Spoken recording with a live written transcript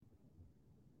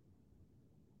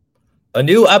A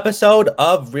new episode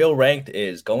of Real Ranked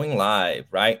is going live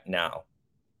right now.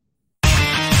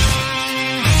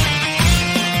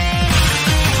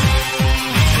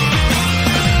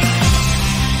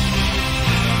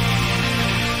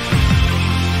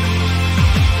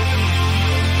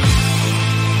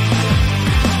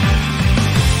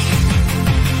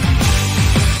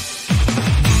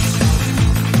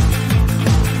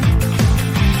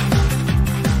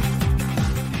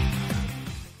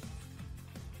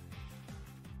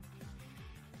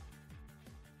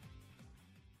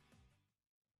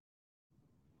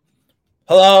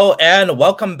 Hello and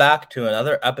welcome back to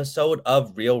another episode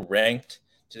of Real Ranked.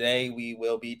 Today we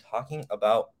will be talking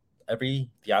about every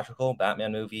theatrical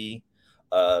Batman movie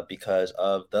because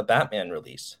of the Batman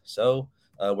release. So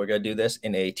we're going to do this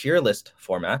in a tier list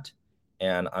format,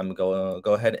 and I'm going to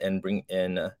go ahead and bring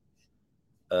in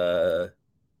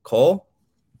Cole.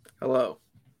 Hello.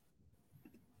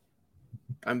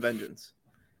 I'm Vengeance.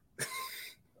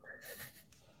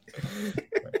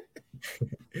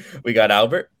 We got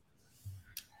Albert.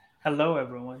 Hello,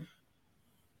 everyone.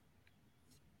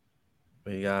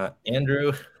 We got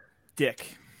Andrew.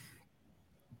 Dick.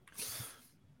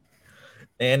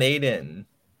 And Aiden.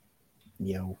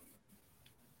 Yo.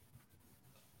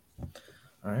 All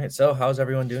right, so how's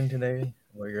everyone doing today?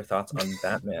 What are your thoughts on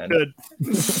Batman? Good.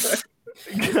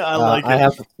 I like it. I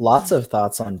have lots of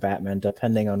thoughts on Batman,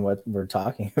 depending on what we're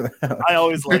talking about. I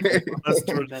always like it. That's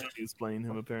George Henry's playing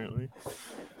him, apparently.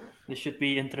 This should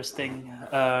be interesting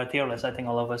tier list. I think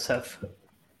all of us have.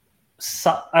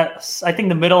 I think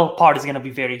the middle part is going to be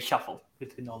very shuffled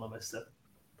between all of us. So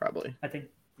Probably. I think,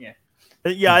 yeah.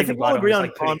 Yeah, I think the we'll bottom agree is, on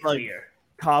pretty like clear.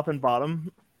 top and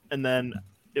bottom, and then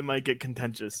it might get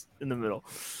contentious in the middle.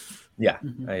 Yeah,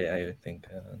 I think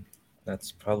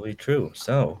that's probably true.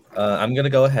 So I'm going to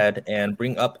go ahead and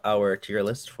bring up our tier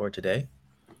list for today.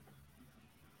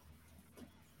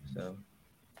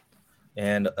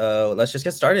 And let's just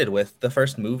get started with the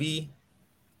first movie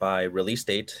by release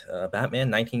date,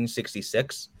 Batman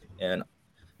 1966. And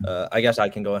I guess I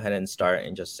can go ahead and start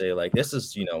and just say, like, this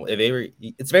is,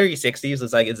 it's very 60s.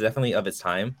 It's like, it's definitely of its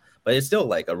time, but it's still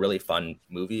like a really fun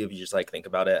movie if you just like think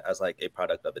about it as like a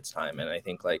product of its time. And I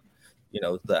think like,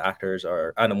 the actors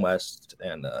are Adam West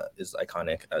and is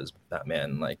iconic as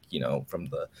Batman, like, from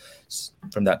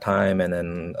that time. And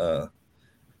then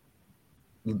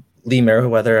Lee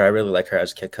Meriwether, I really like her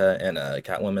as Kitka and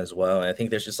Catwoman as well. And I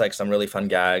think there's just like some really fun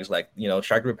gags, like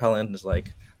shark repellent is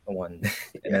like the one,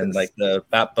 and then like the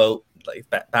bat boat, like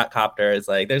Batcopter is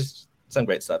like there's some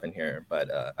great stuff in here. But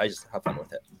I just have fun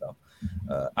with it. So,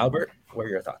 Albert, what are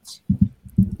your thoughts?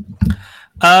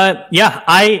 Yeah,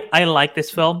 I like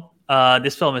this film.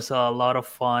 This film is a lot of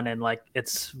fun and like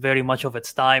it's very much of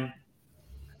its time.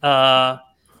 I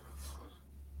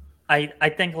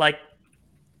think like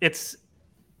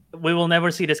we will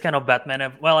never see this kind of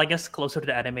Batman. Well, I guess closer to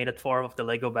the animated form of the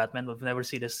Lego Batman. We'll never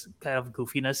see this kind of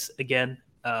goofiness again.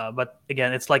 But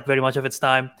again, it's like very much of its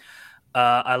time.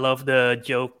 I love the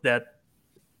joke that,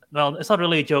 well, it's not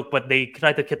really a joke, but they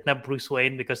try to kidnap Bruce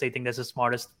Wayne because they think that's the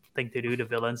smartest thing to do, the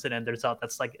villains. And then turns out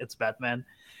that's like, it's Batman.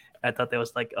 I thought that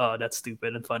was like, oh, that's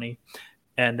stupid and funny.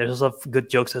 And there's also good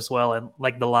jokes as well. And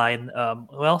like the line,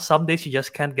 well, some days you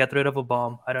just can't get rid of a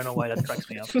bomb. I don't know why that cracks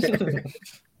me up.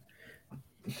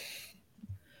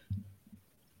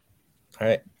 All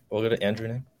right, we'll go to Andrew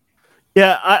now.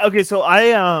 Yeah. Okay. So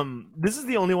this is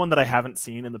the only one that I haven't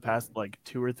seen in the past like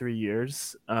 2 or 3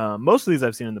 years. Most of these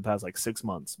I've seen in the past like 6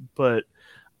 months. But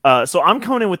so I'm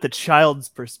coming in with the child's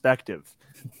perspective,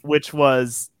 which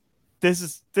was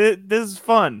this is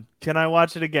fun. Can I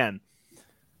watch it again?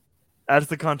 That's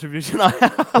the contribution I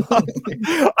have.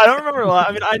 I don't remember a lot.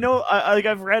 I mean, I know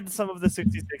I've read some of the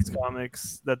 66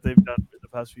 comics that they've done in the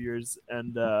past few years,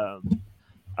 and I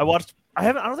don't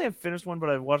think I've finished one, but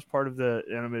I've watched part of the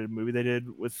animated movie they did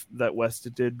with that West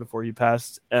did before he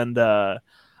passed, and I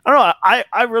don't know.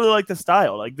 I really like the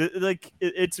style. Like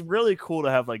it's really cool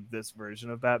to have like this version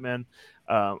of Batman.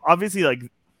 Obviously,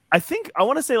 like I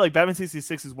want to say like Batman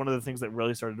 66 is one of the things that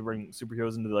really started to bring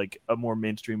superheroes into like a more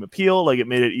mainstream appeal. Like it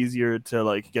made it easier to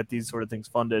like get these sort of things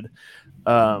funded.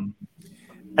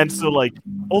 And so, like,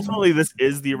 ultimately, this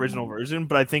is the original version,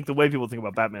 but I think the way people think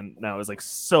about Batman now is, like,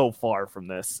 so far from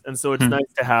this. And so it's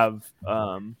nice to have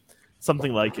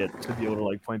something like it to be able to,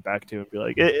 like, point back to and be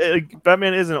like,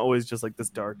 Batman isn't always just, like, this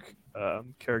dark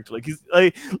character. Like, he's,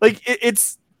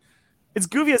 it's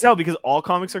goofy as hell because all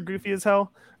comics are goofy as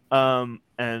hell. And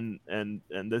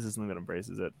this is something that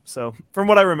embraces it. So, from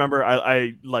what I remember,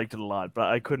 I liked it a lot, but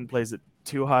I couldn't place it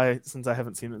too high since I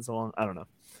haven't seen it in so long. I don't know.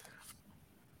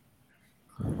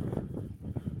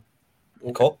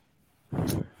 Cole?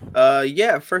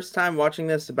 Yeah, first time watching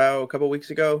this about a couple weeks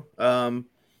ago.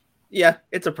 Yeah,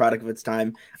 it's a product of its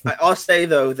time. I'll say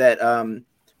though that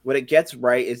what it gets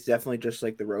right is definitely just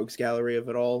like the rogues gallery of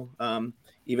it all.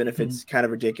 Even if it's kind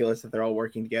of ridiculous that they're all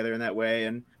working together in that way,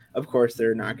 and of course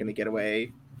they're not going to get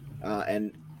away.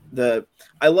 And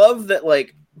I love that,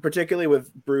 like, particularly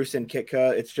with Bruce and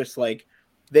Kitka, it's just like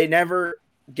they never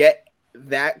get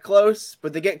that close,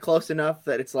 but they get close enough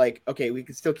that it's like, okay, we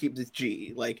can still keep this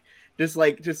G,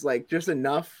 just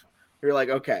enough. You're like,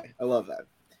 okay, I love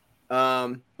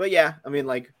that. But yeah, I mean,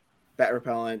 like, bat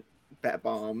repellent, bat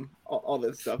bomb, all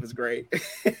this stuff is great.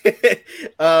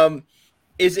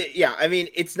 Is it? Yeah, I mean,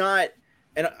 it's not,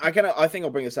 and I think I'll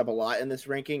bring this up a lot in this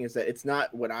ranking, is that it's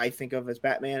not what I think of as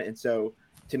Batman, and so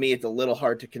to me, it's a little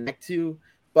hard to connect to.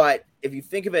 But if you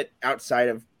think of it outside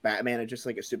of Batman and just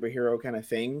like a superhero kind of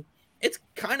thing, it's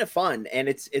kind of fun, and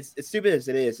it's stupid as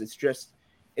it is. It's just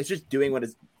doing what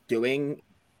it's doing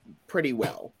pretty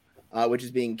well, which is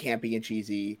being campy and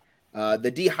cheesy.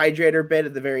 The dehydrator bit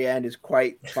at the very end is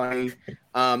quite funny.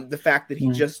 The fact that he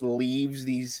just leaves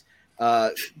these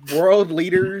world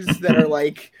leaders that are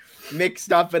like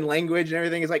mixed up in language and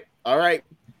everything is like, all right,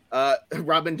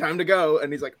 Robin, time to go.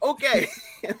 And he's like, okay.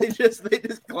 And they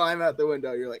just climb out the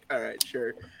window. You're like, all right,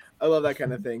 sure. I love that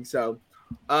kind of thing. So,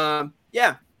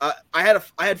 yeah, I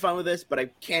had fun with this, but I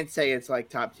can't say it's like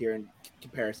top tier in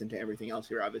comparison to everything else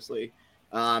here, obviously.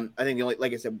 I think the only,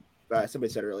 like I said,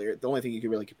 somebody said earlier, the only thing you can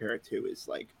really compare it to is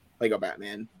like Lego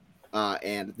Batman.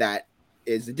 And that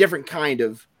is a different kind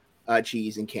of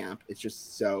cheese and camp. It's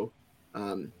just so,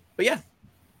 but yeah,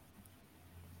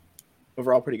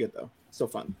 overall pretty good though. Still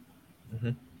fun.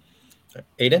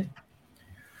 Aiden?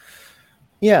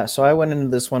 Yeah, so I went into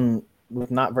this one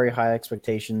with not very high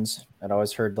expectations. I'd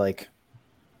always heard like,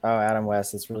 oh, Adam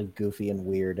West, it's really goofy and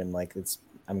weird, and like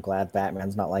I'm glad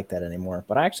Batman's not like that anymore.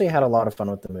 But I actually had a lot of fun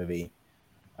with the movie.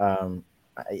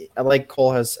 I like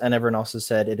Cole has and everyone else has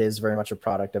said, it is very much a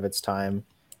product of its time.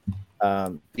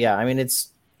 Yeah, I mean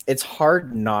it's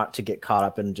hard not to get caught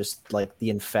up in just like the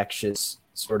infectious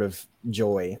sort of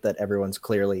joy that everyone's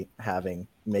clearly having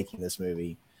making this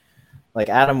movie. Like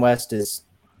Adam West is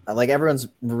like, everyone's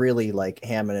really like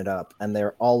hamming it up, and they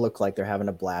all look like they're having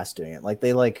a blast doing it. Like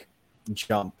they like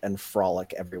jump and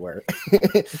frolic everywhere.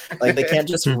 Like they can't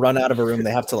just run out of a room,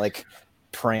 they have to like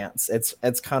prance.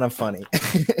 It's kind of funny.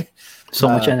 So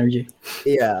much energy.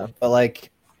 Yeah, but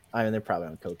like, I mean, they're probably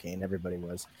on cocaine. Everybody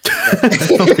was.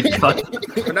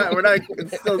 we're not.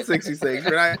 It's still 66.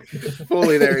 We're not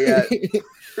fully there yet.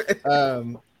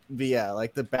 But yeah,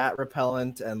 like the bat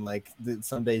repellent and like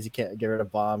some days you can't get rid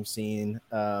of bomb scene.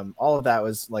 All of that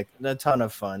was like a ton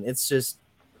of fun. It's just,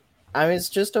 I mean, it's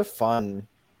just a fun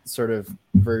sort of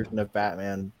version of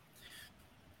Batman.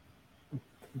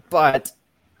 But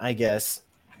I guess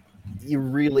you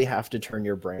really have to turn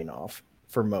your brain off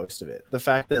for most of it. The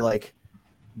fact that like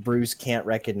Bruce can't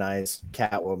recognize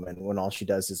Catwoman when all she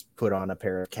does is put on a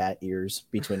pair of cat ears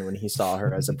between when he saw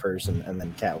her as a person and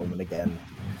then Catwoman again.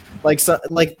 Like, so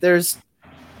like there's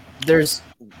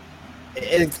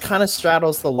it kind of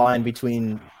straddles the line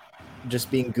between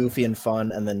just being goofy and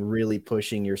fun and then really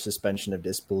pushing your suspension of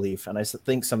disbelief. And I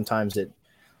think sometimes it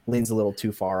leans a little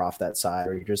too far off that side,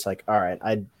 or you're just like, all right,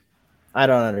 I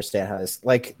don't understand how this,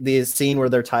 like the scene where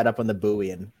they're tied up on the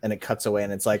buoy and it cuts away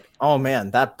and it's like, oh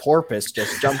man, that porpoise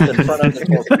just jumped in front of the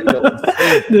torpedo.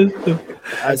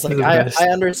 I was like, I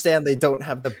understand they don't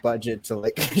have the budget to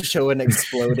like show an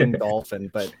exploding dolphin,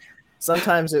 but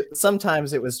sometimes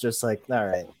it was just like, all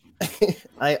right,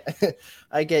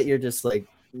 I get you're just like,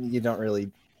 you don't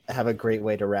really have a great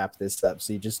way to wrap this up,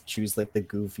 so you just choose like the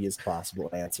goofiest possible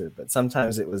answer. But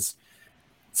sometimes it was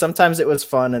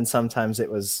fun and sometimes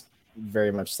it was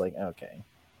very much like, okay,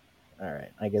 all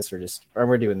right, I guess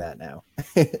we're doing that now.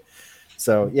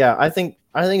 So yeah, I think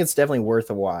it's definitely worth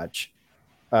a watch.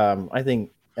 I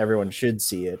think everyone should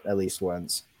see it at least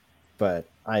once, but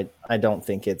I don't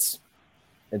think it's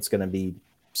going to be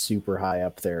super high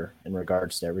up there in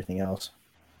regards to everything else.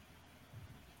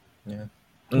 Yeah,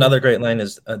 another great line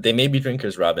is, they may be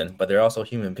drinkers, Robin, but they're also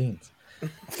human beings.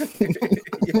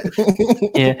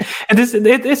 Yeah, and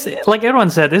it's like everyone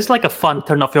said, it's like a fun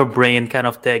turn off your brain kind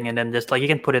of thing, and then just like you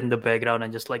can put it in the background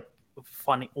and just like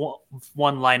funny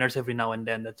one-liners every now and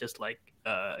then that just like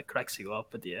cracks you up.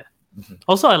 But yeah,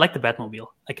 also I like the Batmobile.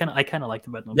 I kind of like the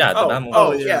Batmobile. Yeah, the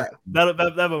Batmobile. Yeah, that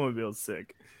Batmobile is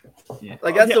sick. Yeah,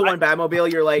 like that's the one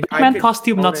Batmobile you're like, Batman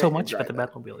costume not so much, but the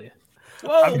Batmobile, yeah.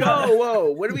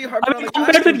 Whoa! What are we harping on the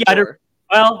compared to costume the other? for?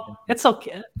 Well, it's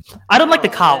okay. I don't like the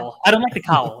cowl.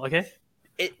 Okay.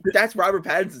 That's Robert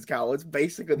Pattinson's cowl. It's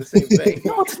basically the same thing.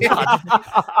 No, it's not.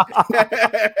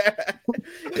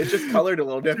 It's just colored a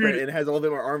little different and it has a little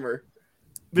bit more armor.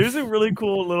 There's a really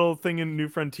cool little thing in New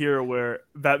Frontier where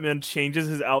Batman changes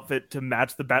his outfit to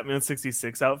match the Batman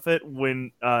 66 outfit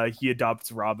when he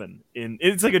adopts Robin.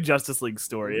 It's like a Justice League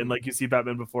story, and like you see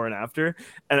Batman before and after.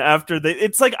 And after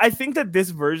it's like I think that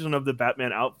this version of the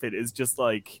Batman outfit is just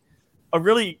like a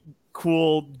really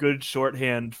cool, good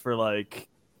shorthand for like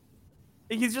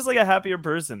he's just like a happier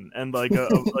person and like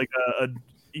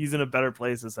he's in a better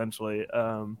place essentially.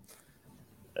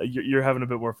 You're having a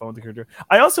bit more fun with the character.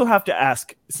 I also have to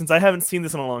ask, since I haven't seen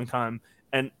this in a long time,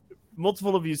 and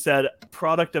multiple of you said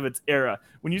product of its era.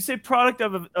 When you say product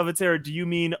of its era, do you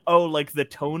mean like the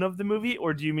tone of the movie,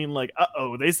 or do you mean like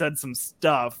they said some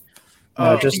stuff?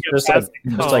 No, just like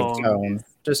tone.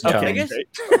 Just tone. Okay. I guess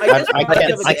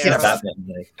I can't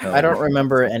Batman. I don't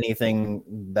remember anything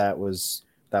that was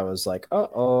like,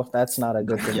 that's not a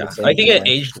good thing to say. I think it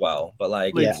aged well, but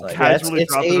like casually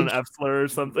it's dropping aged, an F slur or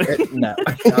something. No,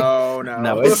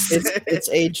 it's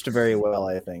aged very well,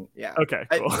 I think. Yeah. Okay.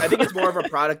 Cool. I think it's more of a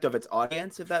product of its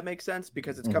audience, if that makes sense,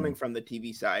 because it's coming from the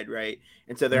TV side, right?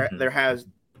 And so there has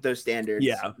those standards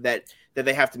that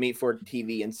they have to meet for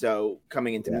TV, and so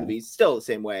coming into movies still the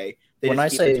same way. They When just I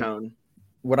keep say the tone.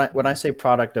 When I say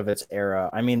product of its era,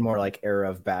 I mean more like era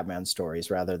of Batman stories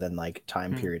rather than like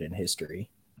time period in history.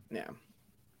 Yeah.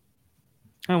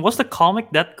 And was the comic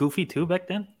that goofy too back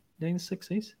then during the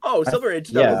 60s? Oh, Silver Age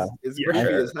stuff is goofy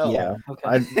as hell. Yeah.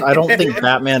 Okay. I don't think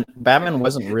Batman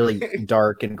wasn't really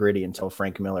dark and gritty until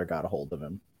Frank Miller got a hold of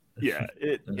him. Yeah.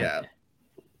 Yeah.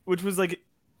 Which was like,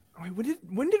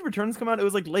 when did Returns come out? It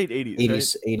was like late 80s.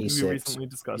 86. We recently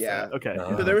discussed that. Okay.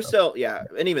 But there was still,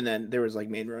 and even then there was like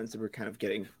main runs that were kind of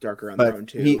getting darker on their own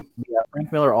too.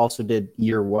 Frank Miller also did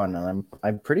Year One, and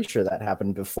I'm pretty sure that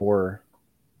happened before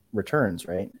Returns,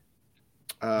 right?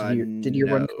 Did Year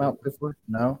One come out before?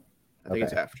 No, I think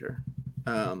it's after.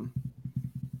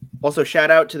 Also,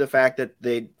 shout out to the fact that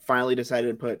they finally decided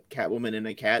to put Catwoman in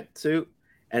a cat suit,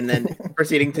 and then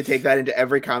proceeding to take that into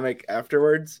every comic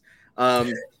afterwards.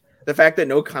 The fact that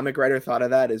no comic writer thought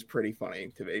of that is pretty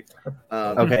funny to me.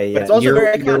 Okay, yeah. It's also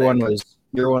very iconic.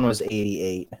 Year one was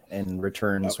 88, and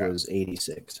Returns was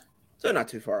 86. So not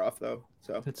too far off though.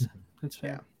 So that's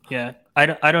fair. Yeah.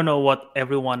 I don't know what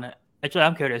everyone. Actually,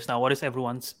 I'm curious now. What is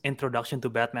everyone's introduction to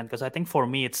Batman? Because I think for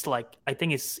me, it's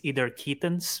either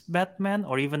Keaton's Batman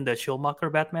or even the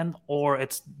Schumacher Batman, or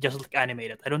it's just like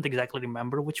animated. I don't exactly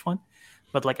remember which one,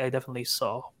 but like I definitely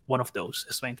saw one of those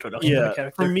as my introduction to the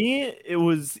character. For me, it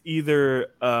was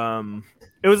either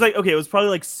it was probably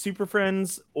like Super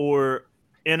Friends or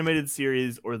animated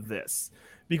series or this,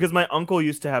 because my uncle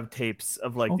used to have tapes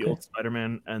of like the old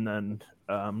Spider-Man and then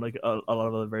like a lot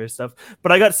of other various stuff.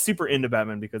 But I got super into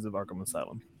Batman because of Arkham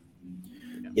Asylum.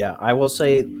 Yeah, I will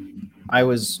say I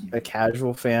was a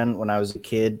casual fan when I was a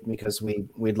kid because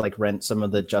we'd like rent some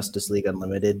of the Justice League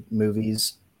Unlimited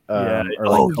movies. Or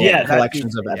like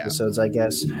collections of episodes, I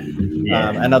guess.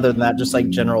 And other than that, just like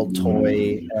general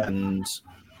toy and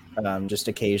just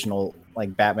occasional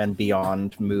like Batman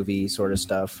Beyond movie sort of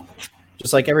stuff.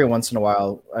 Just like every once in a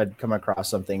while, I'd come across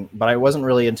something, but it wasn't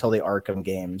really until the Arkham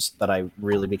games that I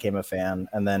really became a fan.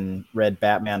 And then read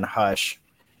Batman Hush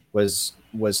was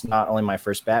not only my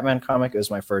first Batman comic, it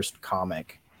was my first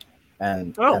comic.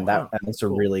 And it's a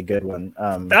really good one.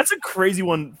 That's a crazy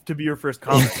one to be your first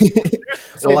comic.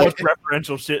 So much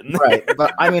referential shit in there. Right,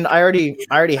 but I mean, I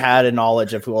already had a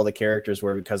knowledge of who all the characters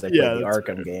were because I played the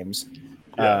Arkham games.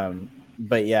 Yeah.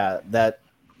 But yeah, that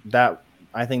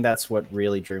I think that's what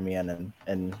really drew me in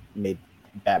and made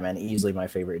Batman easily my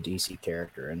favorite DC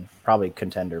character and probably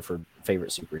contender for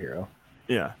favorite superhero.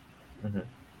 Yeah. Mm-hmm.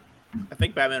 I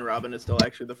think Batman and Robin is still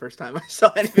actually the first time I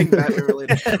saw anything Batman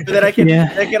related. But that I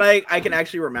can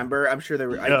actually remember. I'm sure there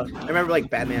were. I remember like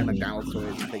Batman McDonald's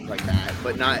stories and things like that,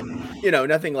 but not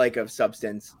nothing like of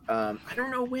substance. I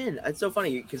don't know when. It's so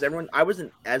funny because I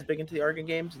wasn't as big into the Arkham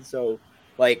games, and so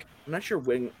like I'm not sure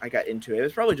when I got into it. It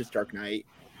was probably just Dark Knight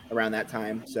around that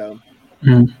time. So,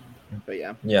 but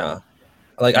yeah.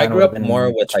 Like I grew up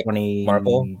more with like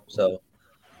Marvel, so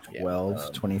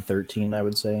 2013, I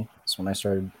would say. That's when I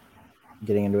started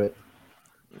getting into it.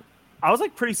 I was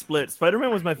like pretty split.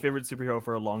 Spider-Man was my favorite superhero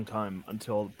for a long time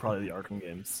until probably the Arkham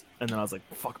games, and then I was like,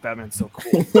 "Fuck, Batman's so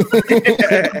cool."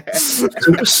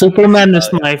 Superman is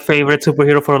my favorite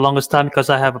superhero for the longest time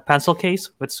because I have a pencil case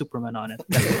with Superman on it.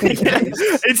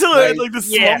 It's like the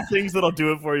small things that'll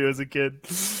do it for you as a kid.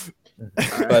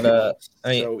 But I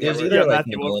mean, it was either like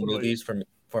Nolan movies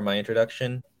for my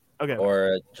introduction, okay,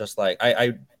 or just like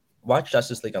I watched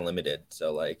Justice League Unlimited,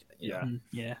 so like, you know,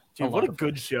 Yeah. Dude, what a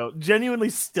good show! Genuinely,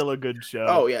 still a good show.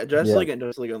 Oh yeah, Justice Yeah. League and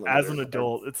Justice League Unlimited. As an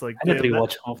adult, it's like I need to damn,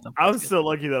 rewatch all of them. I was so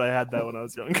lucky that I had that when I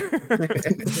was younger.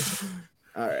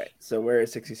 All right, so where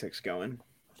is 66 going?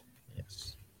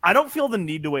 yes. I don't feel the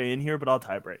need to weigh in here, but I'll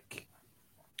tie break.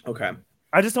 Okay,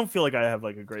 I just don't feel like I have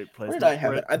like a great place. where did I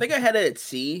have it? I think I had it at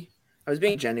C. I was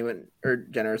being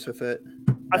generous with it.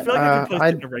 I feel like I could place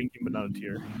I'd- it in a ranking, but not a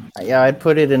tier. Yeah, I'd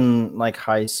put it in like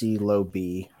high C, low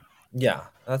B. Yeah,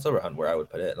 that's around where I would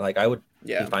put it. Like I would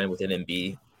Yeah, be fine with it in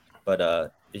B,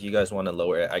 but if you guys want to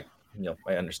lower it,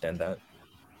 I understand that.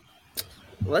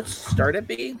 let's start at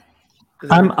B.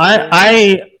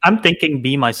 I'm thinking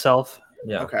B myself.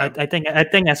 Yeah, Okay. I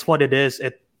think that's what it is.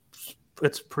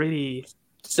 It's pretty.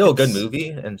 still a good movie,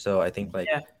 and so I think like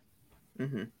Yeah.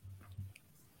 hmm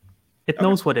It Okay.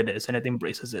 knows what it is and it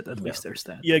embraces it. At least there's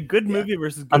that. Yeah, good Yeah. movie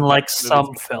versus good Unlike Batman some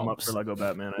movies can come up films. for Lego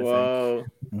Batman. I think. Whoa.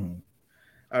 Mhm.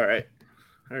 All right,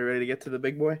 are you ready to get to the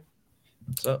big boy?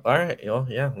 so. All right, y'all.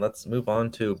 Yeah, let's move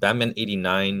on to Batman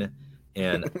 '89,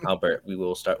 and Albert. We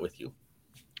will start with you.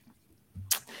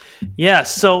 Yeah.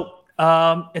 So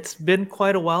it's been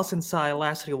quite a while since I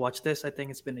last rewatched this. I think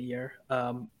it's been a year.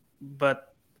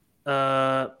 But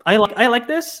I like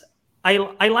this. I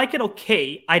like it.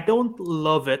 Okay. I don't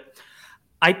love it.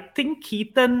 I think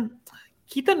Keaton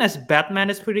as Batman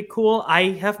is pretty cool. I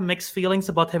have mixed feelings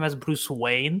about him as Bruce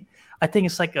Wayne. I think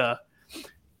it's like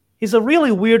he's a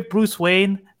really weird Bruce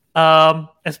Wayne.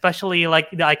 Especially like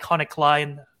the iconic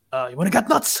line, "You want to get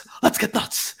nuts? Let's get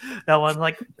nuts." That one,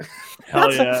 like, Hell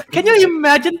that's yeah. can you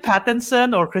imagine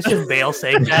Pattinson or Christian Bale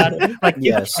saying that? Like,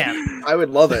 Yes. you can't. I would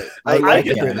love it. I like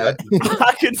could do that.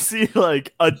 I could see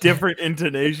like a different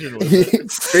intonation with it.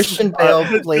 Christian Bale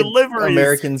The played delivery is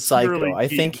American Psycho. really I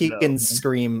think he Keaton, can though.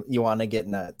 scream, "You want to get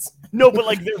nuts." No, but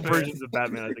like their versions of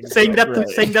Batman, I think. saying that Right.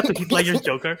 saying that to Heath Ledger's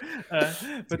Joker,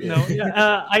 but no,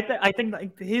 yeah, I think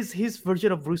like his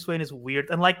version of Bruce Wayne is weird,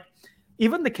 and like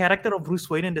even the character of Bruce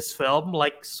Wayne in this film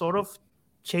like sort of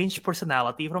changed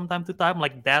personality from time to time,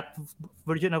 like that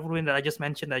version of Wayne that I just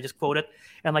mentioned, that I just quoted,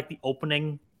 and like the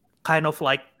opening kind of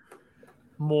like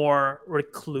more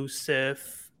reclusive,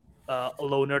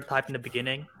 loner type in the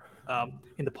beginning,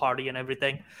 in the party and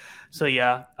everything. So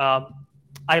yeah,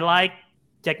 I like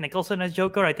Jack Nicholson as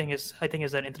Joker. I think is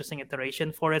an interesting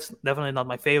iteration for it. It's definitely not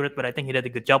my favorite, but I think he did a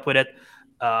good job with it.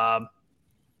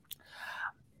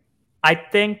 I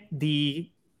think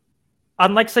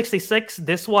unlike 66,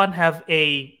 this one have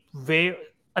an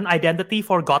identity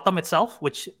for Gotham itself,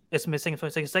 which is missing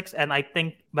from 66, and I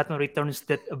think Batman Returns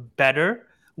did a better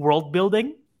world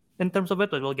building in terms of it,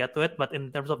 but we'll get to it. But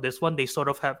in terms of this one, they start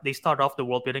off the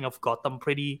world building of Gotham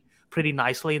pretty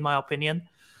nicely, in my opinion.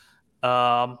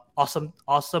 Awesome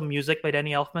music by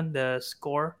Danny Elfman, the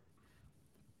score.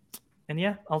 And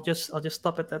yeah, I'll just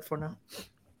stop at that for now.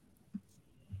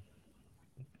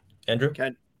 Andrew.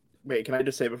 Can I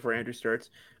just say before Andrew starts?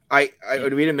 We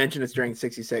didn't mention this during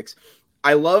 66.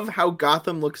 I love how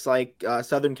Gotham looks like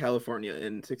Southern California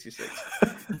in 66.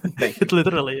 Thank you. It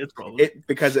literally is probably.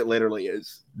 Because it literally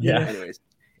is. Yeah. Anyways,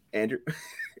 Andrew.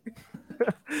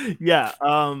 Yeah.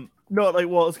 No, like,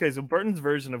 well, okay. So Burton's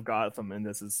version of Gotham in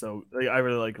this is so like, I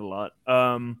really like it a lot.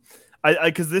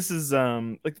 Because this is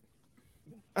like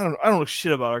I don't know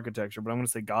shit about architecture, but I'm gonna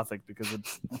say Gothic because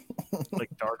it's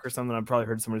like dark or something. I've probably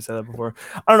heard somebody say that before.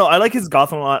 I don't know. I like his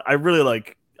Gotham a lot. I really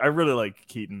like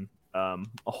Keaton a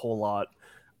whole lot.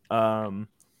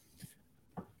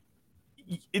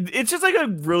 It's just like a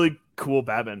really cool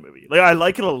Batman movie. Like I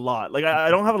like it a lot. Like I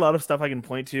don't have a lot of stuff I can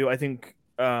point to. I think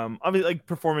obviously like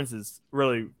performance is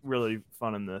really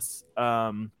fun in this.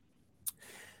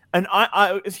 And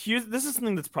this is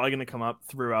something that's probably going to come up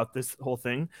throughout this whole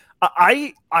thing.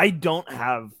 I don't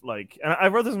have like, and I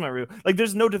wrote this in my review. Like,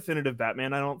 there's no definitive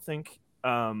Batman. I don't think.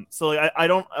 So like, I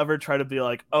don't ever try to be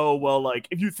like, oh well, like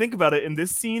if you think about it, in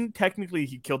this scene, technically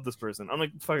he killed this person. I'm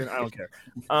like, fucking, I don't care.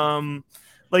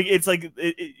 Like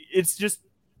it's just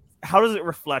how does it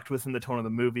reflect within the tone of the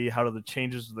movie? How do the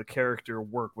changes of the character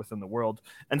work within the world?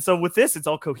 And so with this, it's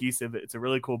all cohesive. It's a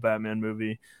really cool Batman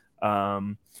movie.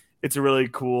 It's a really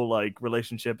cool like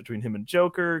relationship between him and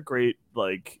Joker. Great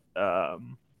like a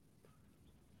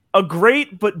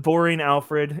great but boring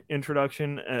Alfred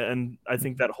introduction, and I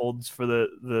think that holds for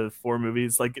the four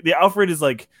movies. Like the Alfred is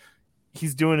like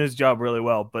he's doing his job really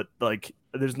well, but like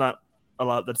there's not a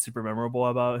lot that's super memorable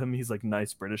about him. He's like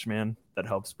nice British man that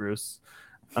helps Bruce.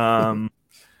 Yeah,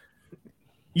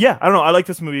 I don't know. I like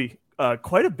this movie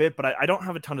quite a bit, but I don't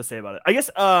have a ton to say about it. I guess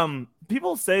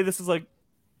people say this is like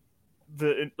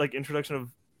the like introduction of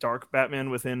dark Batman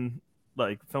within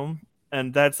like film,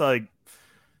 and that's like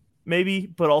maybe,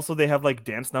 but also they have like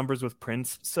dance numbers with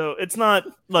Prince, so it's not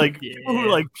like people who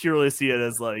like purely see it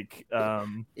as like.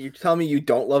 You're telling me you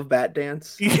don't love Bat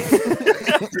Dance? No,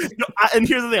 and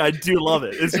here's the thing, I do love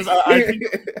it. It's just I think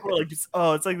people are like,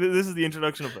 it's like this is the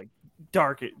introduction of like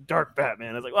dark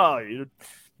Batman. It's like, oh, you're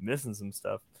missing some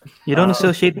stuff. You don't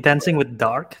associate dancing with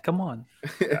dark? Come on.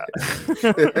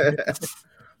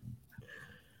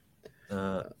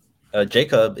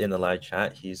 Jacob in the live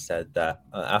chat, he said that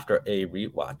after a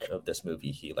rewatch of this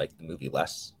movie, he liked the movie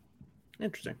less.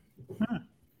 Interesting.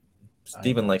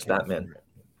 Steven likes Batman.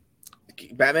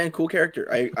 Batman, cool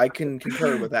character. I can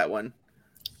concur with that one.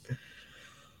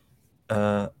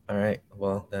 All right.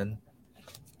 Well then,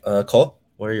 Cole,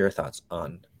 what are your thoughts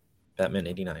on Batman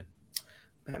 '89?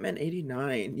 Batman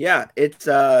 '89. Yeah, it's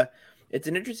an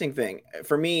interesting thing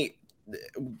for me.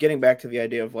 Getting back to the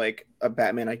idea of like a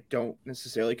Batman I don't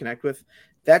necessarily connect with,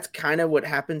 that's kind of what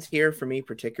happens here for me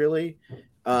particularly.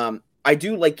 I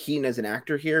do like Keaton as an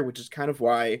actor here, which is kind of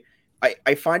why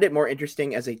I find it more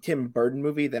interesting as a Tim Burton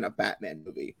movie than a Batman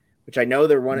movie, which I know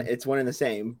it's one and the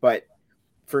same, but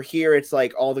for here it's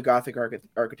like all the Gothic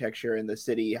architecture in the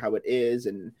city, how it is,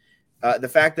 and the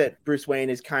fact that Bruce Wayne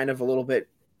is kind of a little bit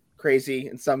crazy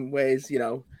in some ways. You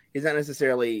know, he's not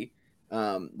necessarily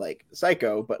like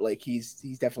psycho, but like he's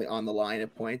definitely on the line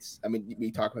at points. I mean, we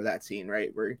talk about that scene,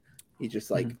 right, where he just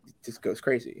like just goes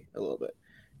crazy a little bit.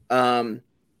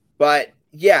 But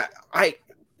yeah, I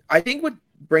think what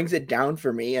brings it down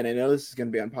for me, and I know this is going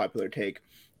to be an unpopular take,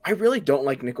 I really don't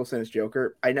like Nicholson as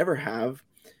Joker. I never have.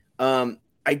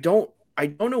 I don't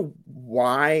know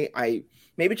why.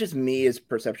 Maybe just me as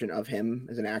perception of him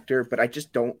as an actor, but I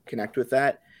just don't connect with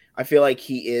that. I feel like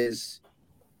he's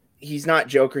not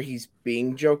Joker. He's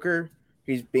being Joker.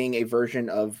 He's being a version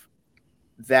of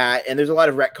that. And there's a lot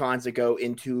of retcons that go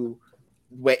into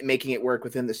making it work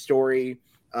within the story,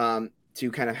 to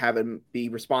kind of have him be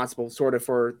responsible sort of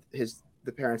for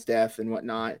the parents' death and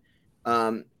whatnot.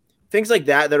 Things like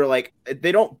that are like,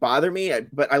 they don't bother me,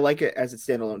 but I like it as a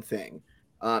standalone thing,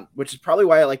 which is probably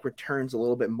why I like Returns a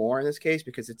little bit more in this case,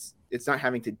 because it's not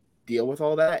having to deal with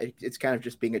all that. It's kind of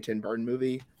just being a Tim Burton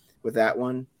movie with that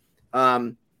one.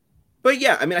 But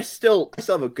yeah, I mean, I still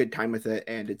have a good time with it,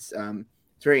 and it's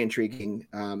very intriguing.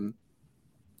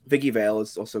 Vicky Vale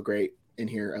is also great in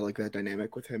here. I like that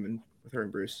dynamic with him and with her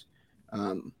and Bruce.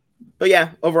 But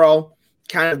yeah, overall,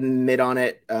 kind of mid on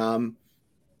it.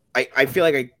 I feel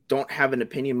like I don't have an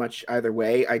opinion much either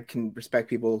way. I can respect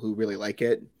people who really like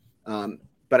it,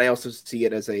 but I also see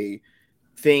it as a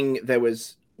thing that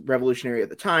was revolutionary at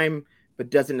the time, but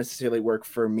doesn't necessarily work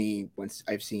for me once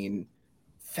I've seen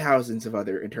thousands of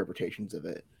other interpretations of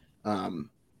it.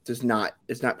 It's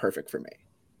not perfect for me,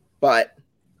 but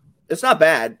it's not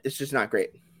bad. It's just not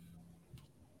great.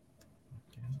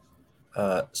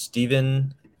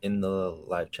 Steven in the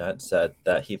live chat said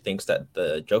that he thinks that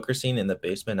the Joker scene in the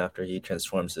basement after he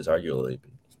transforms is arguably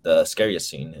the scariest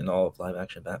scene in all of live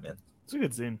action Batman. It's a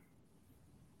good scene.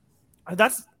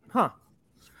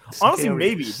 Honestly,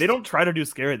 maybe they don't try to do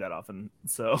scary that often.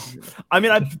 So, I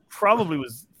mean, I probably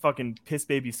was fucking piss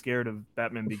baby scared of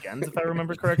Batman Begins, if I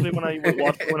remember correctly, when I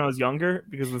watched it when I was younger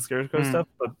because of the Scarecrow stuff.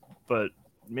 But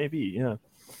maybe, yeah.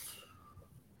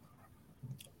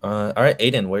 All right,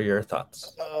 Aiden, what are your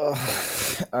thoughts? All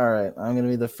right, I'm going to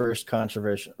be the first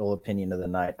controversial opinion of the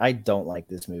night. I don't like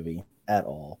this movie at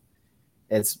all.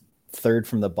 It's third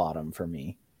from the bottom for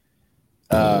me.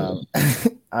 I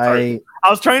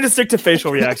was trying to stick to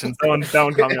facial reactions. That one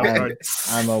caught me off guard.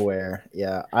 I'm aware.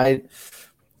 Yeah,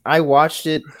 I watched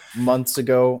it months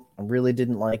ago. I really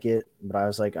didn't like it, but I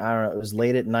was like, I don't know. It was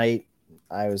late at night.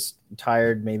 I was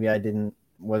tired. Maybe I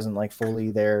wasn't like fully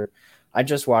there. I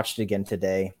just watched it again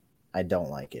today. I don't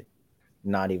like it.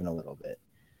 Not even a little bit.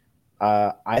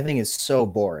 I think it's so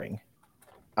boring.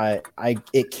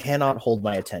 It cannot hold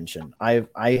my attention. I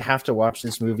have to watch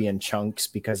this movie in chunks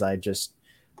because I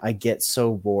get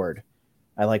so bored.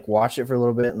 I like watch it for a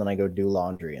little bit and then I go do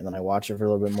laundry and then I watch it for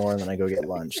a little bit more and then I go get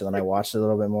lunch and then I watch it a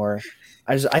little bit more.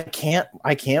 I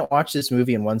can't watch this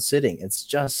movie in one sitting. It's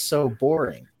just so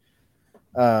boring.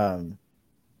 The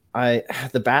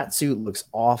bat suit looks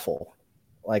awful.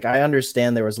 Like, I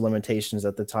understand there was limitations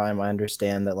at the time. I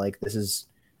understand that like this is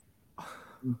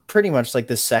pretty much like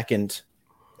the second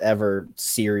ever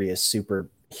serious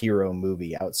superhero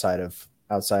movie outside of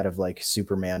like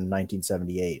Superman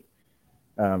 1978.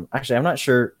 Actually, I'm not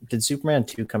sure. Did Superman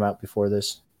 2 come out before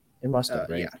this? It must have,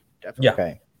 right? Yeah, definitely.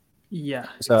 Okay. Yeah.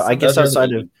 So I guess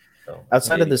outside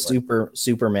of the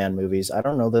Superman movies, I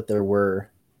don't know that there were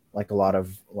like a lot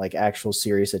of like actual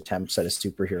serious attempts at a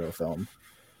superhero film.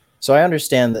 So I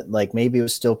understand that like maybe it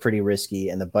was still pretty risky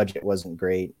and the budget wasn't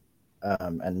great.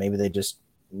 and maybe they just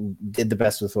did the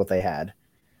best with what they had.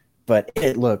 But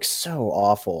it looks so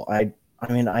awful. I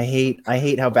mean, I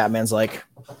hate how Batman's like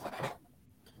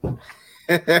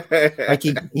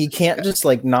he can't just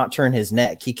like not turn his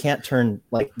neck. He can't turn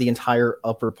like the entire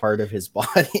upper part of his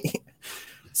body.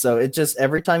 So it just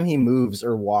every time he moves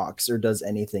or walks or does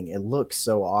anything, it looks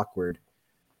so awkward.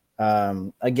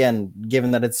 Again,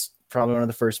 given that it's probably one of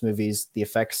the first movies, the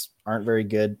effects aren't very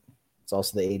good. It's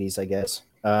also the 80s, I guess.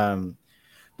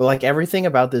 But like everything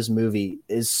about this movie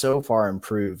is so far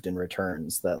improved in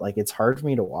Returns that like it's hard for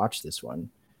me to watch this one.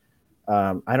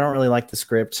 I don't really like the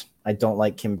script. I don't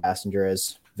like Kim Basinger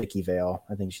as Vicky Vale.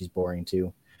 I think she's boring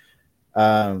too.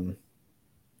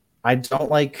 I don't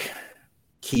like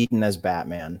Keaton as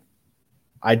Batman.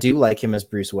 I do like him as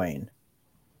Bruce Wayne,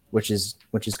 which is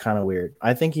kind of weird.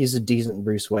 I think he's a decent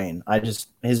Bruce Wayne.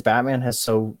 His Batman has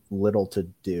so little to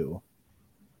do.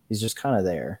 He's just kind of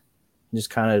there. He just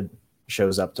kind of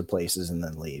shows up to places and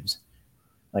then leaves.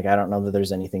 Like, I don't know that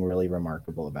there's anything really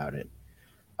remarkable about it.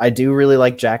 I do really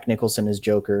like Jack Nicholson as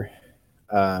Joker.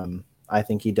 I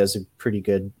think he does a pretty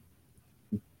good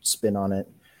spin on it.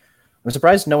 I'm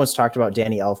surprised no one's talked about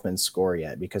Danny Elfman's score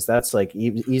yet, because that's like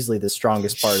easily the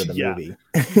strongest part of the movie.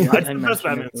 That's the best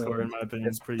Batman score in my opinion.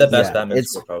 It's pretty The best Batman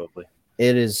score, probably.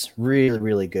 It is really,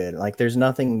 really good. Like, there's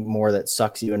nothing more that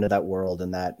sucks you into that world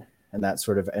and that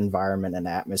sort of environment and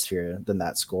atmosphere than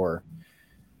that score.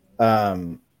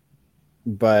 But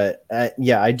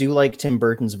yeah, I do like Tim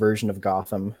Burton's version of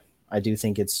Gotham. I do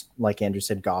think it's, like Andrew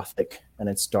said, gothic, and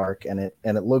it's dark, and it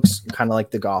looks kind of like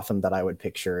the Gotham that I would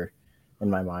picture in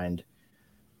my mind.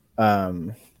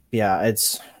 Yeah,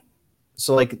 it's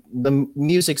so like the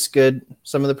music's good.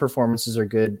 Some of the performances are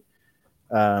good.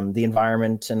 The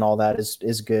environment and all that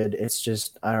is good. It's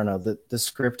just, I don't know, the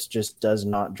script just does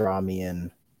not draw me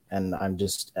in, and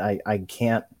I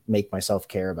can't make myself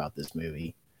care about this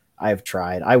movie. I've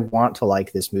tried. I want to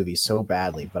like this movie so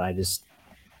badly, but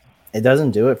it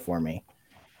doesn't do it for me.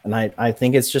 And I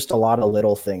think it's just a lot of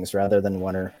little things rather than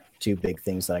one or two big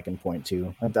things that I can point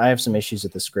to. I have some issues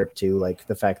with the script too, like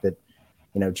the fact that,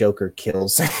 Joker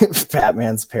kills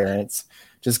Batman's parents.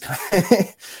 Just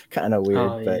kind of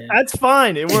weird, but that's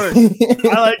fine. It works.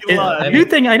 I like it a lot. I do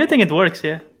think it works.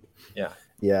 Yeah.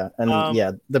 Yeah,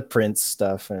 and the Prince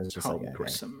stuff, and it's just I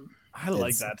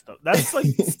like that stuff. That's like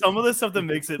some of the stuff that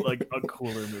makes it like a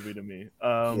cooler movie to me.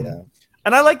 And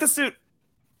I like the suit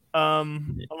a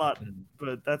lot,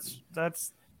 but that's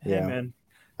hey, man.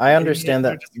 I understand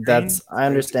I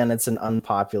understand it's an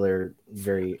unpopular,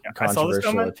 very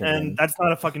controversial opinion, and that's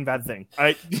not a fucking bad thing.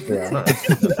 I'm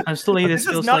still eating. This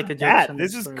feels like a Jackson.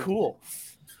 This is cool.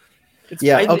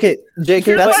 Okay,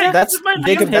 Jacob. That's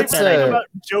Jacob. That's about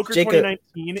Joker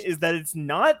 2019 is that it's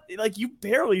not like you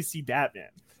barely see Batman.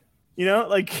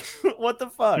 Like what the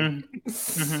fuck?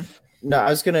 Mm-hmm. No,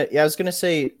 I was gonna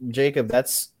say, Jacob,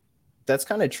 that's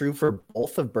kind of true for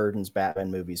both of Burton's Batman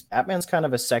movies. Batman's kind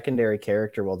of a secondary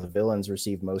character while the villains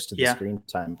receive most of the screen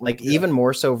time. Even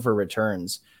more so for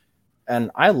Returns.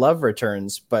 And I love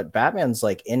Returns, but Batman's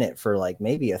like in it for like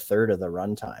maybe a third of the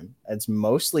runtime. It's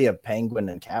mostly a Penguin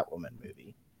and Catwoman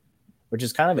movie, which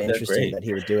is kind of interesting that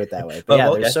he would do it that way. But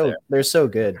yeah, they're so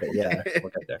good. But yeah,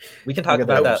 we'll get there. We can talk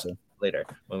about that later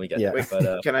when we get there.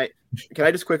 But, can I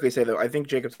just quickly say though, I think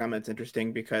Jacob's comment's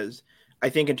interesting because I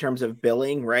think in terms of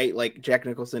billing, right? Like Jack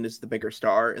Nicholson is the bigger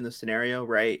star in the scenario,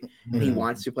 right? Mm-hmm. And he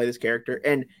wants to play this character,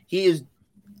 and he is,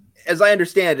 as I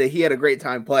understand it, he had a great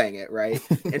time playing it, right?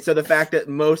 And so the fact that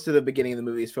most of the beginning of the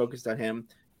movie is focused on him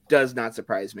does not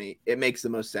surprise me. It makes the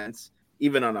most sense,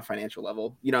 even on a financial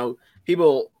level.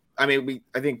 People. I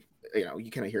think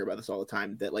you kind of hear about this all the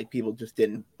time that like people just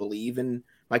didn't believe in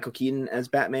Michael Keaton as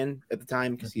Batman at the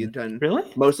time because he had done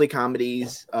mostly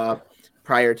comedies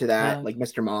prior to that, like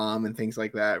Mr. Mom and things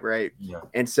like that, right? Yeah.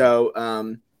 And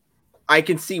so I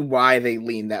can see why they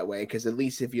lean that way, because at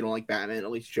least if you don't like Batman,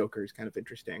 at least Joker is kind of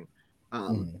interesting.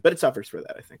 But it suffers for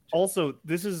that, I think. Also,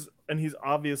 and he's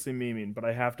obviously memeing, but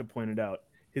I have to point it out.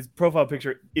 His profile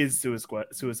picture is Suicide Squad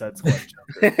Joker.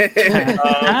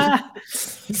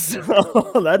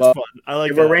 So that's fun. I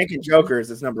like. If we're ranking Jokers,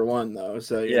 it's number one though.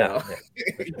 So don't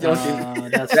the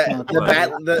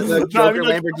Joker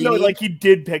Lamborghini. No, like he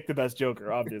did pick the best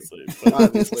Joker, obviously.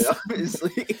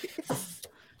 obviously.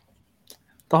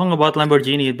 Talking about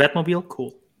Lamborghini, Batmobile,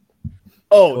 cool.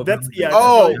 Oh, that's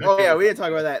Oh, yeah. We didn't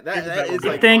talk about that. That is.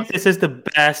 I think this is the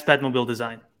best Batmobile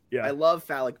design. Yeah. I love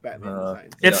phallic Batman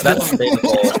designs. It's that's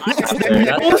debatable.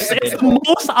 It's the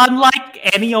most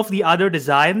unlike any of the other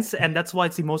designs, and that's why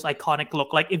it's the most iconic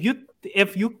look. Like if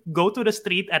you go to the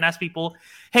street and ask people,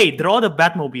 "Hey, draw the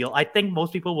Batmobile," I think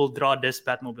most people will draw this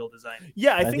Batmobile design.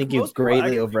 Yeah, I think you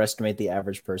greatly overestimate the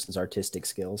average person's artistic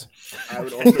skills. I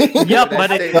would also Yeah,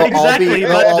 but They'll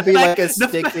all be like a the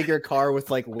stick figure car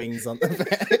with like wings on the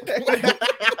back.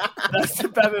 That's the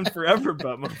Batman Forever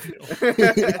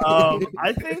Batmobile.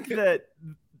 I think that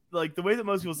like the way that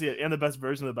most people see it, and the best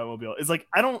version of the Batmobile is like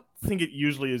I don't think it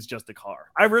usually is just a car.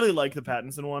 I really like the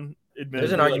Pattinson one.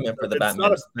 There's an argument for the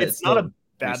Batman. It's not a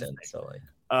bad recent, thing. so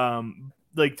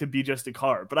like to be just a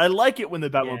car, but I like it when the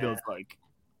Batmobile is like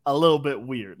a little bit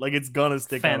weird, like it's gonna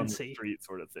stick out on the street,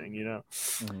 sort of thing. You know,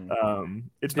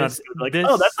 it's not like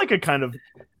that's like a kind of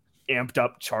amped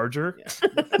up Charger. Yeah.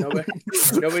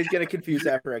 Nobody's gonna confuse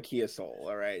that for a Kia Soul.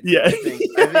 All right. Yeah, I think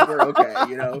we're okay.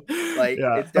 You know, like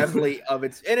it's definitely and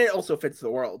it also fits the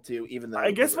world too. Even though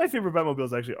I guess my favorite Batmobile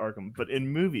is actually Arkham, but in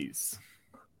movies,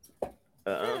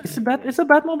 is a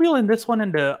Batmobile in this one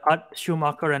and the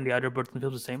Schumacher and the other Burton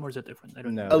films the same, or is it different? I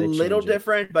don't know. A little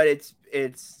different, but it's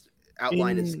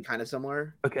outline is kind of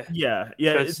similar. Okay. Yeah.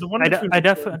 It's the one I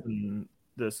definitely.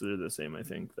 This are the same, I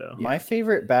think, though. My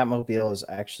favorite Batmobile is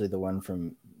actually the one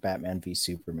from Batman v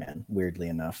Superman, weirdly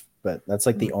enough, but that's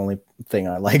like the only thing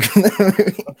I like from the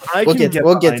movie. We'll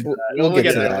get to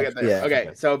that. Yeah.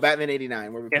 Okay, so Batman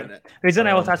 89, where we putting it? Reason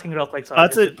I was asking real quick, so I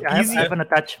have an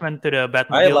attachment to the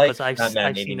Batmobile because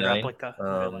I've seen the replica.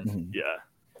 Yeah.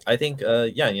 I think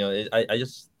I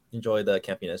just enjoy the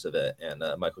campiness of it, and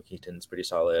Michael Keaton's pretty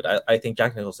solid. I think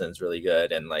Jack Nicholson's really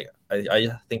good, and like I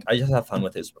think I just have fun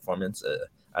with his performance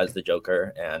as the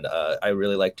Joker, and I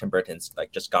really like Tim Burton's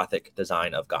like just gothic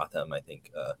design of Gotham. I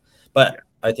think,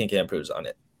 I think it improves on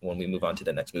it when we move on to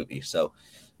the next movie. So,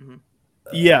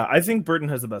 I think Burton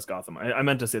has the best Gotham. I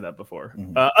meant to say that before,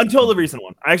 until the recent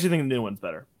one. I actually think the new one's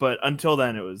better, but until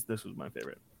then, this was my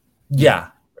favorite. Yeah.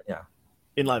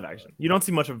 In live action, you don't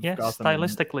see much of Gotham.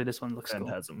 Stylistically, this one looks cool.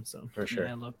 Phantasm, so for sure.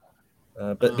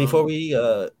 Yeah, but before we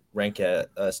rank it,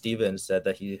 Steven said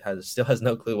that he still has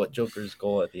no clue what Joker's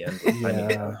goal at the end.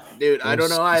 Dude, I don't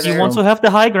know either. He wants to have the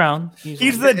high ground.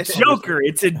 He's the Joker.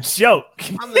 It's a joke.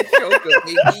 I'm the Joker,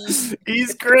 baby.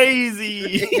 He's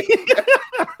crazy.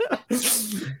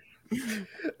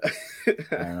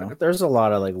 I don't know. There's a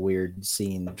lot of like weird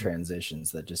scene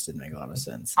transitions that just didn't make a lot of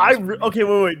sense. Wait.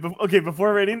 Okay,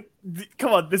 before rating,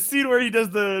 come on. The scene where he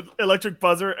does the electric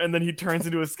buzzer and then he turns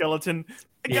into a skeleton.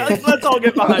 Yeah. Let's all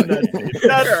get behind that.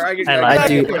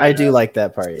 I do like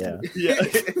that part. Yeah.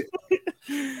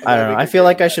 I don't know. I feel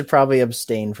like I should probably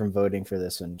abstain from voting for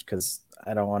this one because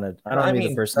I don't want to. I don't want to be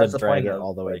the person to drag it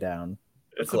all the way down.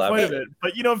 It's the point of it.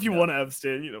 But if you want to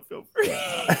abstain, feel free.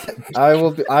 I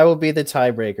will be the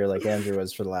tiebreaker like Andrew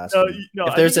was for the last one.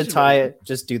 If there's a tie,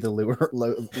 just do the lower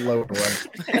one.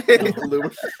 I don't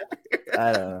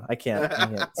know. I can't.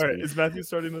 All right, is Matthew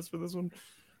starting this for this one?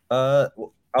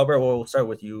 Albert, we'll start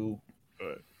with you.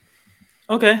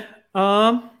 Okay.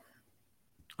 I'm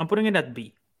putting it at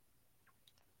B.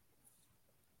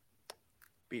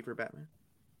 B for Batman.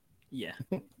 Yeah.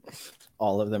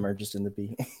 All of them are just in the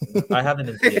B. I have it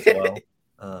in B as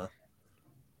well.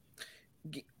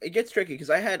 It gets tricky because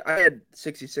I had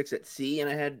 66 at C and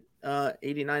I had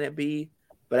 89 at B,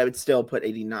 but I would still put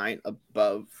 89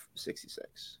 above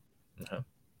 66.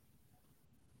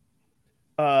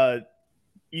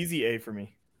 Easy A for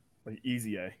me. Like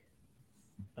easy A.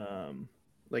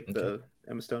 The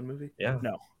Emma Stone movie? Yeah.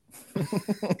 No.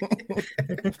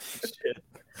 Shit.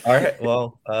 All right.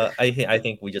 Well, I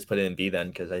think we just put it in B then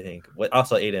because I think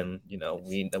also Aiden,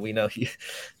 we know he.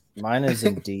 Mine is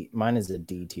in D. Mine is a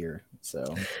D tier.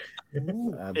 So.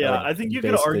 I think you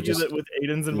could argue that with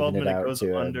Aiden's involvement, it goes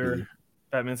under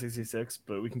Batman 66,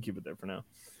 but we can keep it there for now.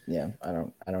 Yeah, I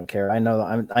don't care. I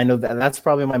know that's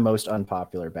probably my most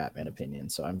unpopular Batman opinion,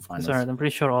 so I'm fine. Sorry, I'm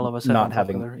pretty sure all of us not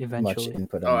having eventually. much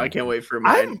input. I can't wait for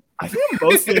mine. I think I'm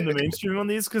mostly in the mainstream on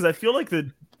these because I feel like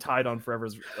the tide on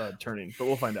Forever's turning, but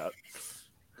we'll find out.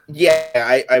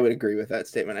 Yeah, I would agree with that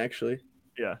statement actually.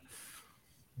 Yeah.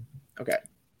 Okay.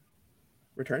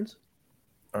 Returns.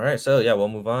 All right, so we'll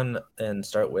move on and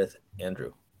start with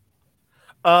Andrew.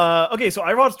 Okay, so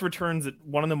I watched Returns at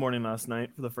 1 a.m. last night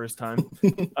for the first time. For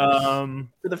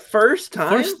the first time?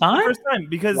 First time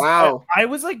because I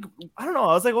was like, I don't know,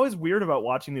 I was like always weird about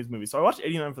watching these movies. So I watched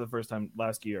 89 for the first time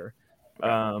last year.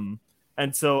 And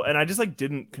I just like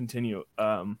didn't continue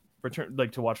to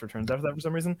watch Returns after that for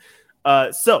some reason.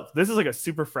 So this is like a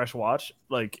super fresh watch,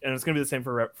 and it's gonna be the same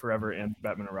for Forever and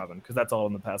Batman and Robin because that's all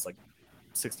in the past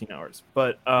 16 hours.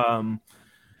 But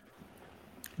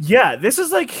Yeah, this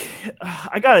is like,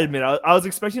 I gotta admit, I was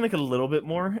expecting like a little bit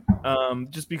more,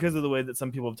 just because of the way that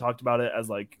some people have talked about it as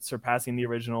like surpassing the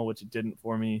original, which it didn't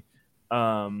for me.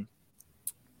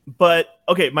 But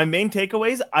okay, my main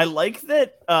takeaways: I like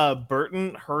that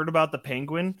Burton heard about the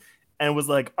Penguin and was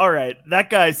like, "All right, that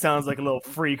guy sounds like a little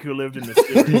freak who lived in the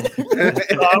city.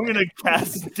 So I'm gonna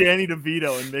cast Danny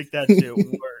DeVito and make that shit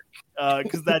work."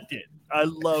 Because that did. I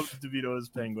loved DeVito as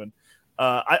Penguin.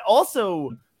 I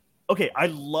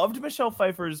loved Michelle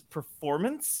Pfeiffer's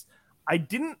performance. I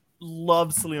didn't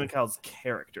love Selena Kyle's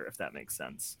character, if that makes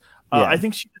sense. I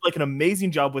think she did like an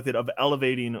amazing job with it of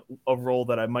elevating a role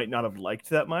that I might not have liked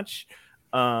that much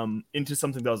into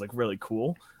something that was like really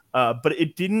cool. But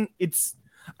it didn't.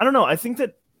 I don't know. I think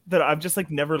that I've just like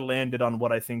never landed on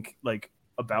what I think like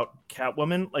about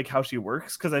Catwoman, like how she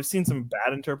works, because I've seen some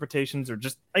bad interpretations, or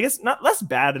just I guess not less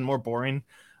bad and more boring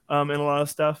in a lot of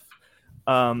stuff.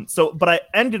 But I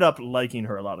ended up liking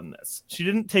her a lot in this. She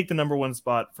didn't take the number one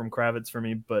spot from Kravitz for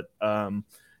me, but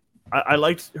I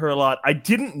liked her a lot. I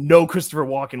didn't know Christopher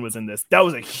Walken was in this. That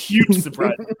was a huge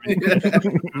surprise.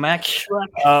 Max Shrek.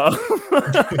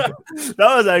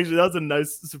 That was a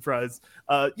nice surprise.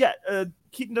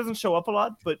 Keaton doesn't show up a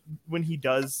lot, but when he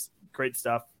does, great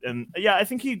stuff. And yeah, I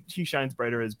think he shines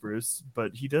brighter as Bruce,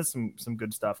 but he does some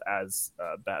good stuff as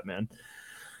Batman.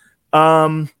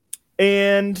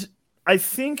 And I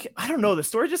think, I don't know, the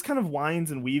story just kind of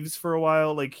winds and weaves for a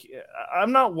while. Like,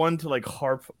 I'm not one to like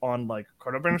harp on like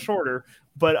could have been shorter,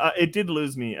 but it did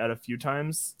lose me at a few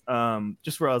times.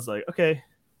 Just where I was like, okay,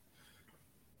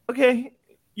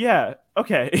 yeah,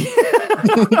 okay.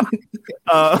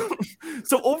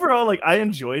 So overall, like I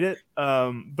enjoyed it,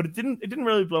 but it didn't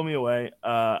really blow me away.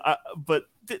 But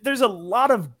there's a lot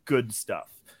of good stuff.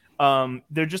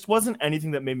 There just wasn't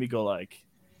anything that made me go like,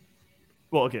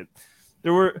 well, okay.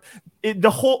 The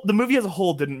movie as a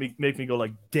whole didn't make me go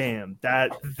like, damn,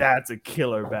 that's a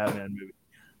killer Batman movie.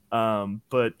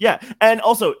 But yeah, and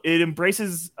also it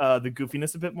embraces the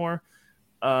goofiness a bit more.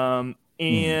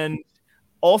 And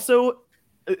also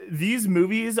these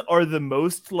movies are the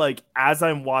most like, as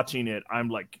I'm watching it, I'm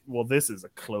like, well, this is a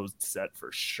closed set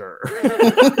for sure.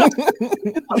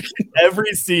 Like,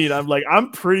 every scene, I'm like, I'm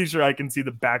pretty sure I can see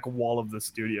the back wall of the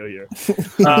studio here.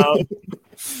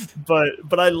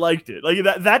 But I liked it. Like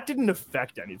that didn't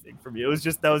affect anything for me. That was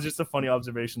just a funny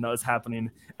observation that was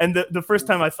happening. And the first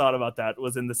time I thought about that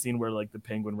was in the scene where like the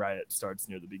Penguin riot starts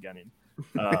near the beginning.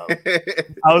 I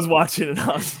was watching it and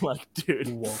I was like, dude,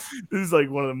 this is like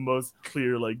one of the most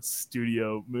clear like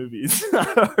studio movies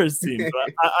I've ever seen.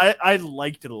 But I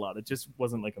liked it a lot. It just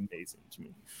wasn't like amazing to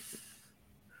me.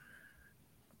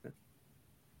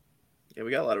 Yeah,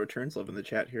 we got a lot of returns love in the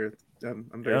chat here.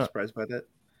 I'm very surprised by that.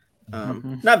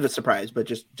 Not the surprise, but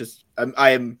just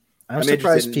I'm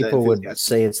surprised people would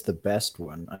say it's the best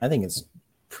one. I think it's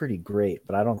pretty great,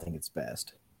 but I don't think it's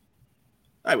best.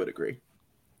 I would agree.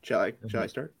 Shall I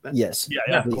start then? Yes.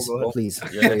 Yeah. Please.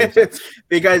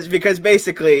 because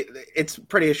basically it's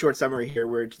pretty a short summary here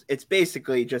where it's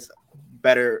basically just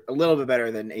better, a little bit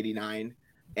better than 89,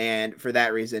 and for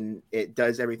that reason it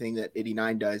does everything that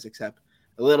 89 does except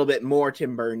a little bit more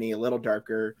Tim Burton-y, a little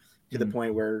darker, to the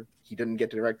point where he didn't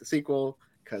get to direct the sequel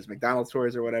because McDonald's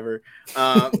toys or whatever.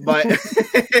 But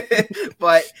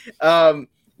I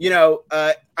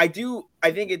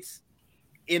think it's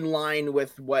in line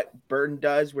with what Burton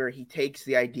does, where he takes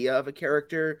the idea of a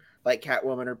character like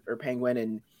Catwoman or Penguin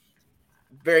and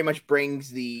very much brings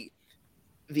the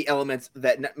elements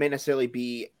that may necessarily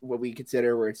be what we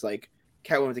consider where it's like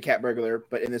Catwoman's a cat burglar,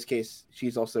 but in this case,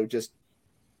 she's also just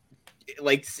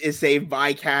like is saved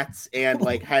by cats and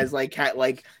like has like cat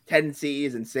like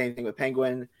tendencies, and same thing with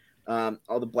Penguin.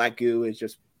 All the black goo is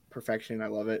just perfection. I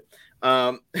love it.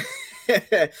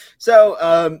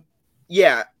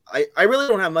 Yeah, I really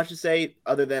don't have much to say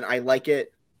other than I like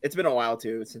it. It's been a while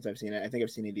too since I've seen it. I think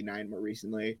I've seen 89 more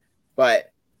recently,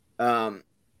 but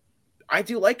I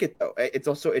do like it though. It's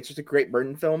just a great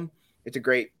Burton film. It's a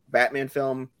great Batman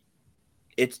film.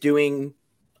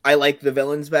 I like the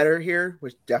villains better here,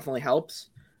 which definitely helps.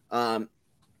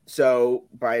 So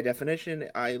by definition,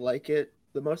 I like it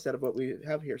the most out of what we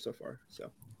have here so far.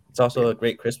 So it's also a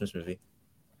great Christmas movie.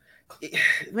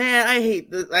 Man,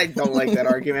 I don't like that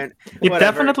argument. It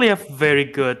definitely have very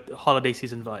good holiday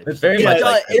season vibes. It's very much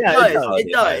like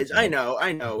it does. I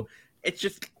know. It's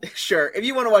just sure if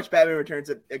you want to watch Batman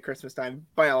Returns at Christmas time,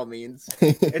 by all means.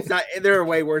 It's not. There are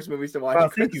way worse movies to watch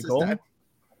at Christmas time.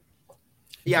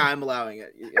 Yeah, I'm allowing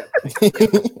it. Yeah.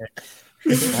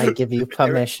 I give you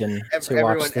permission to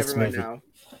watch this movie. Now,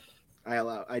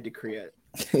 I decree it.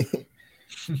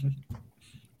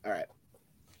 All right.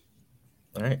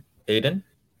 Aiden,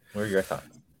 what are your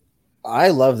thoughts? I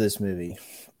love this movie.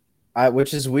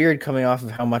 Which is weird coming off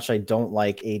of how much I don't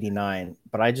like 89,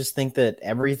 but I just think that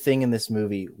everything in this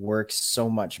movie works so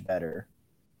much better.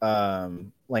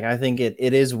 Like I think it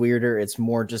is weirder. It's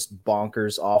more just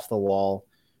bonkers off the wall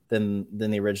than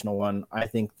the original one. I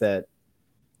think that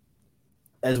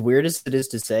as weird as it is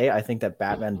to say, I think that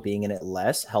Batman being in it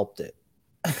less helped it.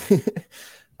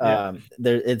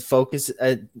 It focus.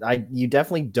 You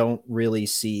definitely don't really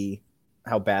see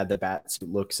how bad the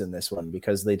Batsuit looks in this one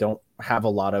because they don't have a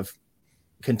lot of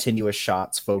continuous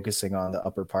shots focusing on the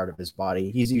upper part of his body.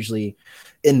 He's usually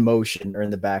in motion or in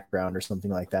the background or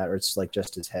something like that, or it's like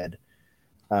just his head,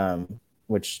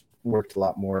 which worked a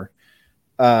lot more.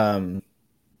 I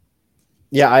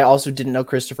also didn't know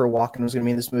Christopher Walken was going to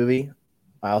be in this movie.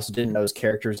 I also didn't know his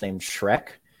character was named Shrek.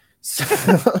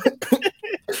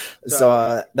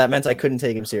 So that meant I couldn't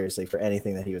take him seriously for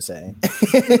anything that he was saying.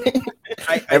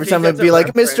 Every time I'd be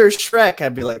like, Mr. Shrek,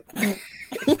 I'd be like...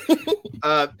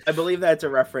 I believe that's a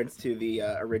reference to the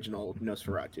original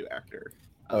Nosferatu actor.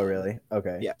 Oh, really?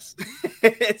 Okay. Yes.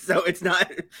 So it's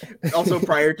not also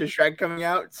prior to Shrek coming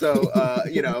out. So,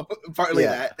 partly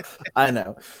that. I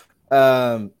know.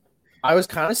 I was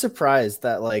kind of surprised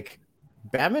that, like,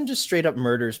 Batman just straight up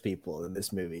murders people in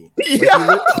this movie.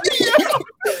 Like,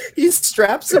 he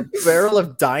straps a barrel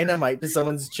of dynamite to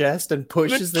someone's chest and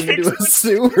pushes them into a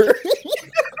sewer.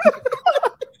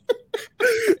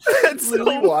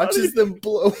 Literally watches them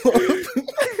blow up.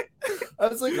 I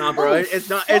was like, "Nah, bro, it's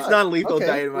not lethal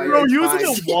dynamite." Bro, using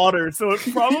the water, so it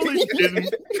probably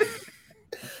didn't.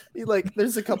 He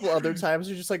there's a couple other times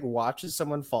he just like watches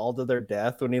someone fall to their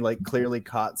death when he like clearly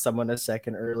caught someone a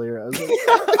second earlier. I was like,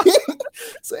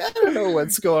 it's like I don't know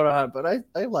what's going on, but I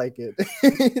like it.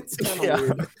 It's kind of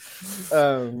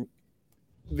weird.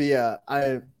 But yeah,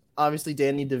 I obviously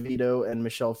Danny DeVito and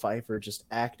Michelle Pfeiffer just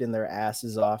acting their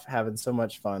asses off, having so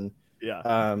much fun.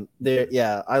 Yeah.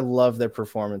 I love their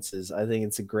performances. I think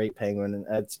it's a great Penguin.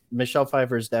 Michelle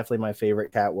Pfeiffer is definitely my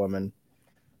favorite Catwoman.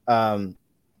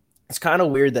 It's kind of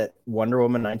weird that Wonder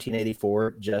Woman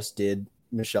 1984 just did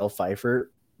Michelle Pfeiffer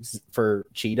for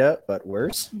Cheetah, but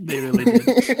worse. They really did.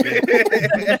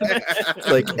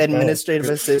 Like administrative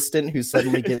assistant who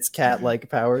suddenly gets cat-like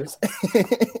powers.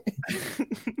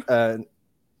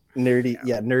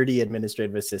 Nerdy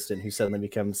administrative assistant who suddenly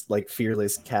becomes like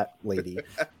fearless cat lady.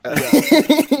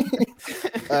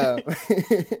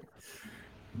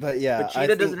 But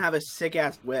Cheetah doesn't have a sick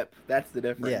ass whip. That's the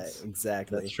difference. Yeah,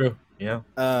 exactly. That's true. Yeah.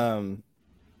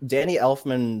 Danny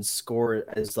Elfman's score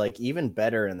is like even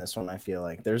better in this one. I feel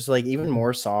like there's like even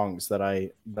more songs that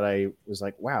I was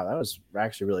like, wow, that was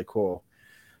actually really cool.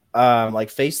 Like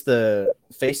Face to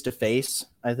Face,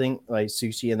 I think, like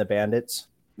Susie and the Bandits,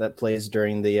 that plays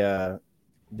during the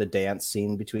dance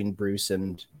scene between Bruce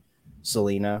and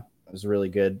Selena. It was really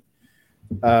good.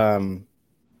 I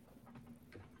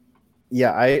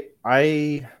like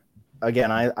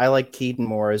Keaton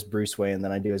more as Bruce Wayne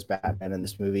than I do as Batman in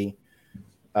this movie.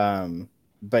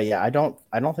 But yeah, I don't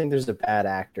think there's a bad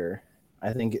actor.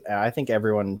 I think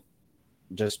everyone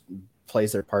just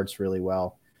plays their parts really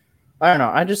well. I don't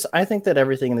know. I think that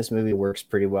everything in this movie works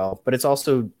pretty well, but it's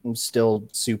also still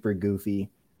super goofy.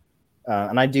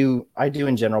 And I do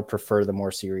in general prefer the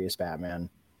more serious Batman,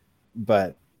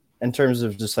 but in terms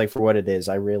of just like for what it is,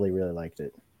 I really, really liked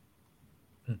it.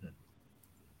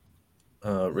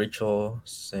 Rachel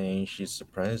saying she's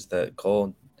surprised that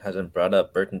Cole hasn't brought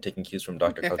up Burton taking cues from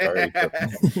Dr. Caligari.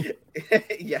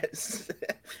 Yes,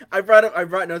 I brought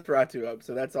Nosferatu up,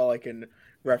 so that's all I can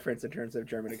reference in terms of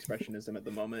German expressionism at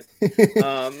the moment.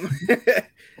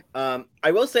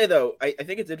 I will say though, I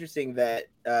think it's interesting that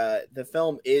the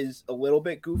film is a little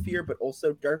bit goofier, but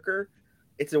also darker.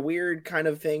 It's a weird kind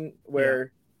of thing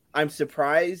where I'm not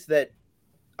surprised that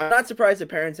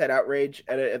parents had outrage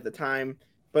at it at the time.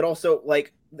 But also,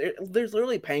 like, there's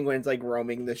literally penguins like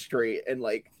roaming the street, and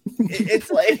like,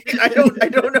 it's like I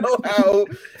don't know how,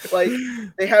 like,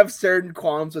 they have certain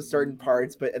qualms with certain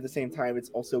parts, but at the same time, it's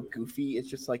also goofy. It's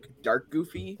just like dark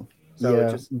goofy.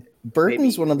 So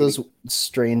Burton's one of those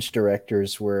strange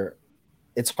directors where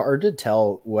it's hard to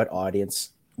tell what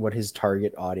his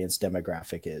target audience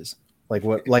demographic is, like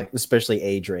especially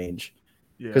age range.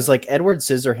 Because like Edward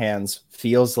Scissorhands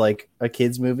feels like a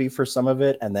kid's movie for some of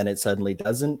it, and then it suddenly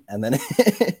doesn't, and then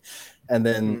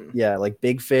like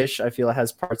Big Fish, I feel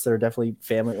has parts that are definitely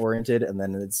family oriented, and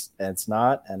then it's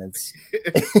not, and it's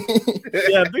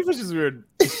Big Fish is weird.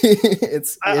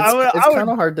 It's kind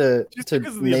of hard to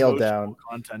nail down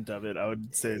content of it. I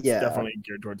would say it's definitely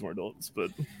geared towards more adults,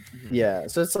 but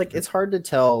so it's like it's hard to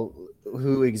tell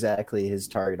who exactly his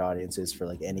target audience is for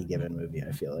like any given movie.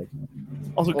 I feel like.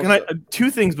 Also, can I two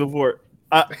things before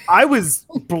I was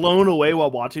blown away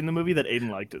while watching the movie that Aiden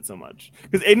liked it so much,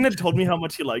 because Aiden had told me how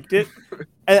much he liked it,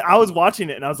 and I was watching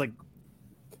it and I was like,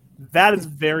 that is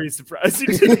very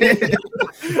surprising to me.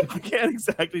 I can't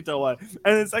exactly tell why. And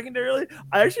then secondarily,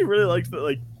 I actually really liked that,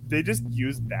 like, they just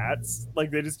use bats. Like,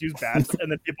 they just use bats, and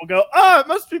then people go, "Oh, it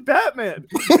must be Batman."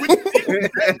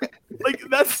 Like,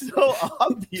 that's so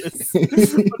obvious.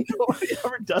 Nobody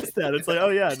ever does that. It's like, oh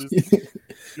yeah, just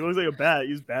he looks like a bat.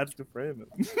 Use bats to frame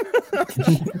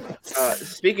it.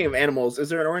 Speaking of animals, is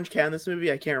there an orange cat in this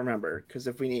movie? I can't remember, because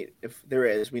if there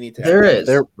is, we need to. There is,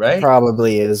 There right?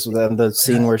 probably is. The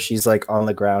scene where she's like on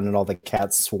the ground and all the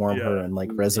cats swarm her Yeah. and like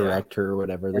resurrect her or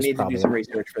whatever. I There's need to do some probably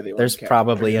research for the orange there's cat.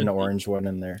 probably an orange one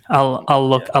in there. I'll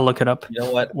look it up. You know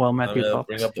what? Well, I'm Matthew gonna talks.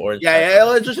 bring up the orange. Yeah.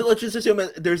 Let's just assume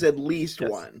that there's at least Yes.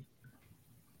 one.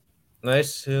 I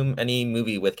assume any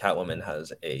movie with Catwoman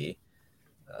has a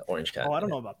orange cat. Oh, I don't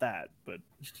know about that, but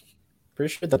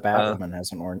Pretty sure the Batwoman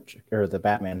has an orange, or the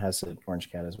Batman has an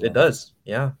orange cat as well. It does.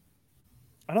 Yeah.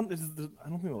 I don't think the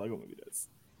Lego movie does.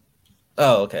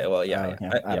 Oh, okay. Well, yeah.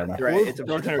 I don't know. You're right. It's a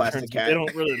Dark Knight plastic Returns, cat. They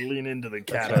don't really lean into the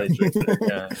cat.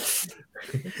 That's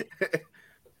right.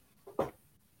 Yeah.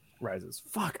 Rises.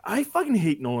 Fuck, I fucking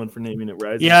hate Nolan for naming it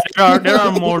Rises. Yeah, there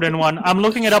are more than one. I'm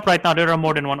looking it up right now. There are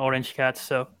more than one orange cat.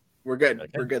 So We're good.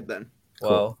 Okay. We're good then.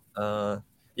 Well,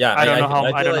 yeah. I don't know how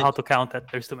feel I don't know like, how to count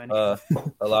that. There's too many. a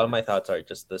lot of my thoughts are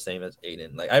just the same as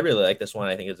Aiden. Like, I really like this one.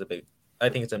 I think it's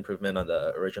an improvement on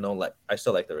the original. Like, I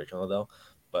still like the original though,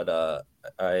 but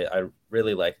I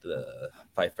really like the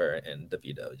Pfeiffer and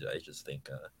DeVito. I just think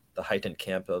the heightened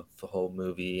camp of the whole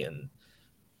movie and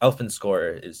Elfman's score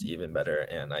is even better.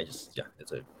 And it's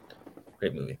a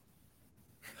great movie.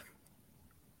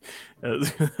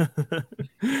 Good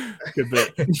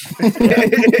bit.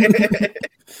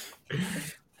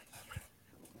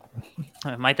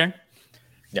 My turn.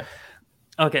 Yeah.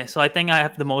 Okay, so I think I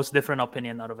have the most different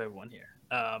opinion out of everyone here.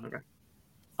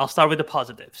 I'll start with the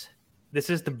positives. This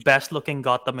is the best looking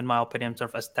Gotham in my opinion, in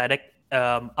terms of aesthetic.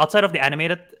 Outside of the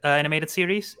animated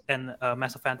series and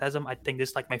Mass of Phantasm, I think this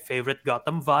is like my favorite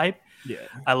Gotham vibe. Yeah.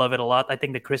 I love it a lot. I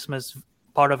think the Christmas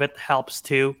part of it helps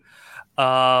too.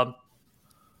 What's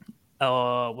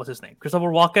his name? Christopher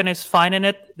Walken is fine in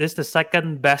it. This is the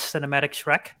second best cinematic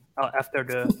Shrek after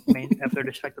the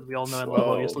Shrek that we all know and love,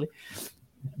 Whoa. obviously.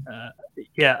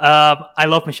 I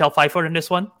love Michelle Pfeiffer in this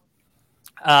one.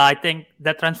 I think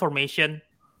that transformation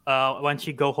when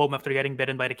she go home after getting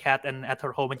bitten by the cat and at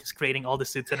her home and just creating all the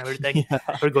suits and everything,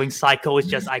 her going psycho is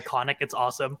just iconic. It's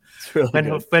awesome. It's really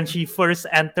good. When she first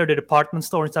entered the department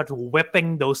store and started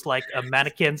whipping those like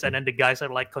mannequins, and then the guys are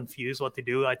like confused what to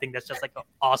do. I think that's just like an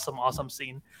awesome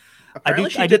scene. Apparently, I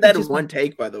she did did that think in she's- one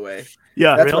take. By the way,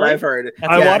 Yeah. that's what Really? I've heard. That's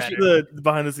I Yeah. watched the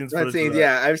behind the scenes That footage. scene, of that.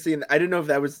 yeah, I've seen. I didn't know if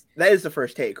that is the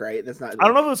first take, right? That's not. I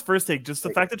don't know if it was first take. Just the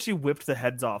Like- fact that she whipped the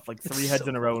heads off, like It's 3 heads so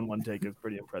in a row in one take, is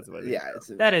pretty impressive. I think. Yeah,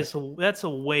 That's a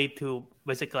way to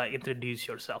basically like, introduce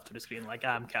yourself to the screen. Like,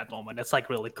 I'm Catwoman. That's like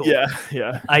really cool.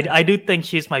 Yeah. I do think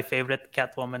she's my favorite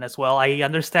Catwoman as well. I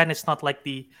understand it's not like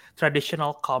the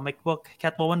traditional comic book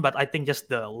Catwoman, but I think just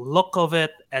the look of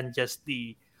it and just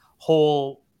the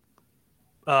whole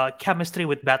chemistry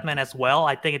with Batman as well.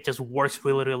 I think it just works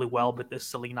really well with this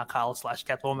Selena Kyle /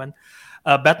 Catwoman.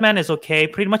 Batman is okay,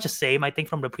 pretty much the same. I think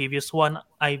from the previous one.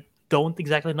 I don't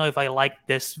exactly know if I like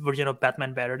this version of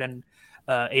Batman better than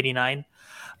 89,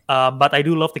 but I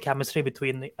do love the chemistry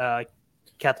between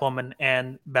Catwoman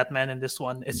and Batman in this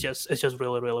one. It's just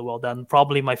really well done.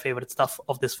 Probably my favorite stuff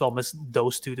of this film is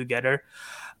those two together.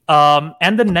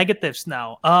 And the negatives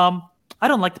now. I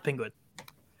don't like the Penguin.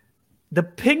 The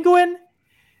Penguin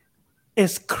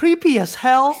is creepy as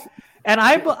hell, and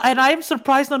I'm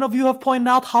surprised none of you have pointed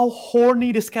out how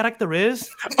horny this character is.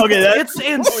 Okay, It's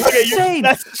insane.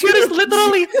 that's There's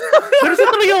literally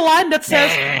a line that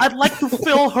says, "I'd like to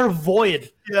fill her void."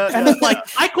 And it's like,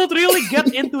 I could really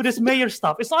get into this mayor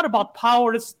stuff. It's not about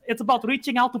power. It's about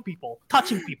reaching out to people,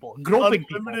 touching people, groping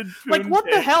people. Unlimited Like, Poon what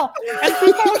the Cake. hell? And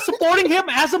people are supporting him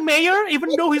as a mayor, even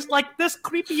though he's like this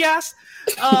creepy ass,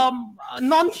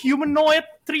 non-humanoid,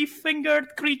 3-fingered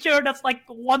creature that's like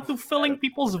want to filling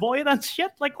people's void and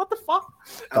shit. Like, what the fuck?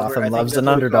 Albert, I think loves that's an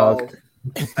what we underdog. call-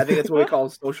 I think that's what we call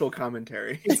social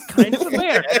commentary. It's kind of a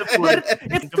mayor. But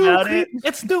it's Think too about creepy.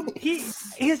 It's too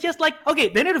he's just like, okay,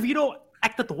 Danny DeVito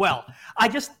acted well. I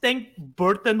just think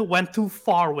Burton went too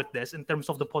far with this in terms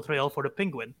of the portrayal for the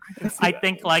Penguin. I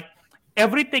think like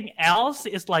everything else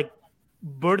is like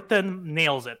Burton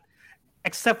nails it,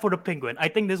 except for the Penguin. I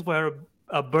think this is where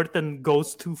Burton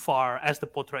goes too far as the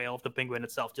portrayal of the Penguin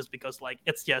itself, just because like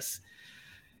it's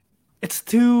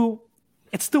too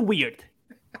weird.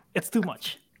 It's too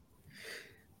much.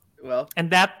 Well,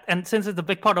 and since it's a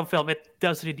big part of film, it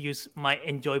does reduce my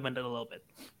enjoyment a little bit.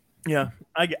 Yeah,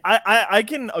 I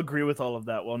can agree with all of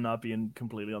that while not being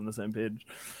completely on the same page.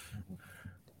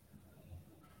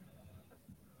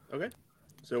 okay.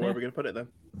 So where are we gonna put it then?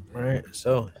 All right.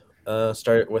 So,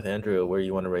 start with Andrew. Where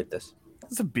you want to rate this?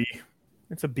 It's a B.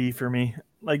 It's a B for me,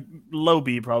 like low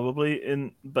B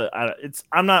probably. But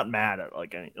I'm not mad at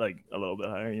like a little bit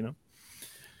higher, you know.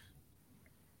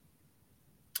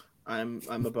 I'm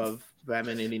above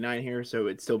Batman 89 here, so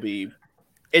it'd still be.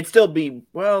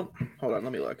 Well, hold on,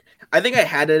 let me look. I think I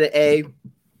had it at A.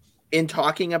 In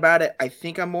talking about it, I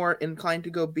think I'm more inclined to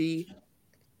go B,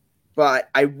 but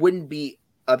I wouldn't be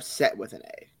upset with an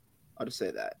A. I'll just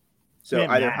say that. So Man,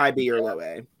 either Matt. high B or low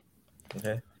A.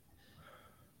 Okay.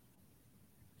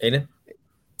 Aiden?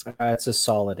 It's a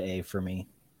solid A for me.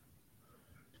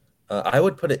 I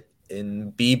would put it in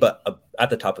B, but at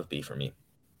the top of B for me.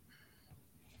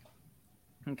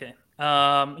 Okay.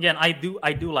 Again, I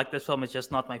do like this film. It's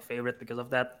just not my favorite because of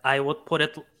that. I would put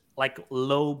it like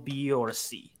low B or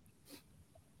C.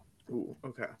 Ooh,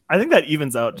 okay. I think that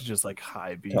evens out to just like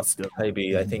high B still. High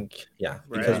B, I think. Yeah,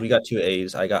 Right. because we got 2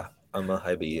 A's. I'm a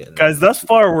high B. And Guys, thus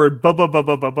far we're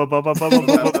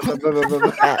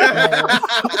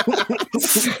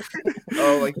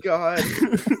Oh my god.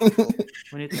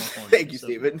 We need more points, Thank you, so-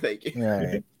 Steven. Thank you. All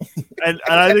right. and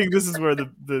I think this is where the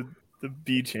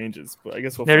B changes. But I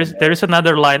guess we'll There find out. is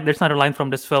another line. There's another line from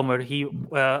this film where he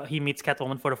meets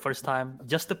Catwoman for the first time.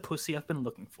 Just the pussy I've been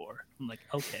looking for. I'm like,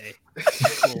 okay,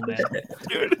 cool, man.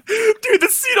 Dude, the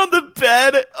scene on the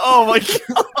bed. Oh my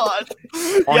god.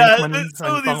 Yeah, Ointment,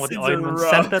 some of song these with the scenes are ointment,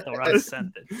 rough. scented or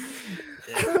unscented.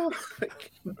 Yeah.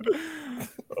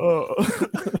 Oh.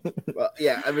 Well,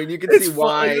 yeah, I mean, you can It's see fun.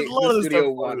 why There's a lot the of studio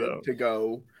stuff wanted though. to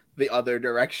go the other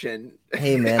direction.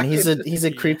 Hey man, he's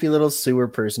a creepy little sewer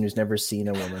person who's never seen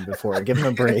a woman before. Give him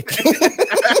a break.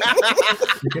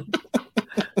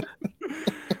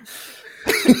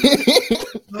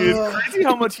 Dude, it's crazy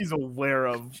how much he's aware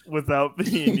of without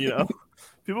being, you know.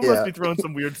 People must be throwing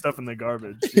some weird stuff in the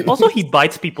garbage. you know? Also, he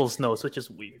bites people's nose, which is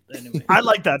weird. Anyway, I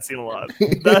like that scene a lot.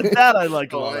 That I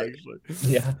like a lot, Oh, actually.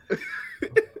 yeah.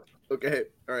 Okay,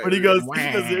 all right. When he goes,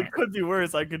 it could be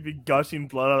worse. I could be gushing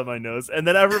blood out of my nose. And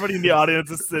then everybody in the audience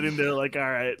is sitting there like, all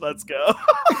right, let's go.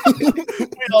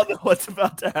 We all know what's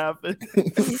about to happen.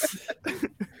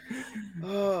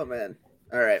 Oh man.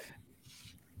 All right.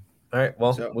 All right.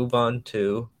 Well, So- move on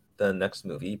to the next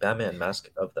movie, Batman: Mask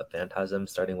of the Phantasm,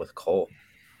 starting with Cole.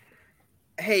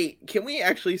 Hey, can we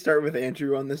actually start with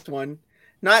Andrew on this one?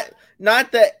 Not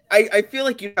that I feel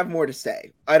like you have more to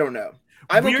say. I don't know.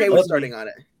 I'm okay Weirdly- with starting on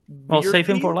it. well, save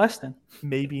him Weirdly, for last then.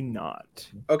 Maybe not.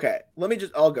 Okay,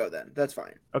 I'll go then. That's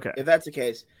fine. Okay. If that's the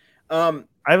case. I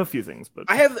have a few things, but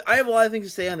I have a lot of things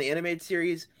to say on the animated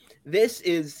series. This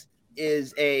is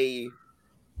a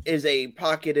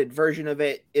pocketed version of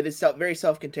it. It is very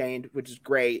self-contained, which is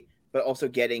great, but also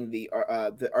getting the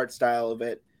art style of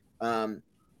it.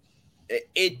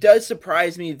 It does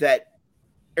surprise me that,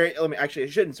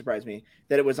 it shouldn't surprise me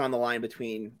that it was on the line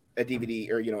between a DVD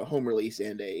or a home release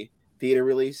and a theater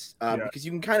release, because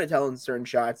you can kind of tell in certain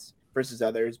shots versus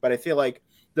others. But I feel like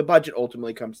the budget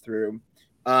ultimately comes through.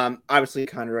 Obviously,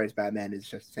 Conroy's Batman is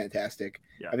just fantastic.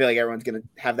 Yeah. I feel like everyone's gonna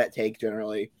have that take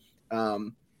generally.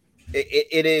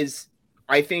 It is.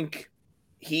 I think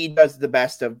he does the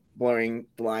best of blurring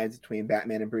the lines between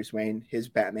Batman and Bruce Wayne. His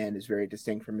Batman is very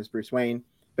distinct from his Bruce Wayne,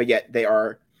 but yet they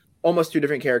are almost two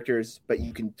different characters. But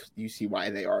you see why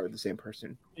they are the same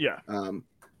person. yeah.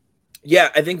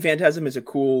 I think Phantasm is a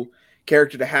cool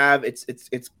character to have. It's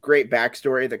great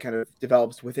backstory that kind of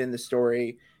develops within the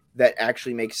story that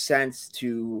actually makes sense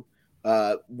to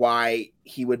why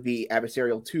he would be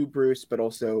adversarial to Bruce, but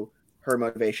also her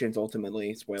motivations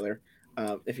ultimately. Spoiler,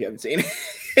 if you haven't seen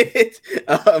it.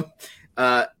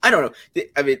 I don't know.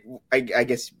 I mean, I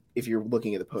guess if you're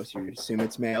looking at the poster, you assume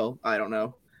it's male. I don't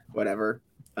know. Whatever.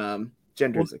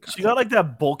 Gender Well, is a she got like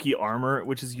that bulky armor,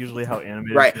 which is usually how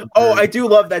animated. right. films Oh, are. I do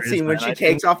love that Chris scene when Man, she I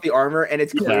takes off the armor and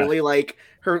it's Yeah. clearly like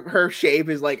her shape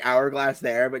is like hourglass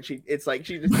there, but it's like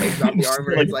she just takes off the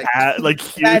armor. It's like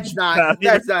huge that's not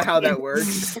hat. how that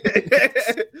works.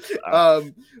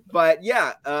 But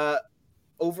yeah,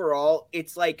 overall,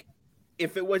 it's like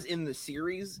if it was in the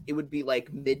series, it would be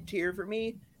like mid tier for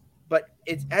me. But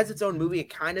it's as its own movie, it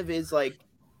kind of is like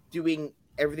doing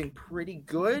everything pretty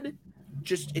good.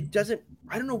 Just it doesn't.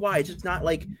 I don't know why. It's just not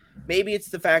like. Maybe it's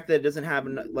the fact that it doesn't have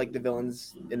like the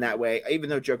villains in that way. Even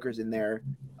though Joker's in there,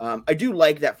 I do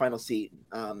like that final scene.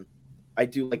 I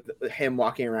do like him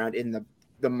walking around in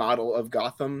the model of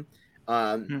Gotham,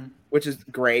 which is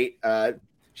great.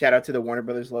 Shout out to the Warner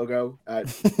Brothers logo,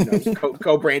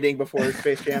 co-branding before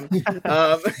Space Jam.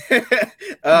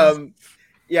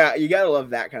 Yeah, you gotta love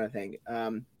that kind of thing.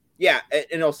 Yeah,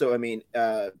 and also, I mean,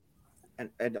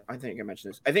 and I think I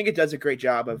mentioned this. I think it does a great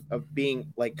job of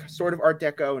being like sort of Art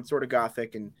Deco and sort of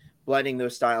Gothic and blending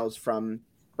those styles from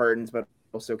Burton's, but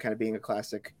also kind of being a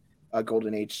classic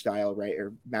Golden Age style, right?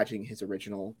 Or matching his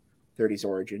original 30s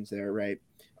origins there, right?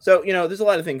 So, there's a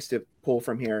lot of things to pull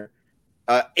from here.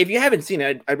 If you haven't seen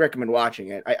it, I'd recommend watching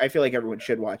it. I feel like everyone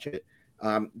should watch it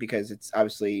because it's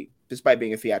obviously, despite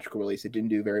being a theatrical release, it didn't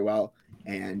do very well.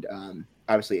 And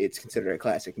obviously it's considered a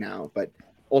classic now, but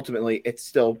ultimately it's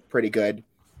still pretty good.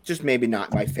 Just maybe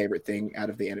not my favorite thing out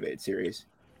of the animated series.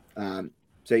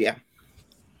 So yeah.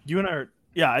 You and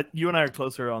I are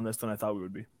closer on this than I thought we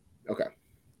would be. Okay.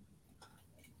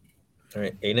 All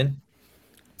right, Aiden?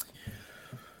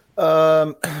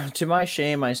 To my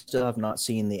shame, I still have not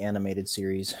seen the animated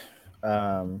series.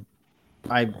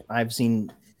 I've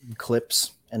seen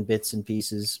clips and bits and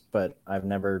pieces, but I've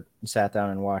never sat down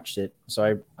and watched it.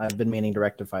 So I've been meaning to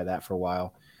rectify that for a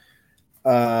while.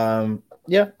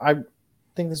 Yeah, I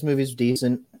think this movie's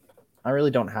decent. I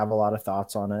really don't have a lot of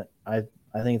thoughts on it. I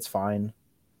think it's fine.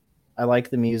 I like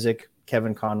the music.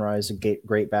 Kevin Conroy is a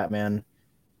great Batman.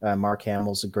 Mark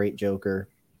Hamill's a great Joker.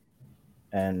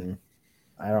 And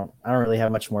I don't really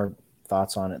have much more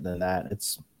thoughts on it than that.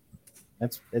 It's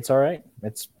all right.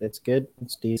 It's good.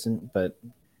 It's decent, but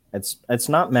it's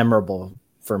not memorable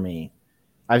for me.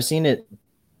 I've seen it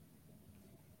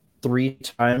 3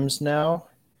 times now,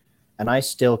 and I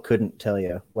still couldn't tell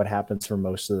you what happens for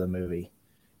most of the movie.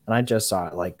 And I just saw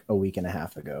it like a week and a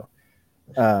half ago.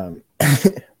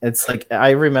 It's like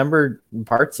I remember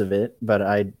parts of it, but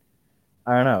I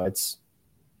don't know.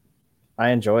 I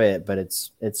enjoy it, but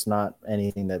it's not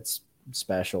anything that's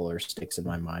special or sticks in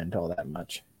my mind all that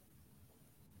much.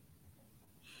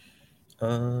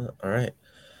 All right.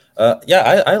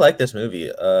 Yeah, I like this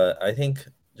movie. I think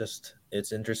just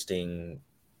it's interesting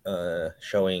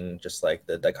showing just like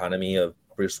the dichotomy of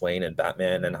Bruce Wayne and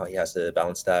Batman and how he has to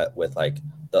balance that with like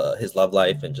his love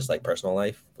life and just like personal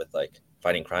life with like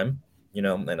fighting crime,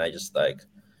 and I just like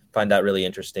find that really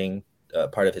interesting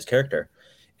part of his character.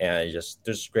 And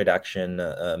there's great action,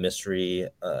 mystery.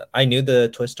 I knew the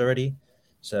twist already,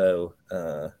 so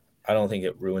I don't think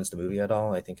it ruins the movie at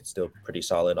all. I think it's still pretty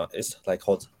solid. It's like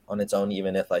holds on its own,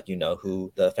 even if like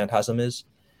who the Phantasm is.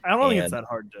 I don't think it's that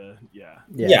hard to. Yeah.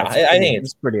 I think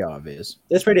it's pretty obvious.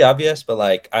 It's pretty obvious, but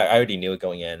like I already knew it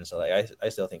going in, so like I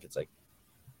still think it's like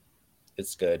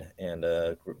it's good and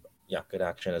good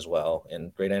action as well,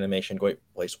 and great animation, great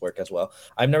voice work as well.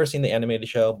 I've never seen the animated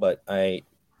show, but I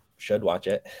should watch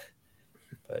it.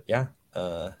 But yeah,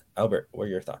 Albert, what are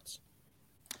your thoughts?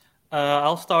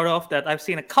 I'll start off that I've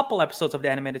seen a couple episodes of the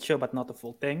animated show, but not the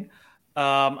full thing.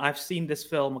 I've seen this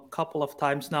film a couple of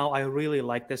times now. I really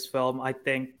like this film. I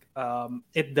think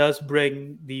it does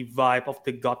bring the vibe of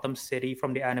the Gotham City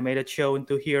from the animated show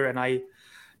into here, and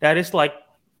that is like,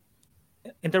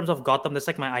 in terms of Gotham, that's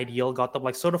like my ideal Gotham,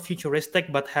 like sort of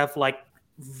futuristic, but have like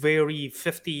very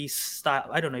 50s style.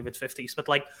 I don't know if it's 50s, but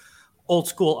like old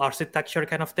school architecture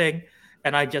kind of thing,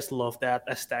 and I just love that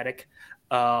aesthetic.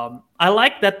 I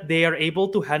like that they are able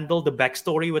to handle the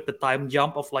backstory with the time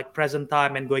jump of like present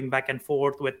time and going back and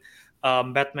forth with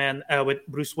Batman, with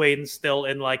Bruce Wayne still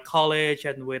in like college,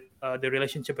 and with the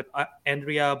relationship with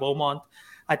Andrea Beaumont.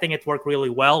 I think it worked really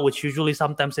well, which usually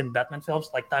sometimes in Batman films,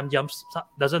 like time jumps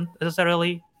doesn't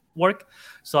necessarily work.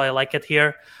 So I like it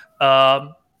here.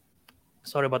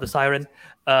 Sorry about the siren.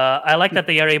 I like that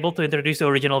they are able to introduce the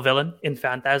original villain in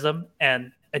Phantasm,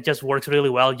 and it just works really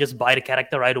well. Just buy the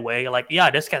character right away. Like, yeah,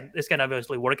 this can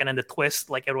obviously work. And then the twist,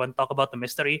 like everyone talk about the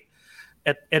mystery,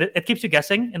 it keeps you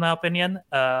guessing, in my opinion.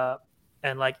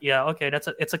 And like, yeah, okay,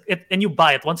 and you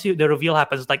buy it once the reveal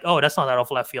happens. It's like, oh, that's not out of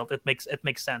left field. It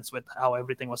makes sense with how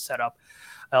everything was set up.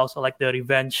 I also like the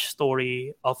revenge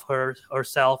story of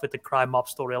herself with the crime mob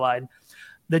storyline.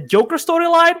 The Joker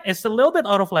storyline is a little bit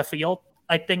out of left field.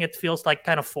 I think it feels like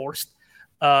kind of forced.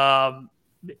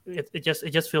 It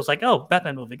just feels like, oh,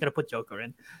 Batman movie, gonna put Joker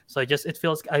in. So I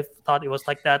thought it was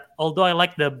like that. Although I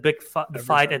like the big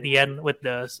fight at the end with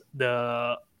the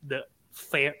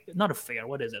fair, not a fair.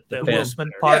 What is it? The Wilson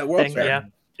Park thing. Fair.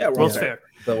 Yeah, World's Fair.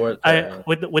 With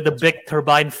the big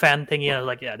turbine fan thingy. I was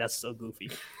like, yeah, that's so goofy.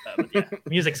 But yeah,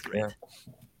 music's great.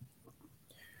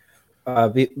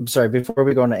 Sorry, before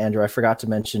we go on to Andrew, I forgot to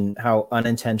mention how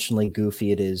unintentionally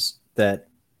goofy it is that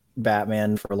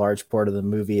Batman, for a large part of the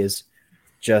movie, is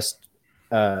just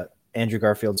Andrew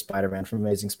Garfield's Spider-Man from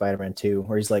Amazing Spider-Man 2,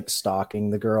 where he's like stalking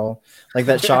the girl. Like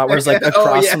that shot where he's like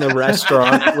across from the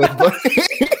restaurant with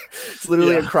it's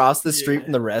literally Yeah. across the street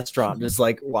from the restaurant, just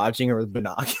like watching her with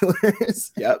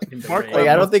binoculars. Yep. In the Mark rain. Like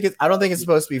I don't think it's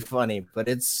supposed to be funny, but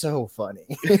it's so funny.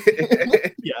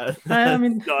 Yeah, I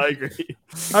mean- no, I agree.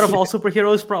 Out of all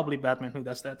superheroes, probably Batman who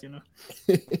does that.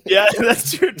 Yeah,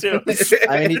 that's true too.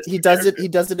 I mean, he does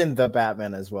it in the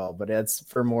Batman as well, but it's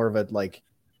for more of a like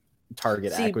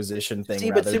target See- acquisition thing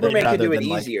but rather Superman than, can do rather it than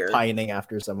like easier. pining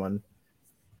after someone.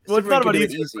 Well, it's not Superman about can do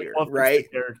it easier, it's easier, like, right? the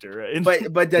character,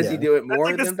 right? But does he Yeah. do it That's more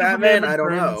like the than Superman Batman? I don't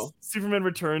Returns- know. Superman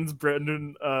Returns,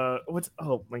 Brandon. Oh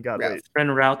my God, Routh. wait,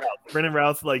 Brandon Routh. Brandon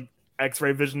Routh like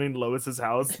X-ray visioning Lois's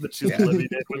house that she's Yeah. living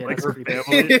in with Yeah, like that's her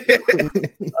creepy.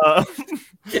 family.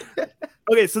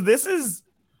 Okay, so this is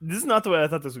not the way I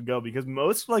thought this would go, because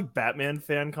most like Batman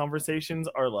fan conversations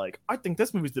are like, I think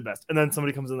this movie's the best, and then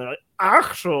somebody comes in there like,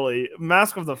 actually,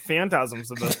 Mask of the Phantasm's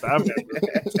the best Batman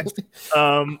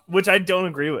movie. Which I don't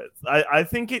agree with. I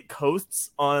think it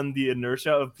coasts on the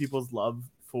inertia of people's love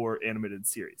for animated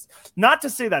series. Not to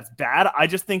say that's bad. I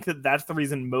just think that that's the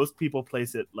reason most people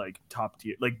place it like top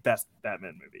tier, like best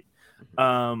Batman movie.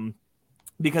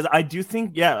 Because I do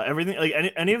think, yeah, everything like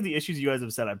any of the issues you guys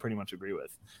have said, I pretty much agree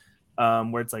with.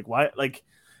 Where it's like, why, like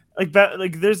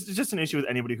there's just an issue with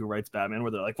anybody who writes Batman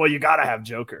where they're like, well, you gotta have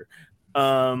Joker.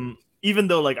 Even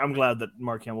though like I'm glad that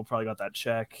Mark Hamill probably got that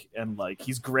check and like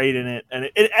he's great in it and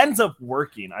it ends up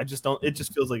working. I just don't. It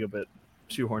just feels like a bit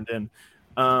shoehorned in.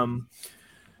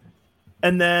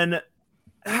 And then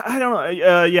I don't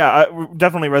know. Yeah, I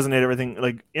definitely resonate. Everything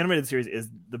like animated series is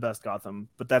the best Gotham,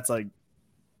 but that's like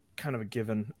kind of a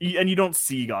given. And you don't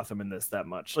see Gotham in this that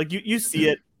much. Like you see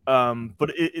it.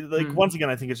 But it like once again,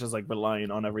 I think it's just like relying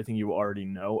on everything you already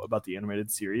know about the animated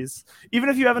series. Even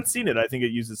if you haven't seen it, I think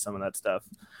it uses some of that stuff.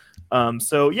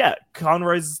 So yeah,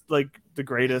 Conroy's like the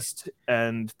greatest,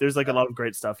 and there's like a lot of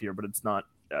great stuff here, but it's not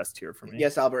S tier for me.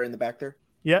 Yes, Albert in the back there.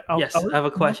 Yeah. Yes, I have a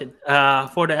question.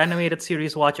 For the animated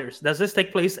series watchers, does this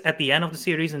take place at the end of the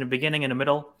series, in the beginning, in the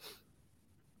middle?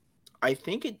 I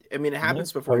think it. I mean, it happens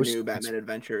it's before post- New Batman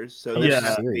Adventures, so Yeah. this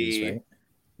has to Series, be right?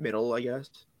 middle, I guess.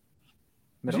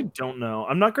 I actually don't know.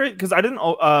 I'm not great because I didn't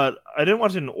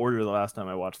watch it in order the last time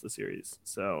I watched the series,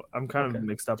 so I'm kind of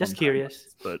mixed up. Just on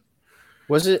curious. timelines, but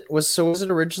Was it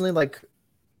originally like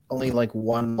only like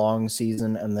one long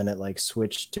season and then it like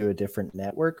switched to a different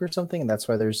network or something, and that's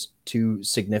why there's two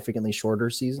significantly shorter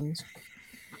seasons?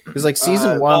 Because like season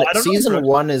I don't know season if-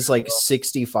 one is like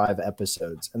 65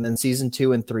 episodes, and then season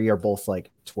 2 and 3 are both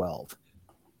like 12.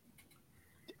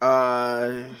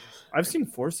 I've seen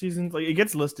 4 seasons. Like it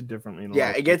gets listed differently. In a Yeah,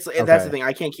 lot it of gets. Okay. That's the thing.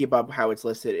 I can't keep up how it's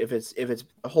listed. If it's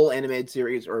a whole animated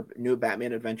series or New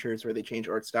Batman Adventures where they change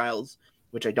art styles,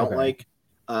 which I don't Okay. like.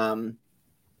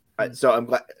 So I'm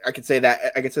glad I could say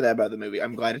that. I could say that about the movie.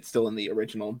 I'm glad it's still in the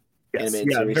original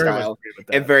animated series very much style. agree with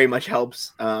It that. very much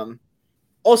helps.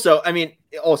 Also, I mean,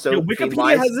 also Yeah, Wikipedia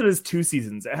theme-wise- has it as 2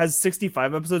 seasons. It has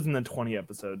 65 episodes and then 20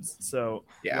 episodes. So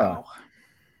yeah, Wow.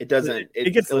 it doesn't. it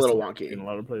It's gets a little listed in a wonky.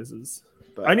 lot of places.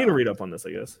 But, I need to read up on this,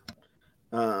 I guess.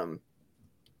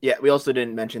 Yeah, we also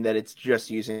didn't mention that it's just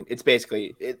using. It's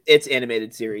basically its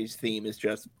animated series theme is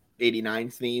just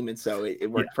 89's theme, and so it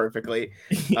worked perfectly.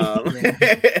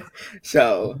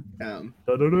 So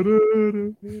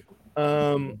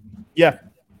Yeah.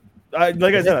 Like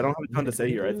I said, I don't have a ton to say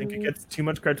here. I think it gets too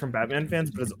much credit from Batman fans,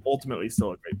 but it's ultimately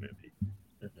still a great movie.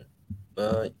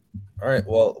 All right.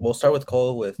 Well, we'll start with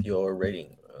Cole with your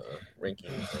ranking.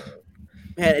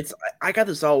 man, it's I got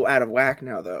this all out of whack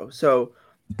now though. So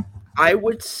I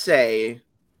would say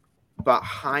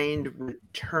behind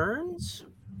Returns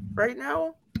right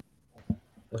now.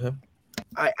 Okay.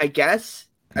 I guess.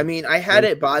 I mean, I had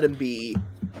it bottom B,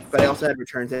 but I also had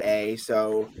Returns at A,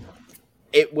 so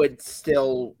it would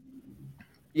still.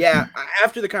 Yeah,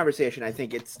 after the conversation, I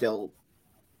think it's still.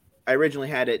 I originally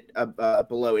had it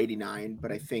below 89, but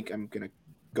I think I'm gonna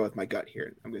go with my gut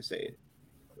here. I'm gonna say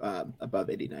above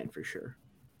 89 for sure.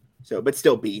 So, but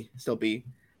still B.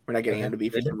 We're not getting Okay. out of B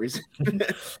for some reason.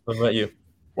 What about you?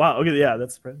 Wow. Okay. Yeah,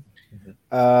 that's surprising.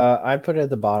 I put it at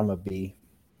the bottom of B.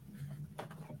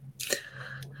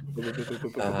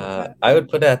 I would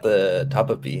put it at the top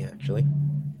of B, actually.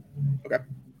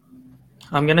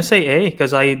 I'm gonna say A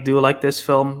because I do like this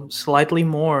film slightly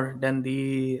more than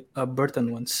the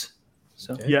Burton ones.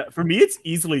 So Okay. Yeah, for me, it's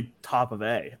easily top of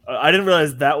A. I didn't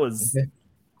realize that was. Okay.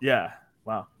 Yeah.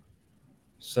 Wow.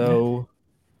 So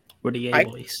we're the A I-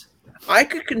 boys. I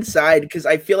could coincide because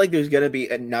I feel like there's gonna be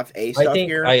enough A I stuff think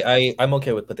here. I'm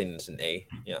okay with putting this in A.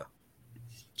 Yeah,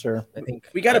 Sure. I think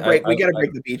we gotta I- break. I- We gotta I-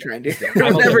 break the B trend. Dude. I'm We're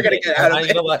okay never with gonna it. get out of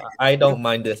You know it. what? I don't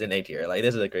mind this in A tier. Like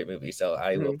this is a great movie, so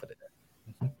I will put it there.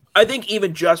 I think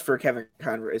even just for Kevin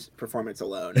Conroy's performance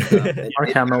alone, Mark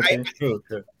Hamill. I- too.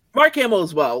 True. Mark Hamill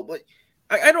as well. But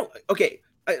I don't. Okay,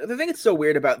 the thing that's so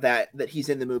weird about that he's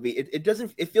in the movie, it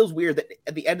doesn't. It feels weird that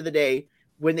at the end of the day,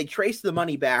 when they trace the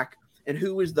money back and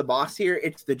who is the boss here,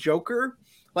 it's the Joker.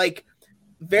 Like,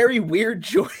 very weird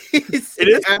choice. It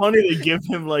is funny they give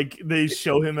him like they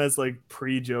show him as like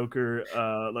pre-Joker,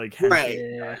 like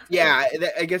right. Yeah,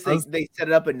 I guess they set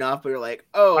it up enough, but you're like,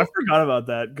 oh, I forgot about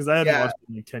that because I hadn't watched it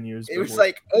in like 10 years. It was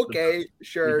like, okay,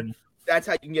 sure, that's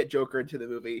how you can get Joker into the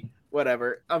movie.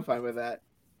 Whatever, I'm fine with that.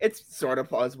 It's sort of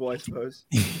plausible, I suppose.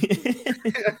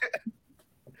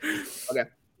 Okay.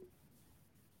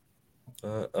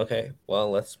 Okay.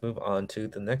 Well, let's move on to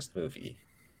the next movie.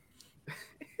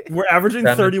 We're averaging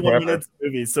 31 minutes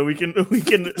movies, so we can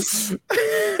pick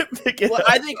it up.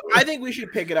 I think we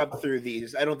should pick it up through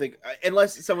these. I don't think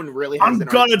unless someone really has. I'm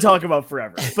gonna talk about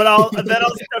forever, but I'll step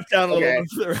down a little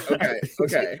bit.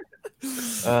 Okay.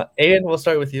 Aiden, we'll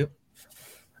start with you.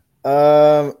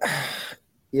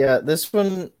 Yeah, this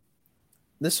one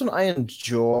I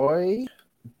enjoy,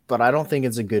 but I don't think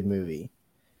it's a good movie.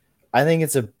 I think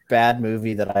it's a bad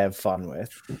movie that I have fun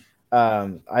with.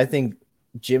 I think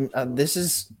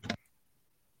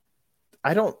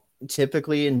I don't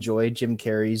typically enjoy Jim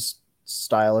Carrey's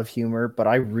style of humor, but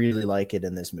I really like it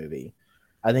in this movie.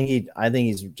 I think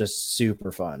he's just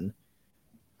super fun.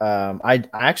 I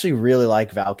actually really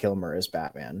like Val Kilmer as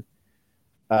Batman.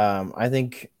 I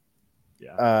think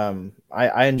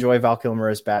I enjoy Val Kilmer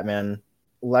as Batman,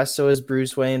 less so as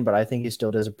Bruce Wayne, but I think he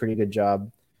still does a pretty good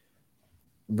job.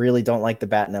 Really don't like the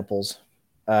bat nipples.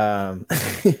 I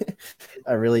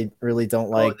really don't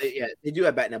like. They do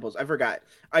have bat nipples. I forgot.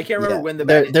 I can't remember when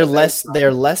they're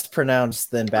less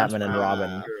pronounced than Batman and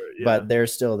Robin, but they're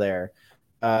still there.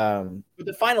 But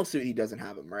the final suit, he doesn't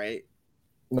have them, right?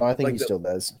 No, I think he still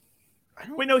does.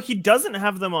 Wait, no, he doesn't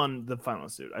have them on the final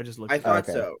suit. I just looked. I thought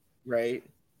so, right?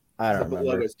 I don't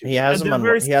remember. He has them on.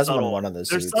 He has them on one of the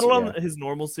suits. They're subtle on his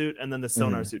normal suit, and then the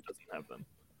sonar suit doesn't have them.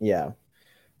 Yeah.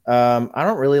 I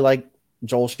don't really like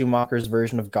Joel Schumacher's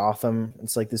version of Gotham.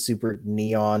 It's like the super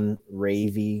neon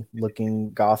ravey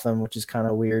looking Gotham, which is kind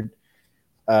of weird.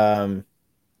 Yeah,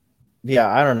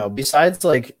 I don't know. Besides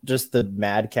like just the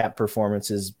madcap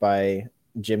performances by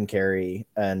Jim Carrey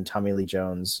and Tommy Lee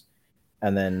Jones,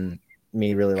 and then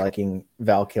me really liking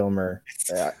Val Kilmer,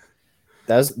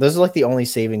 those are like the only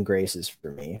saving graces for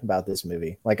me about this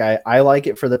movie. Like I like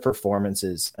it for the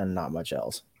performances and not much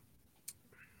else.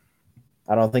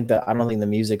 I don't think the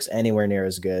music's anywhere near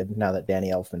as good now that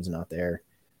Danny Elfman's not there.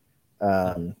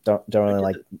 Don't really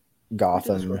like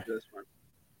Gotham.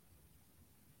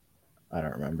 I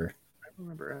don't remember.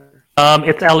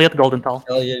 It's Elliot Goldenthal.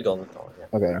 Yeah.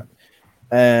 Okay.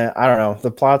 I don't know.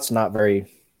 The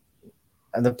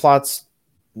plot's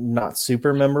not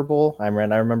super memorable. I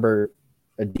remember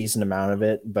a decent amount of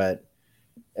it, but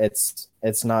it's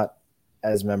not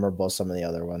as memorable as some of the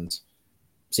other ones.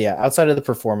 So yeah, outside of the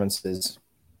performances,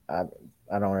 I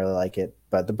don't really like it,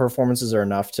 but the performances are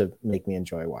enough to make me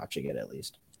enjoy watching it at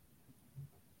least.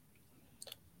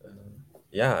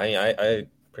 Yeah, I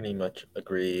pretty much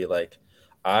agree. Like,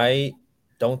 I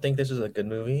don't think this is a good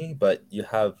movie, but you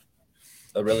have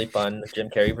a really fun Jim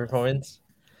Carrey performance.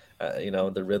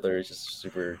 The Riddler is just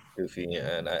super goofy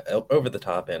and over the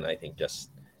top, and I think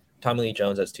just Tommy Lee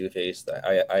Jones as Two-Face.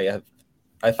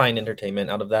 I find entertainment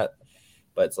out of that,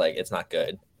 but it's not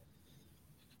good.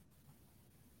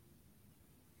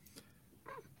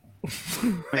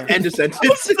 End of sentence.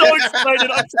 I'm so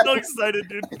excited,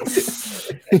 dude.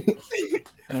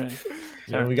 All right.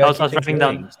 I was writing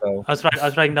down. So. I was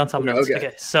writing down some notes.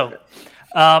 Okay. So,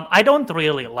 I don't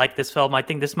really like this film. I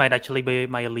think this might actually be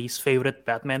my least favorite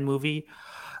Batman movie,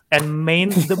 and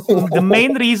the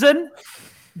main reason.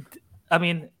 I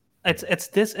mean, it's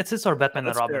this or Batman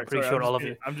and Robin. I'm pretty sure all of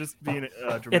you. I'm just being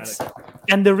dramatic.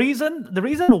 And the reason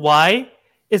why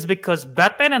is because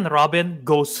Batman and Robin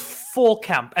goes full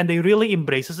camp and they really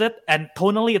embraces it, and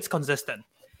tonally it's consistent.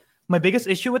 My biggest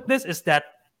issue with this is that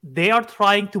they are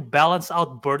trying to balance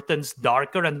out Burton's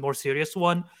darker and more serious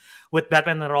one with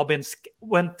Batman and Robin's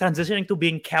when transitioning to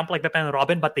being camp like Batman and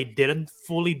Robin, but they didn't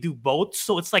fully do both,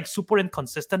 so it's like super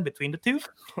inconsistent between the two.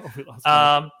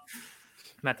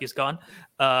 Matthew's gone,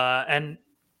 and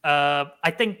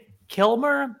I think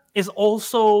Kilmer is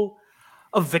also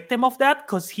a victim of that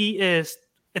because he is.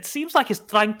 It seems like he's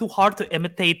trying too hard to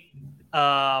imitate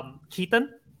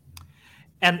Keaton,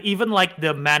 and even like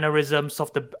the mannerisms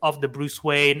of the Bruce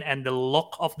Wayne and the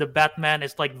look of the Batman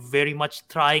is like very much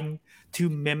trying to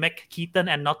mimic Keaton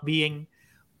and not being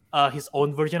his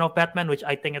own version of Batman, which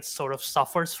I think it sort of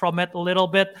suffers from it a little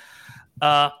bit.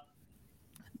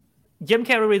 Jim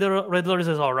Carrey Riddlers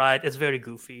is all right. It's very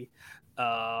goofy.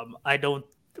 I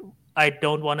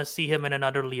don't want to see him in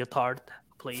another leotard.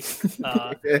 please.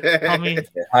 Tommy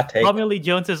Hot take. Tommy Lee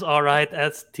Jones is all right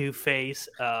as Two-Face.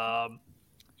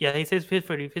 Yeah, he's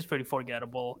pretty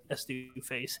forgettable as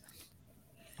Two-Face.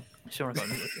 Sure.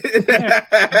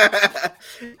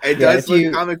 It does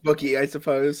look comic booky, I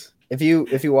suppose. If you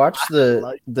watch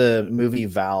the movie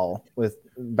Val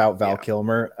about Val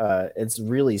Kilmer, it's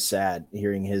really sad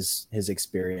hearing his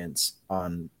experience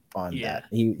on that.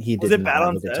 He didn't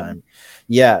have a good time.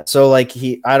 Yeah, so like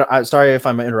I'm sorry if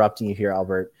I'm interrupting you here,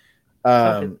 Albert.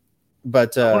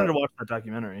 But I wanted to watch that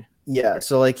documentary. Yeah,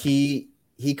 so like he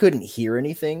couldn't hear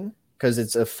anything because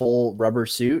it's a full rubber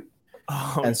suit.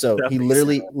 And so he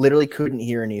literally couldn't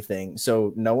hear anything.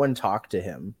 So no one talked to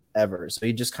him ever. So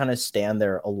he just kind of stand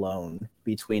there alone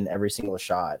between every single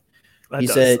shot. He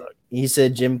said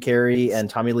Jim Carrey and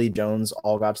Tommy Lee Jones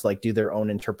all got to like do their own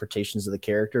interpretations of the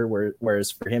character,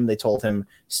 whereas for him they told him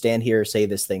stand here, say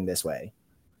this thing this way.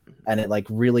 And it like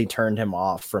really turned him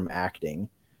off from acting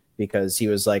because he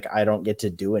was like, I don't get to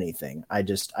do anything. I'm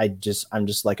just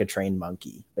like a trained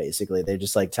monkey, basically. They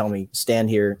just like tell me stand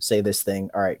here, say this thing,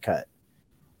 all right, cut.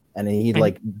 And he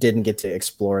like didn't get to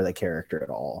explore the character at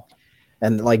all.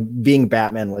 And like being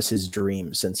Batman was his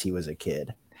dream since he was a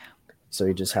kid. So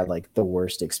he just had like the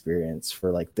worst experience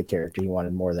for like the character he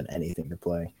wanted more than anything to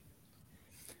play.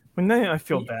 When I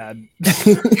feel bad.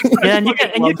 Yeah,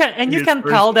 and you can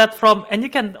tell that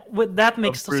that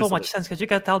makes so much sense because you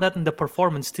can tell that in the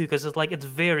performance too, because it's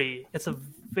a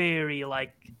very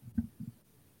like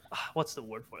what's the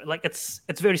word for it? Like it's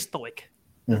very stoic.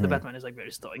 Mm-hmm. The Batman is like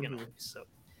very stoic, so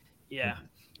yeah.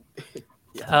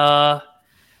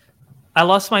 I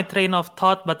lost my train of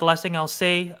thought, but the last thing I'll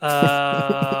say,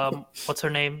 what's her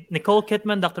name? Nicole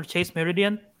Kidman, Dr. Chase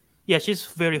Meridian. Yeah, she's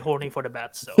very horny for the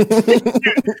bats. So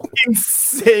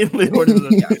insanely horny for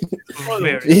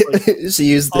the bats. She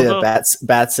used the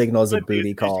bat signal as a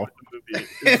booty call.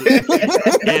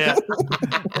 Yeah,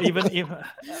 even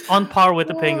on par with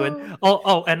the Penguin.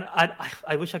 Oh, and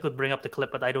I wish I could bring up the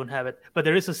clip, but I don't have it. But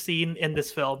there is a scene in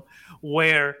this film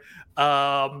where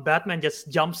Batman just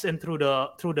jumps in through the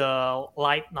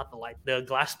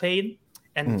glass pane,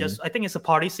 and I think it's a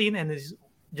party scene, and he's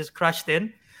just crashed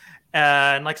in,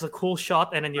 and like it's a cool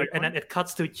shot, and then it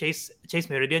cuts to Chase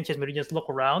Meridian. Chase Meridian just look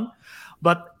around,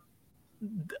 but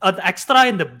an extra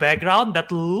in the background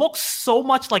that looks so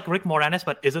much like Rick Moranis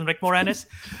but isn't Rick Moranis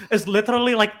is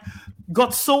literally like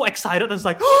got so excited and it's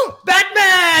like, oh,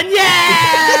 Batman,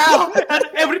 yeah! And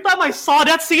every time I saw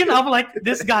that scene, I'm like,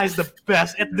 this guy is the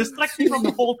best. It distracts me from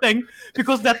the whole thing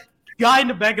because that guy in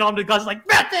the background, the guy's like,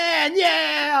 Batman,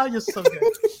 yeah! Just so good.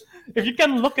 If you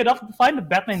can look it up, find the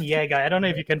Batman yeah guy. I don't know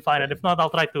if you can find it. If not, I'll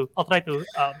try to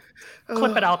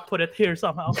clip it out, put it here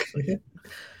somehow.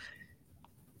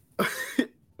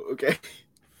 Okay.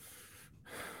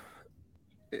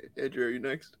 Andrew, are you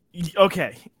next?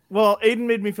 Okay. Well, Aiden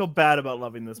made me feel bad about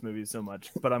loving this movie so much,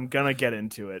 but I'm gonna get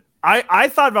into it. I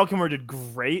thought Val Kilmer did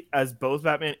great as both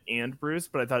Batman and Bruce,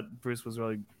 but I thought Bruce was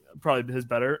really probably his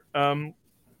better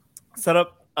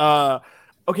setup.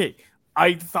 Okay.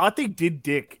 I thought they did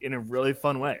Dick in a really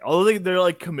fun way. Although they're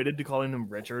like committed to calling him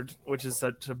Richard, which is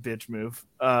such a bitch move.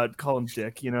 Call him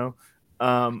Dick, you know.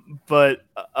 Yeah,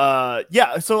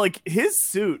 so like his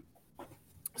suit,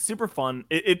 super fun.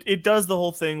 It does the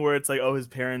whole thing where it's like, oh, his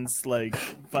parents like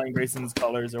Fine Grayson's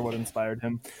colors are what inspired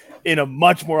him in a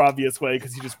much more obvious way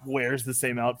because he just wears the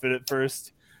same outfit at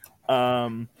first.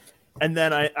 And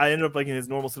then I ended up liking his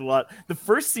normal suit a lot. The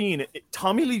first scene,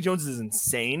 Tommy Lee Jones is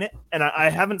insane, and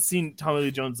I haven't seen Tommy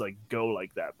Lee Jones like go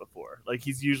like that before. Like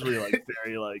he's usually like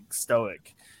very like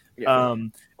stoic. Yeah.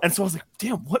 And so I was like,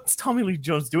 damn, what's Tommy Lee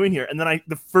Jones doing here? And then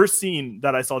the first scene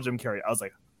that I saw Jim Carrey, I was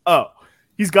like, oh,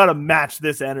 he's got to match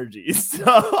this energy. So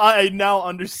I now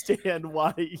understand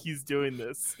why he's doing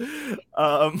this.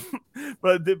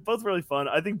 But they're both really fun.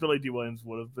 I think Billy D. Williams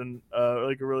would have been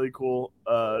like a really cool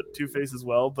Two-Face as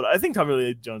well. But I think Tommy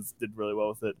Lee Jones did really well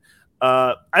with it.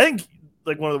 I think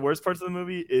like one of the worst parts of the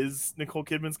movie is Nicole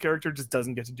Kidman's character just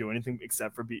doesn't get to do anything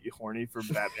except for be horny for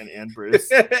Batman and Bruce.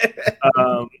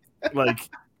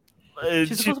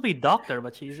 She's supposed to be a doctor,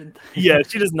 but she isn't. Yeah,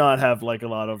 she does not have like a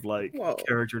lot of like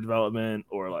character development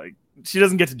or like she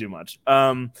doesn't get to do much.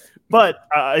 But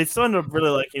I still ended up really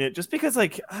liking it just because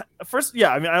like first,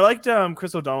 yeah, I mean I liked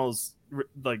Chris O'Donnell's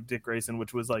like Dick Grayson,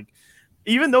 which was like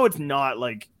even though it's not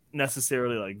like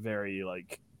necessarily like very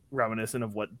like reminiscent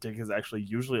of what Dick is actually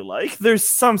usually like. There's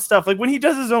some stuff like when he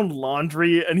does his own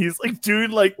laundry and he's like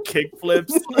doing like kick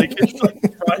flips, like it's like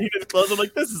drying his clothes. I'm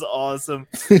like, this is awesome.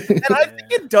 And I think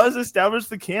it does establish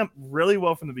the camp really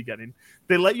well from the beginning.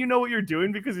 They let you know what you're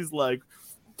doing because he's like,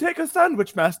 take a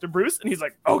sandwich, Master Bruce, and he's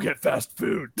like, I'll get fast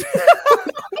food.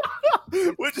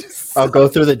 which is I'll go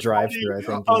through the drive-through. I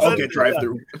think. I'll get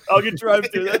drive-through. I'll get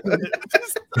drive-through.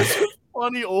 That's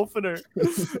funny opener.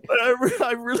 But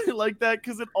I really like that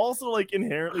because it also like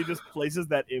inherently just places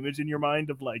that image in your mind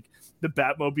of like the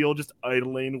Batmobile just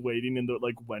idling, waiting in the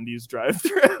like Wendy's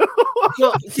drive-through.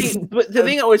 Well, see, but the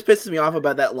thing that always pisses me off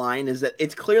about that line is that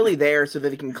it's clearly there so that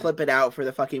they can clip it out for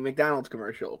the fucking McDonald's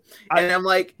commercial. And I'm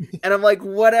like,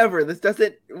 whatever. This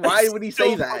doesn't. Why would he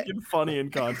say that? Fucking funny in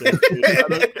context. Dude. I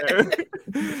don't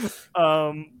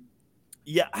care.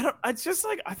 Yeah, it's just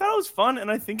like I thought it was fun, and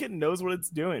I think it knows what it's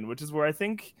doing, which is where I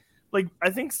think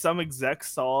some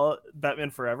execs saw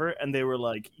Batman Forever and they were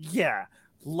like, yeah,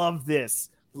 love this,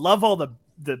 love all the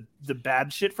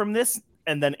bad shit from this,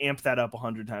 and then amp that up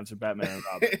 100 times for Batman and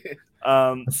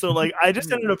Robin. So like I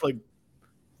just ended up like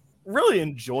really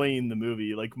enjoying the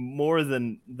movie like more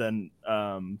than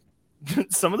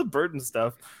some of the Burton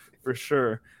stuff for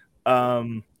sure.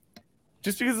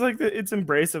 Just because like its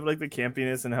embrace of like the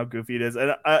campiness and how goofy it is,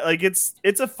 and I like it's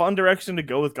a fun direction to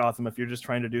go with Gotham if you're just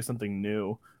trying to do something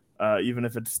new, even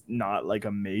if it's not like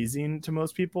amazing to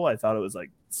most people. I thought it was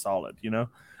like solid, you know,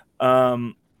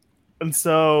 and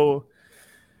so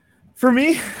for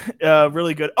me,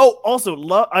 really good. Oh, also,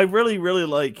 I really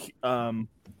like Dick.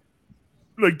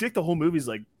 The whole movie's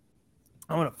like,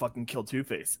 I want to fucking kill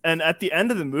Two-Face. And at the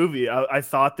end of the movie, I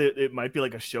thought that it might be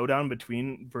like a showdown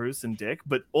between Bruce and Dick,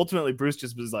 but ultimately Bruce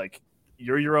just was like,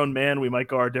 you're your own man. We might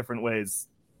go our different ways.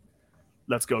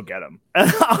 Let's go get him.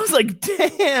 And I was like,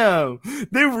 damn,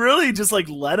 they really just like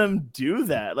let him do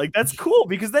that. Like, that's cool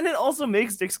because then it also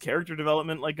makes Dick's character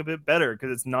development like a bit better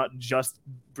because it's not just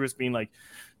Bruce being like,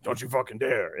 don't you fucking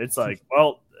dare. It's like,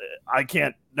 well, I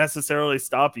can't necessarily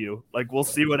stop you. Like, we'll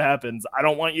see what happens. I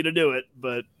don't want you to do it,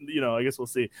 but you know, I guess we'll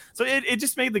see. So it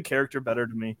just made the character better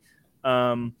to me.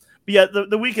 But yeah,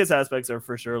 the weakest aspects are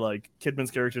for sure like Kidman's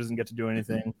character doesn't get to do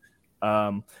anything.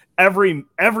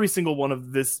 Every single one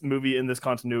of this movie in this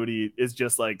continuity is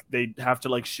just like they have to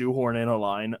like shoehorn in a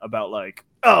line about like,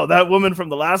 oh, that woman from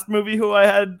the last movie who I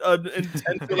had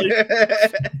intentionally.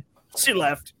 She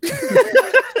left.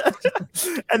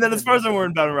 And then as far as I'm aware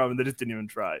in Batman and Robin, they just didn't even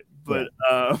try. But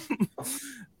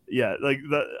yeah, like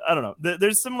I don't know.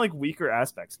 There's some like weaker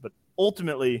aspects, but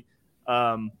ultimately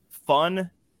fun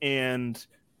and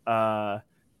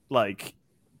like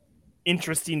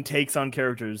interesting takes on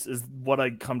characters is what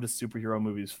I come to superhero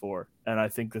movies for. And I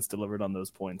think this delivered on those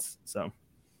points. So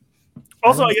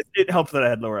also I guess it helped that I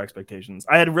had lower expectations.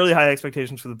 I had really high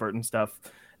expectations for the Burton stuff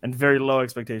and very low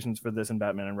expectations for this and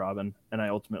Batman and Robin, and I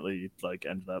ultimately like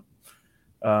ended up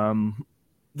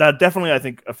that definitely I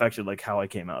think affected like how I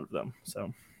came out of them.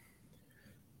 So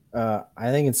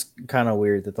I think it's kind of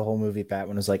weird that the whole movie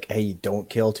Batman was like, hey, don't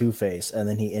kill Two-Face, and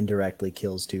then he indirectly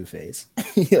kills Two-Face.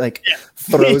 He like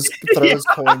throws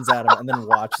coins at him and then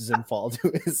watches him fall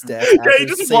to his death yeah, he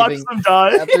just watches him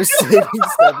die after saving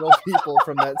several people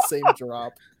from that same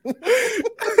drop.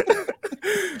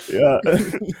 Yeah.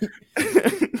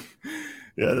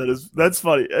 Yeah, that's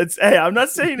funny. Hey, I'm not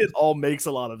saying it all makes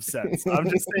a lot of sense. I'm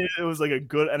just saying it was like a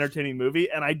good, entertaining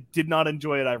movie, and I did not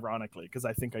enjoy it ironically because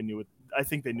I think they knew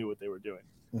what they were doing.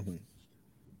 Mm-hmm.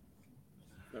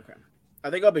 Okay, I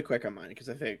think I'll be quick on mine because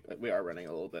I think we are running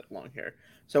a little bit long here.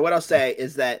 So what I'll say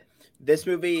is that this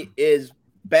movie is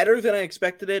better than I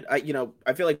expected it. I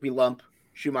feel like we lump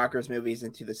Schumacher's movies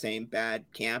into the same bad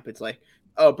camp. It's like,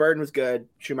 oh, Burton was good,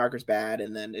 Schumacher's bad,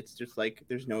 and then it's just like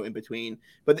there's no in between.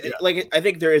 But like I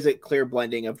think there is a clear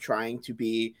blending of trying to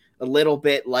be a little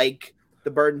bit like the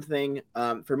Burton thing.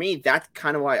 For me, that's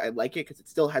kind of why I like it because it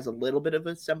still has a little bit of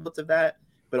a semblance of that,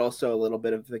 but also a little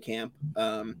bit of the camp.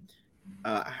 How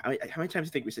many times do you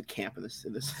think we said camp in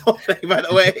this whole thing? By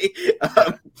the way,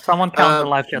 someone count the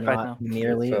live chat right now.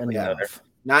 Nearly enough.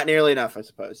 Not nearly enough, I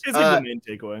suppose. It's like the main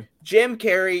takeaway. Jim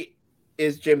Carrey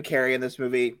is Jim Carrey in this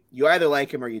movie. You either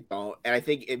like him or you don't, and I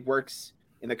think it works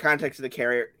in the context of the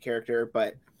character.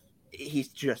 But he's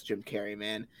just Jim Carrey,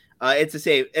 man. It's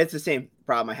the same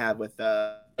problem I have with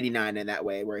 89 in that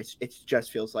way, where it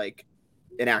just feels like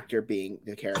an actor being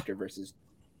the character versus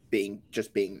being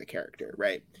the character,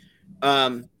 right?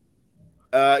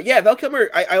 Yeah, Val Kilmer.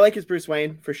 I like his Bruce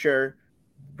Wayne for sure.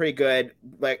 Pretty good.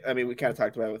 Like, I mean, we kind of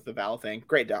talked about it with the Val thing.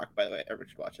 Great doc, by the way. Everyone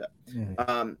should watch that.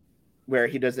 Mm-hmm. Where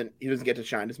he doesn't get to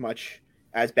shine as much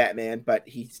as Batman, but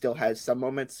he still has some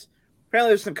moments. Apparently,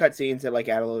 there's some cutscenes that like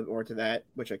add a little bit more to that,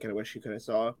 which I kind of wish you could have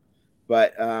saw.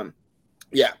 But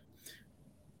yeah,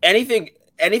 anything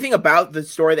about the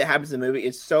story that happens in the movie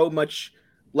is so much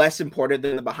less important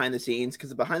than the behind the scenes, because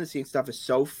the behind the scenes stuff is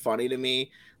so funny to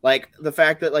me. Like the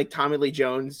fact that like Tommy Lee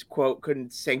Jones quote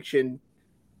couldn't sanction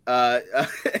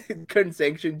couldn't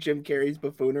sanction Jim Carrey's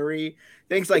buffoonery,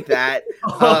 things like that.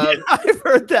 I've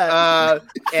heard that.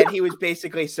 And he was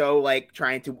basically so like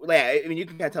trying to. I mean, you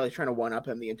can kind of tell he's trying to one up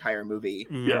him the entire movie.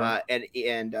 Yeah.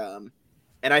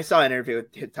 And I saw an interview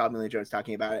with Todd Million Jones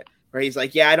talking about it, where he's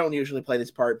like, "Yeah, I don't usually play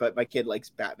this part, but my kid likes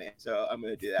Batman, so I'm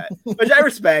going to do that," which I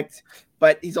respect.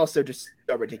 But he's also just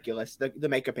so ridiculous. The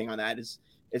makeuping on that is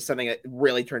something that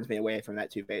really turns me away from that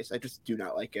Two-Face. I just do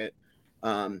not like it.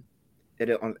 I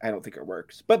don't think it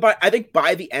works. But I think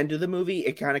by the end of the movie,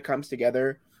 it kind of comes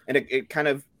together, and it kind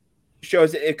of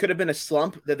shows it could have been a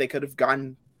slump that they could have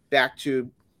gone back to,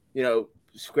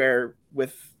 square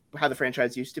with how the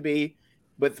franchise used to be,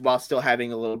 while still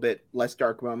having a little bit less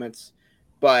dark moments.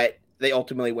 But they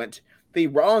ultimately went the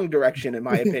wrong direction, in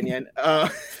my opinion,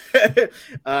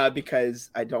 because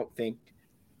I don't think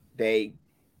they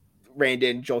reined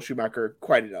in Joel Schumacher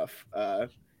quite enough.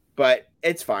 But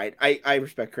it's fine. I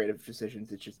respect creative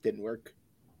decisions. It just didn't work.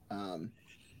 I'm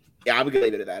gonna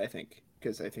leave it at that, I think,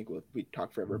 because I think we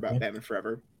talk forever about Batman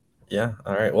Forever. Yeah.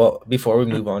 All right. Well, before we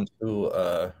move on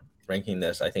to ranking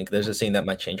this, I think there's a scene that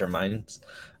might change our minds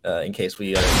in case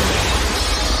we.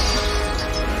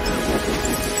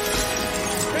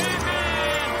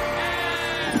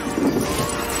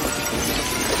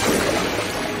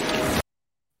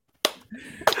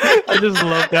 I just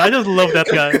love that. I just love that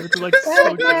guy. It's like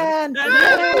so good.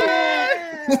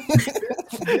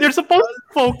 You're supposed to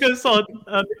focus on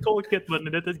Nicole Kidman,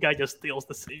 and then this guy just steals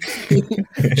the scene.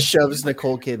 Shoves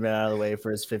Nicole Kidman out of the way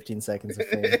for his 15 seconds of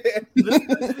fame. This is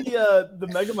the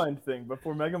Megamind thing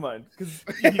before Megamind, because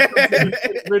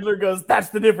Riddler goes, "That's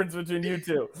the difference between you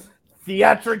two.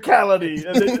 Theatricality."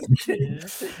 And they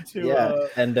just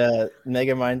and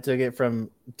Megamind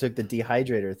took the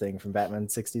dehydrator thing from Batman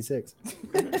 66.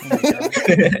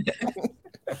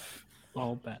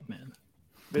 Oh, Batman.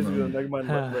 Basically, the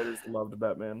Megamind Raiders loved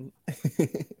Batman.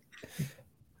 Okay.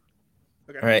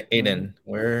 All right, Aiden,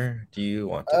 where do you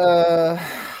want to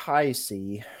High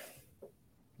C.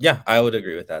 Yeah, I would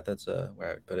agree with that. That's where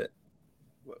I would put it.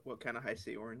 What kind of high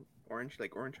C? Orange,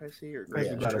 like orange high C or gray?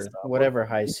 Yeah, sure. Whatever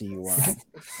high C you want.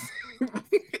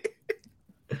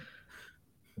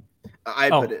 I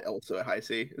put it also at high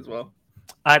C as well.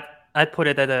 I'd put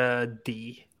it at a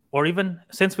D, or even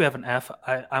since we have an F,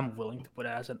 I'm willing to put it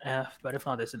as an F. But if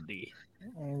not, it's a D.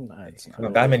 It's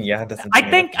not. Batman, doesn't. I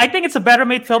think it's a better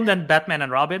made film than Batman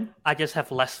and Robin. I just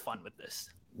have less fun with this.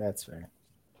 That's fair.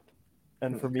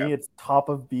 And for me, it's top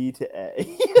of B to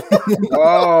A.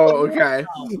 Oh, okay.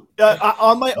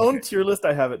 On my own tier list,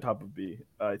 I have it top of B,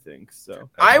 I think. So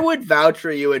I would vouch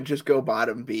for you and just go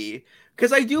bottom B,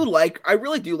 because I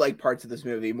really do like parts of this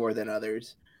movie more than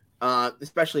others.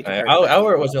 Especially compared to I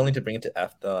was willing to bring it to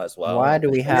F though as well. Why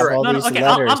do we have all these okay,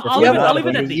 letters? I'll leave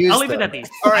it at D. I'll leave it at D.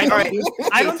 All right.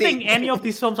 I don't think any of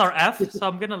these films are F, so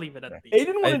I'm gonna leave it at D.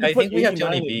 Aiden wanted to I put think we have too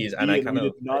 89 many in Bs, and I we kind of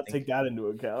did not take that into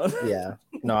account. Yeah.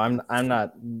 No, I'm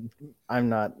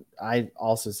not. I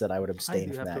also said I would abstain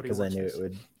do from have that because I knew it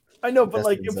would. I know, but That's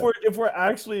like things if we're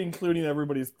actually including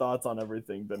everybody's thoughts on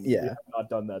everything, then we have not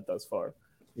done that thus far.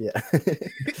 Yeah.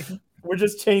 We're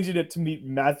just changing it to meet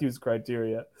Matthew's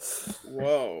criteria.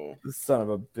 Whoa. This son of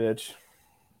a bitch.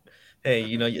 Hey,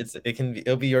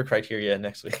 it'll be your criteria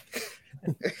next week.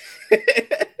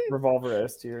 Revolver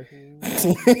S tier.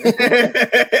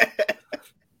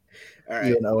 All right.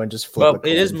 You and Owen just flip. Well, a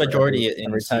it is coin for majority in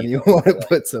every time C. you want to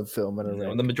put some film in a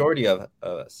rank. The majority of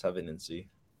 7 and C.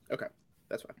 Okay,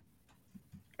 that's fine.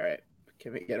 All right.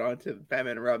 Can we get on to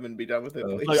Batman and Robin and be done with it,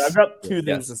 please? Look, I've got two things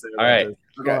Yes. to say. All right.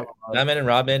 Okay. Batman and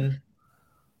Robin.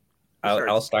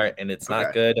 I'll start, and it's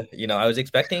not good. I was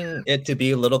expecting it to be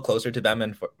a little closer to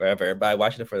Batman Forever, but I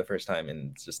watched it for the first time,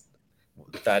 and it's just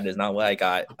that is not what I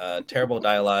got. Terrible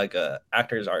dialogue.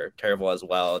 Actors are terrible as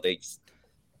well.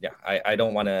 I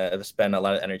don't want to spend a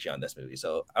lot of energy on this movie.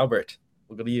 So Albert,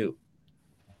 we'll go to you.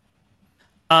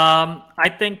 I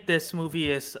think this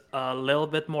movie is a little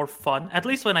bit more fun. At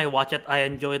least when I watch it, I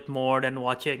enjoy it more than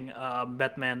watching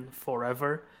Batman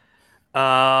Forever.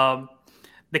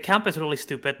 The camp is really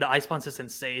stupid. The Ice Punch is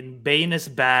insane. Bane is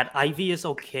bad. Ivy is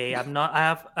okay.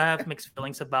 I have mixed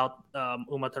feelings about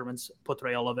Uma Thurman's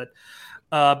portrayal of it.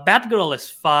 Batgirl is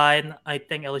fine. I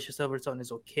think Alicia Silverstone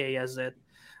is okay as it.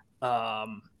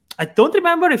 I don't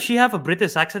remember if she have a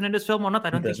British accent in this film or not. I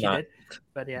don't think she did.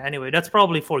 But yeah, anyway, that's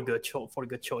probably for good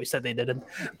choice that they didn't.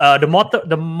 The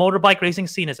motorbike racing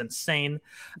scene is insane.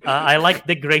 I like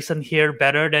Dick Grayson here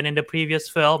better than in the previous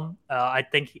film. I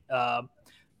think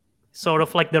sort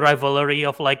of like the rivalry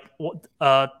of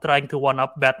trying to one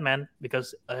up Batman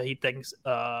because he thinks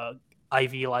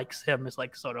Ivy likes him is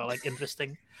like sort of like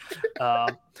interesting.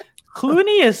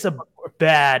 Clooney is a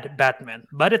bad Batman,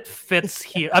 but it fits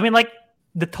here. I mean, like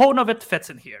the tone of it fits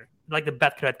in here. Like the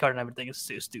Bat credit card and everything is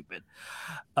so stupid.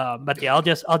 But yeah, I'll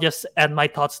just end my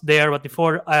thoughts there. But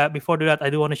before do that, I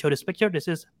do want to show this picture. This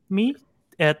is me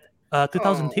at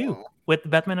 2002 with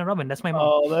Batman and Robin. That's my mom.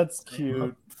 Oh, that's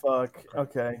cute. Fuck.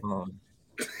 Okay.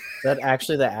 Is that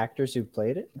actually the actors who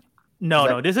played it?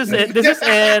 No. This is in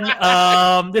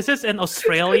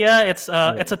Australia. It's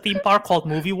a theme park called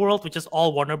Movie World, which is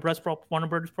all Warner Bros.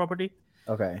 Property.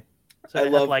 Okay. So I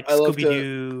love like Scooby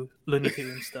Doo, Looney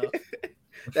Tunes stuff.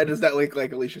 That does not look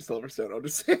like Alicia Silverstone. I'll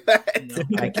just say that.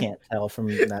 No. I can't tell from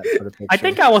that photo picture. I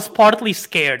think I was partly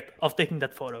scared of taking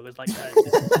that photo. It was like,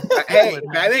 Hey,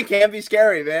 Batman can be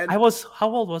scary, man. how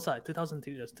old was I?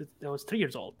 2002. I was 3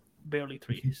 years old, barely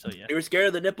 3. So yeah. You were scared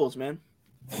of the nipples, man.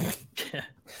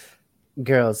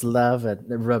 Girls love a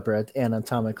rubber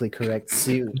anatomically correct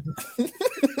suit.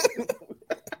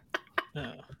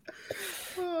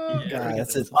 God,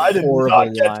 that's a I did horrible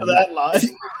not get line. to that line.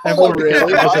 Oh,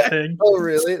 really? That's a thing. Oh,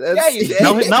 really? That's... Yeah, you did.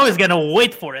 Now he's gonna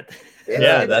wait for it.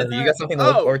 Yeah, you got something to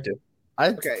look forward to. I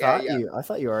Okay, thought yeah. I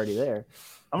thought you were already there.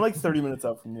 I'm like 30 minutes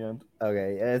out from the end.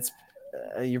 Okay, it's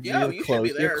you're you should close. be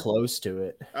You're there. close to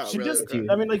it. Oh, She really? just, Okay.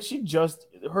 I mean, like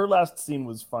her last scene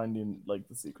was finding like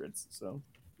the secrets. So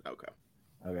Okay.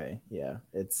 Okay, yeah,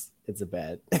 it's a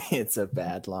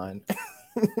bad line.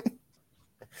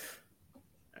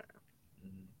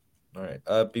 All right.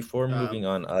 Before moving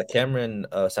on, Cameron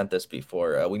sent this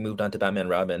before we moved on to Batman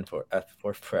Robin for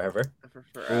Forever. For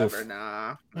forever, Oof.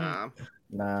 nah. Nah.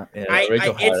 And I-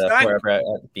 Rachel it's had not- Forever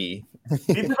at B. beat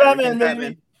the Batman,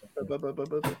 baby.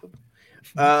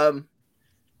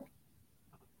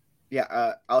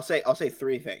 I'll say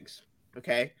 3 things.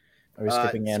 Okay. Are we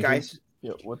skipping Andrew? Skies.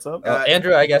 Yo, what's up?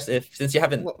 Andrew, I guess since you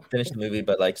haven't Well- finished the movie,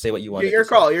 but like say what you want. Your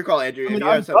call, Andrew. I If mean, you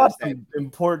have I've something got to say. some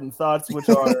important thoughts, which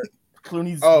are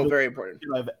Clooney's Oh, the very important. shit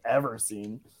I've ever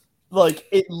seen. Like,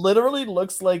 it literally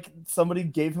looks like somebody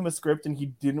gave him a script and he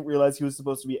didn't realize he was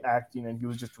supposed to be acting and he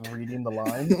was just reading the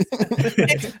lines.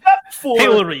 Except for He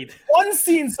will read. one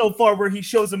scene so far where he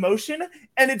shows emotion,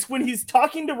 and it's when he's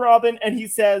talking to Robin and he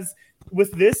says,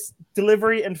 with this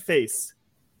delivery and face,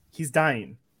 he's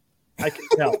dying. I can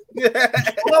tell.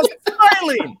 While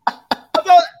smiling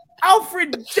about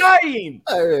Alfred dying.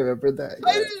 I remember that.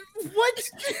 yeah. What?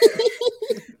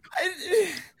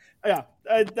 Yeah,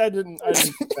 I didn't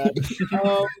see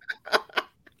that.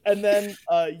 And then,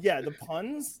 the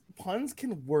puns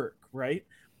can work, right?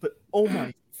 But oh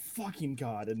my fucking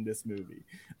god, in this movie,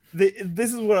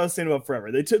 this is what I was saying about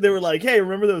Forever. They were like, hey,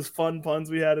 remember those fun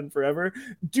puns we had in Forever?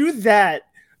 Do that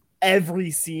every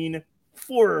scene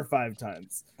 4 or 5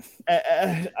 times.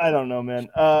 I don't know, man.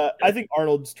 I think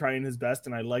Arnold's trying his best,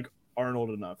 and I like Arnold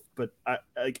enough, but I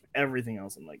like everything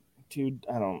else. I'm like, dude,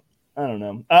 I don't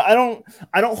know. I don't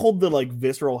hold the like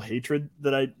visceral hatred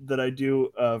that I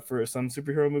do for some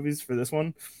superhero movies for this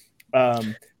one.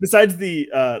 Besides the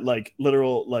like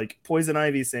literal like Poison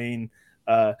Ivy saying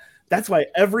that's why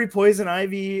every Poison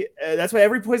Ivy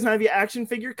action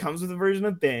figure comes with a version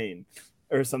of Bane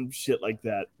or some shit like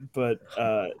that. But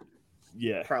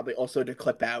yeah. Probably also to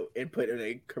clip out and put in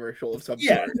a commercial of some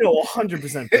Yeah, sort. no,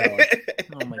 100% valid.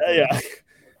 Oh my god. Yeah.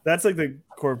 That's like the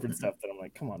corporate stuff that I'm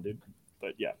like, come on, dude.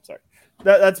 But yeah, sorry.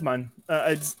 That's mine.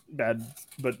 It's bad,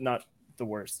 but not the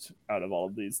worst out of all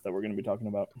of these that we're going to be talking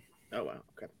about. Oh wow.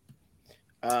 Okay.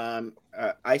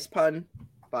 Ice pun,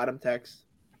 bottom text.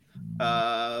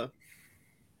 I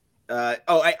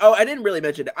didn't really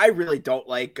mention it. I really don't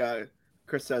like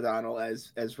Chris O'Donnell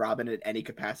as Robin in any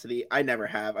capacity. I never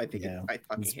have. I think I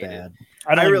fucking It's hate bad.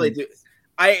 it. I really do.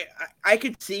 I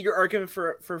could see your argument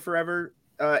for Forever,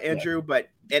 Andrew, but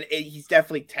he's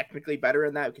definitely technically better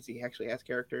in that because he actually has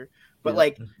character. But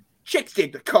like, chicks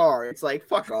dig the car. It's like,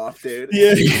 fuck off, dude.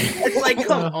 Yeah. It's like,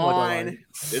 come Oh my on. God.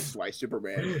 This is why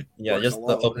Superman. Yeah, works just the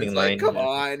alone. opening It's like, line. come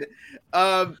on.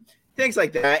 Things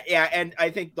like that. Yeah, and I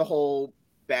think the whole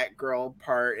Batgirl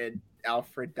part and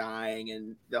Alfred dying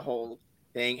and the whole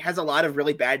thing has a lot of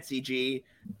really bad CG.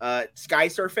 Sky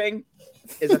surfing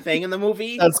is a thing in the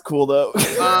movie. That's cool though.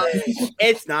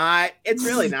 It's not. It's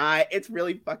really not. It's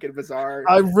really fucking bizarre.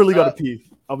 I really got to pee.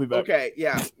 I'll be back. Okay,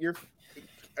 yeah, you're.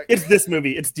 It's this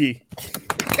movie. It's D.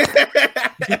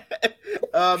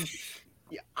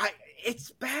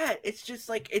 It's bad. It's just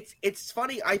like it's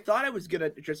funny. I thought I was gonna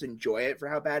just enjoy it for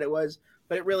how bad it was,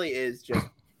 but it really is just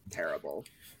terrible.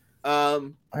 I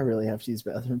really have to use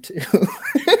the bathroom too.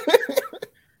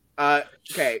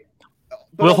 Okay.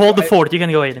 But We'll also, hold the fort. You can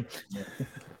go, Aiden.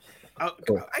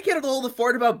 I can't hold the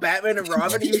fort about Batman and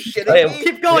Robin. Are you shitting Okay, me?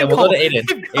 Keep going. we'll go Cole. to Aiden.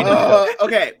 Keep going. Aiden.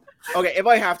 Okay. If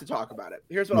I have to talk about it,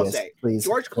 here's what I'll Yes, say. please.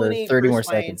 George For Clooney, 30 Bruce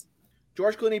more Wayne, seconds.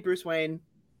 George Clooney, Bruce Wayne,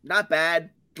 not bad.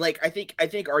 Like I think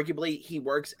arguably he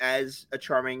works as a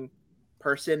charming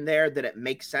person there, that it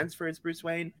makes sense for his Bruce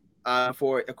Wayne.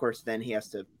 For of course, then he has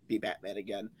to be Batman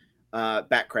again.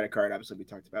 Bat credit card, obviously we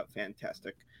talked about,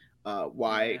 fantastic.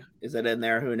 Why is it in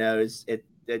there? Who knows?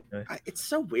 It's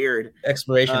so weird.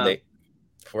 Expiration date,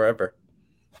 forever.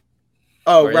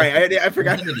 Oh, right. I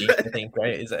forgot. I think,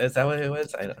 right? Is that what it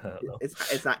was? I don't know.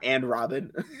 It's not and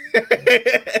Robin.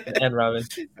 And Robin.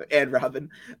 And Robin.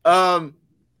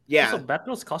 Yeah. Also,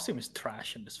 Batgirl's costume is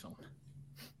trash in this film.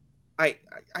 I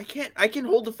can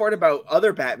hold the fort about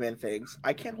other Batman things.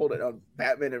 I can't hold it on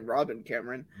Batman and Robin,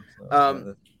 Cameron.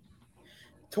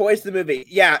 Toys the movie.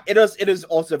 Yeah, it is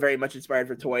also very much inspired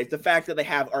for toys. The fact that they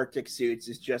have Arctic suits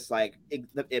is just like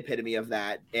the epitome of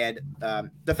that. And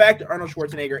the fact that Arnold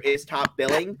Schwarzenegger is top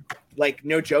billing, like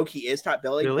no joke, he is top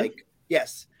billing. Really? Like,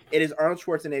 yes, it is Arnold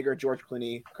Schwarzenegger, George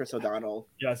Clooney, Chris O'Donnell.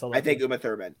 Yeah, I saw that. I think Uma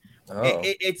Thurman. Oh.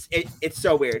 It's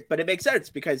so weird, but it makes sense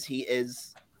because he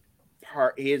is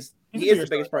the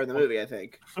biggest part of the movie, I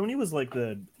think. Clooney was like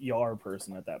the ER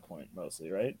person at that point,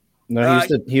 mostly, right? No,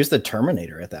 he was the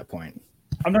Terminator at that point.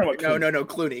 I'm talking about No,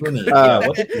 Clooney. Not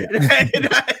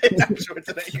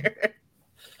Schwarzenegger.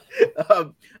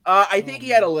 I think he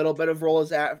had a little bit of role as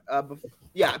that.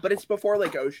 Yeah, but it's before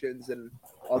like Oceans and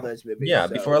all those movies. Yeah,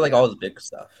 so, before like all the big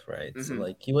stuff, right? Mhm. So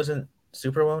like he wasn't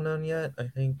super well known yet, I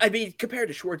think. I mean, compared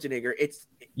to Schwarzenegger,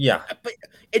 Yeah. but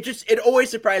it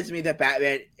always surprised me that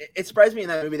Batman. It surprised me in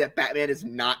that movie that Batman is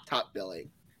not top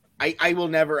billing. I will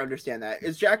never understand that.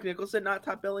 Is Jack Nicholson not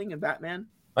top billing in Batman?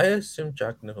 I assume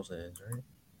Jack Nicholson is, right?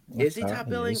 Is he top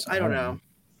billing? I don't know.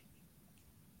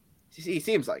 He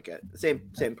seems like it.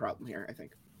 Same problem here, I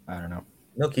think. I don't know.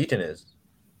 No, Keaton is.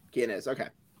 Keaton is. Okay.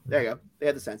 There you go. They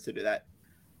had the sense to do that.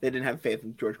 They didn't have faith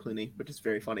in George Clooney, which is a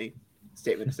very funny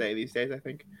statement to say these days, I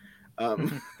think.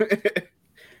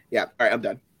 Yeah. All right, I'm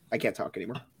done. I can't talk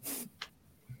anymore.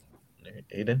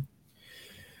 Aiden?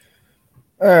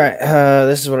 All right.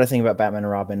 This is what I think about Batman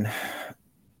and Robin.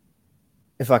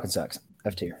 It fucking sucks.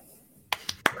 F tier.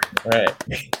 All right.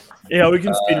 Yeah, we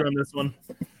can speed run this one.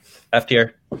 F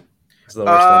tier. It's the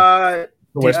worst one.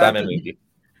 The worst yeah, Batman movie.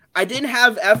 I didn't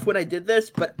have F when I did this,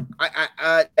 but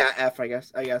yeah, F, I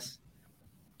guess.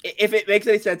 If it makes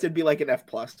any sense, it'd be like an F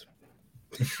plus.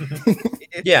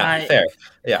 Yeah, fair.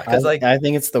 Yeah, because like I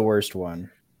think it's the worst one,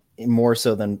 more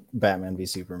so than Batman v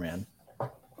Superman.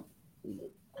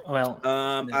 Well,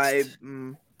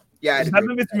 Yeah,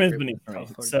 Batman v Superman is beneath for me.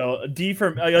 So D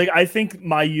for like I think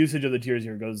my usage of the tiers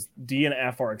here goes D and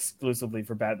F are exclusively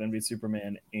for Batman v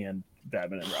Superman and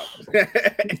Batman and Robin.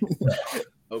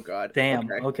 Oh God.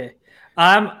 damn. Okay.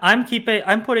 I'm gonna keep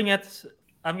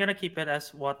it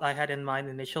as what I had in mind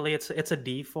initially. It's a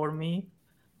D for me.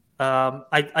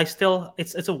 I still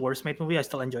it's a worse made movie. I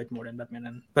still enjoy it more than Batman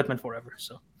and Batman Forever.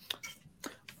 So.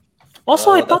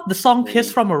 Also, I thought the song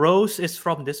 "Kiss from a Rose" is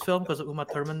from this film because of Uma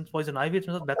Thurman, Poison Ivy. It's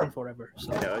not Batman Forever.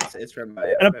 So. No, it's from.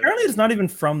 And apparently, it's not even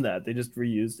from that. They just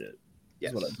reused it.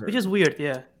 Yes. Which is weird.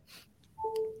 Yeah.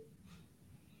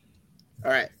 All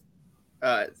right.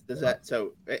 Is that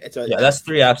so? It's a, yeah, that's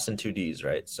 3 Fs and 2 Ds,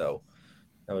 right? So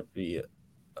that would be.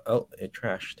 Oh, it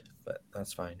trashed, but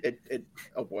that's fine. It.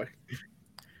 Oh boy.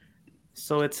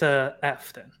 So it's a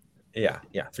F then. Yeah,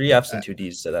 3 Fs and 2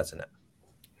 Ds, so that's an F.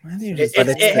 Matthew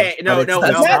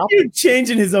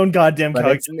changing his own goddamn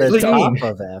calculation. The top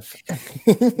of F.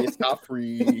 It's not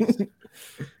freeze.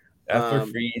 F for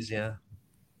freeze, yeah.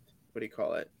 What do you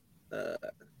call it?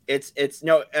 It's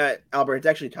no Albert. It's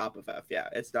actually top of F. Yeah,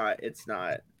 it's not.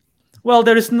 Well,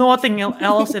 there is nothing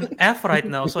else in F right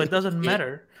now, so it doesn't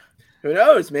matter. Who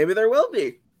knows? Maybe there will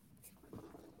be.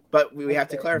 But we have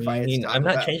to clarify. I mean, I'm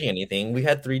not changing anything. We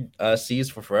had 3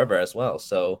 C's for Forever as well,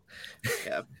 so.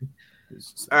 Yeah.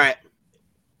 All right.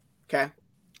 Okay.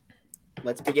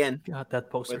 Let's begin. God, that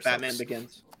poster with Batman sucks.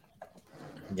 Begins.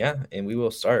 Yeah, and we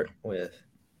will start with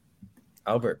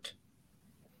Albert.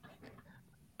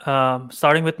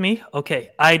 Starting with me.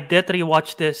 Okay, I did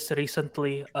rewatch this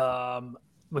recently.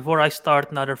 Before I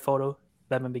start, another photo.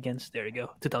 Batman Begins. There you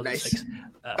go. 2006.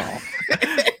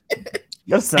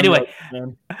 Nice. Anyway,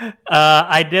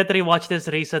 I did rewatch this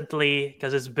recently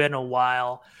because it's been a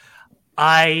while.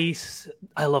 I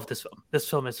love this film. This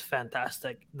film is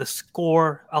fantastic. The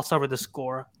score, I'll start with the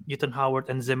score. Newton Howard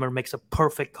and Zimmer makes a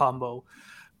perfect combo.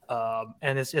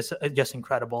 And it's just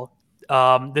incredible.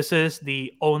 This is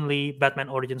the only Batman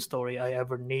origin story I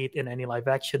ever need in any live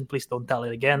action. Please don't tell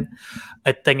it again.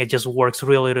 I think it just works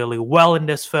really, really well in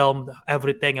this film.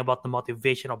 Everything about the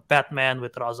motivation of Batman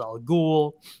with Ra's al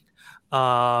Ghul,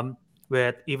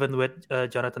 with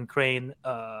Jonathan Crane,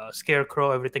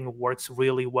 Scarecrow, everything works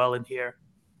really well in here.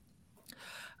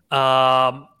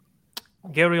 Um,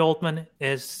 Gary Oldman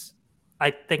is,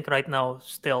 I think, right now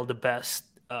still the best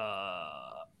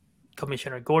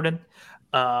Commissioner Gordon.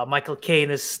 Michael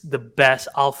Caine is the best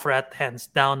Alfred, hands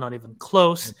down, not even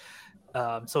close.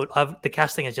 So the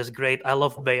casting is just great. I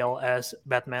love Bale as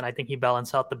Batman. I think he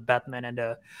balanced out the Batman and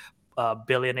the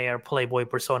billionaire playboy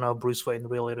persona of Bruce Wayne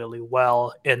really, really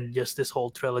well in just this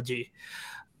whole trilogy.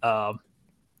 But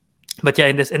yeah,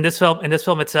 in this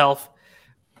film itself,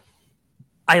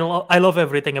 I love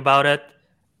everything about it.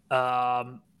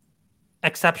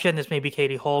 Exception is maybe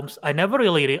Katie Holmes. I never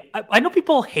really. I know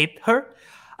people hate her.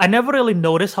 I never really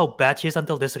noticed how bad she is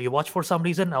until this rewatch for some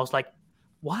reason. I was like,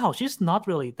 wow, she's not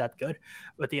really that good.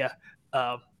 But yeah,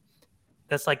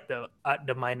 that's like the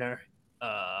minor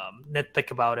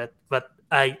nitpick about it. But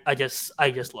I just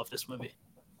love this movie.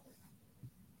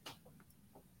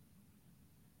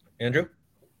 Andrew?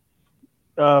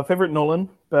 Favorite Nolan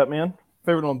Batman?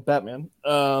 Favorite Nolan Batman?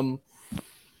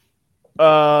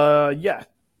 Yeah.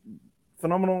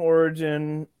 Phenomenal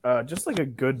origin, just like a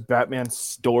good Batman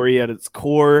story at its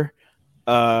core.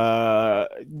 Scarecrow,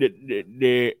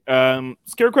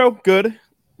 good,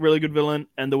 really good villain,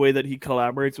 and the way that he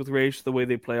collaborates with Ra's, the way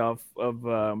they play off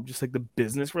of just like the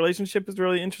business relationship is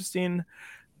really interesting.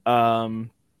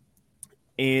 And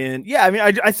yeah, I mean,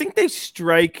 I think they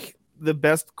strike the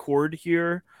best chord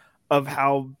here of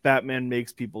how Batman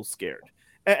makes people scared,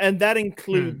 and that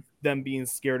includes them being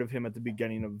scared of him at the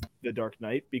beginning of The Dark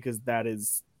Knight, because that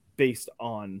is based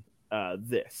on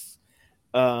this.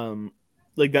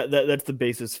 Like that's the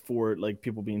basis for like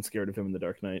people being scared of him in The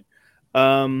Dark Knight.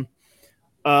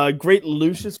 Great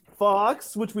Lucius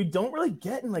Fox, which we don't really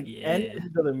get in any of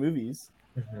his other movies.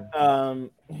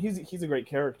 He's a great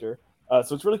character.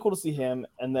 So it's really cool to see him.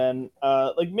 And then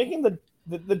like making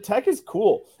the tech is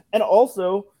cool. And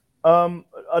also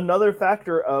another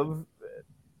factor of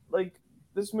like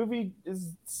this movie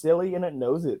is silly and it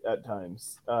knows it at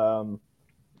times.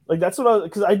 Like that's what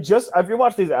because I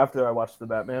rewatched these after I watched The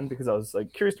Batman, because I was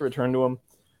like curious to return to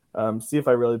them, see if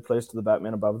I really placed The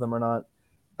Batman above them or not,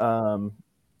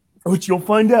 which you'll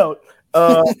find out.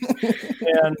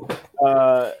 And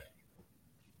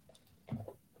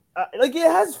like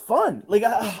it has fun. Like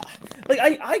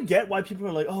I get why people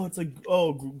are like, oh, it's like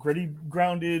gritty,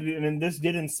 grounded, and then this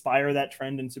did inspire that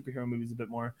trend in superhero movies a bit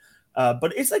more.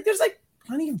 But it's like there's like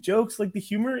plenty of jokes. Like the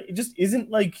humor, it just isn't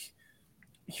like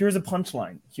here's a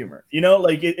punchline humor, you know,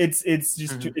 like it's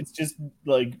just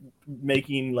like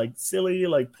making like silly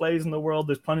like plays in the world.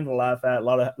 There's plenty to laugh at, a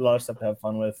lot of stuff to have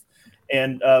fun with,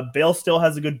 and Bale still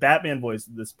has a good Batman voice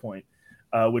at this point,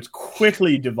 which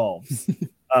quickly devolves in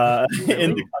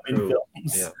the coming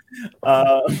films.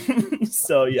 Yeah.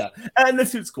 So yeah, and the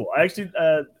suit's cool. I actually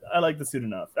I like the suit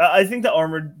enough. I think the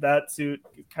armored bat suit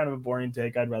is kind of a boring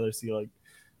take. I'd rather see like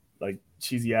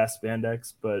cheesy ass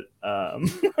spandex, but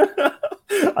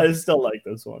I still like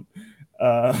this one.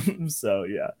 So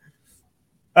yeah.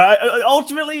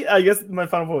 Ultimately, I guess my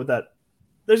final point with that,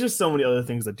 there's just so many other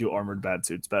things that do armored bat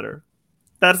suits better.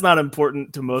 That's not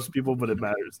important to most people, but it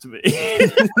matters to me.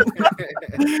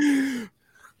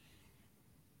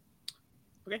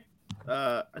 Okay.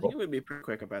 I think we'd be pretty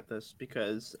quick about this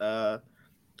because I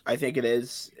think it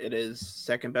is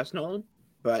second best Nolan,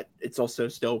 but it's also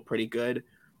still pretty good.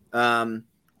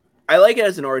 I like it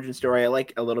as an origin story. I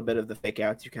like a little bit of the fake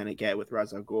outs you kind of get with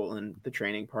Ra's al Ghul and the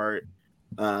training part.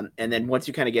 And then once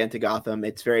you kind of get into Gotham,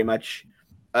 it's very much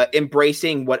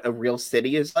embracing what a real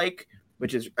city is like,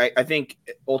 which is, I think,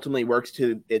 ultimately works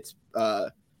to its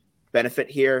benefit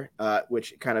here,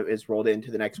 which kind of is rolled into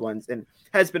the next ones and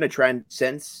has been a trend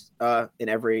since in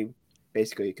every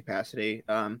basically capacity.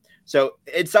 So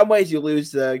in some ways you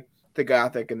lose the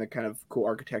Gothic and the kind of cool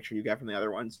architecture you get from the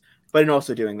other ones. But in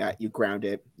also doing that, you ground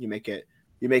it, you make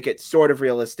it sort of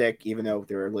realistic, even though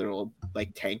there are little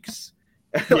like tanks,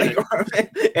 it's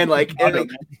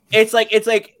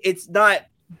not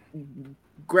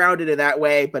grounded in that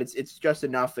way, but it's just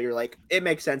enough that you're like, it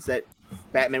makes sense that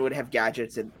Batman would have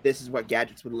gadgets, and this is what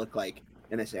gadgets would look like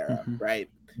in this era, right?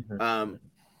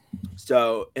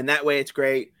 So in that way, it's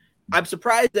great. I'm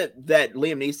surprised that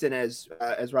Liam Neeson as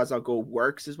Ra's al Ghul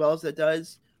works as well as it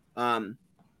does.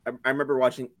 I remember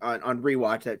watching on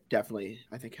rewatch that definitely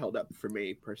I think held up for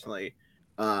me personally,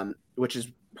 which is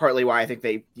partly why I think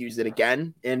they used it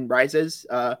again in Rises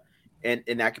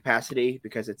in that capacity,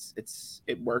 because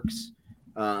it works.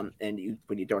 And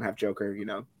when you don't have Joker, you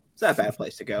know, it's not a bad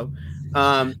place to go.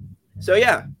 So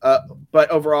yeah,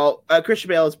 but overall, Christian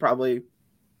Bale is probably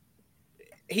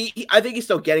I think he's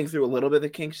still getting through a little bit of the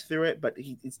kinks through it, but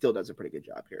he still does a pretty good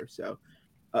job here. So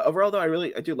overall, though,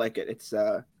 I do like it.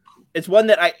 It's one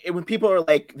that when people are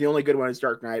like the only good one is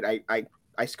Dark Knight, I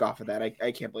I scoff at that.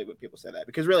 I can't believe when people say that,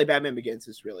 because really Batman Begins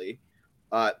is really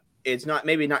it's not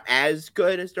as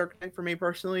good as Dark Knight for me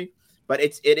personally, but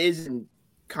it is in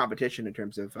competition in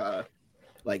terms of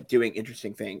like doing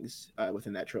interesting things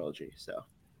within that trilogy. So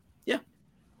yeah,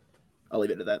 I'll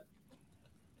leave it at that.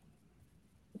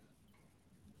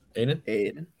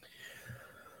 Aiden?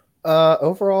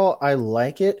 Overall, I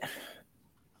like it,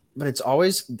 but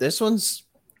this one's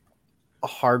a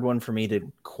hard one for me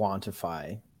to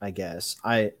quantify, I guess.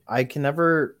 I can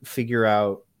never figure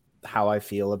out how I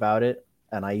feel about it,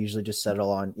 and I usually just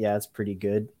settle on, yeah, it's pretty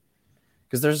good.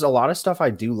 Because there's a lot of stuff I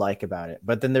do like about it,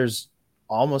 but then there's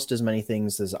almost as many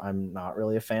things as I'm not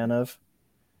really a fan of.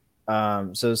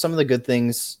 So some of the good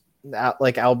things,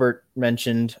 like Albert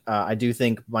mentioned, I do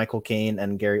think Michael Caine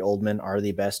and Gary Oldman are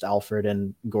the best Alfred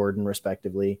and Gordon,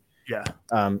 respectively. Yeah.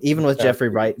 Even with Jeffrey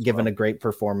Wright given a great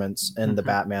performance in the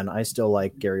Batman, I still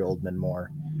like Gary Oldman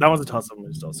more. That was a toss-up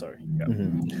still. Sorry.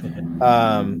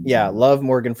 Yeah. Love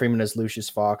Morgan Freeman as Lucius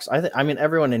Fox. I mean,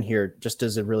 everyone in here just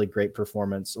does a really great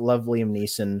performance. Love Liam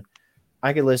Neeson.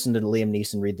 I could listen to Liam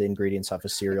Neeson read the ingredients off a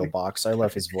cereal box. I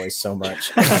love his voice so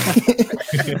much.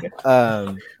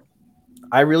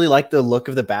 I really like the look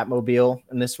of the Batmobile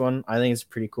in this one. I think it's a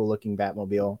pretty cool looking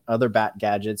Batmobile. Other Bat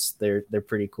gadgets, they're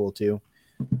pretty cool too.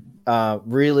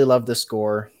 Really love the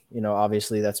score. You know,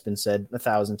 obviously that's been said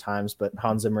 1,000 times, but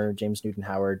Hans Zimmer, James Newton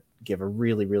Howard give a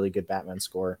really, really good Batman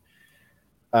score.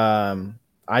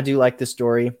 I do like the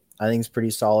story. I think it's pretty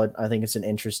solid. I think it's an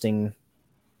interesting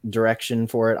direction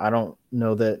for it. I don't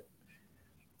know that.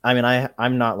 I mean,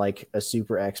 I'm not like a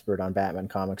super expert on Batman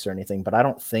comics or anything, but I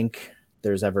don't think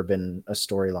there's ever been a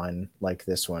storyline like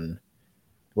this one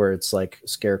where it's like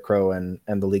Scarecrow and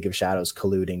the League of Shadows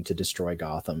colluding to destroy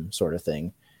Gotham sort of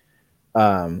thing.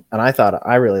 And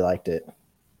I really liked it.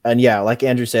 And yeah, like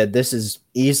Andrew said, this is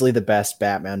easily the best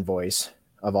Batman voice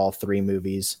of all three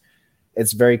movies.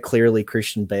 It's very clearly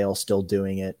Christian Bale still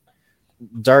doing it.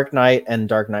 Dark Knight and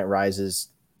Dark Knight Rises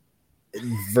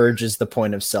verges the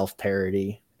point of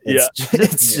self-parody. Is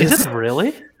it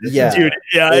really? Yeah, dude.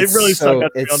 Yeah, it really so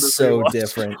sucked. It's so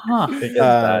different.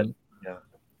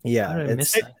 Yeah,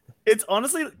 it's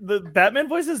honestly the Batman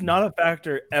voice is not a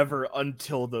factor ever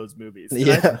until those movies.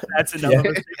 Yeah, that's enough of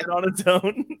a statement on its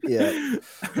own. Yeah,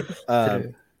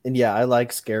 and yeah, I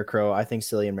like Scarecrow. I think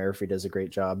Cillian Murphy does a great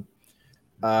job.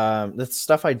 The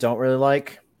stuff I don't really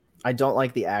like. I don't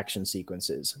like the action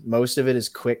sequences. Most of it is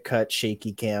quick cut,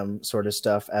 shaky cam sort of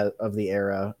stuff of the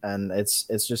era, and it's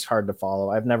just hard to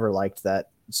follow. I've never liked that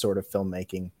sort of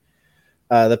filmmaking.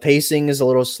 The pacing is a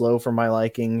little slow for my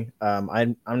liking.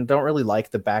 I don't really like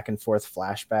the back and forth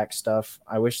flashback stuff.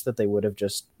 I wish that they would have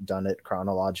just done it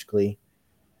chronologically.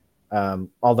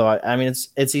 Although I mean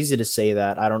it's easy to say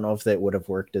that. I don't know if that would have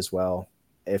worked as well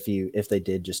if they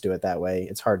did just do it that way.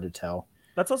 It's hard to tell.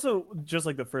 That's also just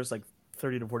like the first like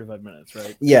 30 to 45 minutes,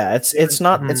 right? Yeah, it's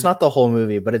not the whole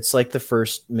movie, but it's like the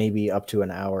first maybe up to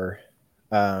an hour.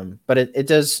 But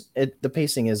the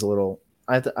pacing is a little.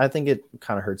 I think it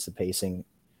kind of hurts the pacing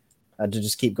to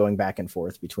just keep going back and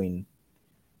forth between.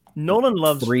 Nolan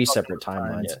loves three separate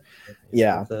timelines.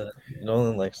 Yeah.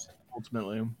 Nolan likes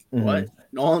ultimately. Mm-hmm. What?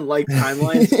 Nolan likes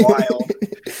timelines. Wild.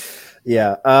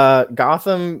 Yeah.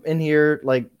 Gotham in here,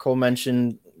 like Cole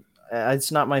mentioned,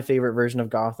 it's not my favorite version of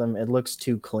Gotham. It looks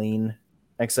too clean,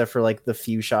 except for like the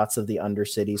few shots of the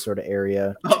Undercity sort of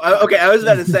area. Oh, okay. I was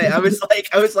about to say, I was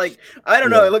like, I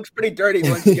don't know. It looks pretty dirty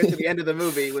once you get to the end of the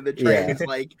movie when the train is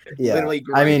like literally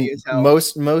grimy as hell.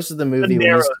 most of the movie the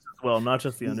Narrows as well, not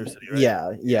just the Undercity,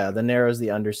 right? Yeah, the Narrows, the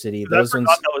Undercity. Those ones,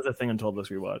 that was a thing until this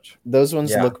rewatch. Those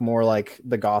ones look more like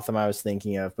the Gotham I was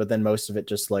thinking of, but then most of it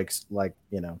just looks like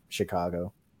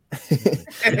Chicago.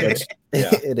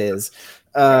 It is.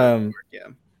 I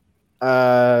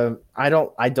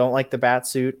don't like the bat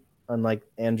suit, unlike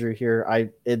Andrew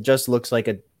here. It just looks like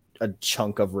a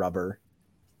chunk of rubber.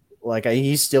 Like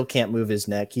he still can't move his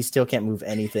neck. He still can't move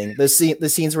anything. The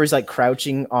scenes where he's like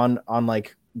crouching on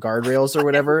like guardrails or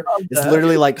whatever, it's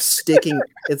literally like sticking.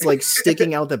 It's like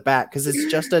sticking out the back because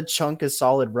it's just a chunk of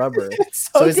solid rubber.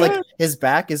 So it's like his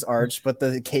back is arched, but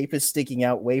the cape is sticking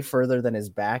out way further than his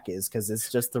back is because it's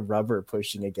just the rubber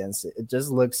pushing against it. It just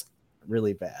looks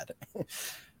really bad.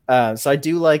 So I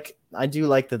do like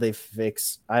that they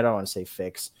fix. I don't want to say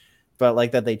fix, but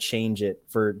like that they change it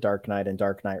for Dark Knight and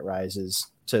Dark Knight Rises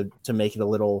to make it a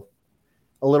little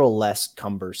less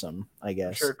cumbersome, I guess.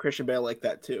 I'm sure Christian Bale liked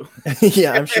that too.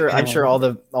 Yeah, I'm sure all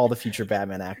the future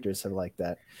Batman actors have liked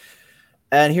that.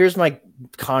 And here's my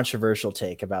controversial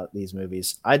take about these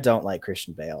movies. I don't like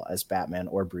Christian Bale as Batman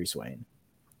or Bruce Wayne.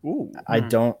 Ooh. I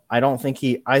don't think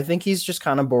I think he's just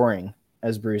kind of boring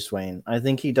as Bruce Wayne. I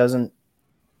think he doesn't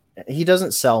he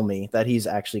doesn't sell me that he's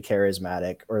actually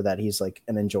charismatic or that he's like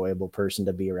an enjoyable person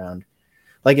to be around.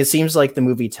 Like it seems like the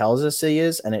movie tells us he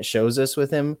is, and it shows us with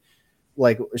him,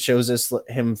 like shows us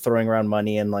him throwing around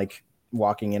money and like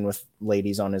walking in with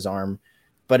ladies on his arm,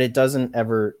 but it doesn't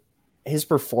ever. His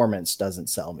performance doesn't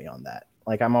sell me on that.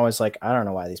 Like I'm always like, I don't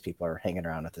know why these people are hanging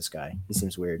around with this guy. He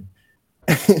seems weird.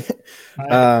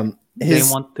 They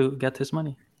want to get his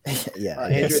money. Yeah,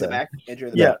 Andrew in the back. Andrew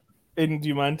in the back. And do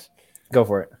you mind? Go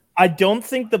for it. I don't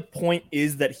think the point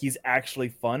is that he's actually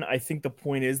fun. I think the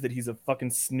point is that he's a fucking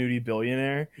snooty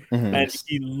billionaire, and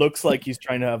he looks like he's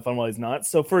trying to have fun while he's not.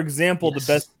 So, for example,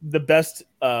 the best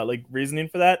like reasoning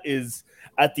for that is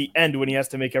at the end when he has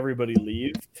to make everybody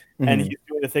leave, and he's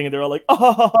doing the thing, and they're all like,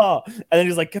 "Oh," and then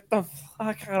he's like, "Get the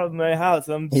fuck out of my house!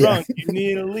 I'm drunk. You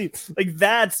need to leave." Like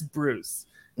that's Bruce.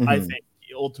 I think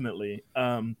ultimately.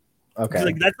 Okay.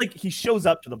 Like that's like he shows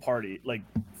up to the party like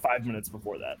 5 minutes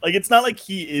before that. Like it's not like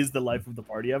he is the life of the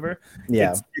party ever.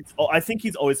 Yeah. It's I think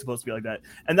he's always supposed to be like that.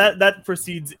 And that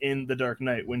proceeds in The Dark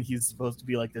Knight when he's supposed to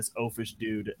be like this oafish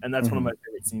dude. And that's one of my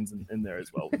favorite scenes in there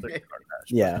as well. With the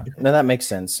yeah. No, that makes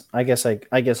sense. I guess I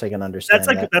can understand.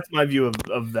 That's my view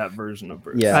of that version of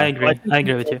Bruce. Yeah. I agree. I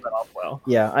agree with you. Well.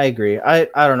 Yeah, I agree. I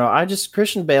don't know. I just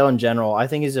Christian Bale in general, I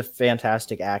think he's a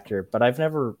fantastic actor, but I've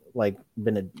never like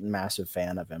been a massive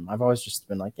fan of him. I've always just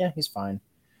been like, yeah, he's fine.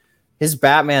 His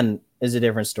Batman is a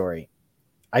different story.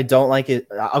 I don't like it.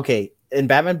 Okay, in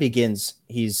Batman Begins,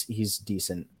 he's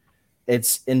decent.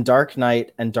 It's in Dark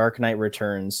Knight and Dark Knight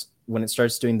Returns when it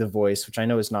starts doing the voice, which I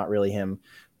know is not really him,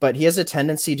 but he has a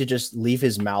tendency to just leave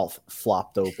his mouth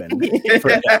flopped open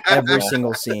for every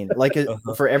single scene. Like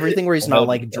for everything where he's not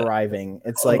like driving.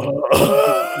 It's like,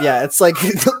 yeah, it's like,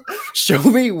 show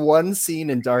me one scene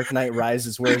in Dark Knight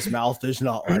Rises where his mouth is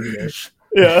not on this.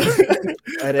 Yeah.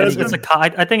 I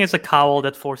think it's a cowl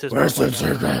that forces. Where's the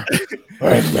sugar?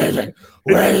 Where's the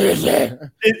Where is it?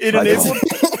 It enabled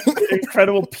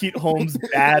incredible Pete Holmes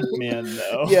Batman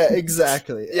though. Yeah,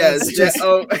 exactly. Yes.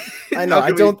 I know.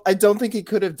 I don't think he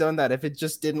could have done that if it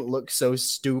just didn't look so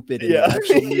stupid in the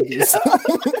actual movies.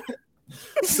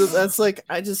 So that's like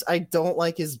I don't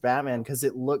like his Batman because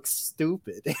it looks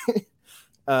stupid.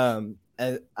 And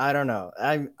I don't know.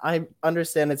 I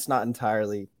understand it's not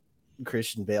entirely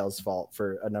Christian Bale's fault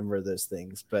for a number of those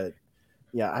things, but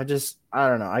yeah, I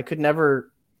don't know. I could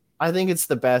never. I think it's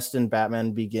the best in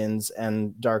Batman Begins,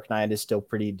 and Dark Knight is still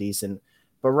pretty decent,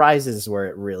 but Rises is where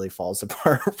it really falls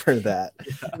apart for that.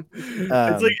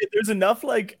 Yeah. It's like there's enough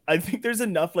I think there's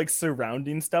enough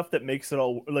surrounding stuff that makes it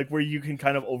all like where you can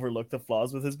kind of overlook the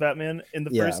flaws with his Batman in the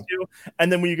first two,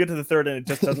 and then when you get to the third and it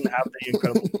just doesn't have the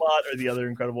incredible plot or the other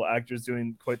incredible actors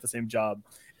doing quite the same job,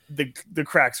 the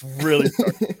cracks really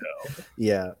start to show.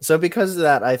 Yeah, so because of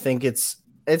that, I think it's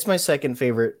my second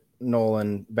favorite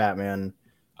Nolan Batman.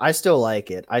 I still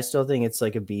like it. I still think it's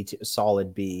like a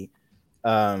solid B.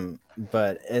 But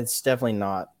it's definitely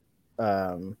not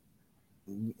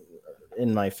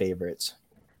in my favorites.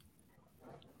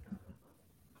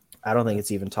 I don't think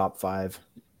it's even top 5.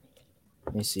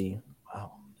 Let me see.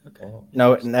 Wow. Okay.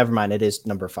 No, never mind. It is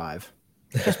number 5.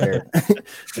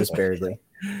 Just barely.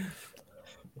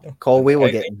 Cole, we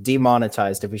will get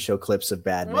demonetized if we show clips of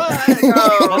Batman.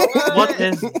 What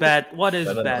is bad? What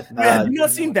is bad? Have you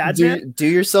not seen Batman? Do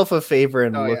yourself a favor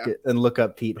and look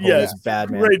up Pete Holmes'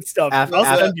 Batman. Great stuff.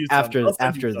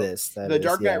 After this, the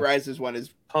Dark Knight Rises one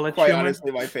is quite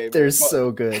honestly my favorite. They're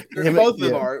so good. Both of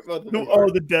them are.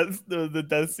 The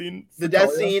death scene. The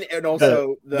death scene, and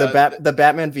also the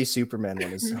Batman v Superman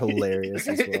one is hilarious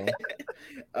as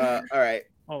well. All right.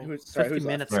 Oh, 50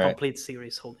 minutes complete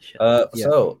series. Holy shit.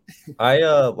 So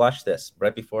I watched this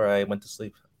right before I went to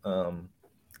sleep.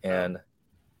 And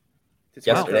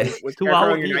yesterday, with 2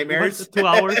 hours, your nightmares. 2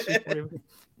 hours.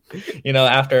 You know,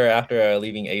 after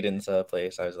leaving Aiden's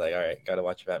place, I was like, all right, gotta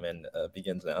watch Batman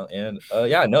Begins now. And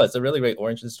it's a really great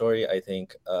origin story. I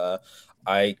think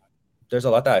there's a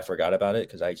lot that I forgot about it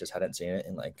because I just hadn't seen it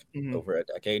in over a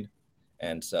decade,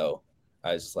 and so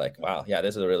I was just like, wow, yeah,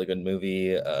 this is a really good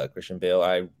movie. Christian Bale,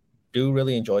 I do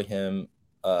really enjoy him.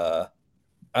 I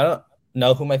don't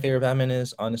know who my favorite Batman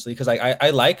is, honestly, because I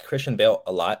like Christian Bale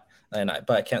a lot,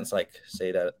 but I can't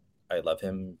say that I love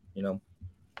him, you know.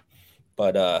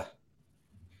 But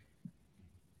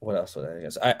what else would I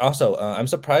guess? I'm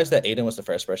surprised that Aiden was the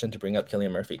first person to bring up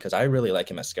Cillian Murphy because I really like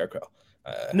him as Scarecrow.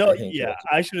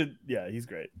 I should. Yeah, he's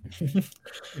great.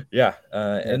 Yeah,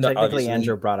 and technically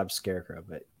Andrew brought up Scarecrow,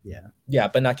 but yeah,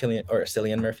 but not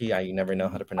Cillian Murphy. I never know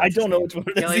how to pronounce. I don't know which one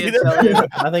it is either.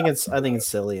 I think it's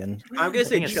Cillian. I'm gonna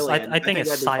say Cillian. I think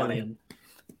it's Cillian.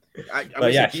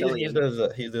 But yeah, he does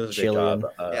a great job.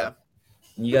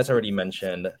 you guys already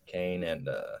mentioned Kane and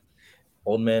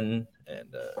Oldman and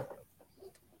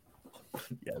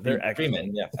Yeah, they're excellent.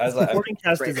 Freeman. Yeah, I was like, Supporting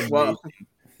cast is Right, amazing. well,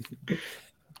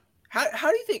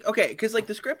 how do you think? Okay, because like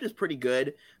the script is pretty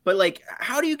good, but like,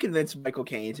 how do you convince Michael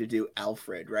Caine to do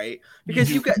Alfred, right?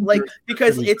 Because you got like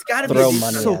because it's got to be Throw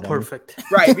money so at him. perfect.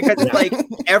 right because like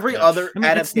every other I mean,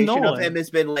 it's adaptation of Nolan. him has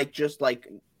been like just like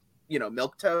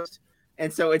milk toast,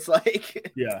 and so it's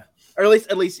like, Yeah, or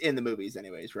at least in the movies,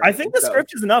 anyways, right? I think the So-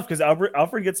 script is enough because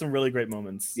Alfred gets some really great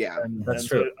moments. Yeah. That's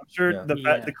so true. I'm sure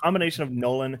Yeah. the combination of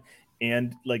Nolan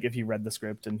and like if he read the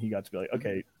script and he got to be like,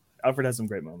 okay, Alfred has some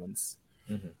great moments.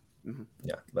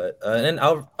 Yeah, but and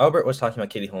Albert was talking about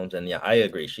Katie Holmes, and yeah, I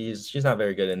agree. She's not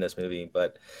very good in this movie,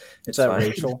 but it's Is that fine.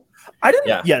 Rachel? I didn't.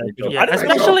 Yeah, Yeah, Rachel. Yeah, I didn't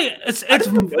especially it's I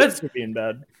didn't know it's this was being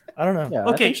bad. I don't know. Yeah,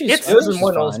 Okay, I think she's, it's- I It think was she's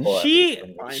more fine.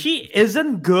 noticeable. Fine. she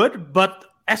isn't good, but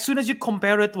as soon as you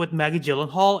compare it with Maggie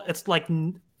Gyllenhaal, it's like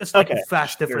Okay, a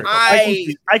vast sure. difference.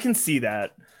 I can see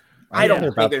that. I don't they're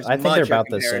think about- there's I think much they're of about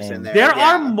the comparison same. there. There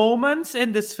yeah. are moments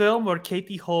in this film where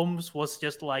Katie Holmes was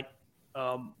just like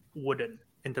wooden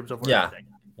in terms of her Yeah. acting.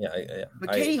 Yeah.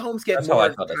 But Katie Holmes gets that's how I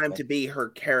more felt as time well. to be her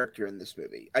character in this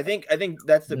movie. I think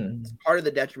that's the Mhm. part of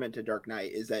the detriment to Dark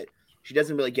Knight is that she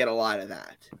doesn't really get a lot of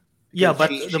that. Yeah, but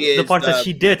she the is parts that the-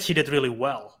 she did really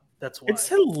well. That's why. It's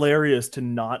hilarious to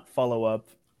not follow up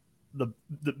the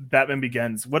Batman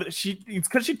Begins. What she? It's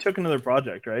because she took another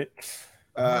project, right?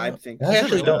 I think I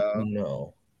actually so. don't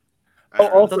know. I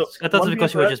don't know. also- I thought one it's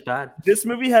because thing you were that- just bad. This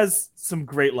movie has some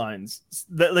great lines.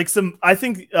 That like some. I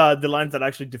think the lines that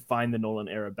actually define the Nolan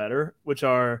era better, which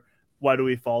are "Why do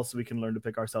we fall so we can learn to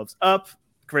pick ourselves up?"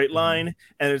 Great line,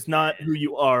 and it's not who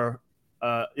you are.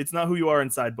 It's not who you are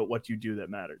inside, but what you do that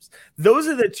matters. Those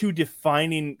are the two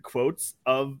defining quotes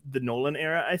of the Nolan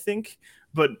era, I think.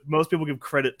 But most people give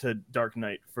credit to Dark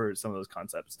Knight for some of those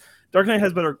concepts. Dark Knight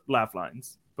has better laugh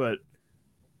lines, but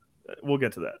we'll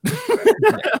get to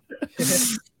that.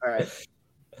 All right.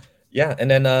 Yeah, and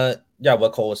then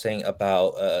what Cole was saying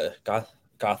about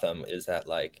Gotham is that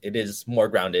like it is more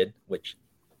grounded, which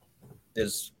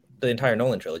is the entire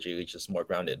Nolan trilogy, which is more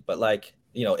grounded. But like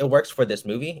it works for this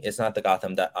movie. It's not the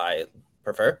Gotham that I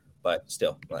prefer, but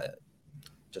still,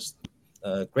 just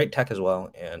great tech as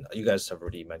well. And you guys have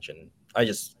already mentioned. I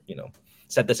just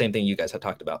said the same thing you guys had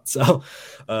talked about. So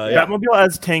yeah, Batmobile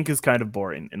as tank is kind of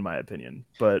boring, in my opinion.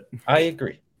 But I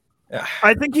agree. Yeah.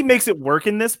 I think he makes it work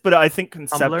in this, but I think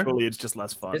conceptually it's just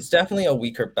less fun. It's definitely a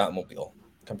weaker Batmobile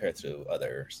compared to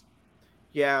others.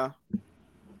 Yeah.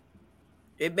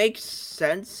 It makes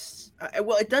sense.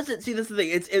 Well, it doesn't. See, this is the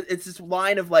thing. It's this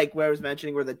line of like where I was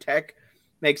mentioning where the tech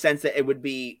makes sense that it would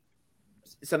be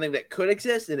something that could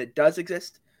exist and it does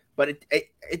exist, but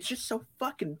it's just so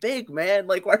fucking big, man.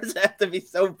 Like, why does it have to be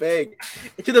so big?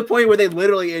 To the point where they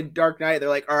literally in Dark Knight, they're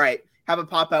like, all right, have a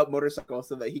pop out motorcycle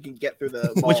so that he can get through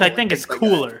the mall. Which I and think is things like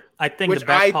cooler. I think Which the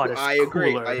back part is I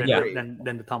agree. cooler I than, agree.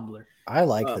 than the Tumbler. I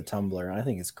like the Tumblr. I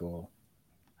think it's cool.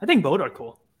 I think both are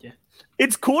cool. Yeah.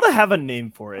 It's cool to have a name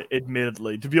for it,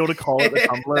 admittedly, to be able to call it a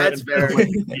Tumblr That's instead of fair. like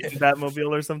Beaten Batmobile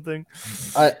or something.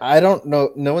 I don't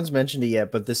know. No one's mentioned it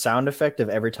yet, but the sound effect of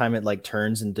every time it like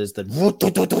turns and does the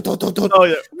Oh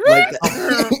yeah,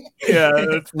 like yeah.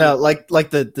 That's, no, like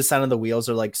the sound of the wheels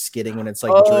are like skidding when it's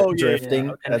like Oh, yeah, drifting.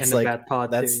 Yeah, and That's the like bad part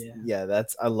that's too,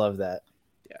 that's I love that.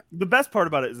 the best part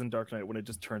about it is in Dark Knight when it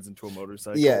just turns into a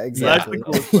motorcycle. Yeah, exactly.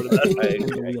 That's the coolest part of that. I And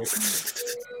the agree.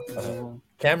 wheels.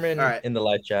 Cameron All right. in the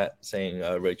live chat saying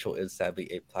Rachel is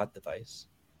sadly a plot device.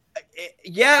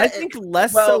 Yeah, I think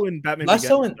less well, so in Batman less Begins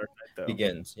so than in Dark Knight, though.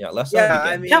 Begins. Yeah, less so Yeah,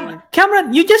 I begins. mean,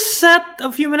 Cameron, you just said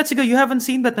a few minutes ago you haven't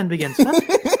seen Batman Begins. Huh?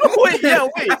 Wait, yeah,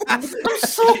 wait. I'm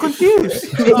so confused.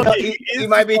 he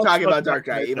might be talking about Dark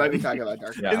Knight. He might be talking about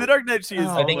Dark Knight. Yeah. In the Dark Knight, she is.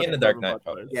 I think in the Dark Knight,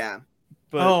 probably. Yeah.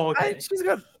 But Oh, okay.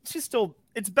 she's still.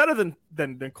 It's better than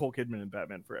Nicole Kidman in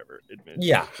Batman Forever. Admit.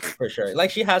 Yeah, for sure.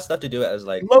 Like she has stuff to do as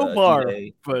like Low bar,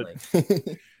 DA, but-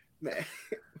 like, Man.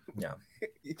 Yeah.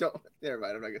 You don't. Never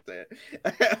mind. I'm not gonna say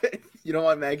it. You don't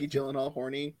want Maggie Gyllenhaal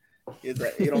horny. Is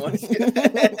that you don't want to see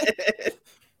that?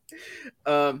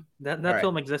 That All right.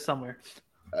 film exists somewhere.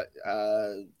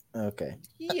 Okay.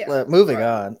 Yeah. Moving All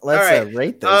right. on. Let's All right.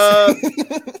 rate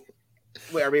this.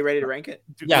 Wait, are we ready to rank it?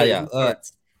 yeah.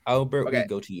 Albert, Okay. we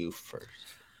go to you first.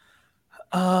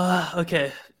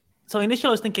 Okay. So initially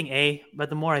I was thinking A, but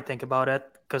the more I think about it,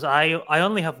 because I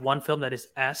only have one film that is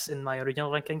S in my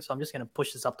original ranking, so I'm just gonna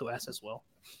push this up to S as well.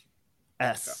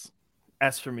 S.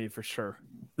 S for me for sure.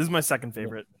 This is my second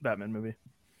favorite Batman movie.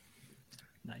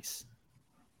 Nice.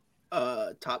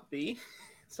 Top B.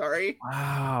 Sorry.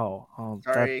 Wow. Oh,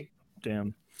 that, Sorry.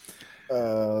 damn.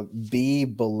 B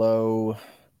below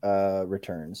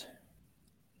returns.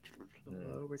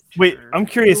 Wait, I'm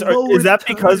curious. Hello, Is that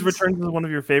because Returns. Returns is one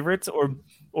of your favorites,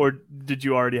 or did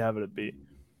you already have it at B?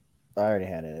 I already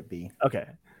had it at B. Okay.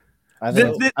 I This,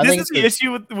 think, this, I this think is the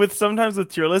issue with sometimes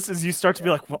with tier lists is you start to be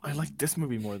like, well, I like this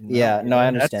movie more than that. Yeah, no, I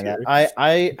understand That's that.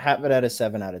 I have it at a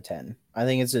 7 out of 10. I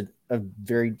think it's a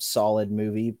very solid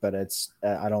movie, but it's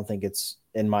I don't think it's,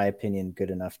 in my opinion, good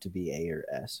enough to be A or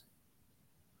S.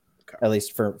 Okay. At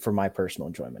least for my personal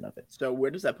enjoyment of it. So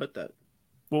where does that put that?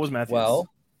 What was Matthew's? Well,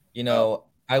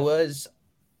 I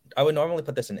would normally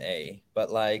put this in A,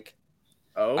 but like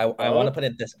I want to put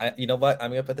it this. You know what? I'm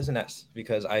gonna put this in S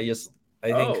because I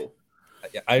think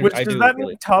Which I does do that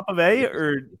really mean top of A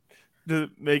or to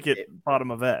make it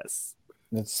bottom of S?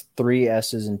 It's 3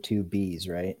 S's and 2 B's,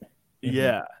 right?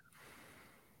 Yeah.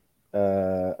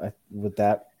 Would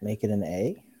that make it an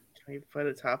A? Can we put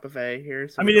it top of A here?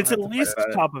 So I we mean, don't it's have at to fight least about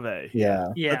it? top of A. Yeah.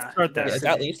 Let's start there. Yeah, it's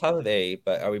at least top of A,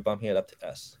 but are we bumping it up to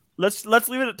S? Let's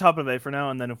leave it at top of A for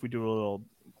now, and then if we do a little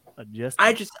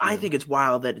adjustment. I think it's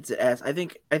wild that it's an S. I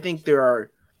think there are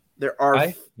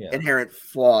Yeah. inherent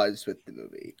flaws with the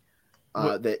movie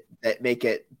that make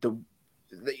it the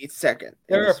second. in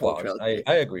There are this whole flaws. trilogy.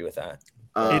 I agree with that.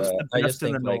 It's the I best just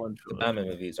in think the like Nolan the trilogy. Batman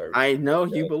movies are. I know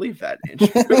you Yeah. believe that, Andrew.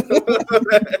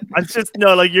 I just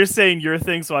no, like you're saying your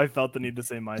thing, so I felt the need to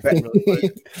say my thing really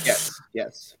quick. yes.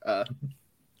 It's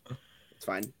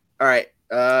fine. All right.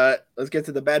 Let's get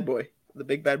to the bad boy, the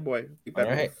big bad boy. Big bad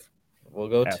All right. wolf. We'll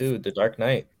go F. to The Dark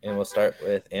Knight, and we'll start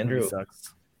with Andrew. Movie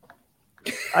sucks.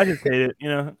 I just hate it.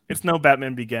 It's no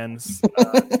Batman Begins.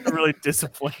 It's a really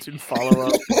disappointing follow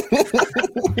up.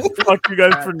 Fuck you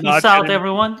guys for not Peace out, getting,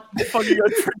 everyone. fuck you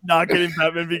guys for not getting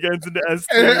Batman Begins into S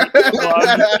tier. Well,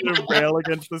 I'm just gonna rail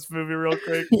against this movie real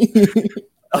quick.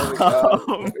 Oh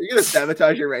my God. Are you gonna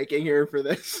sabotage your ranking here for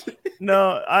this?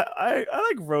 No, I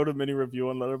like wrote a mini review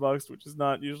on Letterboxd, which is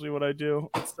not usually what I do.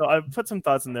 So I've put some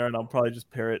thoughts in there, and I'll probably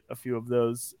just parrot a few of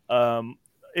those.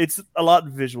 It's a lot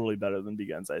visually better than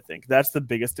Begins. I think that's the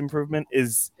biggest improvement.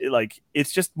 It's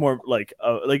just more like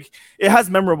it has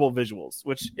memorable visuals,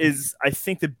 which is I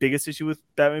think the biggest issue with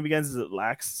Batman Begins is it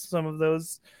lacks some of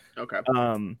those. Okay.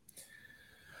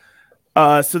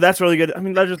 So that's really good. I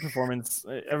mean, Ledger's performance,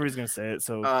 everybody's gonna say it.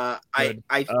 So I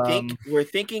think we're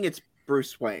thinking it's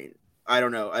Bruce Wayne. I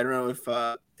don't know. I don't know if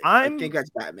I think that's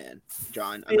Batman.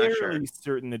 John, I'm not sure. fairly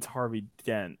certain it's Harvey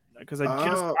Dent because I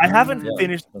Oh, haven't yeah,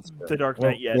 finished that's fair. The Dark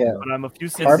Well, Knight yet, yeah. but I'm a few.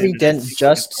 scenes Harvey in, Dent and I think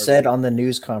just it's said Harvey. on the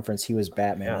news conference he was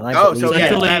Batman. Yeah. And I Oh, believe so that. yeah,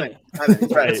 Actually- Batman.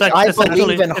 He's right. It's, like, I it's believe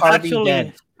actually, in it's Harvey actually,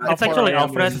 Dent. How it's far actually I am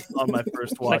Alfred. on my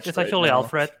first watch. It's right actually now.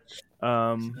 Alfred.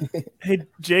 Hey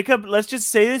Jacob, let's just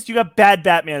say this: you got bad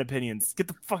Batman opinions. Get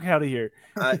the fuck out of here.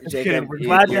 Just Jacob, kidding. We're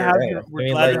glad to you're- have Right. you. I We're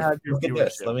mean, glad like, to have your look at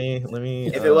this. viewership. Let me.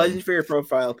 If it wasn't for your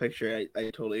profile picture, I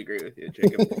totally agree with you,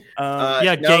 Jacob.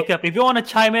 Yeah, no. Jacob, if you want to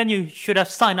chime in, you should have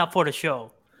signed up for the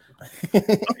show.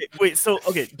 Okay, wait. So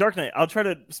Dark Knight. I'll try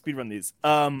to speedrun these.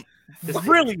 It's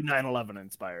really 9/11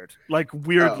 inspired, like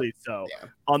weirdly so. yeah.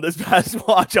 On this past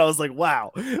watch, I was like,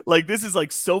 wow, like this is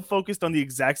like so focused on the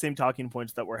exact same talking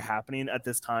points that were happening at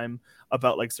this time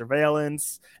about like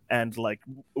surveillance and like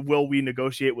will we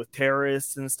negotiate with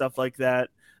terrorists and stuff like that.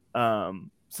 So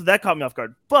that caught me off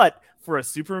guard. But for a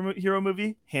superhero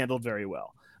movie, handled very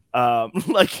well.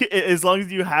 Like as long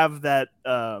as you have that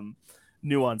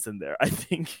nuance in there, I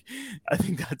think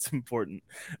that's important.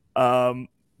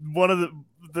 One of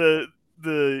the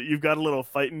you've got a little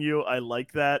fight in you. I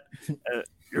like that.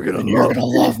 You're gonna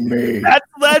love me. That's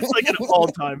like an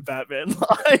all-time Batman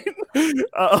line.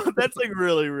 That's like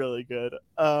really really good.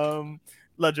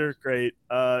 Ledger great.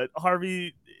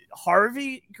 Harvey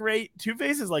great.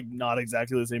 Two-Face is like not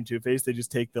exactly the same Two-Face. They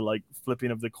just take the like flipping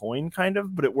of the coin kind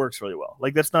of, but it works really well.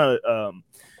 Like that's not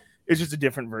it's just a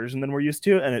different version than we're used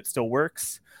to, and it still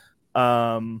works.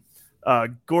 Gordon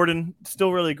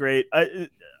still really great.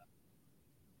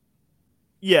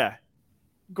 Yeah,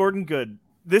 Gordon good.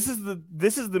 This is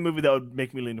the movie that would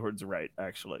make me lean towards the right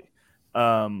actually,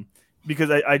 because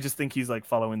I just think he's like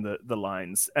following the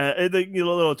lines. The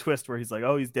little twist where he's like,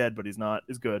 oh, he's dead, but he's not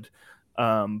is good.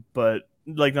 But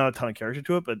like not a ton of character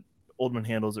to it, but Oldman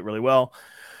handles it really well.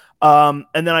 And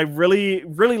then I really,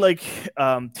 really like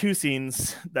two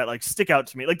scenes that like stick out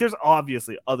to me. Like there's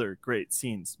obviously other great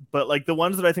scenes, but like the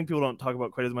ones that I think people don't talk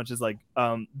about quite as much is like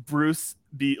Bruce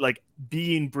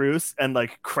being Bruce and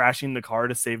like crashing the car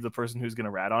to save the person who's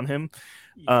gonna rat on him.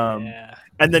 Yeah.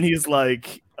 And then he's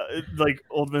like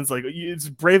Oldman's like, it's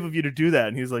brave of you to do that,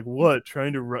 and he's like, what,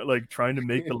 trying to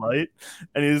make the light?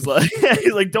 And he's like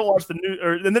don't watch the news,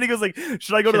 and then he goes like,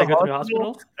 should I go to the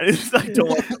hospital? And he's like, don't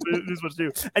watch the news, what to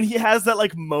do. And he has that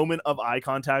like moment of eye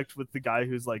contact with the guy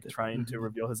who's like trying to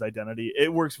reveal his identity.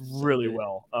 It works really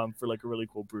well for like a really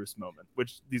cool Bruce moment,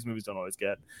 which these movies don't always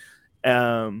get.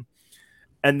 And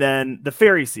then the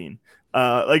ferry scene.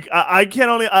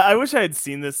 I wish I had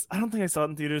seen this. I don't think I saw it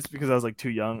in theaters because I was like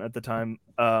too young at the time.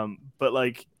 But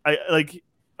like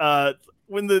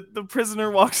when the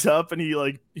prisoner walks up and he'll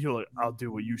like, I'll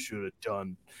do what you should have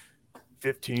done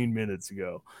 15 minutes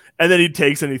ago, and then he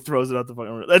takes and he throws it out the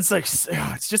fucking window. That's like,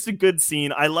 it's just a good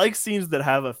scene. I like scenes that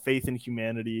have a faith in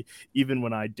humanity even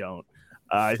when I don't.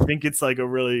 I think it's like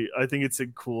I think it's a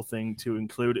cool thing to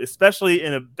include, especially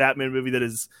in a Batman movie that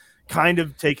is kind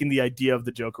of taking the idea of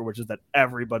the Joker, which is that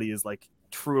everybody is like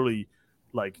truly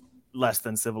like less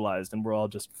than civilized and we're all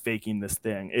just faking this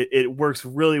thing. It works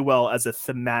really well as a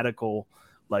thematical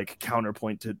like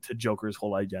counterpoint to Joker's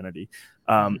whole identity.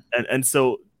 And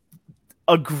so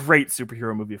a great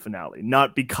superhero movie finale,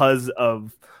 not because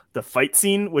of the fight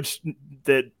scene, which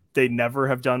that they never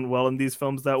have done well in these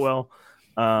films that well,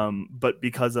 but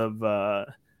because of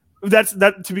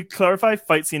that, to be clarified,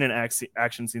 fight scene and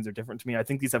action scenes are different to me. I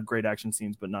think these have great action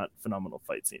scenes, but not phenomenal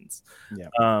fight scenes.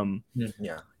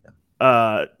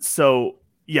 So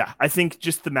yeah, I think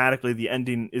just thematically, the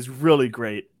ending is really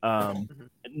great.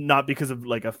 Not because of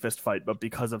like a fist fight, but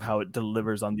because of how it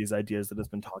delivers on these ideas that it's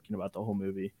been talking about the whole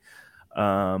movie.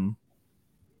 And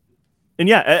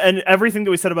yeah, and everything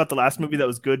that we said about the last movie that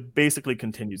was good basically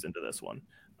continues into this one.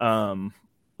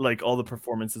 Like all the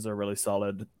performances are really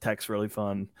solid, tech's really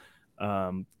fun,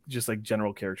 just like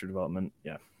general character development.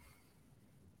 Yeah.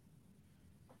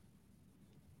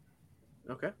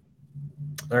 Okay.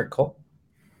 All right, cool.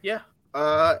 Yeah.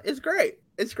 It's great.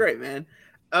 It's great, man.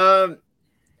 I'm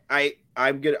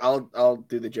good. I'll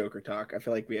do the Joker talk. I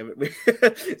feel like we haven't.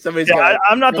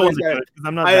 I'm not the one to do it because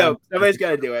I'm not. I know somebody's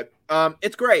got to do it.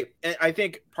 It's great, and I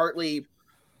think partly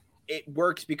it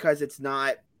works because it's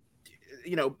not.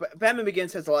 Batman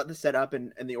Begins has a lot to set up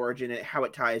and the origin and how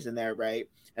it ties in there, right?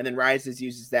 And then Rises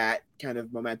uses that kind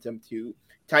of momentum to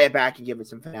tie it back and give it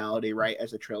some finality, right,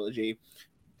 as a trilogy.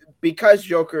 Because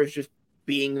Joker is just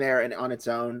being there and on its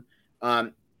own,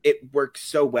 it works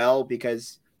so well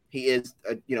because he is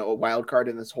a wild card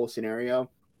in this whole scenario.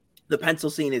 The pencil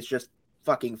scene is just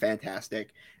fucking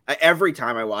fantastic. Every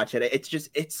time I watch it,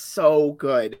 it's so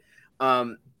good.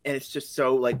 And it's just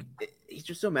so he's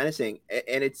just so menacing,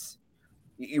 and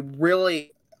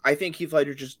I think Heath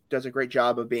Ledger just does a great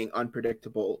job of being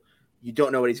unpredictable. You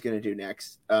don't know what he's going to do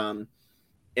next. And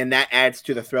that adds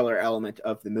to the thriller element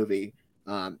of the movie,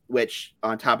 which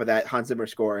on top of that, Hans Zimmer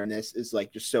score in this is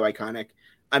like just so iconic.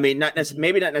 I mean,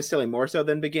 maybe not necessarily more so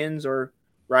than Begins or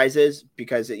Rises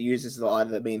because it uses a lot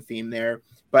of the main theme there.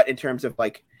 But in terms of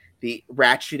like the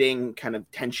ratcheting kind of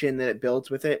tension that it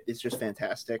builds with it is just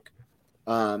fantastic.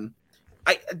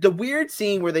 The weird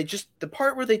scene where the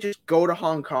part where they just go to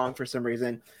Hong Kong for some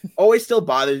reason always still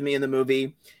bothers me in the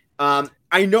movie.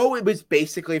 I know it was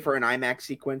basically for an IMAX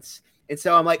sequence. And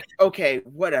so I'm like, okay,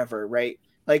 whatever, right?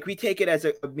 Like we take it as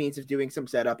a means of doing some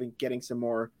setup and getting some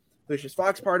more Lucius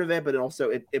Fox part of it, but also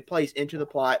it plays into the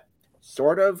plot,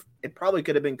 sort of. It probably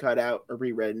could have been cut out or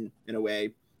rewritten in a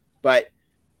way. But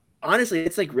honestly,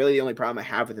 it's like really the only problem I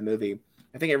have with the movie.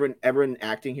 I think everyone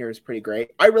acting here is pretty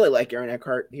great. I really like Aaron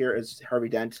Eckhart here as Harvey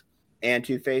Dent and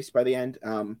Two-Face by the end.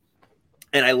 And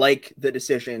I like the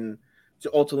decision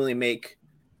to ultimately make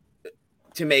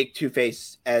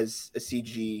Two-Face as a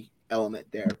CG element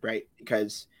there, right?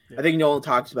 Because I think Nolan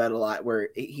talks about it a lot where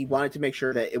he wanted to make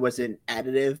sure that it wasn't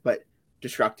additive but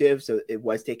destructive, so it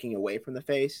was taking away from the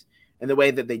face. And the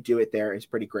way that they do it there is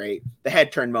pretty great. The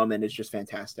head turn moment is just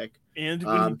fantastic. And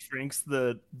when he drinks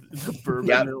the bourbon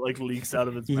that like leaks out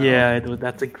of his mouth. Yeah,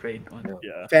 that's a great one.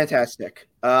 Yeah, fantastic.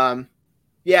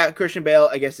 Christian Bale,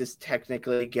 I guess, is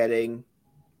technically getting.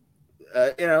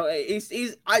 He's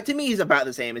to me he's about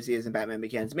the same as he is in Batman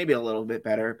Begins. Maybe a little bit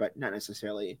better, but not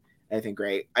necessarily anything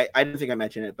great. I don't think I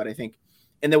mentioned it, but I think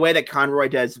in the way that Conroy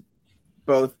does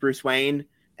both Bruce Wayne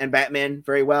and Batman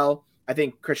very well, I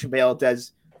think Christian Bale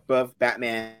does both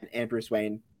Batman and Bruce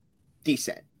Wayne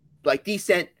decent,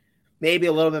 maybe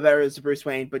a little bit better as Bruce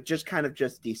Wayne, but just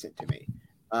decent to me.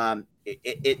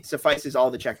 It suffices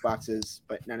all the check boxes,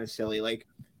 but not necessarily like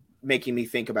making me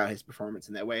think about his performance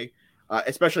in that way.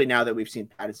 Especially now that we've seen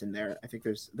Pattinson there, I think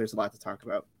there's a lot to talk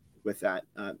about with that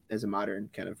as a modern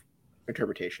kind of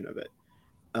interpretation of it.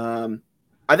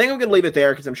 I think I'm gonna leave it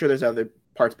there because I'm sure there's other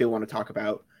parts people want to talk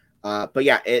about. But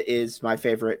yeah, it is my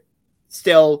favorite.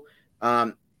 Still,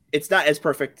 it's not as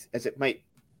perfect as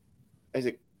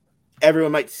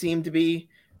everyone might seem to be.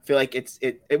 I feel like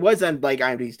it was on like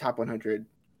IMDb's top 100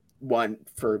 one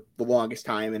for the longest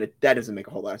time, and that doesn't make a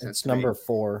whole lot of sense. It's number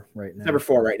 4 right now. Number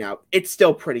 4 right now. It's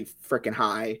still pretty freaking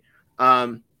high.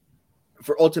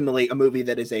 For ultimately a movie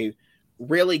that is a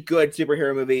really good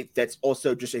superhero movie that's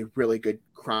also just a really good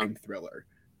crime thriller.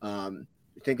 I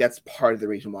think that's part of the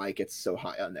reason why it gets so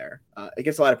high on there. It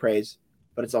gets a lot of praise,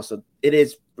 but it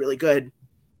is really good.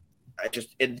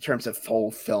 Just in terms of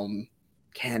full film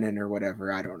canon or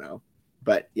whatever, I don't know.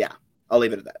 But yeah, I'll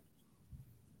leave it at that.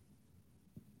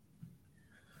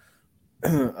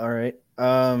 All right.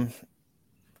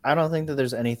 I don't think that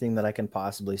there's anything that I can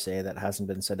possibly say that hasn't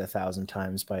been said 1,000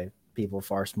 times by people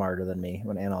far smarter than me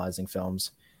when analyzing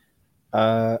films.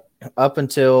 Up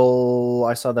until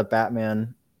I saw the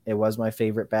Batman, it was my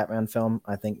favorite Batman film.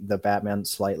 I think the Batman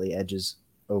slightly edges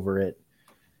over it.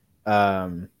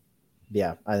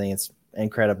 Yeah, I think it's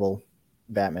incredible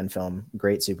Batman film,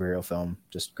 great superhero film,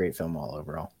 just great film all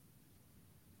overall.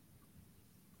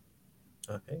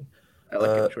 Okay. I like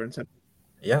it short and simple.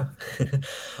 Yeah.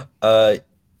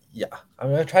 Yeah, I'm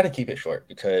gonna try to keep it short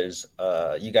because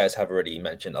you guys have already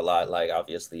mentioned a lot. Like,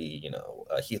 obviously,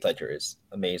 Heath Ledger is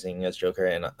amazing as Joker,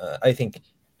 and I think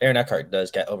Aaron Eckhart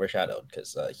does get overshadowed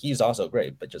because he's also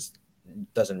great, but just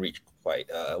doesn't reach quite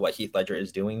what Heath Ledger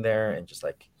is doing there, and just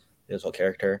like his whole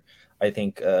character. I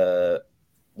think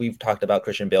we've talked about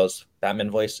Christian Bale's Batman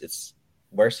voice. It's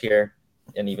worse here,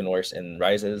 and even worse in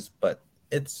Rises, but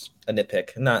it's a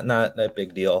nitpick, not a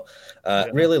big deal.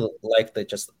 Really like the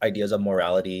just ideas of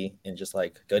morality and just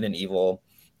like good and evil,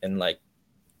 and like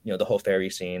the whole fairy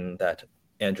scene that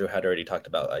Andrew had already talked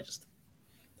about. I just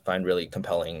find really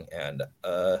compelling, and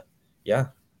yeah,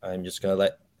 I'm just gonna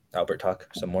let Albert talk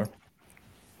some more.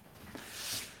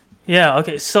 Yeah.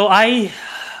 Okay. So I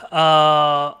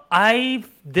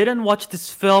didn't watch this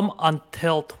film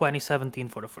until 2017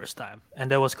 for the first time,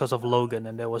 and that was because of Logan,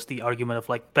 and there was the argument of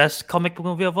like best comic book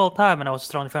movie of all time, and I was a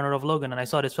strong fan of Logan, and I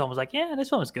saw this film, I was like, yeah, this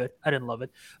film is good. I didn't love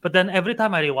it, but then every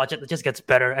time I rewatch it, it just gets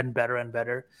better and better and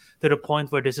better to the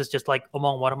point where this is just like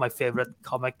among one of my favorite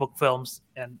comic book films,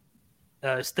 and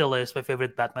still is my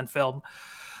favorite Batman film.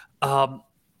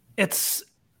 It's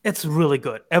really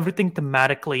good. Everything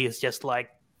thematically is just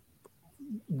like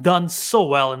done so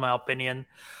well, in my opinion.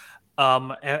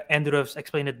 Andrew has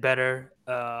explained it better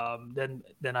than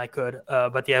I could.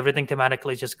 But yeah, everything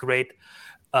thematically is just great.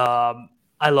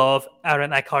 I love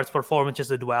Aaron Eckhart's performance, just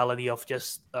the duality of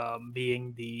just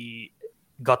being the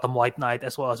Gotham White Knight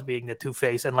as well as being the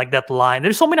Two-Face, and like that line.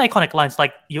 There's so many iconic lines,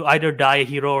 like you either die a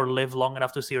hero or live long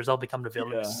enough to see yourself become the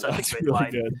villain. Yeah, Such a great really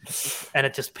line, good. and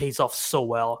it just pays off so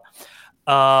well.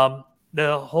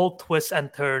 The whole twists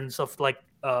and turns of like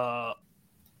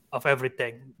of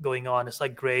everything going on is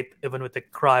like great, even with the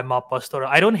crime mappa story.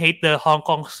 I don't hate the Hong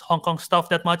Kong stuff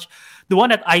that much. The one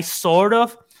that I sort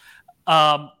of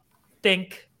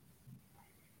think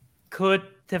could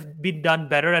have been done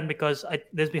better, and because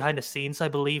there's behind the scenes, I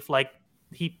believe like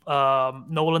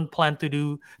Nolan planned to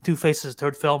do Two-Face's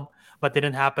third film, but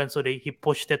didn't happen, so he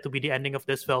pushed it to be the ending of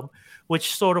this film,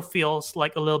 which sort of feels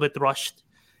like a little bit rushed,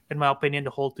 in my opinion, the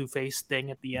whole Two-Face thing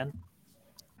at the end.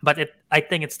 But I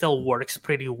think it still works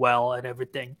pretty well and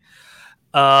everything.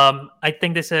 I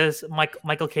think this is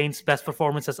Michael Caine's best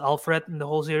performance as Alfred in the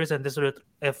whole series, and this is,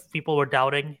 if people were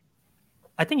doubting,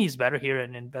 I think he's better here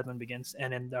in Batman Begins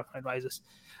and in Dark Knight Rises.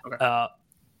 Okay.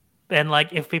 And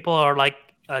like if people are like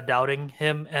doubting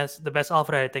him as the best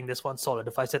Alfred, I think this one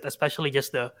solidifies it, especially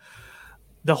just the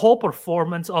whole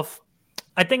performance of.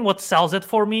 I think what sells it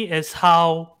for me is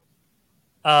how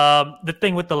the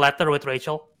thing with the letter with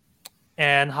Rachel,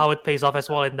 and how it pays off as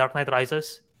well in Dark Knight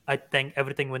Rises. I think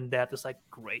everything with that is like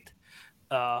great.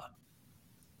 And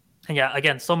yeah,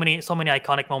 again, so many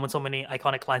iconic moments, so many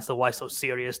iconic lines. The why so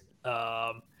serious?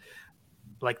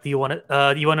 Like, do you want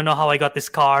to know how I got these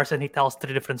cars? And he tells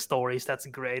 3 different stories. That's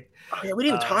great. Oh yeah, we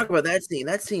didn't even talk about that scene.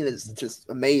 That scene is just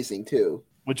amazing too.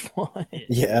 Which one?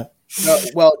 Yeah.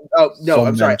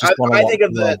 I'm sorry. I think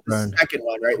of the burn. second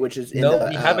one, right? Which is in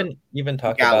We haven't even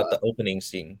talked Gala. about the opening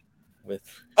scene with.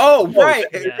 Oh right,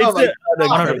 Yeah. Oh, my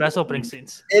One of the God. best opening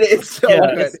scenes. It is so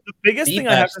Yeah, good. the biggest the thing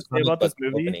I have best to say comic about this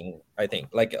book movie. opening, I think,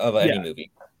 like of any Yeah.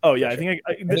 movie. Oh yeah, I Sure. think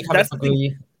Any comic that's the book thing.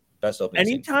 movie, best opening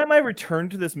scene. Anytime I return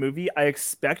to this movie, I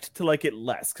expect to like it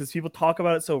less because people talk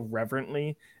about it so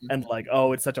reverently and like,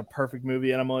 oh, it's such a perfect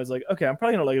movie, and I'm always like, okay, I'm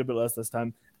probably gonna like it a bit less this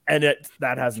time. and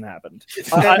that hasn't happened.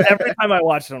 Every time I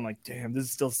watch it, I'm like, damn, this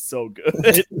is still so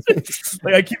good.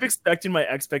 Like I keep expecting my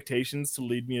expectations to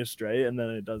lead me astray, and then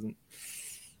it doesn't.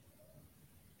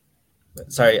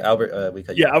 Sorry, Albert. We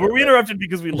cut you. Yeah, but we interrupted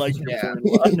because we liked Yeah.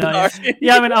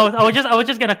 Yeah, I mean, I was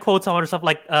just gonna quote some other stuff.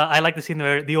 Like, I like the scene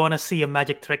where, do you want to see a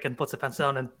magic trick, and puts the pencil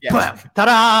down and bam,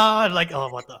 ta-da! And like, oh,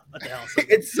 what the hell? So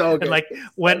It's so good. and like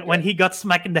when he got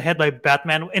smacked in the head by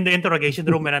Batman in the interrogation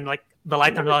room, and then like the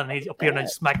light turns on and he appeared and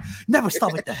smack. Never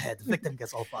stop with the head. The victim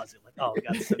gets all fuzzy. Like, oh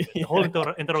god, so the whole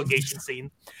interrogation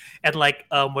scene, and like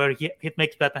where it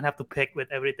makes Batman have to pick with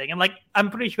everything. And like,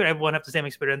 I'm pretty sure everyone have the same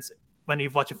experience when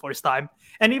you watch it first time,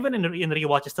 and even in the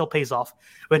rewatch, it still pays off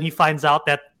when he finds out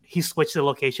that he switched the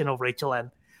location of Rachel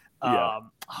and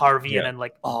Harvey, and then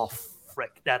like, oh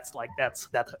frick, that's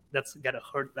gonna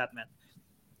hurt Batman.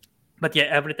 But yeah,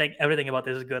 everything about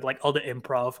this is good. Like all the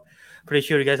improv. Pretty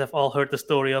sure you guys have all heard the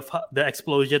story of the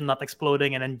explosion not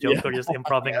exploding, and then Joker just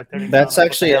improving. That's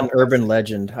actually an urban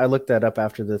legend. I looked that up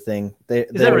after the thing. Is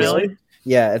that really?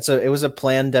 Yeah, it was a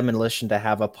planned demolition to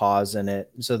have a pause in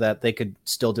it so that they could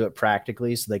still do it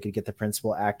practically, so they could get the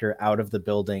principal actor out of the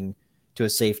building to a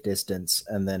safe distance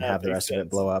and then have the rest of it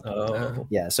blow up. Oh.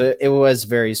 Yeah, so it was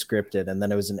very scripted, and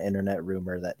then it was an internet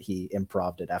rumor that he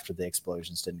improv'd it after the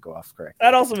explosions didn't go off correctly.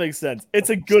 That also makes sense. It's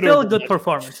a good, still a good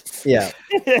performance. Yeah.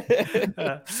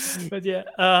 But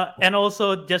yeah, and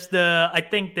also just I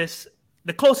think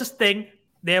the closest thing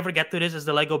they ever get to this is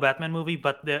the Lego Batman movie,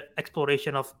 but the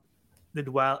exploration of the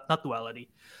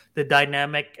the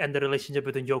dynamic and the relationship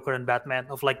between Joker and Batman,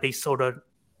 of like they sort of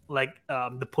like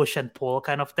the push and pull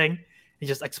kind of thing. It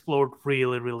just explored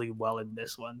really, really well in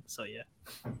this one. So yeah.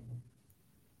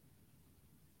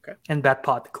 Okay. And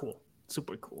Batpod, cool,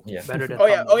 super cool. Yeah. Better than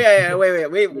yeah.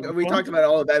 Wait. We talked about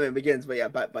all of Batman Begins, but yeah,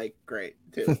 Batbike, great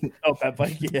too. Oh,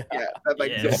 Batbike, yeah. Yeah,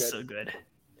 Batbike, Yeah, so good.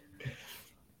 so good.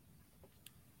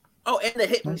 Oh, and the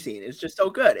hit me scene is just so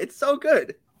good. It's so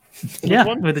good. Yeah,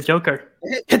 with the Joker.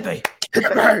 Hit me.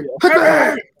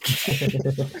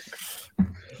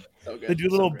 So good. They do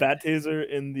a little bat taser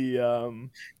in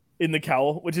the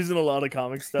cowl, which isn't a lot of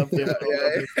comic stuff.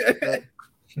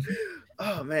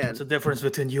 Oh man, What's the difference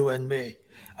between you and me?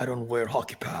 I don't wear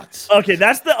hockey pads. Okay,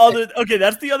 that's the other. Like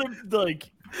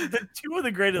the two of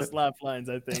the greatest laugh lines,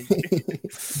 I think.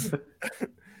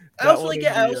 I also like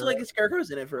the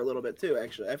Scarecrow's in it for a little bit too.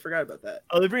 Actually, I forgot about that.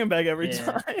 Oh, they bring him back every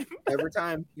time. Every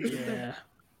time. Yeah.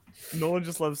 Nolan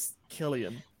just loves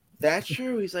Killian. That's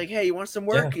true. He's like, hey, you want some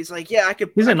work? Yeah. He's like, yeah, I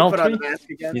could He's I in could all put on the three. mask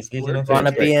again. He's in all Want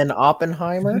to three. be in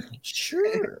Oppenheimer?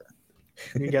 Sure.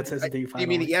 He gets his D You mean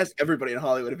finally. he has everybody in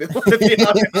Hollywood if it want to be in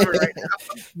Oppenheimer right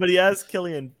now? But he has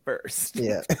Killian first.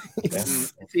 Yeah.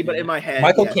 See, but in my head,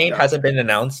 Michael yes, Caine no. hasn't been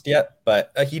announced yet,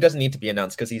 but he doesn't need to be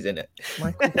announced because he's in it.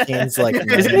 Michael Caine's like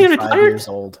Isn't he 95 retired? years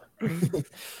old.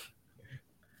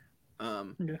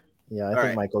 Yeah, I think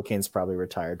right. Michael Caine's probably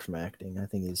retired from acting. I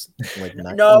think he's like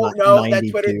No, that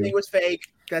 92. Twitter thing was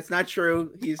fake. That's not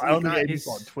true. He's I don't not. think it's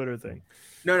on Twitter thing.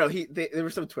 No. There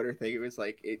was some Twitter thing. It was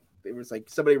like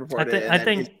somebody reported it. And I then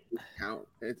think- his account,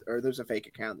 or there's a fake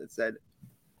account that said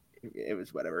it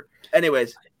was whatever.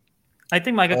 Anyways, I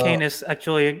think Michael Caine is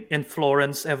actually in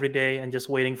Florence every day and just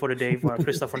waiting for the day where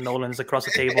Christopher Nolan is across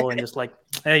the table and just like,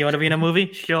 hey, you want to be in a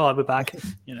movie? Sure, I'll be back.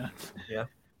 You know. Yeah.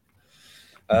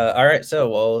 All right, so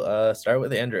we'll start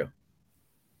with Andrew.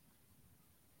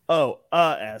 Oh,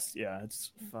 S. Yeah,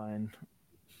 it's fine.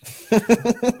 Still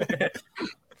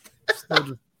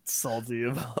just salty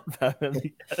about Batman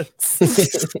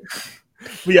Begins.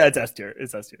 But yeah, it's S tier.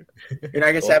 It's S tier. you're not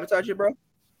gonna sabotage it, bro.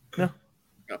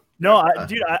 No, I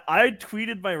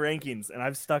tweeted my rankings and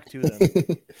I've stuck to them.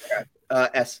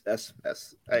 S.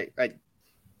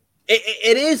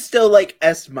 It is still like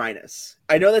S minus.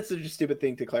 I know that's such a stupid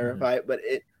thing to clarify, but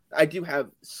I do have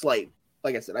slight.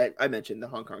 Like I said, I mentioned the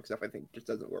Hong Kong stuff. I think just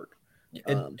doesn't work.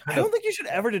 I don't think you should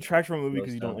ever detract from a movie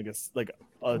because you don't like a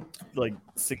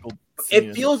single.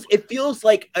 It feels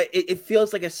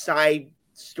like a side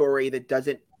story that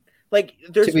doesn't like.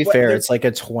 There's To be fair, it's like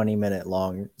a 20-minute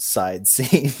long side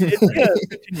scene. It's like a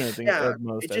 15-minute thing yeah. at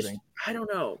most, It I just think. I don't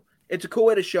know. It's a cool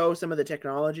way to show some of the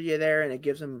technology there, and it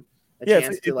gives them a Yeah,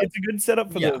 chance it's to like. a good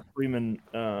setup for Yeah. the Freeman.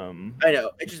 I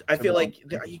know. I feel like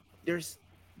there's.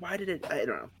 Why did it? I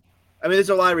don't know. I mean, there's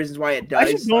a lot of reasons why it does.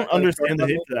 I just don't understand the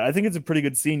hate for that. I think it's a pretty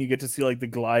good scene. You get to see like the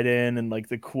glide in and like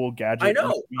the cool gadget. I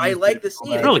know. I like the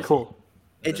scene. It's really cool.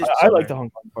 It just. I like the Hong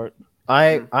Kong part.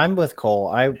 I'm with Cole.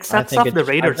 I sets think up the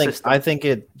radar system. I think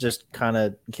it just kind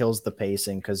of kills the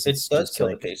pacing because It it's does just kill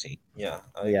like the pacing. Yeah.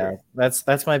 I yeah. agree.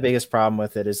 That's my biggest problem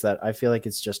with it is that I feel like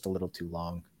it's just a little too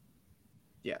long.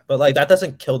 But like that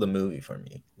doesn't kill the movie for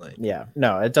me. Like Yeah,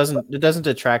 no, it doesn't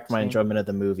detract my enjoyment of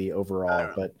the movie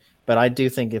overall, but I do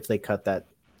think if they cut that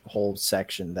whole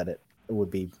section that it would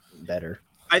be better.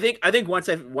 I think once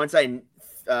I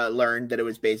learned that it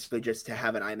was basically just to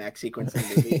have an IMAX sequence in the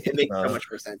movie, it makes so much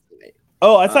more sense to me.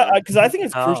 Oh, I thought because I think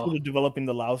it's crucial to developing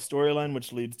the Lao storyline,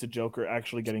 which leads to Joker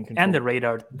actually getting control. And the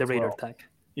radar tech.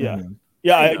 Yeah,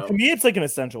 Mhm. To me, it's like an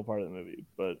essential part of the movie.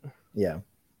 But Yeah,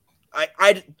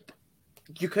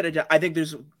 You could have done. I think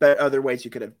there's other ways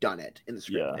you could have done it in the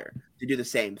script there to do the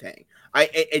same thing.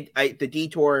 The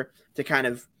detour to kind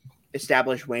of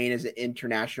establish Wayne as an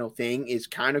international thing is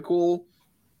kind of cool.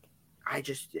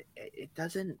 It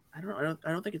doesn't. I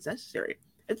don't think it's necessary.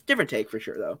 It's a different take for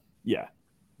sure, though. yeah.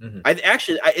 Mm-hmm.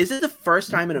 Is it the first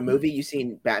time in a movie you've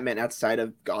seen Batman outside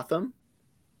of Gotham,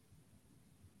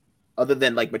 other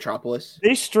than like Metropolis?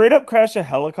 They straight up crash a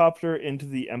helicopter into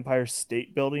the Empire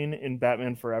State Building in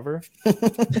Batman Forever.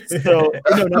 So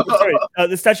no, sorry,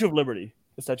 the Statue of Liberty.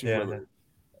 The Statue of Liberty.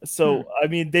 So I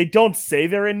mean, they don't say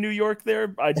they're in New York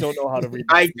there. I don't know how to read.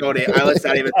 Let's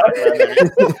not even talk about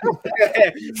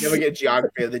that. Then we get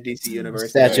geography of the DC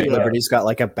universe. Statue of Liberty's got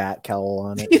like a bat cowl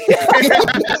on it.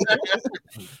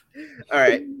 All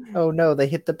right. Oh no, they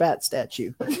hit the bat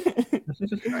statue. All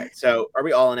right. So are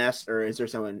we all in S, or is there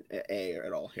someone A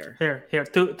at all here? Here.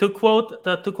 To quote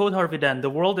Harvey Dent,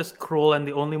 the world is cruel, and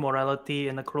the only morality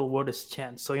in a cruel world is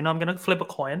chance. So I'm gonna flip a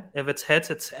coin. If it's heads,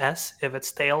 it's S. If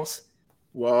it's tails,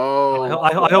 whoa!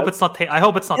 I hope it's not. I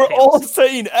hope it's not. We're tails. all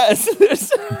saying S.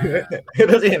 it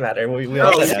doesn't even matter. We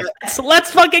all said S. So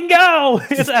let's fucking go.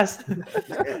 It's S.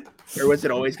 Or was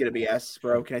it always going to be S,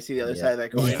 bro? Can I see the other side of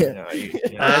that coin?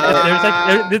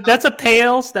 That's a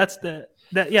tails. That's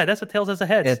a tails as a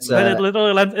heads. It's, but it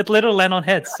literally landed on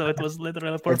heads, so it was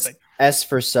literally perfect. S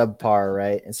for subpar,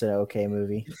 right? Instead of okay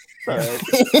movie.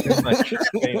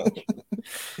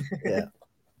 Yeah.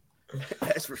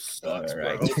 S for sucks,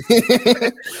 bro.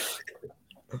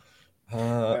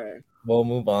 All right. We'll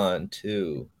move on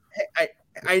to.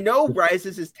 I know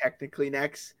Rises is technically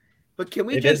next. But can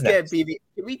we just get BVS?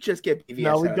 Can we just get BVS?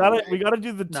 No, we gotta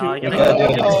do the two. No,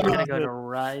 we're gonna go to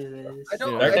Rises.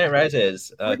 Dark Knight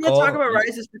Rises. We can't talk about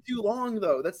Rises for too long,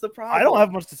 though. That's the problem. I don't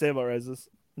have much to say about Rises.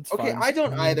 It's okay, fine. I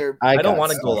don't either. I don't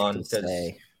want to go on because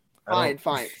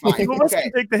fine. Two of us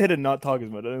can take the hit and not talk as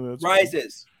much.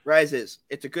 Rises.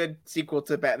 It's a good sequel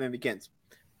to Batman Begins.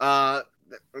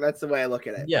 That's the way I look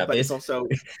at it. Yeah, but it's also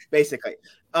basically.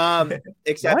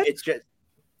 Except What? it's just.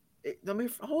 Let me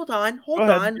hold on.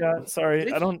 Yeah,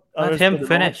 sorry, I don't. Let him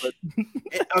finish.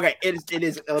 Okay, it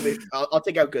is. I'll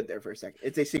take out good there for a second.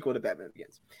 It's a sequel to Batman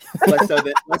Begins. Less so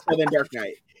than Dark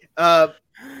Knight.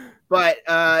 But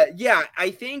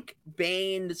I think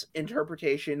Bane's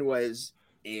interpretation was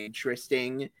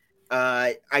interesting.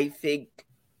 I think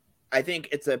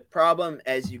it's a problem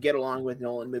as you get along with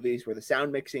Nolan movies where the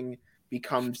sound mixing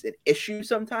becomes an issue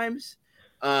sometimes.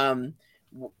 And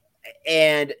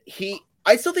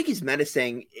I still think he's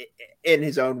menacing in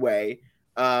his own way.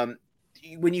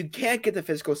 When you can't get the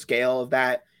physical scale of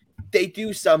that, they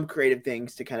do some creative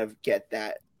things to kind of get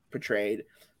that portrayed.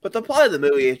 But the plot of the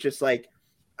movie is just like,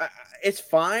 it's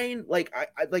fine. Like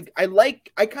I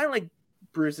kind of like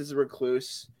Bruce as a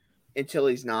recluse until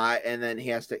he's not, and then he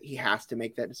has to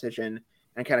make that decision,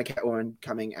 and kind of Catwoman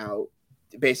coming out,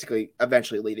 basically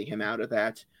eventually leading him out of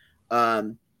that.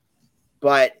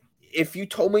 But if you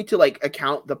told me to like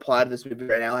account the plot of this movie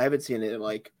right now, I haven't seen it in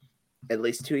like at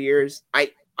least 2 years.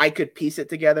 I could piece it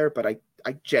together, but I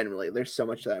generally, there's so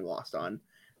much that I'm lost on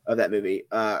of that movie.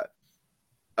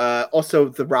 Also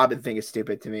the Robin thing is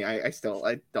stupid to me. I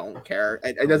don't care.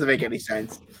 It doesn't make any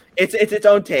sense. It's its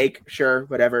own take, sure,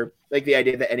 whatever. Like the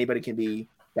idea that anybody can be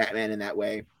Batman in that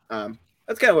way.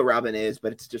 That's kind of what Robin is,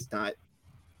 but it's just not.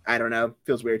 I don't know.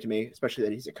 Feels weird to me, especially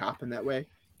that he's a cop in that way.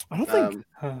 I don't think.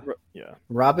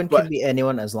 Robin can be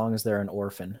anyone as long as they're an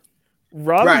orphan.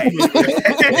 Robin. Right.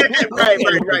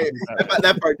 right.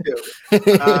 That part too.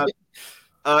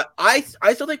 I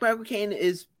still think Michael Caine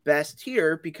is best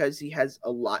here because he has a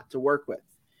lot to work with.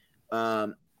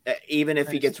 Even if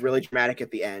he gets really dramatic at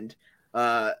the end.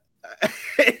 But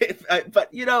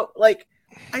you know, like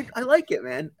I like it,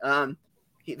 man.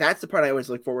 That's the part I always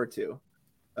look forward to.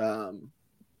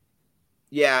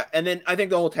 Yeah, and then I think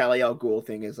the whole Talia al Ghul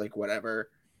thing is like whatever.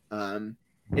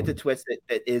 It's a twist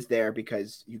that is there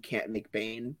because you can't make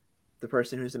Bane the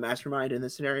person who's the mastermind in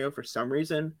this scenario for some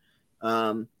reason.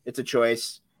 It's a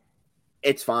choice.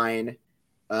 It's fine.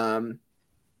 But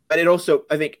it also,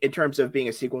 I think, in terms of being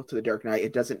a sequel to The Dark Knight,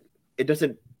 it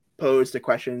doesn't pose the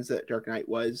questions that Dark Knight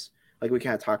was, like we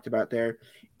kind of talked about there.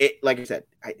 It, like I said,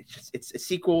 it's a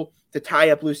sequel to tie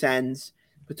up loose ends,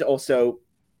 but to also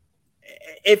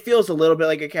it feels a little bit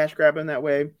like a cash grab in that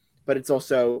way, but it's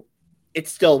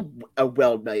still a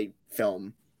well-made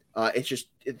film. It's just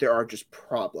there are just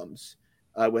problems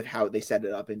with how they set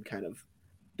it up and kind of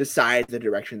decide the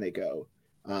direction they go.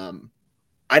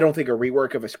 I don't think a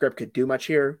rework of a script could do much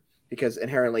here because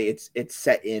inherently it's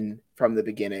set in from the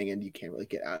beginning and you can't really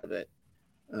get out of it.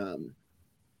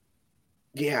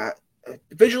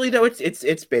 Visually though,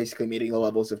 it's basically meeting the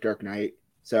levels of Dark Knight.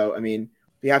 So I mean,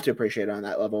 you have to appreciate it on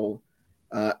that level.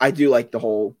 I do like the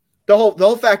whole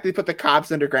fact they put the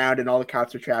cops underground and all the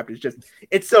cops are trapped is just,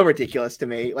 it's so ridiculous to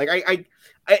me. Like I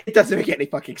it doesn't make any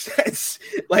fucking sense.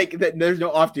 Like there's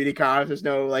no off-duty cops, there's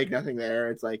no like nothing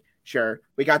there. It's like, sure,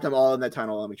 we got them all in the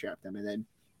tunnel and we trapped them. And then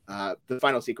the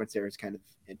final sequence there is kind of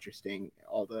interesting.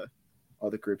 All the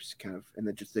groups kind of, and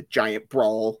then just the giant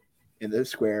brawl in the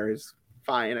square is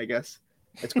fine, I guess.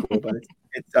 It's cool, but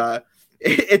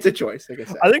it's a choice, like I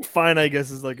said. I think fine, I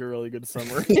guess, is like a really good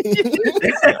summary.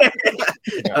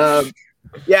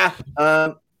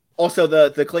 Also,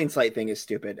 the clean slate thing is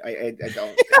stupid. I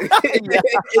don't.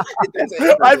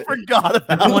 I forgot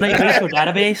about You want to erase your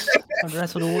database from the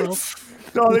rest of the world?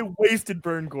 No, they wasted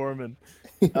Burn Gorman.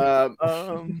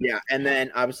 Yeah, and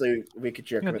then obviously we could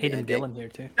joke You have about the Hayden ending. Dillon here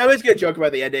too. I was gonna joke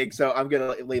about the ending, so I'm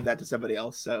gonna leave that to somebody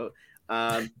else. So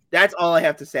that's all I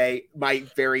have to say. My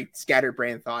very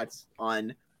scatterbrained thoughts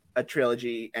on a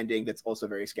trilogy ending that's also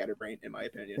very scatterbrained, in my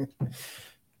opinion.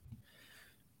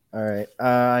 All right,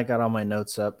 I got all my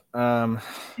notes up.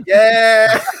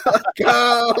 Yeah, let's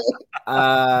go.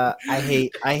 I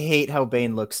hate how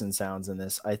Bane looks and sounds in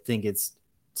this. I think it's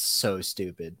so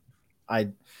stupid.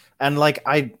 Like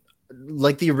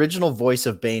the original voice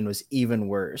of Bane was even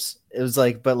worse. It was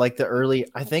like, but like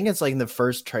I think it's like in the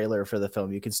first trailer for the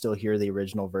film, you can still hear the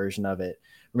original version of it.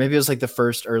 Or maybe it was like the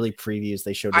first early previews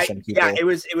they showed to some people. Yeah, it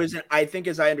was. I think,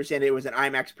 as I understand it, it was an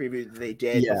IMAX preview that they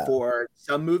did before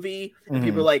some movie. And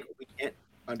people were like, we can't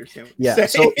understand what you're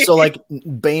saying. So like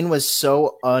Bane was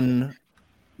so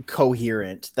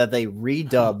uncoherent that they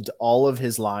redubbed all of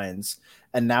his lines,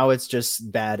 and now it's just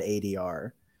bad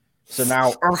ADR. So now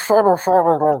It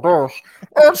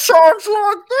sounds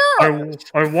like this.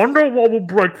 I wonder what will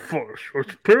break first, your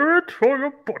spirit or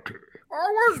your body?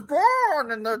 I was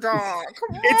born in the dark.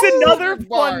 It's another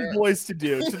fun voice to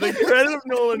do. To the credit of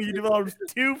Nolan, he developed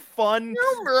two fun,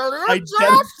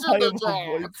 identifiable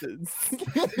voices.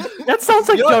 That sounds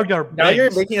like Jar Jar Now you're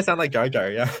Binks. making it sound like Jar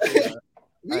Jar. Yeah.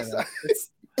 he's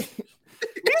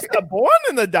He's born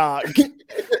in the dark.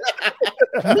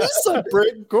 a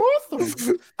break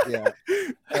Gotham. Yeah.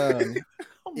 Oh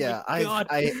my Yeah, God.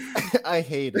 I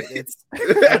hate it. It's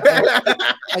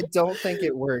I don't think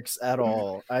it works at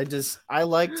all. I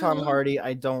like Tom Hardy.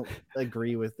 I don't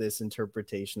agree with this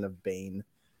interpretation of Bane.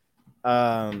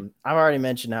 I've already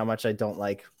mentioned how much I don't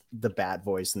like the Bat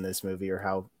voice in this movie, or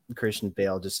how Christian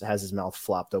Bale just has his mouth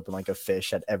flopped open like a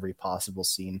fish at every possible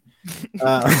scene.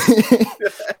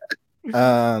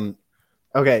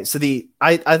 Okay, so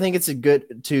I think it's a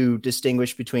good to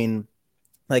distinguish between,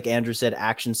 like Andrew said,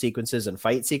 action sequences and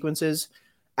fight sequences.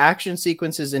 Action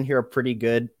sequences in here are pretty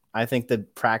good. I think the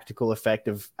practical effect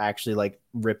of actually like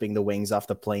ripping the wings off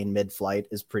the plane mid-flight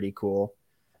is pretty cool.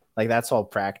 Like that's all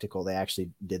practical. They actually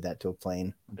did that to a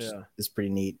plane, which is pretty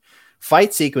neat.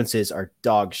 Fight sequences are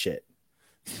dog shit.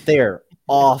 They're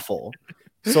awful.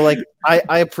 So like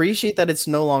I appreciate that it's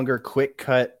no longer quick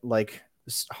cut, like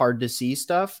hard to see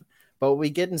stuff, but what we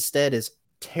get instead is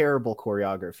terrible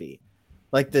choreography.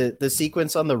 Like the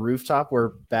sequence on the rooftop where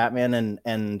Batman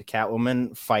and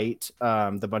Catwoman fight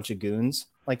the bunch of goons,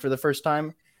 like for the first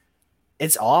time,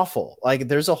 it's awful. Like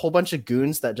there's a whole bunch of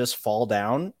goons that just fall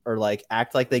down or like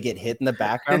act like they get hit in the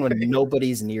background when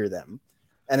nobody's near them.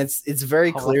 And it's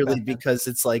very clearly because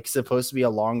it's like supposed to be a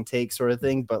long take sort of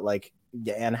thing, but like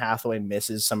Anne Hathaway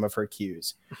misses some of her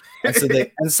cues.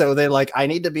 And so they like, I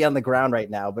need to be on the ground right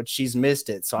now, but she's missed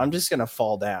it. So I'm just going to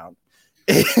fall down.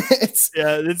 That's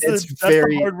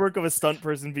the hard work of a stunt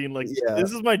person being like,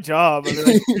 this is my job. I mean,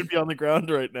 I should be on the ground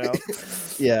right now.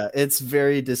 Yeah, it's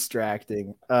very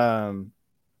distracting. And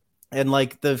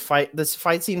like this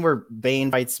fight scene where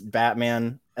Bane fights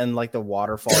Batman and like the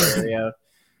waterfall area,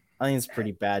 I think it's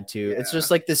pretty bad too. Yeah. It's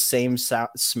just like the same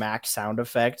smack sound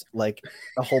effect like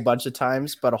a whole bunch of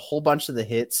times, but a whole bunch of the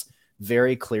hits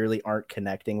very clearly aren't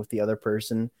connecting with the other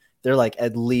person. They're like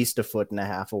at least 1.5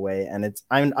 feet away, and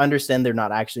I understand they're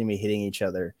not actually hitting each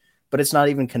other, but it's not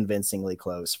even convincingly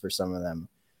close for some of them.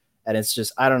 And it's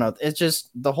just, I don't know. It's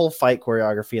just the whole fight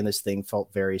choreography in this thing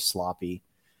felt very sloppy,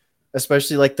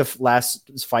 especially like the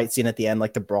last fight scene at the end,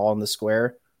 like the brawl in the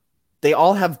square. They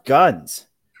all have guns.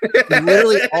 They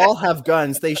literally all have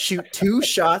guns. They shoot 2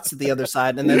 shots at the other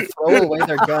side and then throw away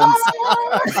their guns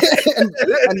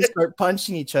and start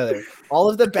punching each other. All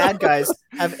of the bad guys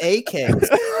have AKs.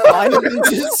 Why are they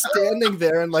just standing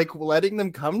there and like letting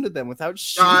them come to them without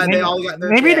shooting? They all got their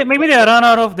Maybe chance. they run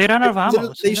out of ammo.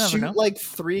 Literally, so they you never shoot know. like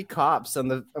 3 cops on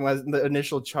the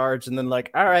initial charge, and then like,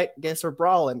 all right, guess we're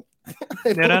brawling.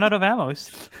 They run out of ammo. I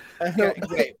Okay, don't,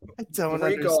 wait, I don't before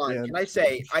you go on, understand. can I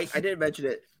say I didn't mention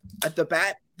it? At the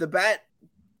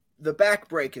back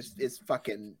break is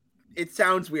fucking. It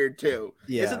sounds weird too.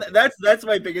 Yeah. That's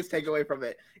my biggest takeaway from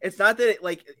it. It's not that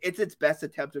it's its best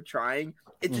attempt of trying.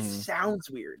 It just sounds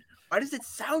weird. Why does it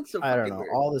sound so? I don't fucking know.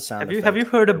 Weird? All the sound. Have you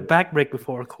heard of backbreak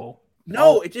before, Cole?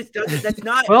 No, it just doesn't. That's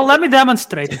not. Well, let me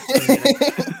demonstrate.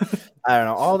 I don't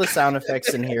know. All the sound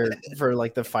effects in here for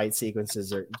like the fight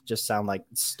sequences just sound like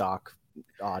stock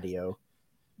audio.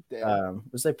 Damn.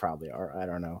 Which they probably are. I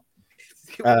don't know.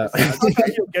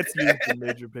 Audio gets used in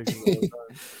major pictures all the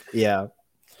time. Yeah.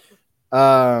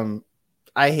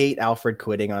 I hate Alfred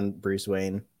quitting on Bruce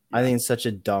Wayne. I think it's such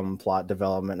a dumb plot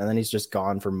development, and then he's just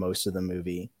gone for most of the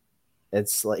movie.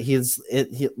 It's like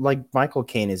like Michael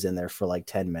Caine is in there for like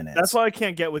 10 minutes. That's why I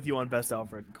can't get with you on Best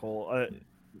Alfred, Cole.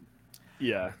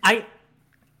 Yeah.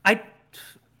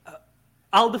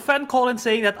 I'll defend Colin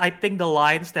saying that I think the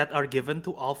lines that are given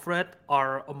to Alfred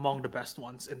are among the best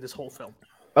ones in this whole film.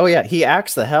 Oh yeah, he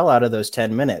acts the hell out of those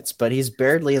 10 minutes, but he's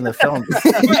barely in the film. No,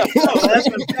 that's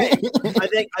what I'm saying. I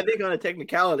think on a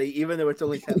technicality, even though it's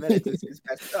only 10 minutes, it's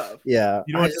best stuff. Yeah.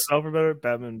 You know what's Alfred better?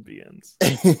 Batman Begins.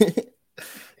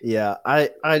 Yeah, I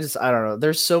don't know.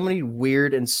 There's so many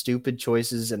weird and stupid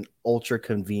choices and ultra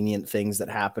convenient things that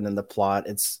happen in the plot.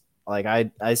 It's like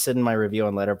I said in my review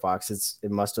on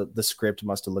Letterboxd, the script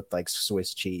must have looked like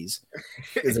Swiss cheese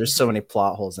because there's so many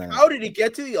plot holes in it. How did he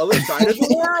get to the other side of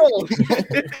the world?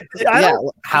 Yeah,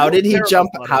 how did he care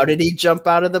jump? about How it. did he jump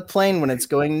out of the plane when it's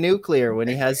going nuclear? When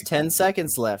he has 10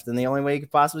 seconds left, and the only way he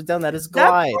could possibly have done that is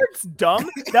glide. That part's dumb.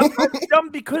 That part's dumb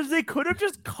because they could have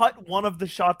just cut one of the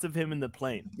shots of him in the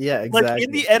plane. Yeah, exactly. Like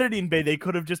in the editing bay, they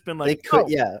could have just been they like, could, "Oh,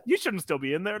 yeah, you shouldn't still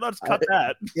be in there. Let's cut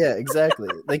that." yeah, exactly.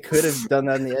 They could have done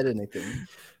that in the editing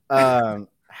thing.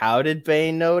 How did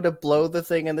Bane know to blow the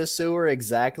thing in the sewer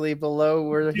exactly below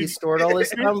where he stored all his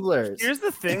tumblers? Here's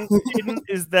the thing, Aiden,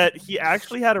 is that he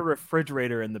actually had a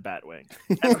refrigerator in the Batwing.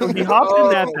 And when he hopped in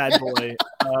that bad boy,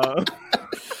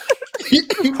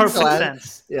 Perfect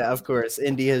sense. Yeah, of course.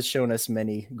 Indy has shown us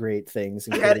many great things,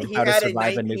 He had, including he how to had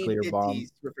survive a 1950s nuclear bomb.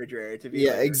 refrigerator to be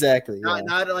Yeah, honest. exactly.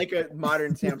 Not like a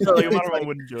modern Samsung. so It's Modern like- Woman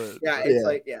wouldn't do it. yeah, it's Yeah.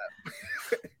 like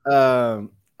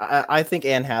I think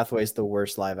Anne Hathaway is the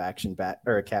worst live action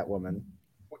Catwoman.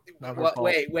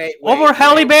 Wait. Over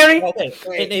Halle Berry? Okay,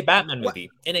 in a Batman movie.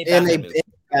 In a In Batman a movie.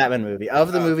 Batman movie.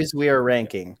 Of the movies we are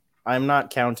ranking, I'm not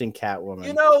counting Catwoman.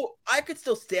 You know, I could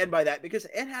still stand by that because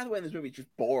Anne Hathaway in this movie is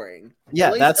just boring. Yeah,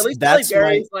 at least Halle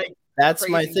Berry's like that's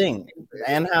my crazy. thing.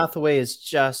 Anne Hathaway is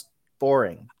just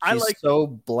boring. I She's like- so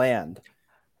bland.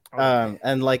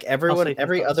 And like every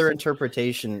because- other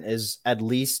interpretation is at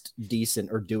least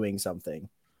decent or doing something.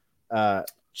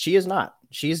 She is not.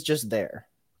 She's just there.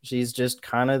 She's just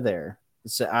kind of there.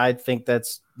 So I think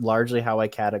that's largely how I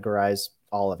categorize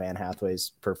all of Anne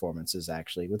Hathaway's performances,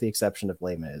 actually, with the exception of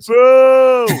Les Mis.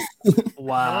 Boo!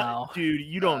 Wow. Dude,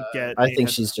 you don't get. I think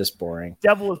it. she's just boring.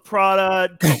 Devil with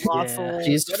Prada, Colossal.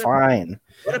 She's What a- fine.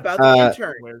 What about the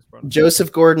intern? Where's Prada?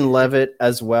 Joseph Gordon-Levitt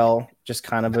as well, just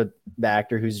kind of an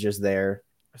actor who's just there.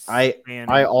 I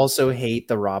also hate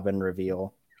the Robin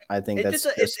reveal. I think It that's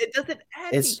just, it doesn't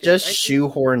add it's anything. just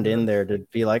shoehorned in there to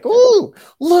be like, oh,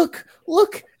 look,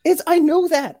 I know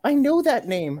that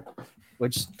name,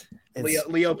 which is,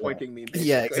 Leo pointing me.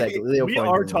 yeah, exactly. Leo We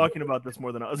pointed are me. talking about this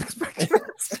more than I was expecting.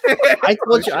 I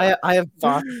told you I have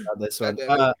thoughts about this one.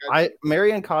 Okay.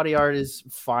 Marion Cotillard is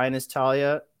fine as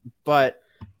Talia, but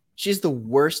she's the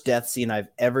worst death scene I've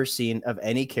ever seen of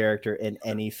any character in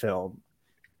any film.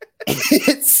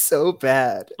 It's so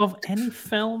bad. Of any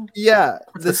film? Yeah,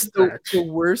 the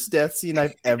worst death scene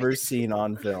I've ever seen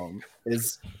on film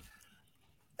is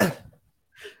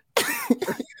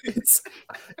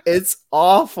it's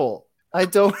awful. I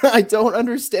don't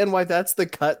understand why that's the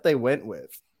cut they went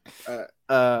with.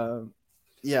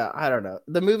 Yeah, I don't know.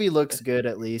 The movie looks good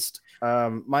at least.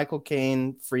 Michael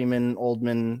Caine, Freeman,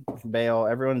 Oldman, Bale,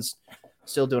 everyone's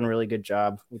still doing a really good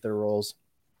job with their roles.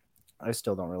 I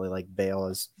still don't really like Bale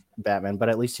as Batman, but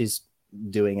at least he's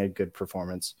doing a good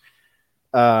performance.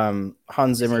 Hans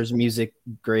Zimmer's music,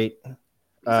 great. He's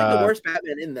like the worst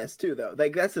Batman in this too, though.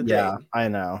 Like that's the Yeah, thing. I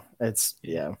know. It's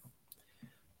yeah.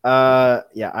 I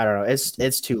don't know.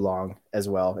 It's too long as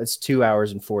well. It's 2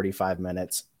 hours and 45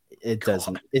 minutes. it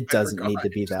doesn't need to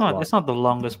be that long. It's not the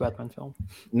longest Batman film.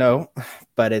 No,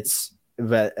 but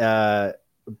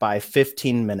by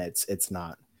 15 minutes it's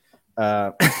not.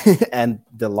 And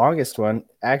the longest one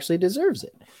actually deserves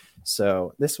it.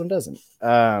 So this one doesn't.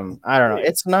 I don't know.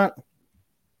 It's not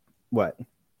what?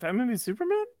 Batman v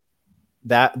Superman?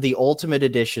 That the Ultimate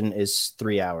Edition is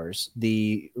 3 hours.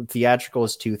 The theatrical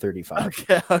is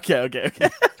 2:35. Okay.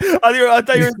 I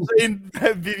thought you were saying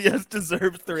that BVS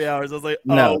deserved 3 hours. I was like,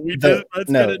 No, the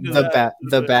Batman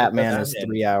The is Batman.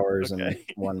 3 hours Okay. and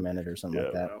 1 minute or something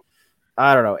like that. No.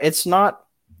 I don't know. It's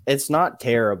not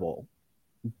terrible,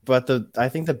 but I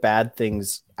think the bad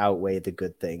things outweigh the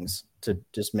good things to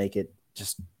just make it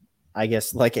just, I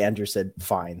guess, like Andrew said,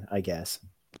 fine, I guess.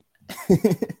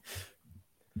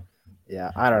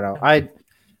 Yeah, I don't know. I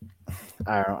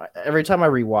don't know. Every time I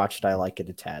rewatch it, I like it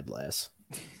a tad less.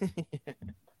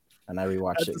 And I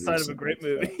rewatched That's it. the sign of a great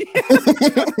recently,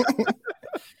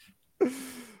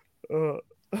 movie.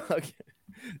 Okay.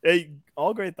 Hey,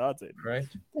 all great thoughts, Aiden. Right.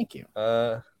 Thank you.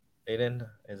 Aiden,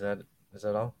 is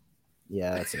that all?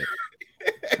 Yeah, that's it.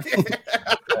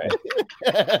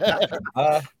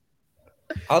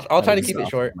 I'll try to That keep it is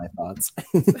short my thoughts.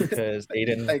 because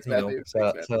Aiden, Thanks, Matthew.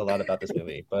 said a lot about this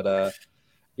movie. But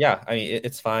yeah, I mean,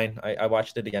 it's fine. I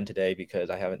watched it again today because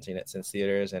I haven't seen it since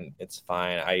theaters, and it's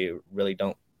fine. I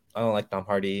don't like Tom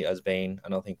Hardy as Bane. I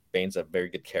don't think Bane's a very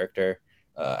good character.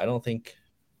 I don't think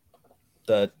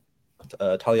the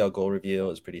Talia al Ghul review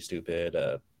is pretty stupid.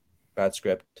 Bad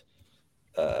script.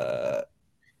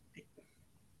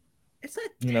 It's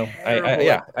not.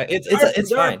 It's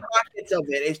there are fine. pockets of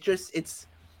it. It's just it's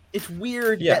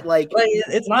weird Yeah. that like Like,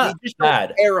 it's not they just bad.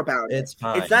 don't care about it. It's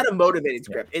fine. It's not a motivated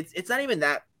script. It's not even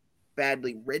that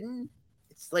badly written.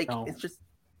 It's like No. it's just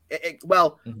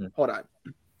well. Mhm. Hold on.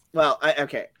 Well, I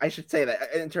should say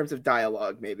that in terms of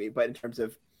dialogue maybe, but in terms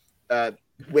of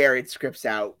where it scripts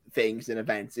out things and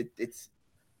events, it's.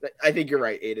 I think you're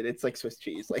right, Aiden. It's like Swiss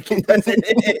cheese. Like it doesn't.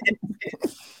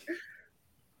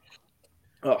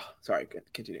 Oh, sorry.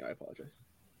 Continue. I apologize.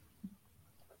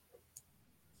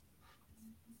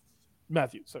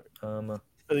 Matthew, sorry. I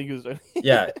think he was right.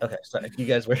 Yeah. Okay. So you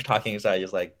guys were talking, so I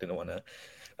just didn't want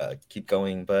to keep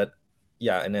going, but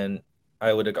yeah. And then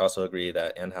I would also agree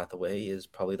that Anne Hathaway is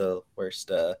probably the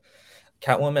worst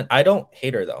Catwoman. I don't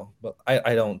hate her though, but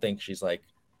I don't think she's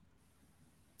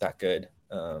that good.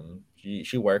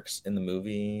 She works in the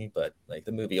movie, but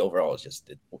the movie overall is just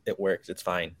it works. It's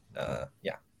fine.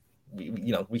 Yeah.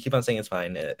 We keep on saying it's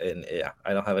fine, and yeah,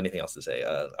 I don't have anything else to say.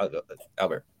 I'll go,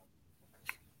 Albert.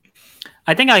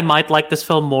 I think I might like this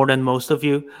film more than most of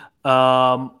you.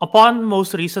 Upon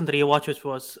most recent rewatch, which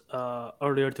was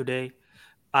earlier today,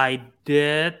 I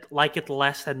did like it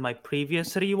less than my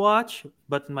previous rewatch.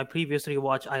 But in my previous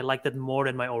rewatch, I liked it more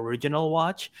than my original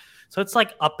watch. So it's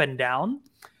up and down.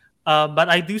 But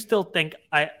I do still think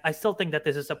I still think that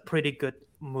this is a pretty good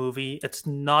movie. It's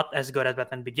not as good as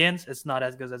Batman Begins. It's not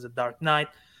as good as The Dark Knight,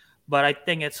 but I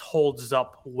think it holds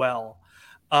up well.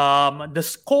 The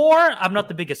score, I'm not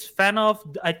the biggest fan of.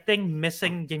 I think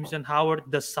missing Jameson Howard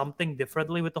does something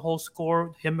differently with the whole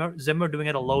score. Zimmer doing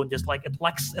it alone, just it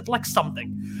lacks something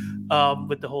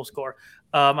with the whole score.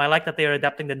 I like that they're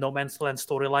adapting the No Man's Land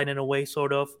storyline in a way,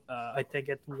 sort of. I think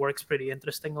it works pretty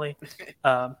interestingly.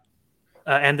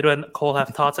 Andrew and Cole have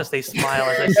thoughts as they smile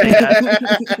as I say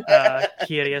that.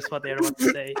 Curious what they're about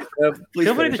to say. Please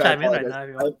Feel free to finish. I chime in right now apologize.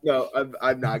 if you want. No,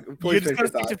 I'm not. You Please just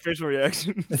finish your gotta speak to thought. facial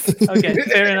reaction. Okay,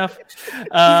 fair enough.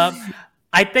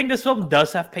 I think this film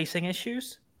does have pacing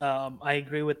issues. I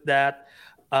agree with that.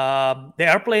 The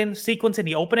airplane sequence in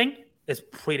the opening is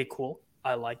pretty cool.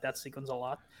 I like that sequence a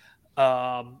lot.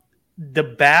 The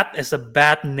bat is a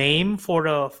bad name for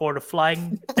the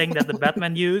flying thing that the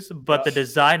Batman used, but the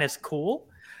design is cool.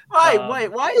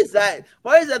 Why is that?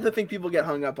 Why is that the thing people get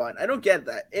hung up on? I don't get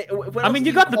that. I mean,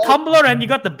 you got the tumbler and you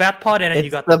got the bat pod and then you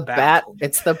got the the bat.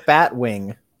 It's the bat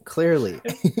wing, clearly.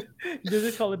 You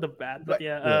just call it the bat, but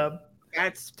yeah. Yeah.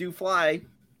 Bats do fly.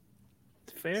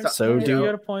 Fair. So You do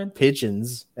got a point.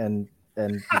 pigeons and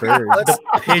birds.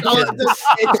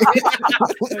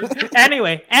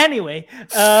 Anyway,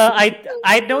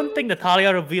 I don't think the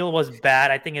Talia reveal was bad.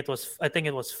 I think it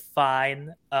was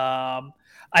fine.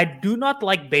 I do not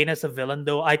like Bane as a villain,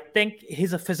 though. I think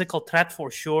he's a physical threat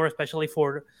for sure, especially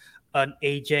for an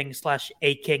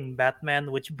aging/aching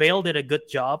Batman, which Bale did a good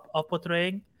job of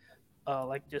portraying,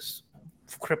 just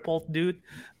crippled dude.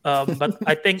 But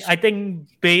I think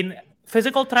Bane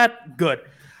physical threat good,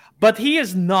 but he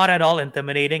is not at all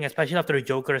intimidating, especially after a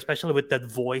Joker, especially with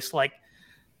that voice.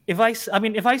 If I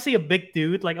see a big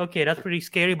dude, okay, that's pretty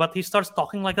scary. But he starts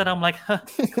talking like that, I'm like, huh,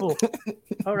 cool,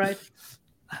 all right.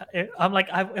 I'm like,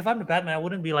 if I'm the Batman, I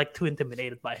wouldn't be like too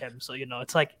intimidated by him. So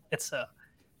it's like it's a.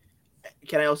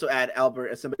 Can I also add, Albert,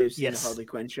 as somebody who's seen the Harley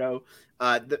Quinn show,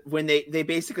 when they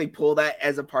basically pull that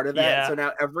as a part of that, Yeah. so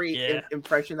now every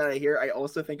impression that I hear, I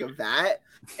also think of that,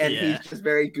 and he's just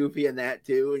very goofy in that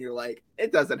too, and you're like,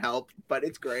 it doesn't help, but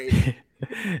it's great.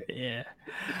 Yeah.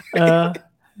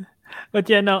 But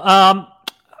no.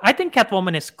 I think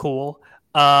Catwoman is cool.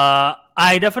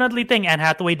 I definitely think Anne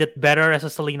Hathaway did better as a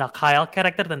Selena Kyle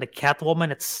character than the Catwoman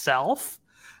itself,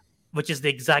 which is the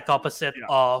exact opposite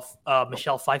of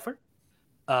Michelle Pfeiffer.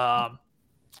 But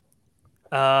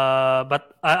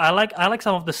I like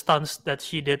some of the stunts that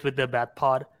she did with the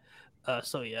Batpod.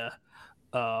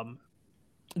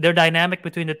 Their dynamic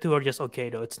between the two are just okay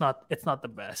though. It's not the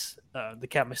best. The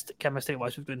chemistry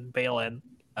wise between Bale and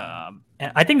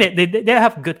I think they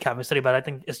have good chemistry, but I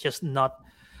think it's just not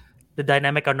the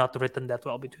dynamic are not written that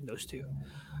well between those two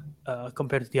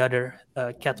compared to the other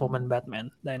Catwoman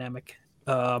Batman dynamic.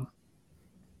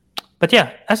 But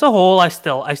yeah, as a whole, I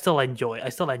still enjoy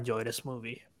this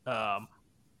movie.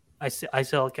 I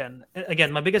still can.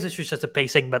 Again, my biggest issue is just the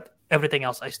pacing, but everything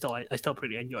else I still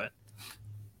pretty enjoy it.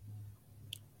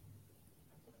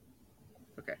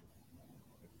 Okay.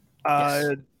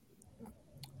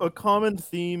 A common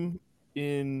theme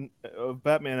of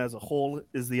Batman as a whole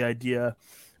is the idea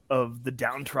of the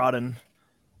downtrodden,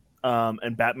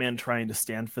 and Batman trying to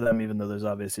stand for them, even though there's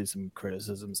obviously some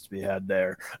criticisms to be had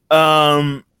there.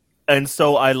 And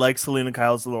so I like Selena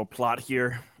Kyle's little plot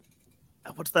here.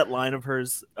 What's that line of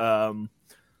hers? What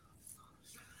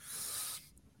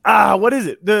is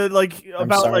it? I'm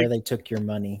sorry they took your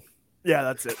money. Yeah,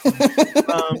 that's it.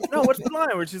 No, what's the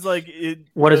line where she's like,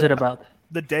 What is it about?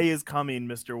 The day is coming,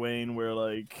 Mr. Wayne, where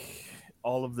like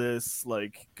all of this,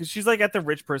 like, because she's like at the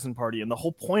rich person party, and the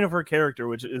whole point of her character,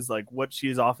 which is like what she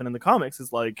is often in the comics,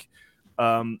 is like,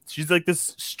 she's like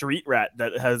this street rat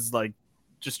that has like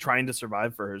just trying to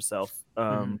survive for herself.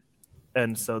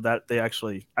 And so that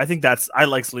I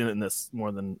like Selena in this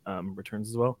more than Returns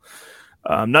as well.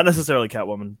 Not necessarily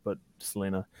Catwoman, but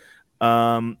Selena.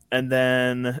 And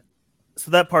then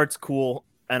so that part's cool,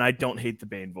 and I don't hate the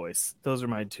Bane voice. Those are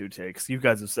my two takes. You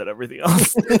guys have said everything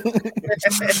else.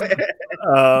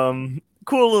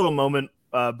 Cool little moment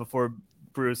before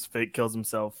Bruce fake kills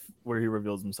himself, where he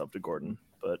reveals himself to Gordon.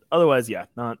 But otherwise, yeah,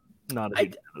 not a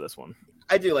big fan of this one.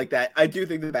 I do like that. I do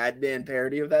think the Batman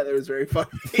parody of that was very funny.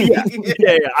 Yeah.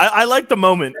 I like the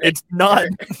moment. It's not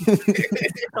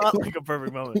like a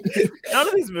perfect moment. None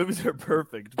of these movies are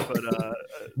perfect, but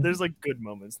there's like good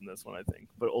moments in this one, I think.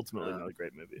 But ultimately, not a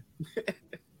great movie.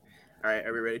 All right,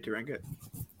 are we ready to rank it?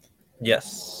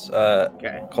 Yes.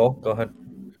 Okay. Cole, go ahead.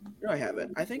 Where do I have it?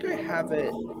 I think I have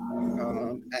it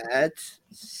at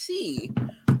C,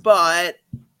 but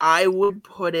I would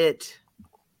put it.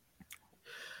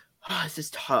 This is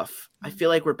tough. I feel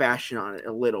like we're bashing on it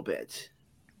a little bit.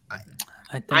 I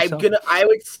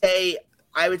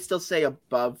would still say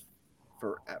above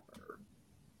forever.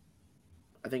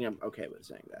 I think I'm okay with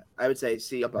saying that. I would say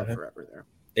C above forever there.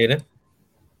 Aiden?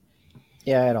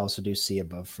 Yeah, I'd also do C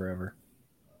above forever.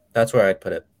 That's where I'd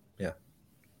put it. Yeah.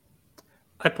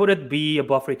 I put it B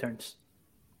above Returns.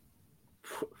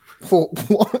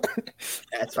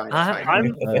 That's fine.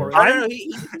 I'm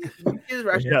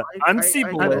C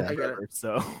below forever,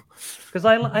 so because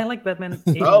I like Batman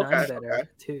 89 better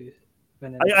too.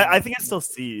 I think it's still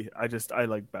C. I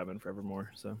like Batman Forever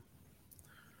more. So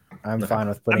I'm fine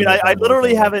with putting. I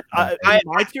literally have it in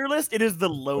my tier list. It is the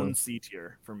lone C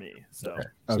tier for me. So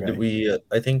So did we?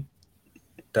 I think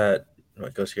that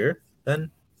what goes here then.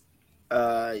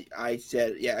 I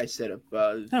said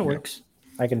above. That works.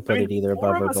 I can put it either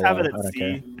above or below. Have it I at don't C,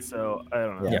 care. so I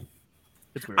don't know. Yeah.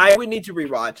 It's weird. I would need to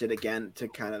rewatch it again to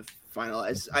kind of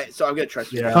finalize. So I'm gonna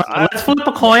trust you. Yeah. guys. Let's flip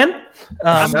a coin.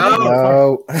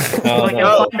 No. A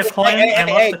coin.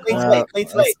 Hey, clean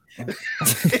slate.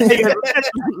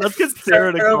 Let's get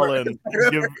Sarah to call in and try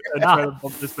to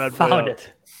bump this bad boy Found up.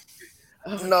 it.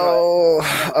 No.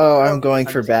 Oh, I'm going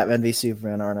for Batman v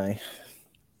Superman, aren't I?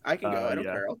 I can go. I don't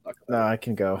yeah. care. I'll talk No, about I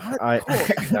can go. Cool. I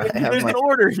have There's my an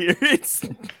order here.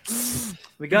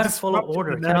 We got to follow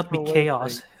order. It cannot be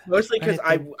chaos. it. Mostly because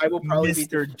I will probably be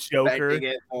Mr. Joker.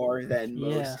 defending it more than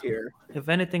most here. If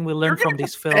anything, we learn from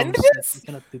these films. defend that this? we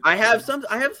cannot do I have chaos.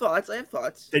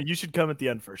 thoughts. Then you should come at the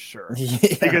end for sure.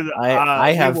 Yeah,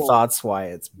 I have thoughts why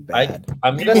it's bad.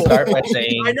 I'm gonna start by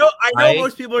saying I know I-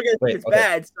 most people are gonna think Wait, it's okay.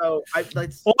 bad, so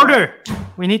let's Order.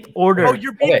 We need order. Oh,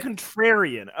 you're being Okay.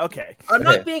 contrarian. Okay, I'm Okay.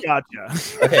 not being. gotcha.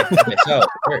 okay. So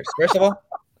first of all,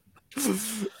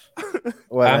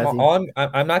 What, Matthew?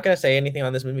 I'm not gonna say anything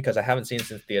on this movie because I haven't seen it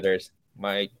since theaters.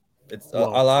 My It's Whoa.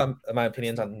 a lot of my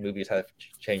opinions on movies have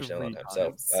changed in a long 3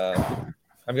 time. So times.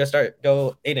 I'm gonna start.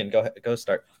 Go, Aiden. Go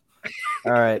start.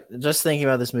 All right, just thinking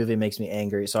about this movie makes me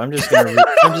angry. So I'm just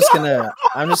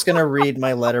gonna read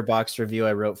my letterbox review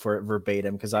I wrote for it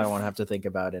verbatim because I don't want to have to think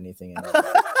about anything else.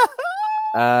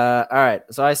 All right,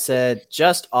 so I said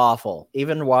just awful.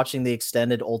 Even watching the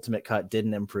extended ultimate cut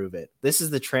didn't improve it. This is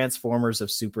the Transformers of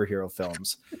superhero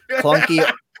films.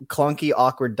 Clunky,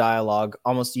 awkward dialogue,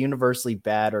 almost universally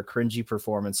bad or cringy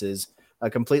performances, a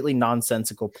completely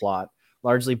nonsensical plot,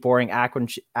 largely boring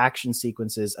action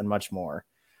sequences, and much more.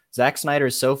 Zack Snyder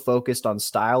is so focused on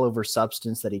style over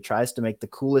substance that he tries to make the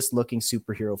coolest looking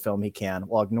superhero film he can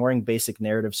while ignoring basic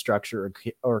narrative structure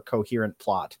or coherent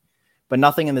plot. But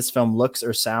nothing in this film looks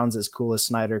or sounds as cool as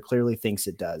Snyder clearly thinks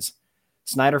it does.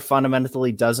 Snyder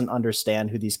fundamentally doesn't understand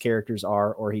who these characters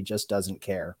are, or he just doesn't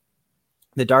care.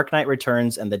 The Dark Knight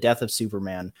Returns and the death of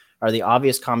Superman are the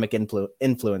obvious comic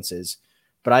influences,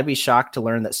 but I'd be shocked to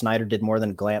learn that Snyder did more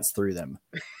than glance through them.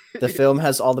 The film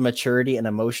has all the maturity and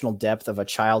emotional depth of a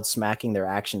child smacking their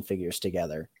action figures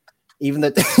together. Even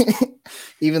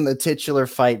the titular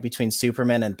fight between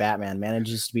Superman and Batman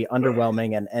manages to be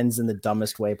underwhelming and ends in the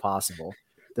dumbest way possible.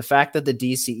 The fact that the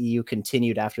DCEU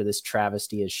continued after this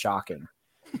travesty is shocking.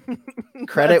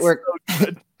 Credit where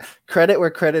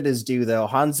credit is due, though.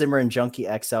 Hans Zimmer and Junkie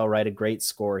XL write a great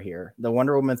score here. The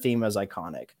Wonder Woman theme is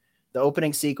iconic. The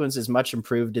opening sequence is much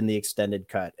improved in the extended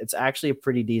cut. It's actually a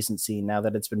pretty decent scene now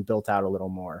that it's been built out a little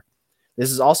more.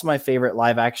 This is also my favorite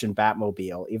live-action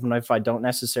Batmobile, even if I don't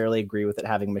necessarily agree with it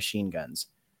having machine guns.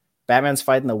 Batman's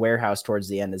fight in the warehouse towards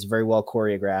the end is very well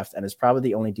choreographed and is probably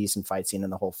the only decent fight scene in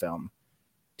the whole film.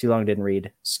 Too long didn't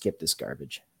read. Skip this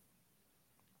garbage.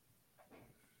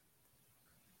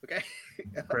 Okay.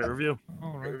 Great review.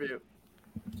 Great review.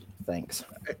 Thanks.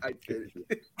 I did.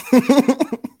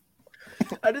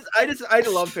 I just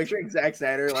love picturing Zack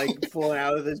Snyder like pulling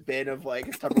out of this bin of like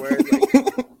Tupperware.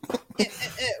 Like,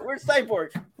 where's Cyborg?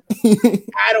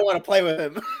 I don't want to play with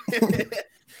him.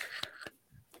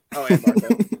 Oh, and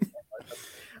Martha.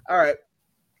 All right.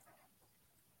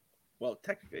 Well,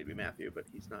 technically it'd be Matthew, but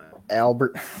he's not.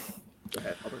 Albert. Go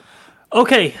ahead, Albert.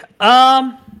 Okay.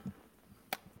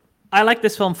 I like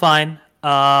this film fine.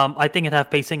 I think it has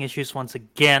pacing issues once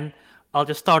again. I'll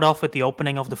just start off with the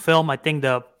opening of the film. I think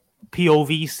the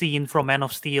POV scene from Man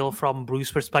of Steel, from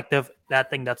Bruce's perspective,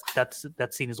 that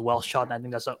scene is well shot. And I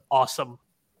think that's an awesome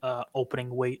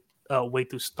opening way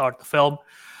to start the film.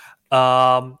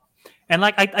 And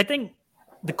like I think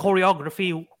the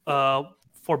choreography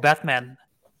for Batman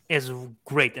is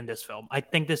great in this film. I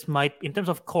think this might, in terms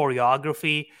of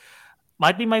choreography,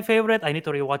 might be my favorite. I need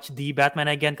to rewatch The Batman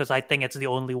again because I think it's the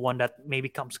only one that maybe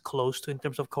comes close to in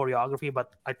terms of choreography.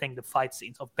 But I think the fight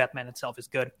scenes of Batman itself is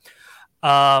good.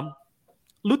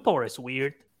 Luthor is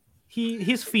weird.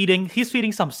 He's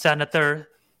feeding some senator,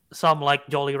 some like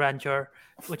Jolly Rancher,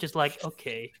 which is like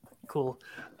okay, cool.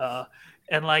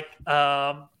 And like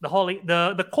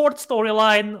the court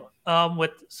storyline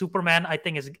with Superman, I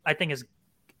think is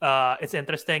it's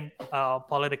interesting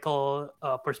political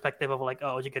perspective of like,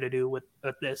 oh, what you gonna do with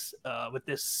this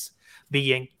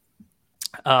being.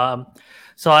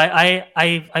 So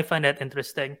I find that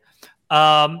interesting.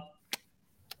 I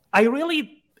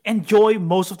really enjoy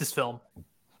most of this film.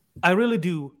 I really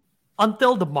do,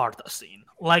 until the Martha scene.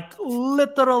 Like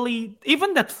literally,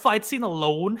 even that fight scene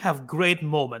alone have great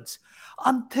moments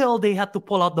until they had to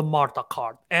pull out the Martha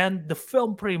card, and the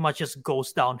film pretty much just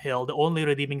goes downhill. The only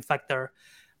redeeming factor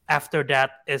after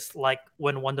that is like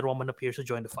when Wonder Woman appears to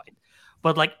join the fight,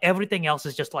 but like everything else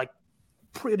is just like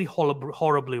pretty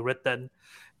horribly written,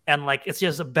 and like it's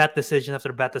just a bad decision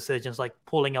after bad decisions, like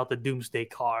pulling out the Doomsday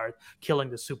card,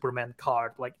 killing the Superman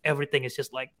card. Like everything is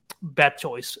just like bad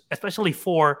choice, especially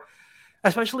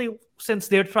since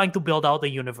they're trying to build out the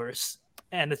universe,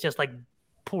 and it's just like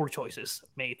poor choices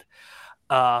made.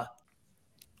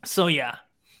 So yeah,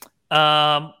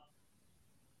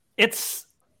 it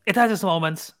has its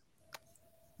moments,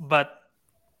 but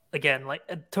again, like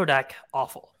third act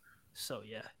awful. So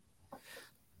yeah,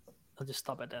 I'll just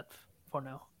stop at that for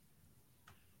now.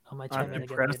 I might chime I'm in again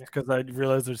impressed later. because I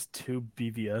realized there's 2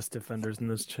 BVS defenders in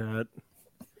this chat.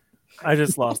 I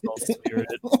just lost all spirit.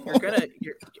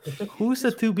 Who's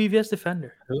the 2 BVS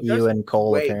defender? You and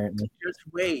Cole, wait. apparently. Just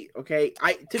wait, okay.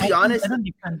 To be honest,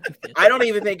 I don't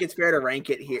even think it's fair to rank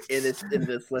it here in this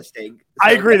listing. So,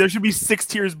 I agree. There should be 6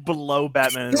 tiers below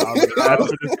Batman and Robin. That's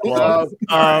what this was.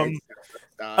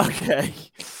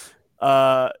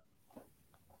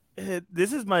 Okay.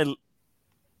 This is my.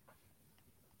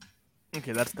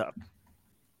 Okay, that's tough.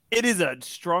 It is a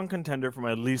strong contender for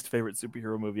my least favorite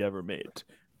superhero movie ever made.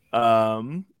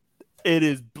 It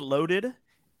is bloated.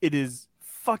 It is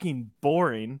fucking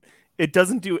boring. It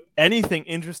doesn't do anything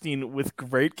interesting with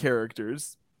great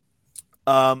characters.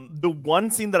 The one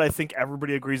scene that I think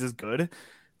everybody agrees is good,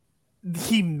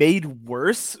 he made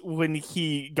worse when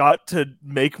he got to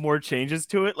make more changes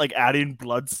to it, like adding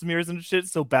blood smears and shit.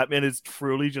 So Batman is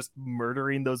truly just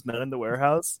murdering those men in the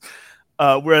warehouse.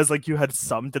 Whereas like you had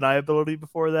some deniability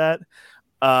before that.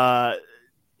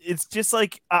 It's just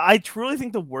like I truly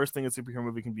think the worst thing a superhero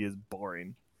movie can be is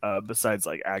boring. Besides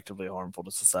like actively harmful to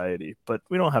society, but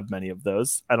we don't have many of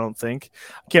those. I don't think.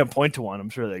 I can't point to one. I'm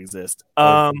sure they exist.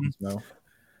 No.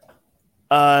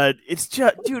 It's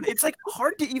just, dude, it's like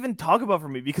hard to even talk about for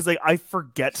me because like I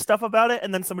forget stuff about it,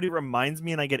 and then somebody reminds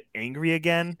me, and I get angry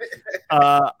again.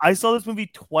 I saw this movie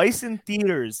twice in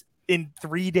theaters in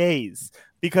 3 days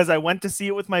because I went to see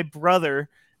it with my brother,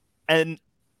 and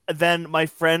then my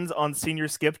friends on senior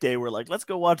skip day were like, "Let's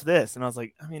go watch this," and I was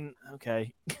like, "I mean,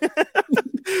 okay."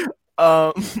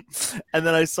 And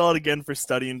then I saw it again for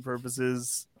studying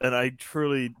purposes, and I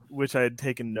truly wish I had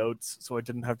taken notes so I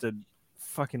didn't have to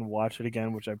fucking watch it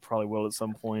again, which I probably will at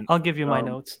some point. I'll give you my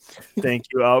notes. Thank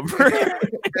you, Albert.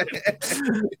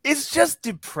 It's just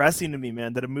depressing to me,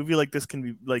 man, that a movie like this can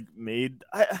be like made.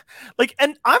 I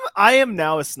am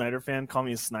now a Snyder fan. Call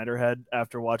me a Snyderhead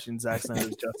after watching Zack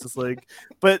Snyder's Justice League.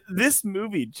 But this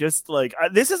movie, just like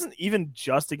this isn't even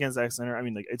just against Zack Snyder. I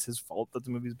mean, like it's his fault that the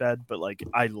movie's bad, but like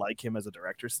I like him as a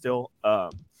director still.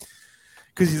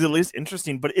 Because he's at least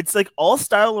interesting, but it's like all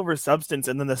style over substance,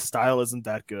 and then the style isn't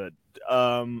that good.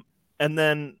 And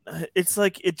then it's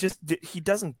like he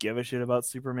doesn't give a shit about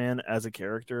Superman as a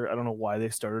character. I don't know why they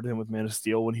started him with Man of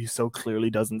Steel when he so clearly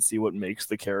doesn't see what makes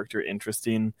the character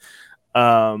interesting.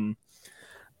 Can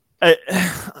I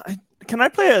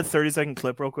play a 30-second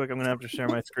clip real quick? I'm gonna have to share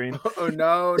my screen. Oh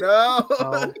no!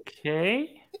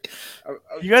 Okay.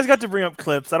 You guys got to bring up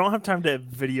clips. I don't have time to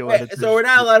video Wait, edit. so we're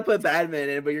not allowed to put Batman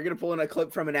in, but you're gonna pull in a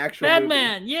clip from an actual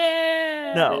Batman, movie.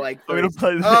 yeah. No, Like I'm gonna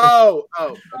play this. Oh,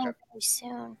 okay. Very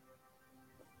soon.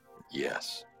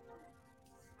 Yes.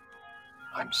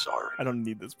 I'm sorry. I don't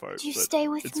need this part. Do you but stay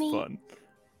with it's me? fun.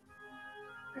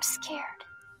 I'm scared.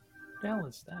 What the hell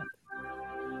is that?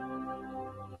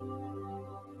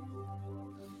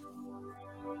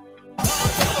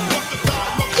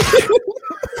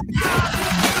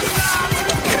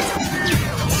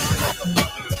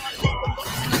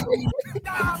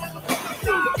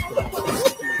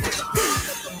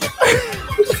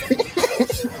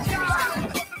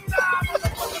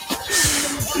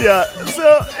 Yeah,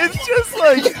 so it's just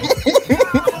like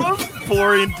the most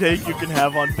boring take you can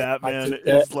have on Batman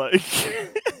is like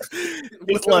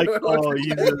it's like, oh,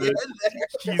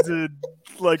 he's a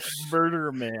like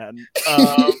murder man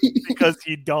because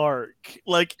he dark.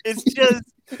 Like it's just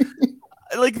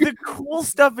like the cool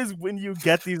stuff is when you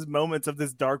get these moments of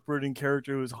this dark brooding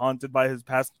character who's haunted by his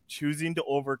past, choosing to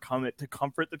overcome it, to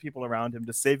comfort the people around him,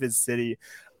 to save his city.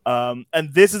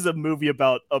 And this is a movie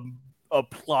about a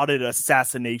plotted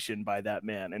assassination by that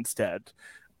man instead.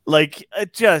 Like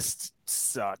it just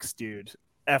sucks, dude.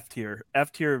 F tier,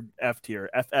 F tier, F tier,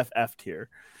 F tier.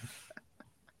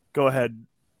 Go ahead,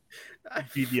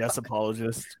 BBS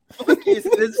apologist. This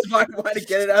is why I want to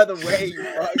get it out of the way. You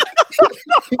fuck.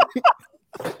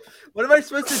 What am I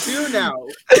supposed to do now?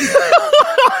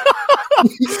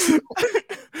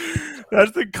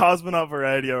 That's the Cosmonaut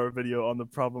Variety Hour video on the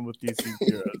problem with DC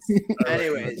heroes.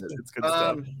 Anyways, it's good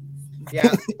stuff.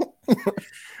 Yeah.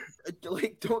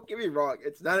 Like, don't get me wrong,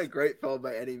 it's not a great film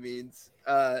by any means.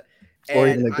 Or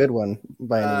even a good one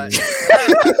by any means.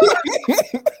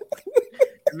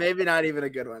 Maybe not even a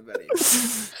good one, buddy.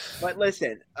 But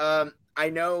listen, I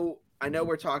know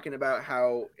we're talking about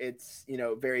how it's,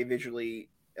 very visually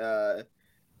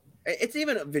it's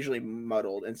even visually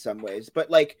muddled in some ways, but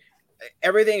like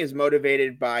everything is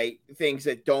motivated by things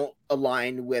that don't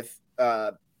align with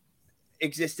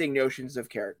existing notions of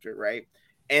character, right?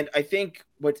 And I think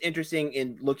what's interesting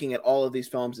in looking at all of these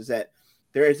films is that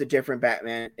there is a different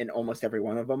Batman in almost every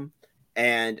one of them,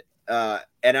 and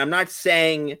I'm not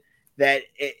saying that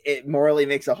it morally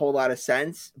makes a whole lot of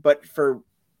sense, but for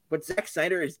what Zack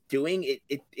Snyder is doing,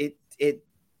 it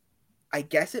I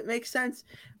guess it makes sense.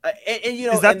 And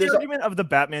is that the argument of the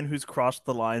Batman who's crossed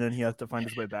the line and he has to find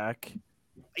his way back?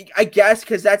 I guess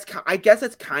because that's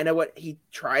kind of what he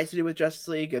tries to do with Justice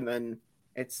League, and then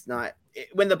it's not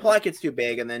when the plot gets too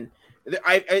big, and then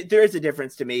there is a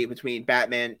difference to me between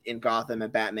Batman in Gotham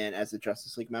and Batman as a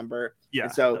Justice League member. Yeah.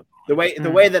 And so the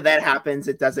way that happens,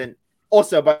 it doesn't.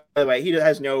 Also, by the way, he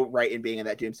has no right in being in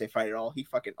that Doomsday fight at all.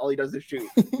 All he does is shoot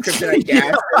kryptonite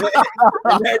gas.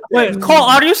 Wait, Cole,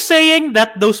 are you saying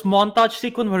that those montage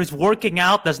sequence where he's working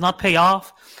out does not pay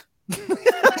off?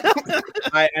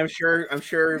 I'm sure.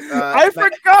 I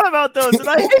forgot about those, and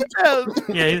I hate them.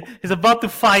 Yeah, he's about to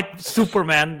fight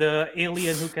Superman, the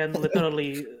alien who can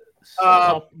literally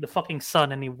stop the fucking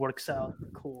sun, and he works out.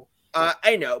 Cool.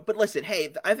 I know, but listen,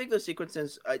 hey, I think those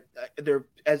sequences, they're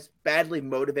as badly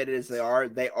motivated as they are.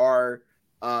 They are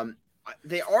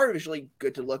visually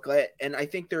good to look at, and I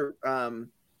think they're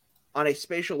on a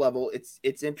spatial level,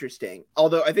 it's interesting.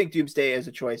 Although I think Doomsday as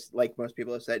a choice, like most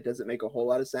people have said, doesn't make a whole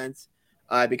lot of sense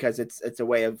because it's a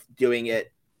way of doing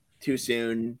it too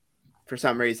soon for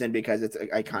some reason because it's an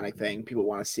iconic thing people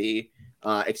want to see.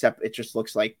 Except it just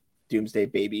looks like Doomsday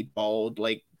baby bald,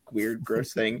 like weird,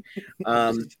 gross thing.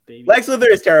 Lex Luthor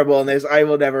is terrible in this. I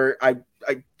will never.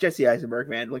 Jesse Eisenberg,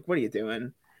 man, like, what are you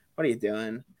doing? What are you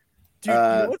doing? Dude, you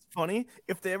know what's funny?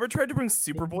 If they ever tried to bring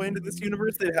Superboy into this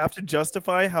universe, they'd have to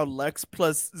justify how Lex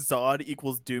plus Zod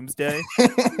equals Doomsday.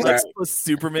 Lex plus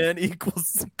Superman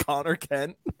equals Connor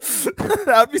Kent.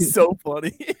 That'd be so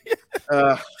funny.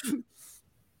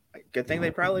 Good thing they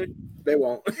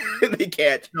won't. They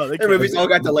can't. No, they Their can't. movies all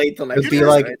got delayed till next It'd be year.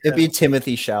 like right? it'd be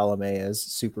Timothy Chalamet as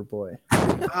Superboy.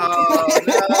 Oh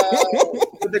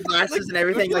no! With the glasses and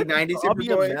everything, like 90s Robbie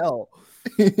Superboy. Amell.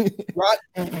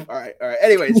 All right.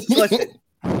 Anyways, listen.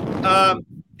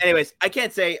 Anyways, I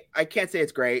can't say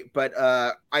it's great, but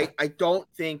I don't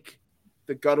think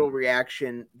the guttural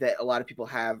reaction that a lot of people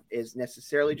have is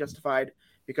necessarily justified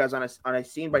because on a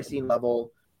scene by scene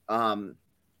level,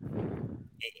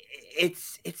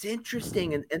 it's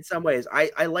interesting in some ways.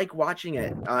 I like watching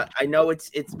it. I know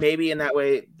it's maybe in that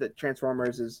way that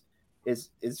Transformers is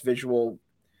visual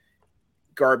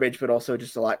garbage, but also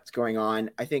just a lot's going on.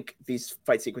 I think these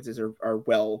fight sequences are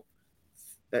well,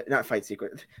 not fight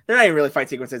sequences. They're not even really fight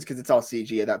sequences because it's all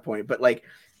CG at that point. But like,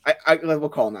 we'll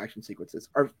call them action sequences.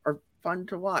 Are fun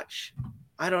to watch.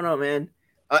 I don't know, man.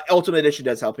 Ultimate Edition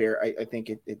does help here. I think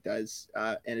it does,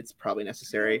 and it's probably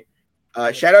necessary.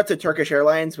 Shout out to Turkish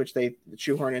Airlines, which they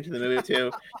shoehorn into the movie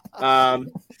too.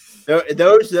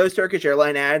 Those Turkish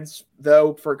airline ads,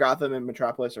 though, for Gotham and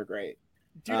Metropolis are great.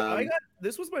 Dude,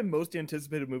 this was my most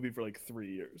anticipated movie for like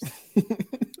 3 years.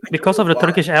 Because of the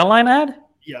Turkish airline ad?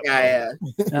 Yeah.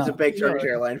 He's a big Turkish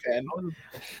airline fan.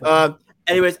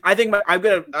 Anyways, I think I'm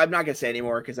not gonna say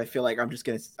anymore because I feel like I'm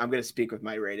gonna speak with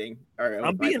my rating.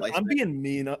 I'm being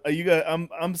mean. You guys,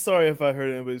 I'm sorry if I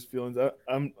hurt anybody's feelings.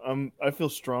 I feel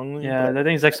strongly. Yeah, I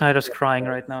think Zack Snyder's crying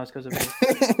right now. It's because of me.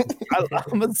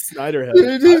 I'm a Snyder head.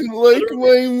 I didn't like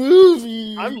my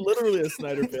movie. I'm literally a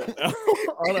Snyder fan now.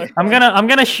 I'm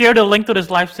gonna share the link to this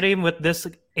live stream with this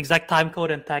exact time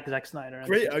code and tag Zack Snyder.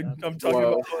 Great, I'm talking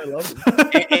about how I love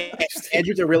it.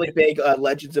 Andrew's a really big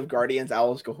Legends of Guardians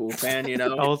Owls Gahul fan, you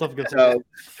know. Owls of Gahul. So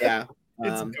yeah,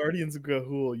 it's Guardians of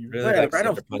Gahul. You Really whatever, like I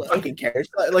don't Super fucking care. It's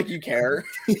not like you care.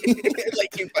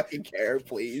 Like you fucking care,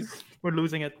 please. We're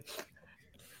losing it.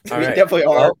 All We right. definitely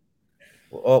are.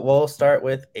 Well, we'll start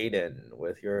with Aiden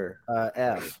with your.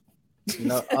 F.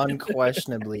 No,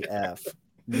 unquestionably F.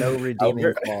 No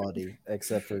redeeming quality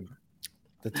except for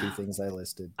the two things I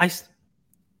listed. I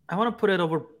want to put it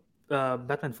over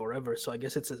Batman Forever, so I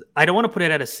guess I don't want to put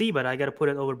it at a C, but I got to put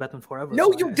it over Batman Forever.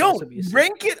 No, so you don't.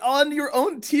 Rank it on your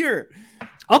own tier.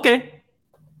 Okay.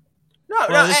 No,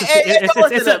 Well, no.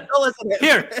 it's a Don't listen to him.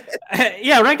 here.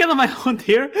 Yeah, rank it on my own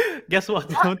tier. Guess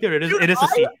what? My own tier. It is a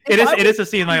C. It is a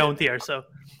C in my own tier. So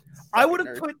I would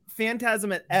have put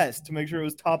Phantasm at S to make sure it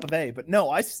was top of A, but no,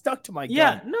 I stuck to my gun.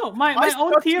 yeah, no, my own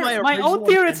stuck to tier. my My own original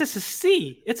tier. intent. It's a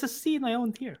C. It's a C in my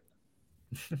own tier.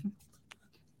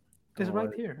 It's Oh, right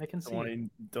here. I can see.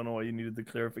 Don't know why you needed the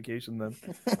clarification then.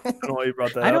 Don't know why you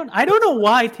brought that I up. don't know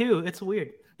why too. It's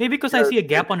weird. Maybe because I see a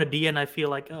gap on the D and I feel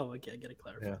like, oh, okay, I get it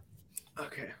clarified. Yeah.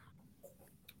 Okay.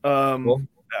 Cool.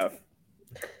 F.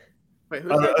 Wait,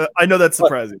 who's I know that's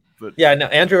surprising, but Yeah, no,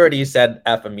 Andrew already said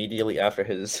F immediately after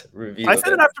his review. I of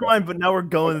said it after mine, but now we're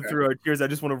going through our tiers. I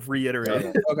just want to reiterate.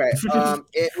 Yeah. Okay.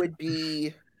 It would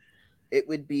be.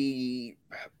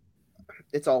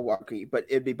 It's all wonky, but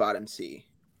it'd be bottom C.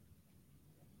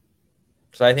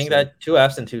 So I think that 2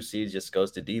 Fs and 2 Cs just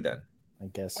goes to D then. I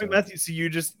guess. Wait, So. Matthew, so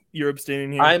you're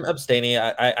abstaining here. I'm abstaining.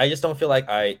 I just don't feel like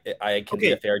I can be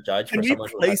Okay, a fair judge Can for we someone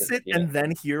who place hasn't it seen and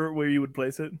then hear where you would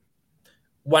place it?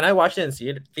 When I watched it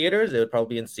in theaters, it would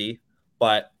probably be in C,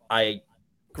 but I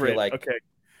Great. feel like Okay.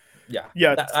 yeah,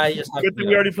 I just have, Good thing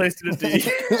we already placed it at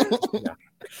D.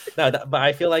 but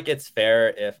I feel like it's fair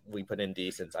if we put in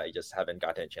D since I just haven't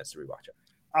gotten a chance to rewatch it.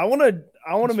 I want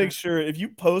to make sure if you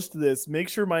post this, make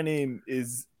sure my name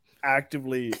is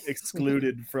actively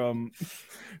excluded from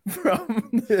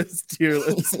this tier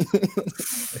list.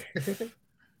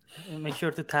 Make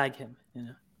sure to tag him.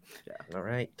 All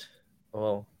right.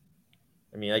 Well,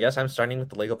 I mean, I guess I'm starting with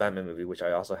the Lego Batman movie, which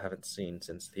I also haven't seen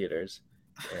since theaters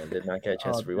and did not get a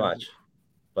chance to rewatch.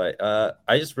 But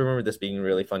I just remember this being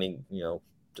really funny,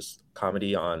 just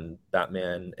comedy on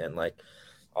Batman and like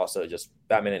also just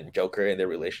Batman and Joker and their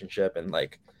relationship and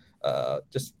like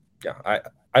just yeah,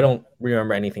 I don't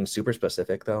remember anything super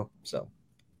specific though. So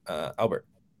Albert.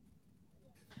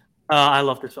 I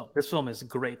love this film. This film is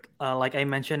great. Like I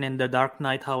mentioned in The Dark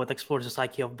Knight, how it explores the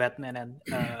psyche of Batman and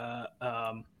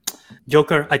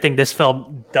Joker. I think this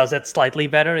film does it slightly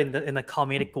better in a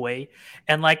comedic way.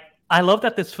 And like I love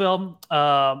that this film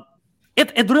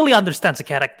it really understands the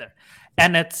character,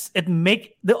 and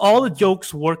all the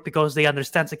jokes work because they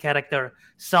understand the character,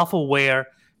 self-aware,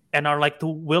 and are like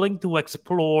willing to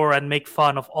explore and make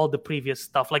fun of all the previous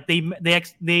stuff. Like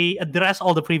they address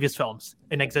all the previous films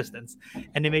in existence,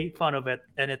 and they make fun of it,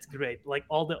 and it's great. Like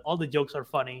all the jokes are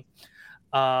funny.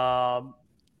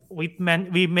 We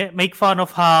make fun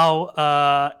of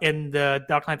how in the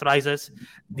Dark Knight Rises,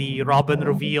 the Robin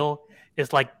reveal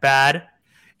is like bad.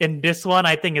 In this one,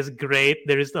 I think is great.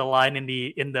 There is the line in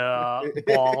the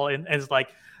ball, and it's like,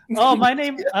 "Oh, my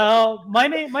name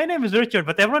is Richard,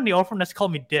 but everyone in the orphanage call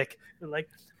me Dick." They're like,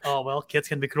 "Oh well, kids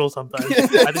can be cruel sometimes." I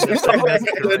think that's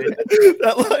great.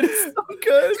 That line is so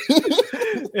good.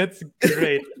 It's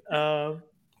great.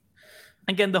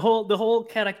 Again, the whole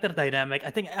character dynamic,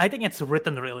 I think it's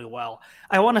written really well.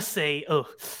 I want to say,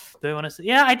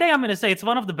 yeah, I think I'm gonna say it's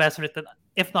one of the best written,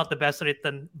 if not the best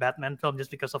written Batman film,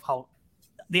 just because of how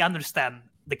they understand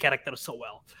the character so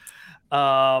well.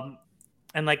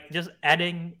 And like just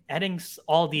adding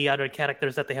all the other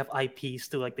characters that they have IPs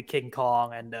to, like the King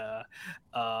Kong, and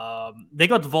they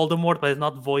got Voldemort, but it's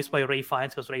not voiced by Ray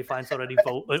Fiennes because Ray Fiennes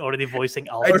already voicing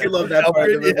Alfred. I do love that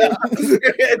part of it.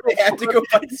 They had to go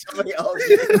find somebody else.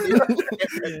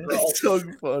 It's so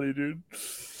funny, dude.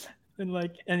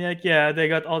 And yeah, they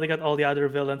got all the other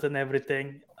villains and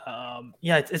everything.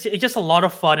 Yeah, it's just a lot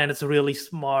of fun, and it's really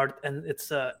smart, and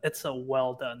it's a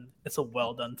well done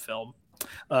film.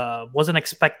 Wasn't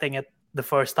expecting it the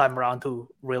first time around to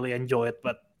really enjoy it,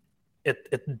 but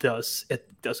it does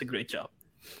a great job.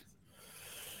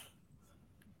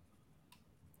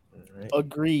 Right.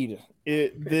 Agreed.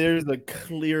 There's a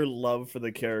clear love for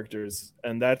the characters,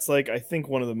 and that's like I think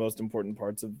one of the most important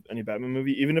parts of any Batman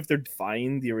movie. Even if they're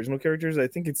defying the original characters, I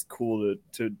think it's cool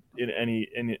to in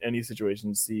any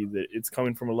situation see that it's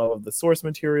coming from a love of the source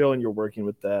material, and you're working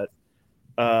with that.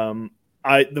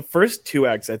 The first two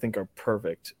acts I think are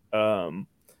perfect.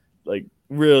 Like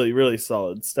really, really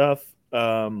solid stuff.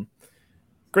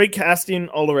 Great casting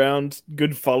all around.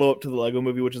 Good follow up to the Lego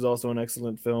Movie, which is also an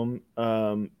excellent film.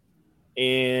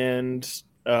 And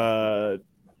who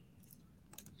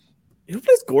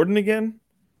plays Gordon again?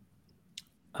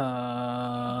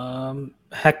 Hector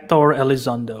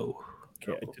Elizondo.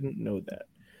 Okay, I didn't know that.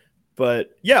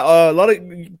 But yeah, a lot of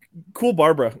cool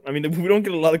Barbara. I mean, we don't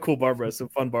get a lot of cool Barbara, so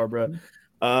fun Barbara.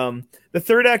 The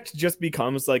third act just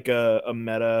becomes like a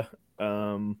meta,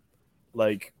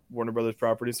 like Warner Brothers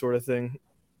property sort of thing.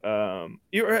 I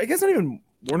guess not even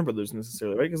Warner Brothers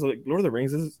necessarily, right? Because like Lord of the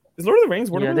Rings is Lord of the Rings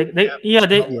Warner Brothers?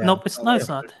 Nope, it's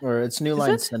not. Or it's New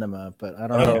Line Cinema, but I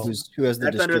don't know who has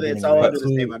the That's under distributing it's all under rights.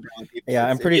 the same umbrella. Yeah,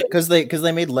 I'm pretty because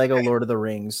they made Lego Lord of the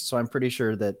Rings, so I'm pretty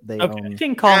sure that they own.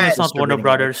 King Kong is not distributing Warner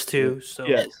Brothers rights. too. So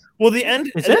Yeah. Well, the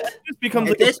end Is the it? end just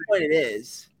becomes At like this point, it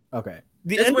is. Okay.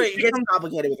 the This end where just it gets becomes,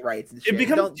 complicated with rights and it shit.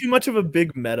 becomes Don't- too much of a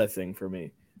big meta thing for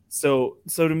me. So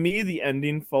to me, the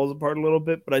ending falls apart a little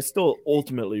bit, but I still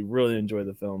ultimately really enjoy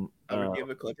the film. do you have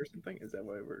a clip or something? Is that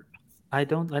why we're? I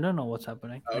don't know what's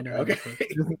happening. I don't Okay. have a Okay.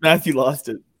 clue. Matthew lost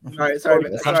it. Sorry. Sometimes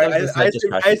this I net just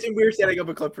assume crashes. we were setting up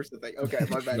a clip for something. Okay,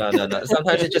 my bad. No.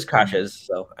 Sometimes it just crashes,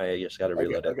 so I just got to Okay,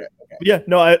 reload it. okay. But yeah,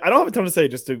 no, I don't have a ton to say.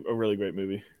 Just a really great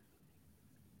movie.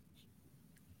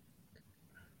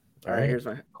 All right, here's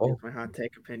my Cool. hot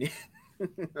take opinion.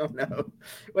 Oh no,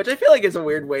 which I feel like is a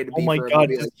weird way to be. Oh my for a god,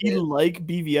 movie does like he this. like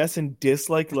BVS and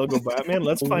dislike Lego Batman?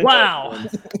 Let's find Wow.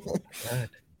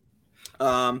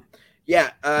 out. Yeah,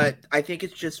 I think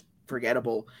it's just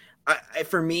forgettable.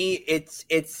 For me, it's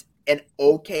an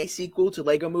okay sequel to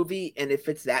Lego Movie, and it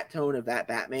fits that tone of that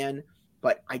Batman.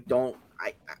 But I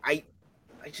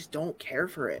just don't care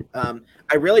for it.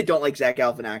 I really don't like Zach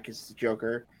Galifianakis'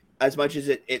 Joker as much as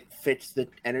it fits the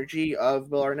energy of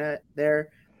Will Arnett there.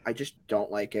 I just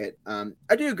don't like it.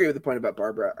 I do agree with the point about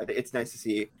Barbara. I think it's nice to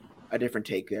see a different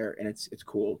take there, and it's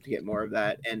cool to get more of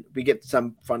that. And we get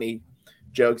some funny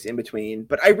jokes in between,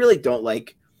 but I really don't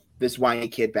like this whiny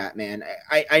kid Batman.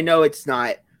 I know it's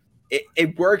not.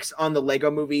 It works on the Lego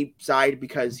Movie side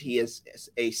because he is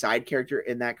a side character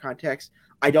in that context.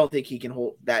 I don't think he can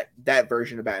hold that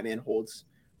version of Batman holds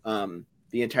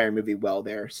the entire movie well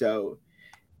there. So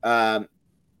I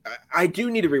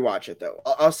do need to rewatch it though.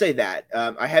 I'll say that.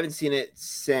 I haven't seen it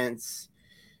since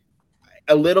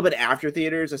a little bit after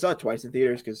theaters. I saw it twice in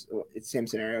theaters because it's the same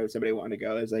scenario. Somebody wanted to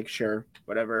go. I was like, sure,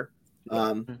 whatever.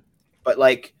 But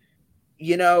like,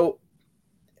 you know,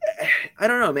 I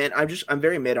don't know, man. I'm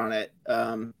very mid on it.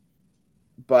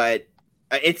 But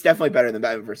it's definitely better than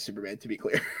Batman vs Superman, to be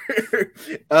clear.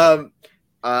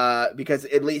 Because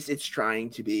at least it's trying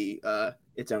to be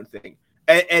its own thing.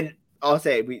 And I'll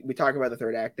say we talk about the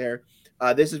third act there.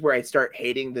 This is where I start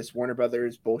hating this Warner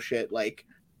Brothers bullshit. Like,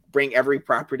 bring every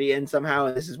property in somehow,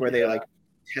 and this is where they're like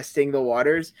testing the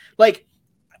waters. Like,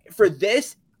 for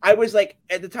this, I was like,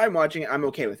 at the time watching it, I'm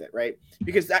okay with it, right?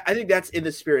 Because I think that's in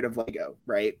the spirit of Lego,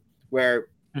 right? Where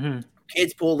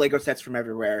kids pull Lego sets from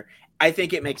everywhere. I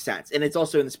think it makes sense, and it's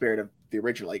also in the spirit of the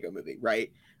original Lego movie,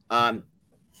 right? And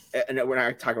we're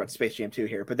not talking about Space Jam 2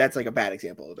 here, but that's like a bad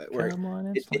example of it, where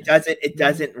it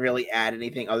doesn't really add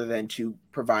anything other than to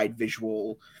provide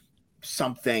visual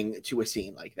something to a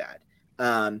scene like that.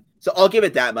 So I'll give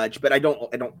it that much, but I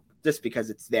don't just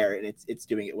because it's there and it's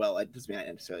doing it well, it doesn't mean I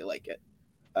necessarily like it.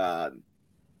 I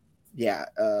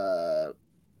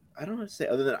don't know what to say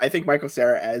other than I think Michael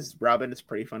Cera as Robin is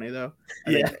pretty funny though.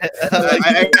 I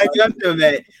do have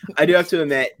to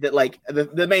admit that like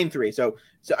the main three. So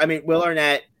I mean, Will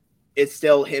Arnett is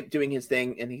still him doing his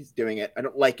thing and he's doing it. I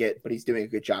don't like it, but he's doing a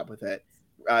good job with it.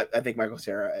 I think Michael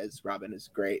Cera as Robin is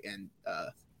great, and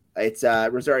it's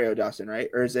Rosario Dawson, right?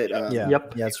 Or is it? Yeah,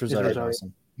 it's Rosario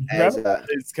Dawson.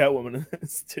 It's Catwoman in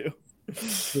this too.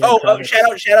 Shout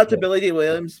out to Billy D.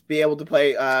 Williams, be able to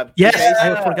play. Yes,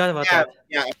 I forgot about that.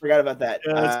 Yeah, I forgot about that.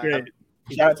 Yeah, that's great.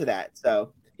 Shout out to that.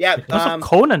 So yeah, also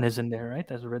Conan is in there, right?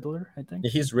 As Riddler, I think.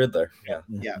 He's Riddler. Yeah.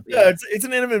 It's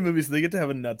an animated movie, so they get to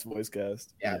have a nuts voice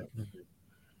cast. Yeah.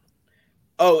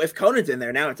 Oh, if Conan's in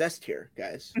there now, it's S tier,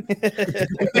 guys.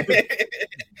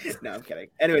 No, I'm kidding.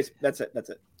 Anyways, that's it.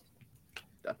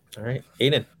 Done. All right,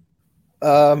 Aiden.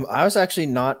 I was actually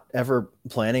not ever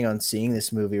planning on seeing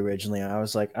this movie originally. I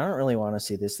was like, I don't really want to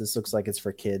see this. This looks like it's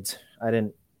for kids.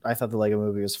 I thought the Lego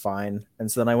movie was fine.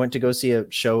 And so then I went to go see a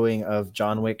showing of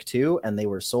John Wick 2 and they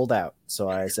were sold out. So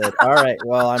I said, all right,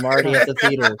 well, I'm already at the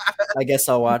theater. I guess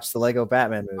I'll watch the Lego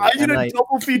Batman movie. I did a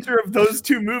double feature of those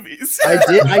two movies.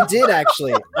 I did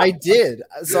actually. I did.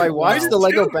 So I watched I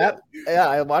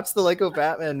watched the Lego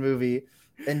Batman movie,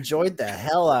 enjoyed the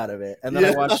hell out of it. And then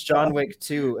I watched John Wick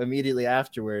 2 immediately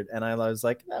afterward. And I was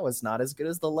like, that was not as good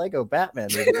as the Lego Batman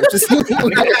movie, which is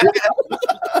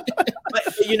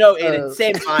But you know, it's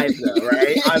same vibe though,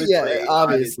 right?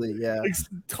 Obviously, yeah. It's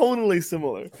totally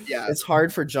similar. Yeah. It's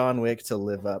hard for John Wick to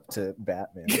live up to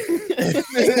Batman.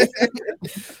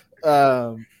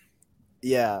 So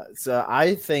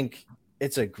I think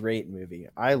it's a great movie.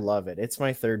 I love it. It's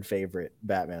my third favorite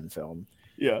Batman film.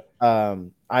 Yeah.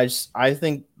 I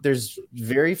think there's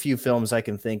very few films I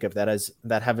can think of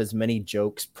that have as many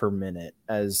jokes per minute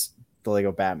as the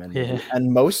Lego Batman movie,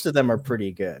 and most of them are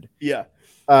pretty good. Yeah.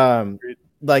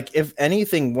 Like if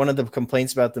anything, one of the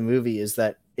complaints about the movie is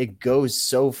that it goes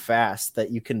so fast that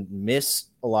you can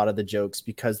miss a lot of the jokes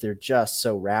because they're just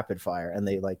so rapid fire and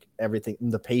they like everything.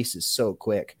 The pace is so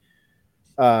quick.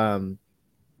 All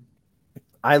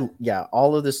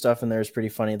of this stuff in there is pretty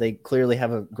funny. They clearly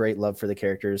have a great love for the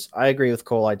characters. I agree with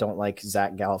Cole. I don't like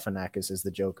Zach Galifianakis as the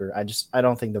Joker. I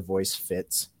don't think the voice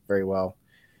fits very well.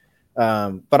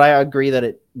 But I agree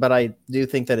but I do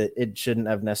think that it shouldn't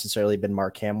have necessarily been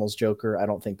Mark Hamill's Joker. I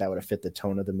don't think that would have fit the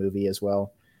tone of the movie as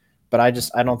well. But I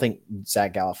don't think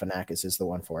Zach Galifianakis is the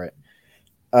one for it.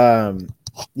 I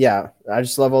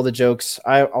just love all the jokes.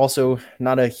 I also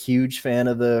not a huge fan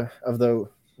of the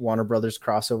Warner Brothers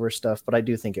crossover stuff, but I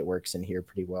do think it works in here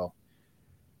pretty well.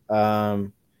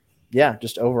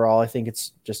 Just overall, I think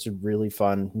it's just a really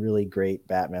fun, really great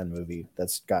Batman movie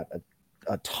that's got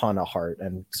a ton of heart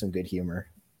and some good humor.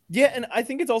 Yeah, and I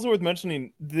think it's also worth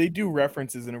mentioning they do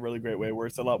references in a really great way where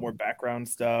it's a lot more background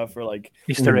stuff or like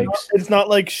Easter eggs. It's not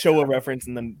like show a reference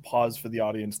and then pause for the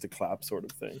audience to clap sort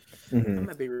of thing. Mm-hmm. I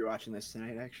might be rewatching this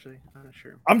tonight, actually. I'm not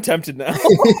sure. I'm tempted now.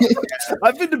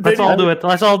 I've been debating. Let's all do it.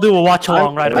 Let's all do a watch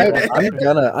along right away.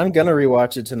 I'm gonna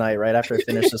rewatch it tonight right after I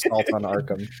finish Assault on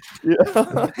Arkham. Yeah.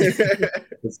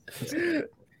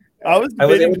 I was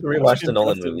able to rewatch the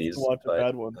Nolan movies. Watch a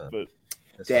bad one, but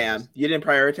damn, you didn't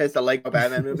prioritize the Lego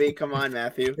Batman movie? Come on,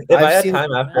 Matthew. If I had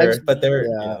time after, but they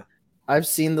were. I've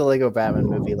seen the Lego Batman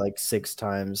movie like 6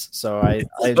 times, so I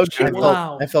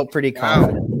felt pretty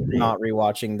confident not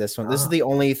rewatching this one. This is the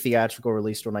only theatrical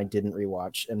released one I didn't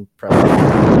rewatch and prep.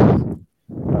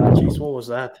 Jeez, what was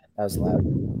that? That was loud.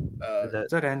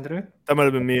 Is that Andrew? That might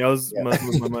have been me. I was messing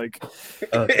with my mic.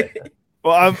 Okay.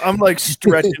 Well, I'm like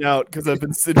stretching out because I've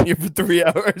been sitting here for 3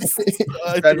 hours.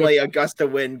 Suddenly, a gust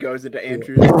of wind goes into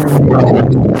Andrew's. All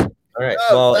right.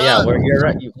 Oh, Well, yeah, God. you're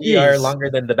right. We are Jeez. longer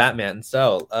than the Batman.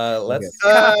 So let's.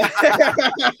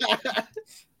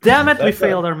 Damn it, we Let's,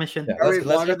 failed our mission. Yeah, Are we let's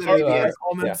longer get than to, ABS?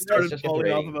 Comments let's started just get to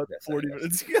falling off rating about this, 40 I guess.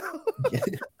 minutes ago.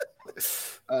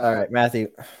 All right, Matthew,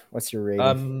 what's your rating?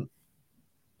 I'm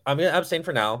gonna abstain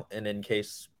for now, and in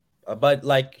case, but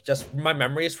like just my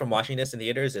memories from watching this in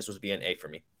theaters, this would be an A for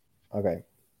me. Okay.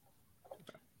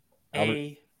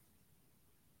 A.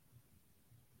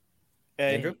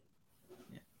 Andrew?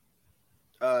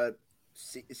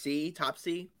 C, top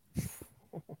C.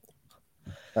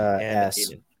 And S.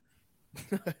 Aiden.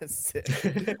 Sick.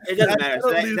 It doesn't matter.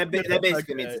 So At least that basically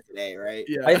okay. means it's today, right?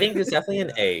 Yeah. I think it's definitely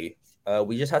an A.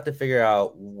 We just have to figure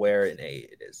out where an A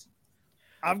it is.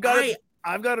 I've got it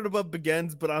above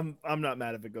Begins, but I'm not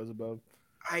mad if it goes above.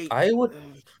 I would.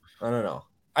 I don't know.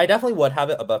 I definitely would have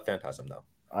it above Phantasm though.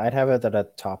 I'd have it at the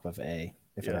top of A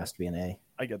if it Yeah. has to be an A.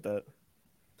 I get that.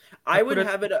 I would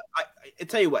have it. I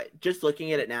tell you what. Just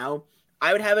looking at it now,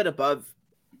 I would have it above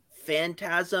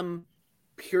Phantasm,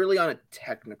 purely on a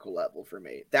technical level for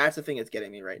me. That's the thing that's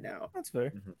getting me right now. That's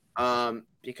fair.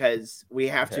 Because we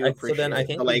have to Okay, so appreciate then I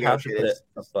think the we Lego have to shit put it is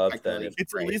above technically then.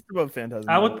 It's great. at least above Phantasm.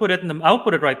 I would put it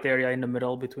right there, yeah, in the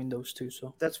middle between those two.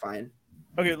 So That's fine.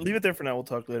 Okay, leave it there for now. We'll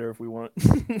talk later if we want.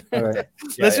 All right.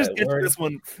 Let's Yeah, just get to we're- this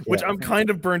one, which I'm kind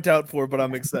of burnt out for, but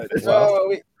I'm excited.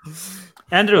 Well,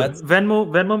 Andrew, That's-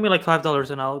 Venmo me like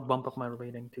 $5 and I'll bump up my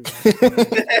rating too.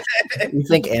 You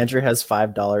think Andrew has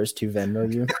 $5 to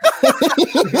Venmo you?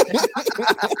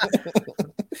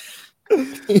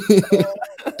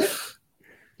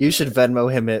 You should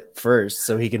Venmo him it first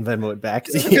so he can Venmo it back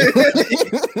to you.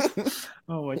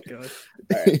 Oh my god.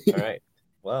 All right.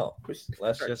 Well,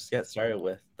 let's just get started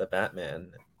with the Batman.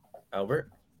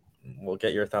 Albert, we'll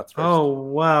get your thoughts first. Oh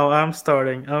wow, I'm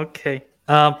starting. Okay.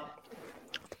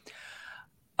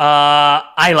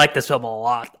 I like this film a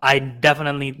lot. I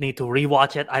definitely need to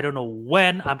rewatch it. I don't know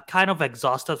when. I'm kind of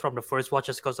exhausted from the first watch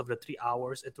just because of the 3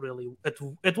 hours. It's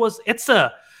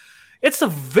a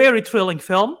very thrilling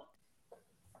film,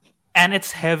 and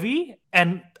it's heavy.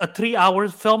 And a 3 hour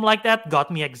film like that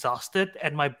got me exhausted.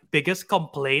 And my biggest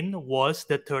complaint was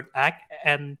the third act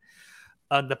and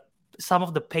some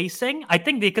of the pacing. I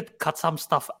think they could cut some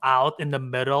stuff out in the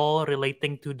middle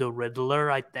relating to the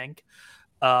Riddler, I think.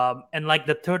 And like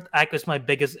the third act is my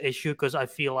biggest issue because I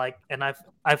feel like, and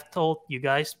I've told you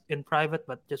guys in private,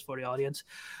 but just for the audience,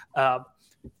 I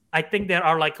think there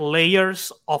are like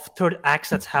layers of third acts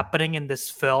that's happening in this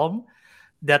film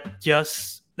that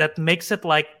makes it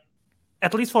like,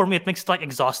 at least for me, it makes it like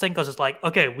exhausting because it's like,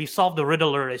 okay, we solved the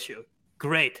Riddler issue,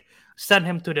 great. Send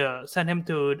him to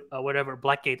whatever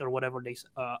Blackgate or whatever they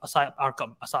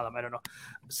Arkham Asylum, I don't know.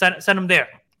 Send him there.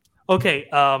 Okay,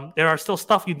 there are still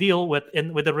stuff you deal with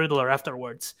with the Riddler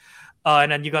afterwards,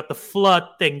 and then you got the flood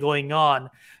thing going on,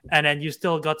 and then you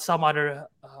still got some other.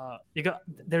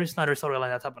 There is another storyline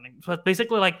that's happening. But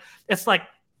basically, like it's like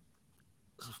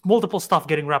multiple stuff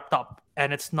getting wrapped up,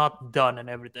 and it's not done and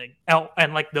everything.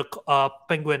 And like the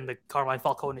Penguin, the Carmine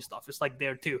Falcone stuff is like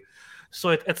there too.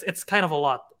 So it's kind of a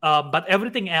lot. But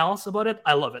everything else about it,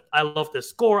 I love it. I love the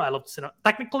score. I love the cinema.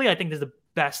 Technically, I think this is the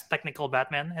best technical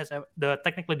Batman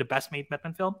technically the best made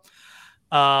Batman film.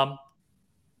 I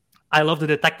love the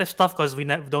detective stuff because we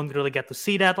don't really get to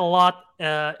see that a lot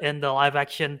in the live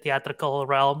action theatrical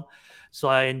realm. So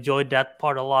I enjoyed that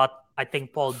part a lot. I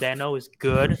think Paul Dano is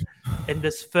good in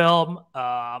this film.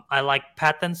 I like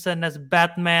Pattinson as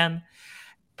Batman,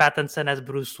 Pattinson as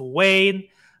Bruce Wayne.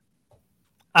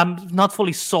 I'm not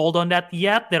fully sold on that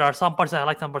yet. There are some parts I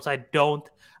like, some parts I don't.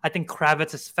 I think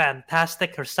Kravitz is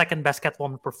fantastic. Her second best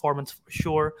Catwoman performance for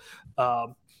sure.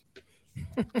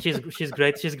 She's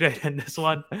great. She's great in this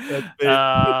one. Colin,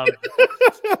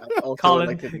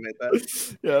 like to admit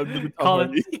that.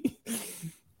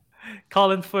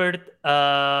 Colin Firth.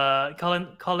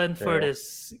 Colin Firth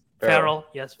is Farrell.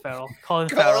 Yes, Farrell. Colin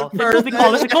Farrell. It could be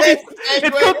Colin. It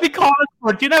could be Colin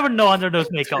Firth. You never know under those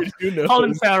makeups.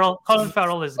 Colin Farrell. Colin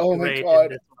Farrell is great in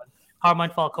this one. Carmine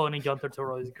Falcone, John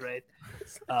Turturro is great.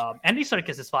 Andy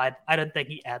Serkis is fine. I don't think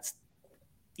he adds.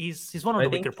 He's one of the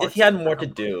weaker parts. If he had more to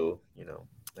do, I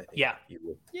think he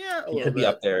would. He could be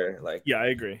up there. Like, yeah, I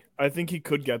agree. I think he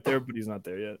could get there, but he's not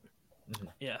there yet.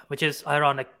 Yeah, which is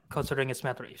ironic considering it's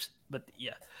Matt Reeves. But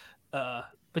yeah,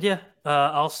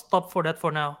 I'll stop for that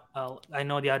for now. I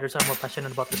know the others are more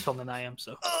passionate about this film than I am.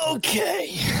 So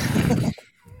okay.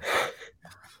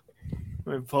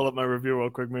 Let me pull up my review real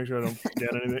quick, make sure I don't forget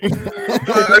anything.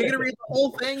 Are you gonna read the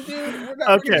whole thing, dude? We're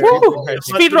not Okay. gonna read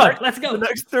Speed run. Let's go. The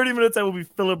next 30 minutes, I will be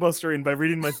filibustering by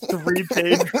reading my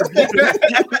 3-page review.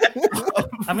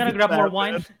 I'm gonna grab more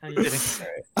wine. I'm kidding.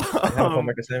 I have a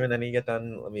homework assignment. Then you get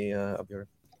done. Let me up your.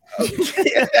 Yeah,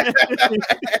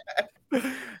 this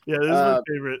is my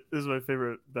favorite. This is my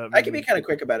favorite Batman. I can be kind of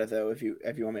quick about it though, if you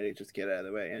want me to just get out of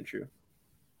the way, Andrew.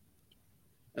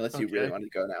 Unless you really Okay. want to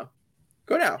go now.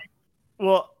 Go now.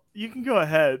 Well, you can go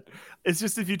ahead. It's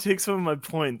just if you take some of my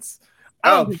points, I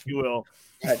don't think you will.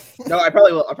 Go ahead. No, I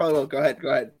probably will. Go ahead.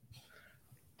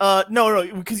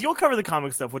 No, because you'll cover the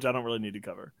comic stuff, which I don't really need to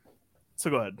cover. So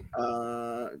go ahead.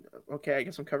 Okay, I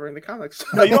guess I'm covering the comics.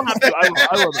 No, you don't have to.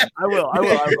 I will.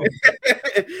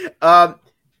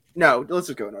 No, let's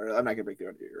just go in order. I'm not gonna break the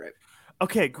order. You're right.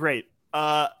 Okay, great.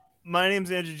 My name's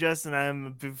Andrew Jess, and I'm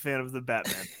a big fan of the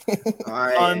Batman.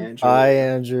 Hi,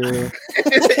 Andrew.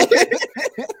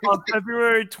 On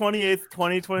February 28th,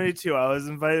 2022, I was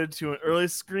invited to an early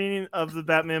screening of the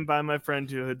Batman by my friend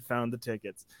who had found the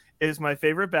tickets. It is my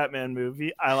favorite Batman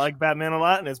movie. I like Batman a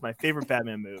lot, and it's my favorite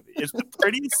Batman movie. It's the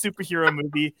prettiest superhero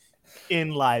movie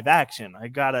in live action.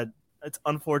 It's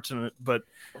unfortunate, but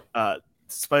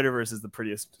Spider-Verse is the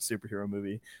prettiest superhero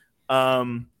movie.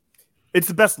 It's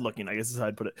the best looking, I guess is how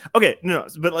I'd put it. Okay, no,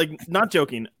 but like, not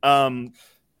joking.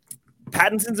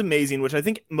 Pattinson's amazing, which I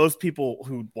think most people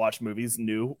who watch movies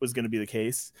knew was going to be the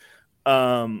case.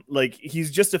 Like,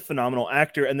 he's just a phenomenal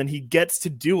actor, and then he gets to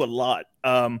do a lot.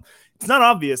 It's not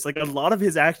obvious. Like, a lot of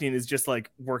his acting is just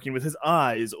like working with his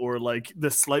eyes, or like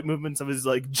the slight movements of his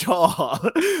like jaw,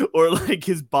 or like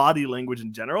his body language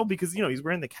in general, because he's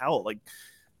wearing the cowl like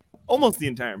almost the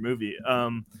entire movie.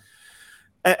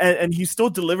 And he still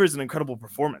delivers an incredible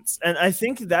performance. And I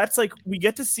think that's like, we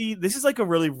get to see, this is like a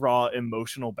really raw,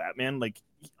 emotional Batman. Like,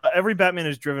 every Batman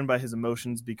is driven by his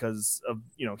emotions because of,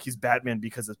 he's Batman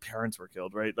because his parents were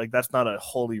killed, right? Like, that's not a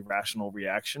wholly rational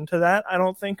reaction to that. I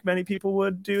don't think many people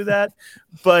would do that.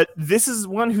 But this is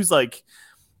one who's like,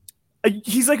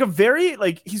 he's like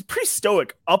he's pretty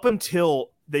stoic up until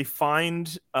they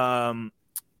find Catwoman's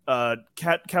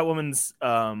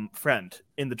friend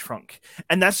in the trunk,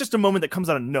 and that's just a moment that comes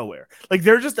out of nowhere. Like,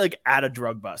 they're just like at a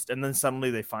drug bust, and then suddenly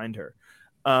they find her.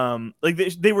 Like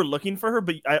they were looking for her,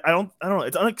 but I don't know.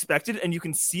 It's unexpected, and you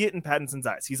can see it in Pattinson's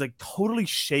eyes. He's like totally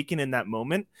shaken in that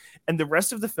moment, and the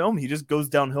rest of the film, he just goes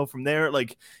downhill from there.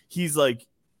 Like, he's like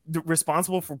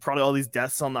responsible for probably all these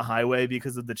deaths on the highway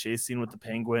because of the chase scene with the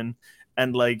Penguin,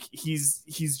 and like he's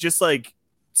just like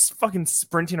fucking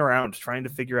sprinting around trying to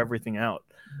figure everything out.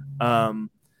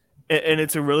 And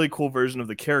it's a really cool version of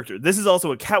the character. This is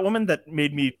also a Catwoman that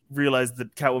made me realize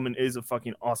that Catwoman is a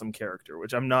fucking awesome character,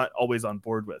 which I'm not always on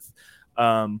board with.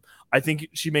 I think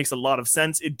she makes a lot of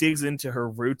sense. It digs into her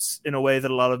roots in a way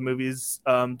that a lot of movies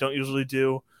don't usually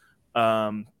do.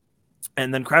 And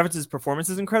then Kravitz's performance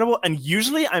is incredible. And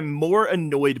usually I'm more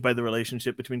annoyed by the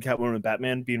relationship between Catwoman and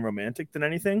Batman being romantic than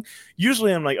anything.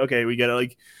 Usually I'm like, okay, we get it.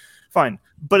 Like, fine.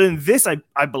 But in this, I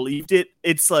believed it.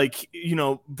 It's like,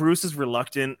 Bruce is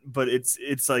reluctant, but it's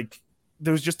like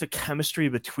there's just a chemistry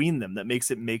between them that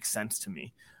makes it make sense to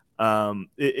me.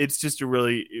 It's just a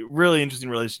really, really interesting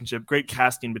relationship. Great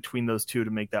casting between those two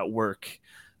to make that work.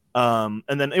 And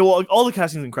then all the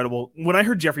casting is incredible. When I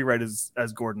heard Jeffrey Wright as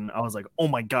Gordon, I was like, oh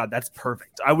my God, that's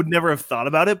perfect. I would never have thought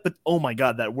about it, but oh my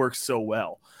God, that works so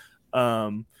well.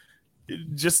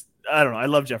 I don't know. I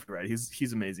love Jeffrey Wright.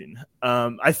 He's amazing.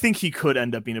 I think he could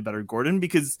end up being a better Gordon,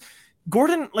 because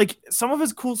Gordon, like, some of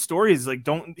his cool stories, like,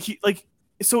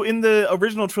 so in the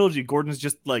original trilogy, Gordon's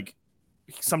just like,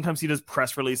 sometimes he does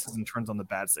press releases and turns on the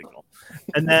bad signal.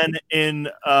 And then in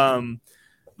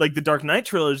like the Dark Knight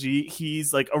trilogy,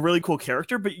 he's like a really cool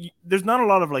character, but there's not a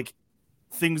lot of like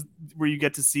things where you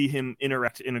get to see him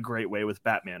interact in a great way with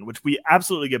Batman, which we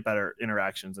absolutely get better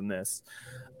interactions in this.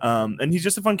 And he's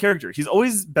just a fun character. He's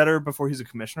always better before he's a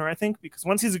commissioner, I think, because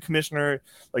once he's a commissioner,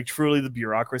 like, truly the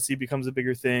bureaucracy becomes a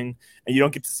bigger thing, and you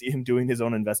don't get to see him doing his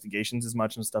own investigations as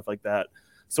much and stuff like that.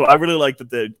 So I really like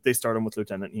that they start him with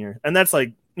Lieutenant here. And that's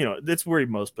like, that's where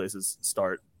most places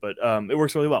start, but it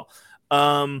works really well.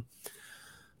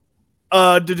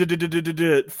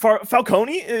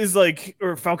 Falcone is like,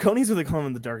 or Falcone's what they call him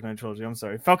in the Dark Knight trilogy. I'm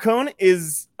sorry. Falcone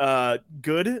is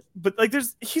good, but like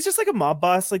he's just like a mob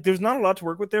boss. Like, there's not a lot to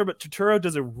work with there, but Turturro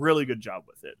does a really good job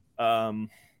with it.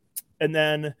 And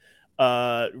then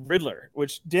Riddler,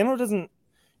 which Daniel doesn't,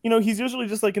 he's usually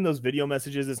just like in those video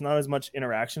messages. It's not as much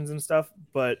interactions and stuff,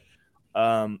 but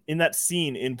in that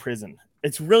scene in prison,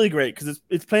 it's really great because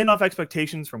it's playing off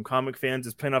expectations from comic fans.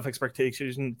 It's playing off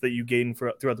expectations that you gain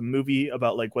throughout the movie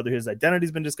about like whether his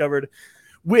identity's been discovered,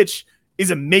 which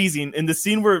is amazing. And the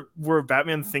scene where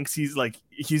Batman thinks he's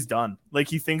done, like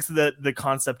he thinks that the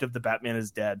concept of the Batman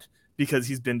is dead because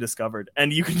he's been discovered,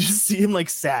 and you can just see him like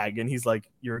sag, and he's like,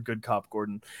 "You're a good cop,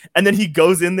 Gordon." And then he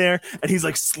goes in there and he's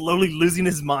like slowly losing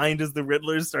his mind as the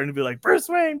Riddler is starting to be like, Bruce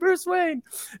Wayne,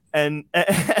 and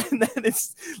then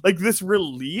it's like this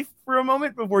relief for a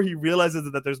moment before he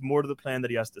realizes that there's more to the plan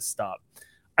that he has to stop.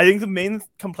 I think the main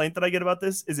complaint that I get about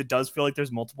this is it does feel like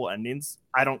there's multiple endings.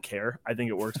 I don't care. I think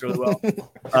it works really well.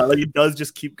 Like it does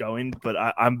just keep going, but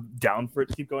I'm down for it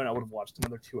to keep going. I would have watched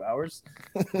another 2 hours.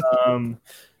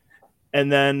 And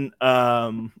then,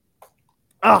 I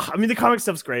mean, the comic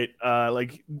stuff's great.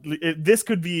 This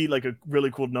could be like a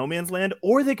really cool No Man's Land,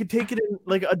 or they could take it in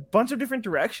like a bunch of different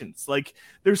directions. Like,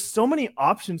 there's so many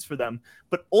options for them,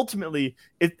 but ultimately,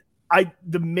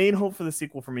 the main hope for the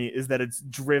sequel for me is that it's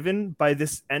driven by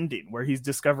this ending where he's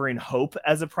discovering hope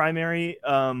as a primary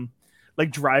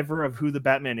driver of who the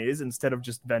Batman is instead of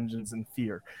just vengeance and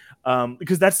fear,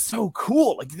 because that's so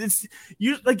cool. Like that's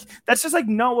just like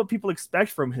not what people expect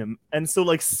from him. And so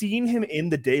like seeing him in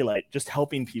the daylight just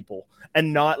helping people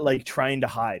and not like trying to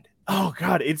hide, oh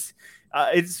god, it's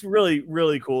really,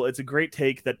 really cool. It's a great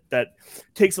take that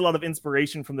takes a lot of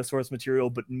inspiration from the source material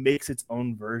but makes its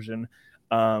own version.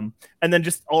 And then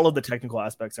just all of the technical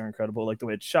aspects are incredible, like the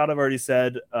way it's shot, I've already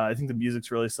said. I think the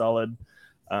music's really solid.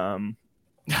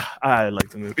 I like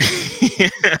the movie.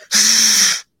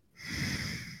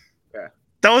 Yeah.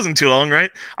 That wasn't too long, right?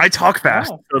 I talk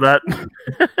fast, so that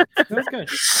That's good.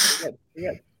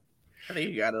 Good. I think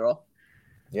you got it all.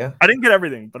 Yeah. I didn't get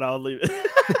everything, but I'll leave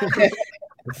it.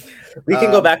 We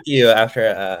can go back to you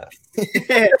after.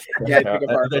 Yeah,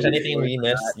 if there's anything we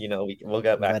missed, we'll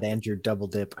get back. Let Andrew double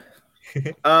dip.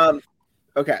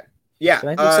 Okay. Yeah. Can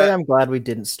I just say I'm glad we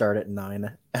didn't start at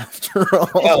 9 after all?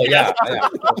 Oh yeah.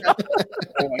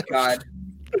 Oh my god.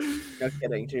 No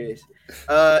kidding. Jeez.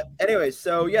 Anyways,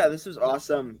 so yeah, this was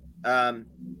awesome. I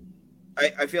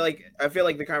feel like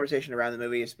the conversation around the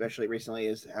movie, especially recently,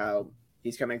 is how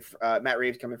he's coming. Matt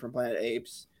Reeves coming from Planet of the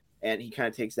Apes, and he kind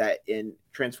of takes that and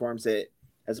transforms it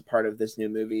as a part of this new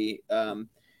movie.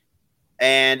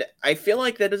 And I feel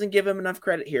like that doesn't give him enough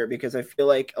credit here, because I feel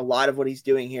like a lot of what he's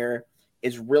doing here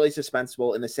is really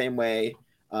suspenseful in the same way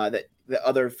that the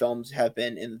other films have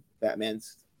been in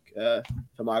Batman's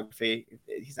filmography.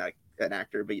 He's not an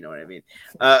actor, but you know what I mean.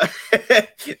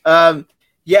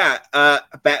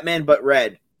 Batman but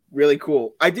red, really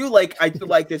cool. I do like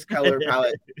this color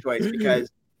palette choice,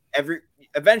 because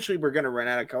eventually we're gonna run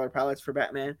out of color palettes for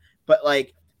Batman, but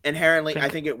like inherently, I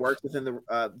think it works within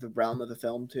the realm of the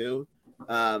film too,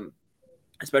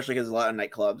 especially because a lot of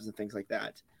nightclubs and things like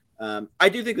that. I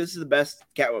do think this is the best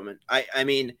Catwoman.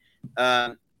 I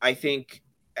think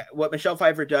what Michelle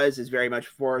Pfeiffer does is very much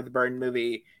for the Burton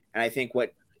movie, and I think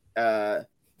what I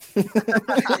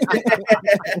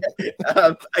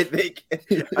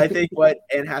think what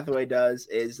Anne Hathaway does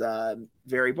is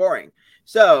very boring.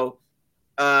 So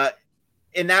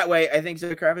in that way, I think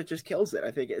Zoe Kravitz just kills it.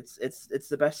 I think it's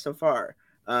the best so far.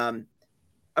 I'm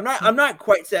not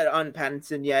quite set on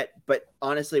Pattinson yet, but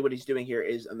honestly, what he's doing here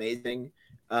is amazing.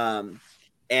 And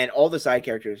all the side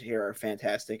characters here are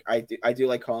fantastic. I do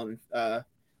like Colin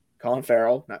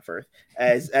Farrell, not Firth,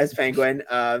 as Penguin,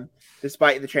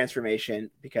 despite the transformation,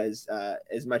 because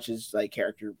as much as like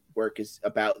character work is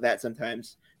about that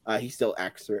sometimes, he still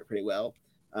acts through it pretty well.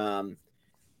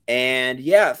 And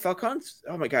yeah, Falcon's.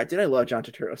 Oh my god, did I love John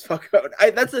Turturro's Falcone?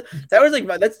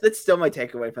 That's still my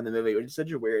takeaway from the movie, which is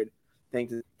such a weird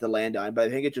thing to land on, but I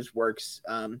think it just works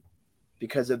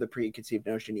because of the preconceived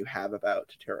notion you have about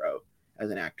Turturro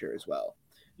as an actor as well.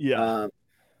 Yeah.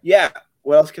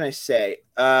 What else can I say?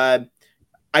 I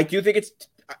do think it's,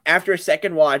 after a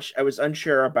second watch, I was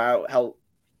unsure about how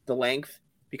the length,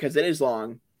 because it is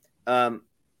long.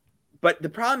 But the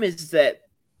problem is that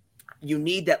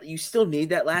you still need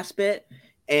that last bit.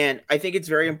 And I think it's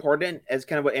very important, as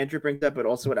kind of what Andrew brings up, but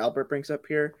also what Albert brings up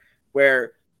here,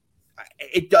 where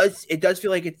it does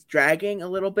feel like it's dragging a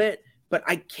little bit, but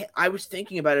I was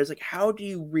thinking about it. I was like, how do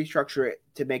you restructure it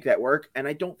to make that work? And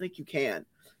I don't think you can.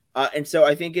 And so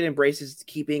I think it embraces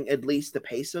keeping at least the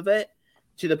pace of it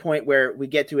to the point where we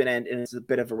get to an end and it's a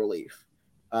bit of a relief.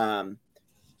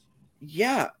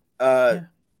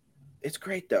 It's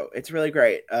great though. It's really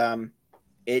great. We'll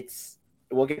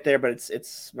get there, but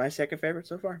it's my second favorite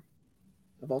so far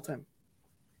of all time.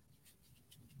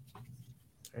 All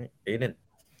right, Aiden.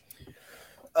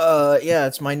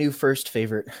 It's my new first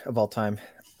favorite of all time.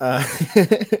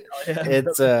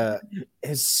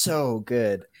 It's so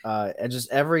good. And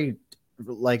just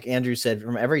like Andrew said,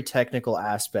 from every technical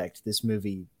aspect, this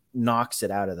movie knocks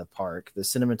it out of the park. The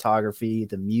cinematography,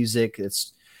 the music,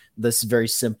 it's this very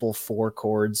simple 4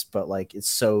 chords, but like it's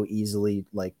so easily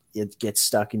like it gets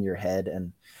stuck in your head.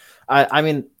 And I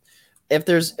mean, if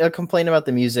there's a complaint about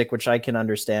the music, which I can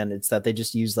understand, it's that they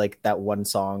just use like that one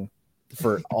song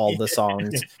for all the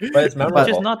songs. But it's memorable.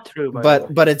 Which is not true. by the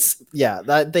way. But it's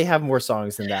that they have more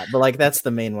songs than that. But like that's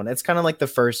the main one. It's kind of like the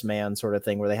First Man sort of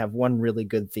thing where they have one really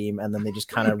good theme and then they just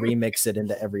kind of remix it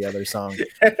into every other song.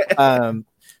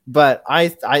 But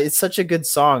I it's such a good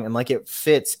song and like it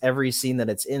fits every scene that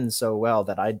it's in so well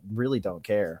that I really don't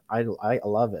care. I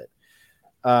love it.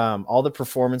 All the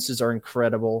performances are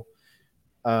incredible.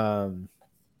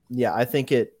 Yeah, I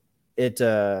think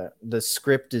the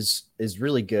script is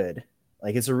really good.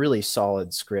 Like it's a really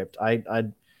solid script. I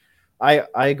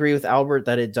agree with Albert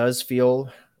that it does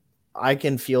I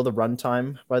can feel the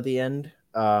runtime by the end.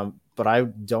 But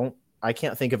I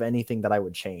can't think of anything that I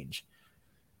would change.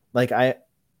 I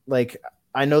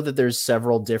know that there's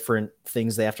several different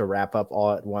things they have to wrap up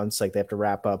all at once. Like they have to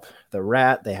wrap up the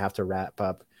Rat, they have to wrap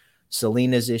up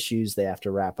Selina's issues, they have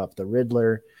to wrap up the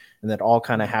Riddler, and that all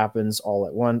kind of happens all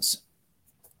at once.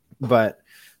 But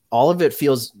all of it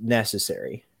feels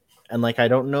necessary. And like I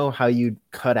don't know how you'd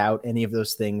cut out any of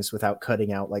those things without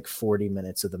cutting out like 40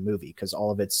 minutes of the movie because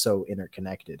all of it's so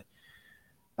interconnected.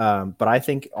 But I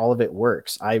think all of it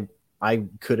works. I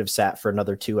could have sat for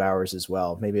another 2 hours as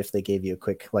well. Maybe if they gave you a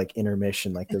quick like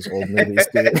intermission, like those old movies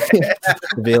do,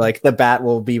 to be like the Bat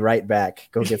will be right back.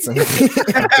 Go get some,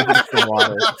 some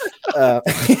water.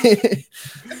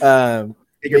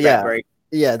 Take your bat break.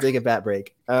 Yeah, take a bat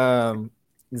break.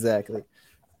 Exactly.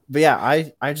 But yeah,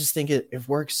 I just think it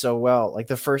works so well. Like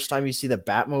the first time you see the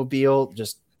Batmobile,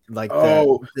 just like dude,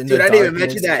 I didn't even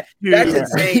mention that. That's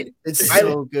insane. It's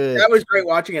so good. That was great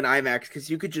watching in IMAX because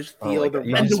you could just feel the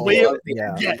and the way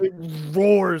it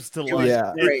roars to life.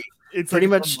 Yeah. It's pretty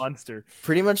like much a monster.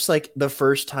 Pretty much like the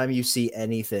first time you see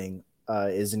anything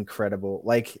is incredible.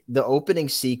 Like the opening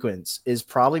sequence is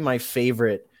probably my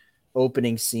favorite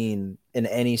opening scene in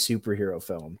any superhero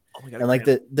film. Oh my God, and like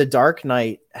the Dark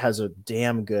Knight has a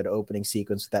damn good opening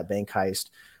sequence with that bank heist.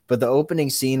 But the opening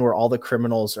scene where all the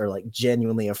criminals are like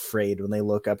genuinely afraid when they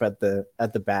look up at the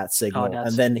bat signal,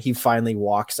 and then he finally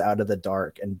walks out of the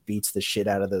dark and beats the shit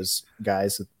out of those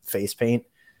guys with face paint.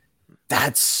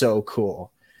 That's so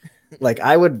cool. Like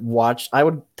I would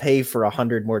pay for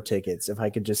 100 more tickets if I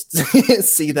could just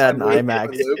see that in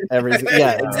IMAX.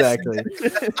 Yeah, exactly.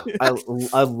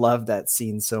 I love that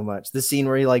scene so much. The scene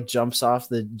where he like jumps off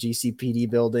the GCPD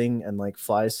building and like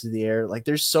flies through the air. Like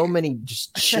there's so many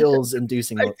just chills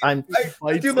inducing. I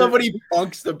do love when he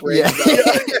bunks the bridge.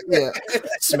 Yeah.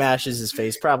 Smashes his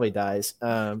face, probably dies.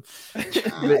 Walk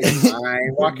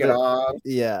it off.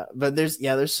 Yeah, but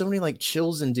there's so many like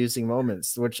chills inducing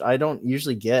moments which I don't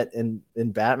usually get in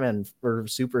Batman or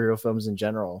superhero films in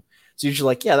general. It's usually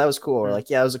like, yeah, that was cool, or like,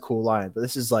 yeah, that was a cool line. But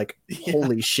this is like,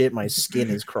 holy shit, my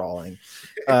skin is crawling.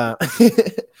 So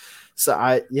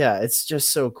it's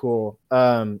just so cool.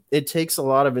 It takes a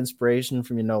lot of inspiration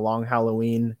from Long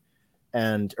Halloween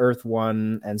and Earth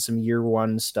One and some Year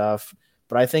One stuff,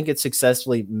 but I think it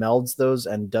successfully melds those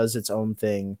and does its own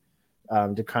thing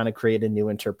to kind of create a new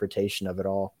interpretation of it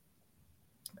all.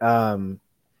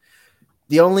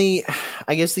 The only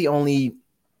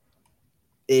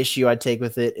issue I'd take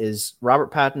with it is Robert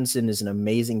Pattinson is an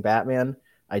amazing Batman.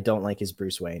 I don't like his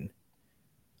Bruce Wayne.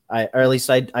 I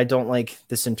don't like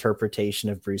this interpretation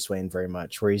of Bruce Wayne very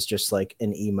much, where he's just like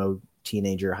an emo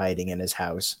teenager hiding in his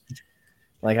house.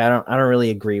 Like I don't really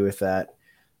agree with that.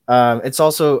 It's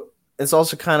also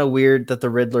kind of weird that the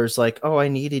Riddler's like, oh, I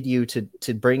needed you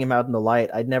to bring him out in the light.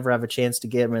 I'd never have a chance to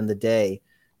get him in the day.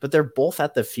 But they're both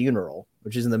at the funeral,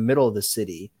 which is in the middle of the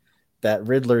city that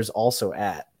Riddler's also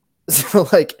at. So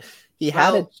like he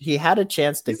had a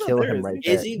chance to kill him right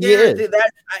there. Is he there?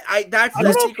 I don't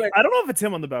know if it's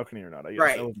him on the balcony or not.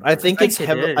 I think it's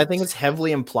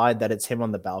heavily implied that it's him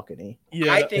on the balcony.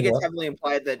 Yeah, I think it's heavily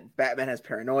implied that Batman has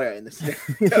paranoia in the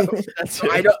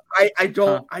scenario.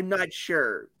 I'm not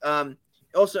sure.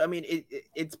 Also, I mean,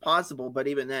 it's possible, but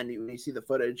even then, when you see the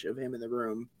footage of him in the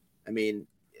room, I mean,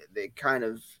 they kind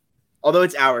of, although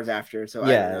it's hours after, so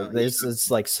yeah, I don't know. It's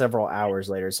like several hours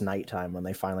later. It's nighttime when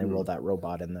they finally roll that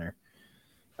robot in there.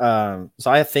 So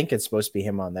I think it's supposed to be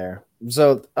him on there.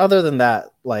 So other than that,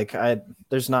 like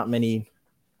there's not many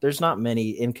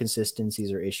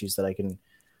inconsistencies or issues that I can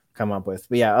come up with.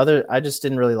 But yeah, I just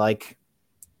didn't really like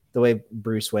the way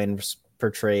Bruce Wayne was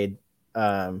portrayed.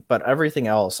 But everything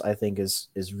else I think is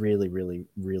really, really,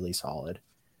 really solid.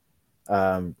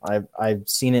 I've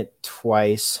seen it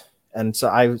twice, and so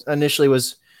I initially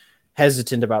was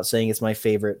hesitant about saying it's my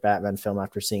favorite Batman film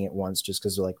after seeing it once, just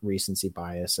because of like recency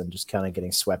bias and just kind of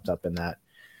getting swept up in that.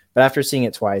 But after seeing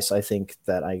it twice, I think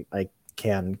that I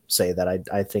can say that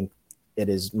I think it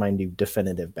is my new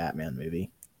definitive Batman movie.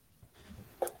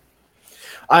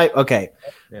 I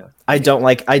don't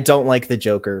like the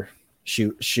Joker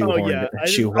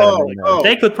shoehorned.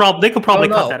 They could probably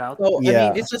cut that out. Well, I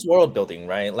mean, it's just world building,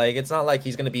 right? Like, it's not like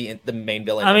he's going to be the main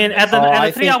villain. I mean, at the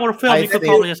 3-hour film, you could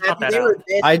probably just cut that out.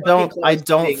 I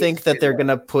don't think that they're going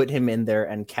to put him in there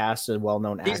and cast a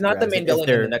well-known actor. He's not the main villain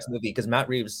in the next movie because Matt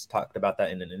Reeves talked about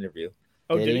that in an interview.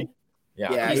 Oh, did he?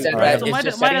 Yeah, he said Right. that So it's might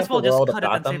just as setting well up the just world cut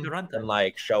of it and save Gotham the runtime. and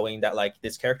like showing that like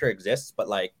this character exists, but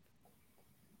like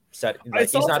I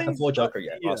he's saw not the things- full Joker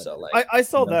yet. yeah. Also, like I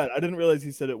saw that. I didn't realize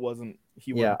he said it wasn't.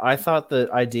 Yeah, I thought the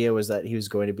idea was that he was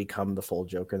going to become the full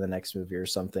Joker in the next movie or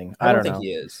something. I don't know. think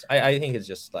he is. I think it's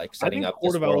just like setting up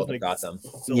this world of Gotham.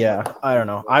 Yeah, I don't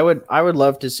know. I would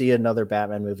love to see another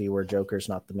Batman movie where Joker's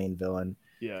not the main villain.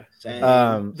 Yeah.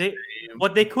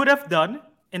 What they could have done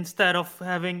instead of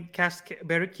having cast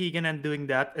Barry Keoghan and doing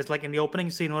that is like in the opening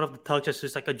scene, one of the touches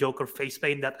is like a Joker face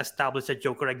paint that establishes that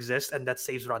Joker exists and that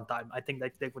saves runtime. I think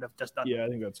that they would have just done. Yeah, I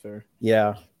think that's fair.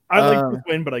 Yeah. I like Bruce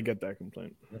Wayne, but I get that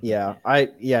complaint. Yeah,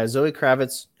 Zoe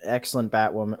Kravitz, excellent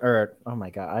Batwoman. Or oh my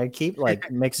god, I keep like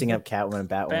mixing up Catwoman and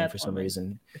Batwoman for some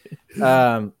reason.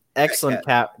 Excellent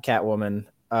Catwoman.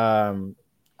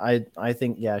 I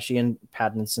think she and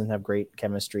Pattinson have great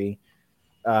chemistry.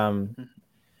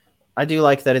 I do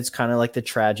like that it's kind of like the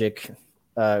tragic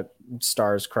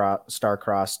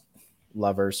star-crossed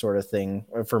lover sort of thing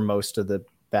for most of the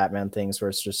Batman things, where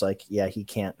it's just like, yeah, he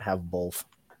can't have both.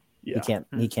 Yeah.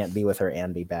 He can't be with her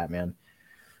and be Batman.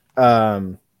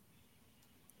 I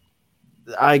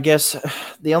guess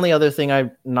the only other thing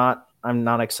I'm not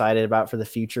excited about for the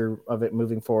future of it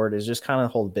moving forward is just kind of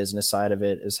the whole business side of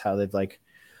it, is how they've like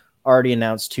already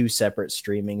announced 2 separate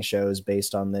streaming shows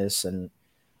based on this. And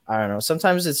I don't know,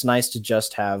 sometimes it's nice to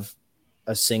just have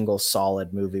a single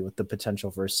solid movie with the potential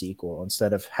for a sequel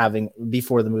instead of having,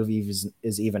 before the movie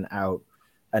is even out,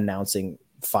 announcing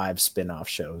 5 spin-off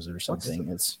shows or something.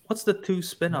 What's the 2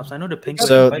 spin-offs? I know the Penguin.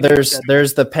 So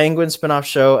there's the Penguin spin-off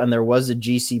show, and there was a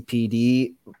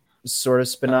GCPD sort of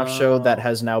spin-off show that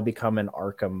has now become an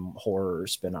Arkham horror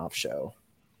spin-off show.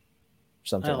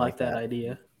 Something I like that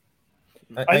idea.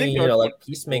 I think like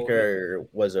Peacemaker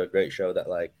was a great show that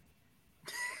like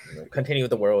continue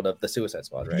the world of the Suicide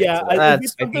Squad, right? Yeah, so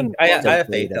I have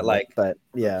faith that like, but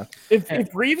yeah,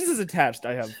 if Reeves is attached,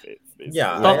 I have faith.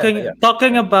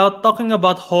 Talking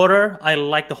about horror, I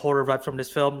like the horror vibe from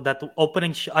this film. That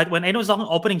opening shot, when I was talking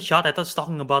opening shot, I thought it was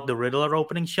talking about the Riddler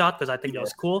opening shot because I think that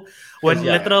was cool. When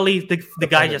literally the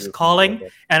guy just calling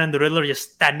and then the Riddler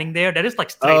just standing there, that is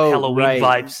like straight Halloween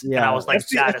vibes. Yeah. And I was like,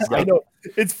 that is I know.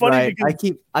 It's funny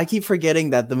because I keep forgetting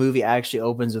that the movie actually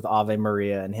opens with Ave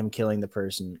Maria and him killing the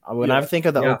person. When I think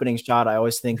of the opening shot, I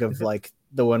always think of like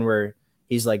the one where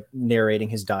he's like narrating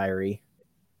his diary.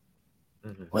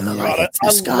 When the light hits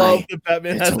the sky, love that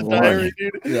Batman has a diary,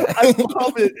 dude. Yeah. I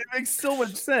love it. It makes so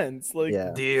much sense. Like,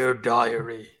 dear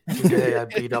diary, today I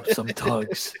beat up some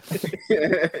thugs.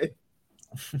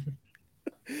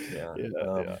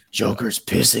 Joker's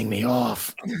pissing me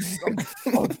off. I'm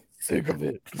sick of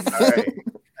it. All right,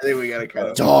 I think we gotta cut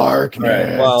it.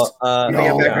 Darkness. Well,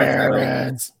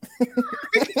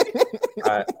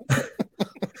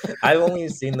 I've only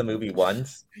seen the movie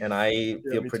once, and I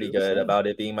feel pretty good about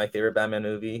it being my favorite Batman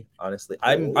movie. Honestly,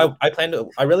 I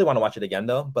really want to watch it again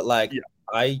though. But like,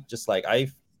 I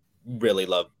really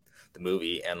love the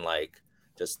movie and like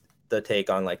just the take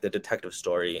on like the detective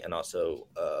story, and also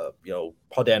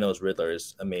Paul Dano's Riddler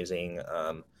is amazing.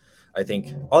 I think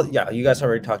you guys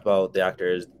already talked about the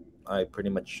actors. I pretty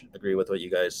much agree with what you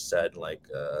guys said. Like,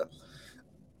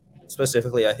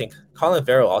 specifically, I think Colin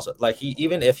Farrell also, like,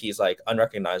 even if he's like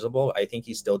unrecognizable, I think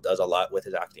he still does a lot with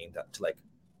his acting to like,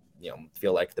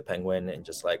 feel like the Penguin, and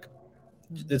just like,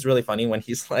 it's really funny when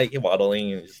he's like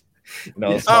waddling and just,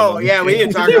 oh yeah, we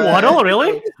didn't talk about waddle,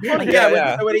 really? When he's tied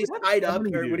up, or when he's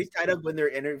tied up when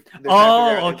they're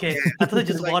okay. I thought it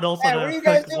just waddle. What are you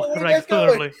guys doing? Okay,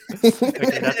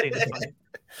 that scene is funny.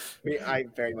 I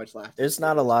very much laughed. There's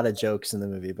not a lot of jokes in the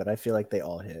movie, but I feel like they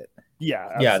all hit. The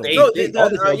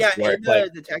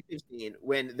detective scene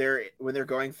when they're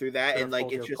going through that, and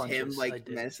like it's just him like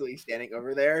mentally standing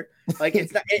over there. Like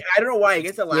it's not. I don't know why it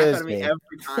gets a laugh out of me every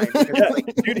time.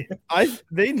 Like, dude,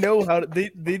 they know how to they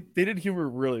did humor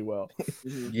really well.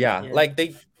 Like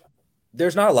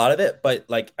there's not a lot of it, but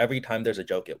like every time there's a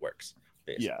joke, it works.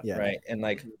 Yeah. Right. And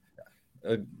like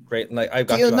great. Like I've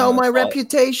got. Do you know my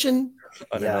reputation?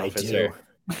 Yeah, I do.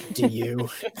 Do you?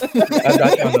 I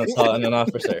got you on the assault and an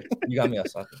officer. You got me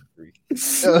assault 3.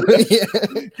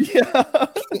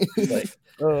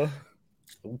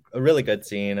 a really good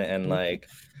scene, and like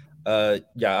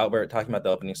yeah, we're talking about the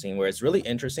opening scene where it's really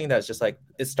interesting that it's just like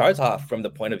it starts off from the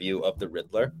point of view of the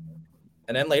Riddler,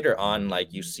 and then later on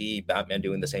like you see Batman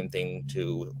doing the same thing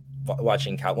to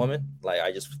watching Catwoman. Like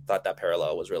I just thought that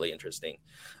parallel was really interesting.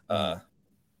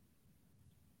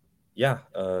 Yeah,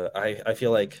 I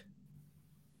feel like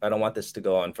I don't want this to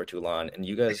go on for too long, and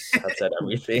you guys have said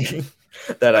everything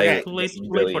that I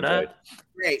really enjoyed.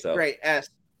 Great. S.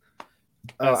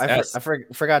 Oh, I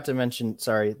forgot to mention.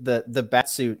 Sorry, the bat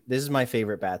suit. This is my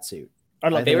favorite bat suit.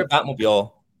 My favorite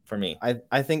Batmobile for me.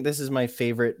 I think this is my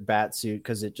favorite bat suit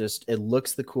because it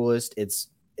looks the coolest.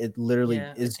 It literally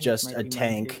is just a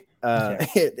tank.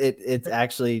 It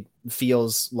actually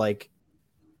feels like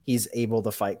he's able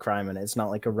to fight crime, and it's not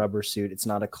like a rubber suit. It's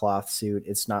not a cloth suit.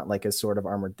 It's not like a sort of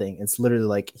armored thing. It's literally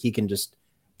like he can just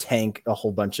tank a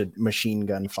whole bunch of machine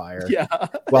gun fire. Yeah.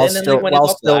 While still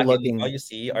looking, all you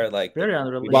see are like very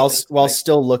unrealistic. While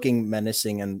still looking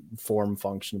menacing and form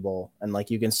functionable, and like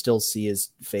you can still see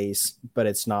his face, but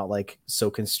it's not like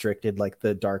so constricted like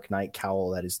the Dark Knight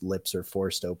cowl that his lips are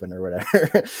forced open or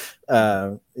whatever.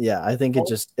 Yeah, I think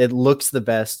it looks the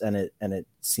best, and it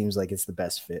seems like it's the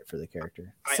best fit for the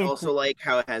character. I also like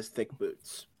how it has thick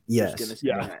boots. Yes.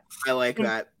 I like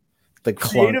that. The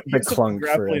clunk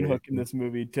grappling hook in this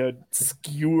movie to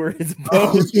skewer his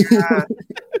bones.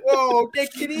 Whoa,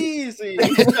 take it easy.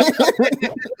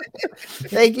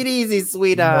 Take it easy,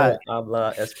 sweetheart. No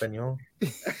habla español.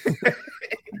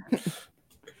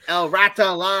 El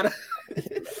Rata Lada.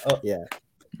 Oh yeah.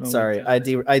 Sorry, I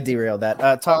derailed that.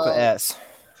 Top of S.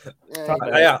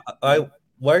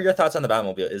 What are your thoughts on the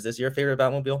Batmobile? Is this your favorite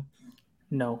Batmobile?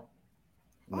 No.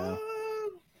 No.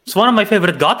 It's one of my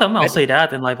favorite Gotham. I'll say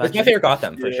that in live action. It's my favorite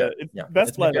Gotham for sure.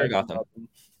 Best my favorite Gotham.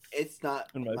 It's not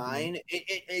mine.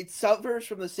 It suffers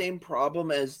from the same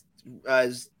problem as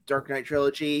Dark Knight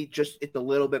Trilogy. Just it's a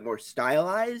little bit more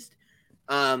stylized.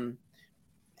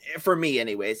 For me,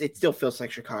 anyways, it still feels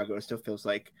like Chicago. It still feels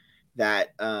like that.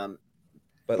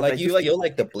 But like you feel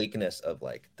like the bleakness of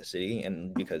like the city,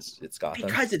 and because it's Gotham.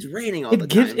 Because it's raining all the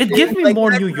time. It gives me more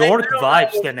New York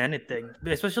vibes than anything,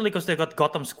 especially because they got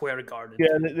Gotham Square Garden.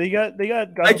 Yeah, they got.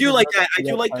 I do like that. I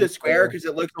do like the square because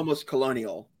it looks almost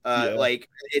colonial. Like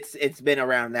it's been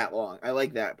around that long. I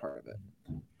like that part of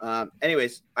it.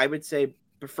 Anyways, I would say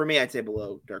for me, I'd say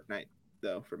below Dark Knight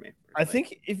though. For me, I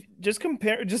think if just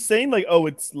saying like, oh,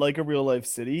 it's like a real life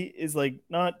city is like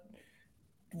not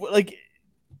like.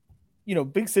 You know,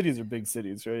 big cities are big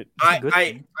cities, right? I'm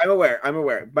aware.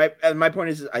 My point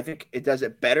is, I think it does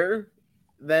it better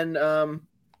than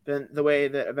the way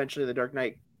that eventually the Dark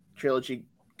Knight trilogy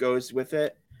goes with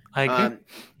it. I agree.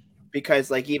 Because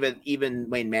like even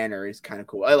Wayne Manor is kind of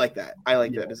cool. I like that. I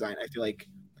like that design. I feel like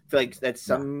that's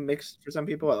some mix for some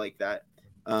people. I like that.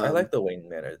 I like the Wayne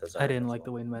Manor design. I didn't like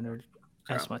the Wayne Manor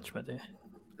as much, but that's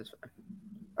fine.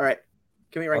 All right.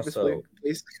 Can we rank this,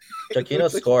 please?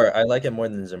 Giacchino's score, I like it more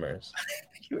than Zimmer's.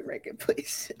 Can we rank it,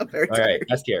 please? All right,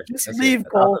 S tier. Just leave,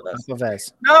 Cole. Top of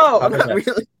S. No, I'm not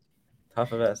really.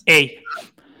 Top of S. A.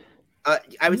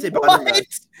 I would say bottom of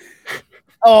S.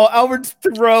 Oh, Albert's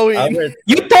throwing.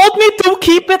 You told me to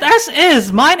keep it as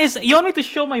is. Mine is. You want me to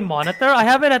show my monitor? I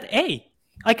have it at A.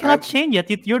 I cannot change it.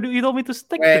 You told me to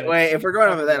stick to it. Wait. If we're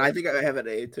going over that, I think I have it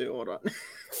at A too. Hold on.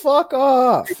 Fuck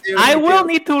off. I will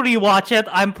need to rewatch it.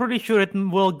 I'm pretty sure it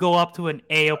will go up to an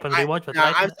A open rewatch. But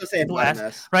I'm still saying bottom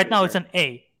S. Right now, it's an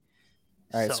A.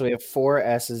 All right, so we have 4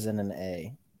 S's and an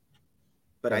A.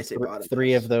 But I say bottom.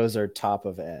 3 of those are top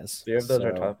of S. 3 of those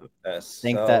are top of S. I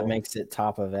think that makes it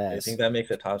top of S. I think that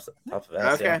makes it top of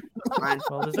S. Okay. Fine.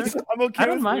 Well, I'm okay. I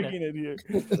don't mind it here.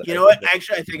 You know what?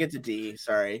 Actually, I think it's a D.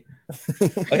 Sorry.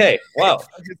 Okay. Wow.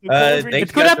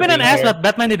 It could have been an S, but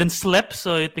Batman didn't slip,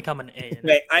 so it became an A.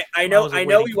 Okay, I know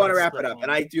we want to wrap it up,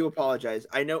 and I do apologize.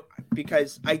 I know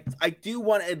because I do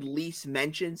want to at least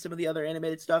mention some of the other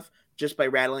animated stuff just by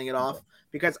rattling it off.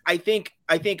 Because I think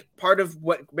part of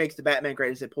what makes the Batman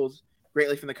great is it pulls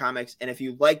greatly from the comics. And if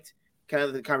you liked kind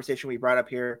of the conversation we brought up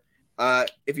here,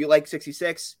 if you like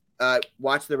 66,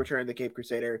 watch The Return of the Caped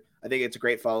Crusader. I think it's a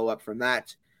great follow-up from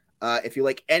that. If you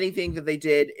like anything that they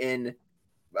did in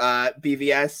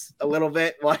BVS a little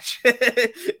bit, watch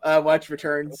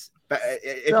Returns.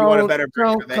 If you want a better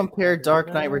don't compare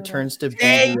Dark Knight Returns to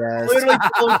Hey, BVS. literally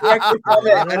pulled directly from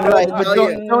it. I Right, don't but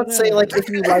tell you. don't say like if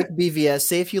you like BVS.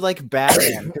 Say if you like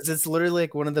Batman, because it's literally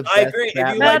like one of the best. I agree. If you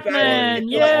like Batman,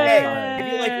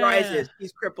 if you like Rises,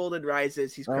 he's crippled in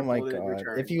Rises. He's Oh crippled my in god!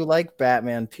 Returns. If you like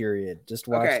Batman, period, just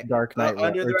watch Dark Knight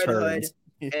Under the Red Hood.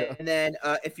 Returns. And then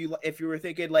if you were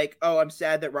thinking like, oh, I'm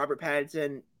sad that Robert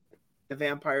Pattinson, the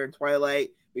vampire in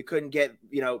Twilight, we couldn't get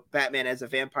Batman as a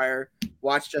vampire.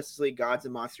 watch Justice League Gods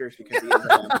and Monsters because he is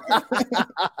a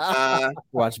vampire.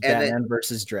 Watch and then- Batman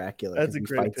versus Dracula That's because a he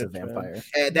great fights a pitch, man. vampire.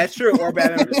 And that's true. Or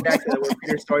Batman vs. Dracula, where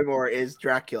Peter Stormare is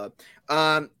Dracula.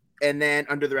 And then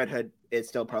Under the Red Hood is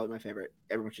still probably my favorite.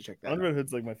 Everyone should check that Under out. Red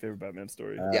Hood's like my favorite Batman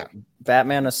story. Yeah.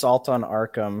 Batman Assault on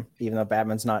Arkham, even though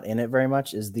Batman's not in it very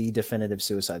much, is the definitive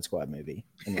Suicide Squad movie,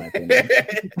 in my opinion.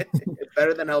 It's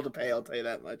better than Hell to Pay, I'll tell you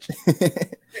that much.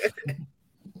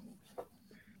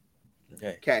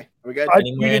 Okay. Okay, are we good? I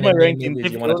Any more tweeted my anime rankings. movies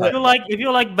If you you, wanna talk about? if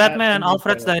you like Batman and Batman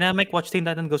Alfred's Batman. dynamic, watch Teen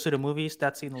Titan Goes to the Movies.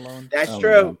 That scene alone. That's Oh my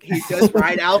true. God. He does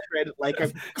ride Alfred like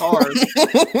a car, or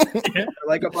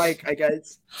like a bike, I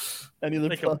guess. Any other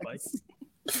Like a plugs?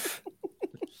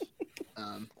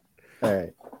 Um, All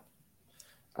right.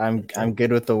 I'm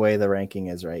good with the way the ranking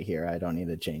is right here. I don't need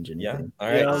to change Yeah. anything. All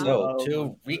right. Yeah, So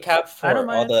to recap I don't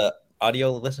for all mind. the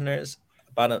audio listeners,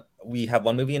 we have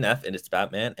one movie in F, and it's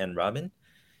Batman and Robin.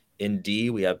 In D,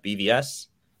 we have BVS.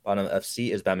 Bottom of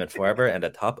C is Batman Forever, and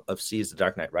the top of C is The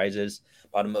Dark Knight Rises.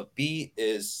 Bottom of B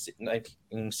is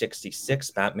 1966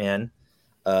 Batman.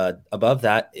 Above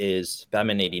that is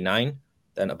Batman 89.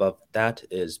 Then above that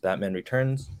is Batman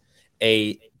Returns.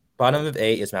 Bottom of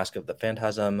A is Mask of the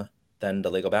Phantasm. Then the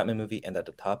Lego Batman movie, and at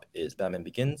the top is Batman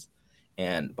Begins.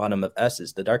 And bottom of S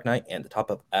is The Dark Knight, and the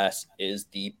top of S is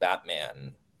the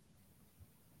Batman.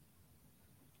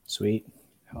 Sweet.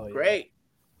 Hell yeah. great.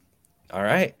 All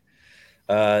right.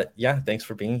 Yeah, thanks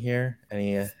for being here.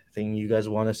 Anything you guys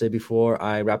want to say before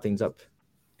I wrap things up?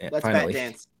 And Let's finally. bat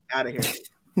dance. Out of here.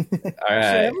 All Actually, I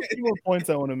right. have a few more points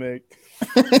I want to make.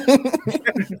 All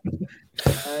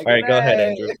right, go ahead,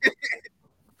 Andrew.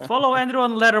 Follow Andrew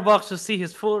on Letterboxd to see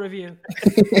his full review.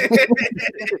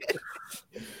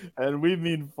 And we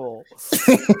mean full.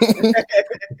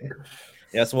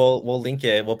 Yes, we'll link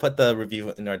it. We'll put the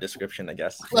review in our description, I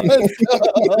guess. Let's go.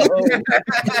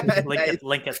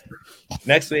 Link it.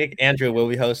 Next week, Andrew will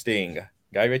be hosting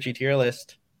Guy Ritchie tier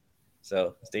list.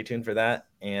 So stay tuned for that.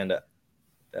 And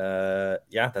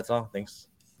yeah, that's all. Thanks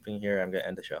for being here. I'm gonna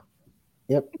end the show.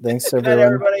 Yep. Thanks, Good night,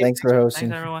 everyone. everybody. Thanks for hosting.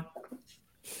 Thanks, everyone.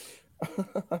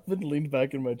 I've been leaned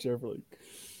back in my chair for like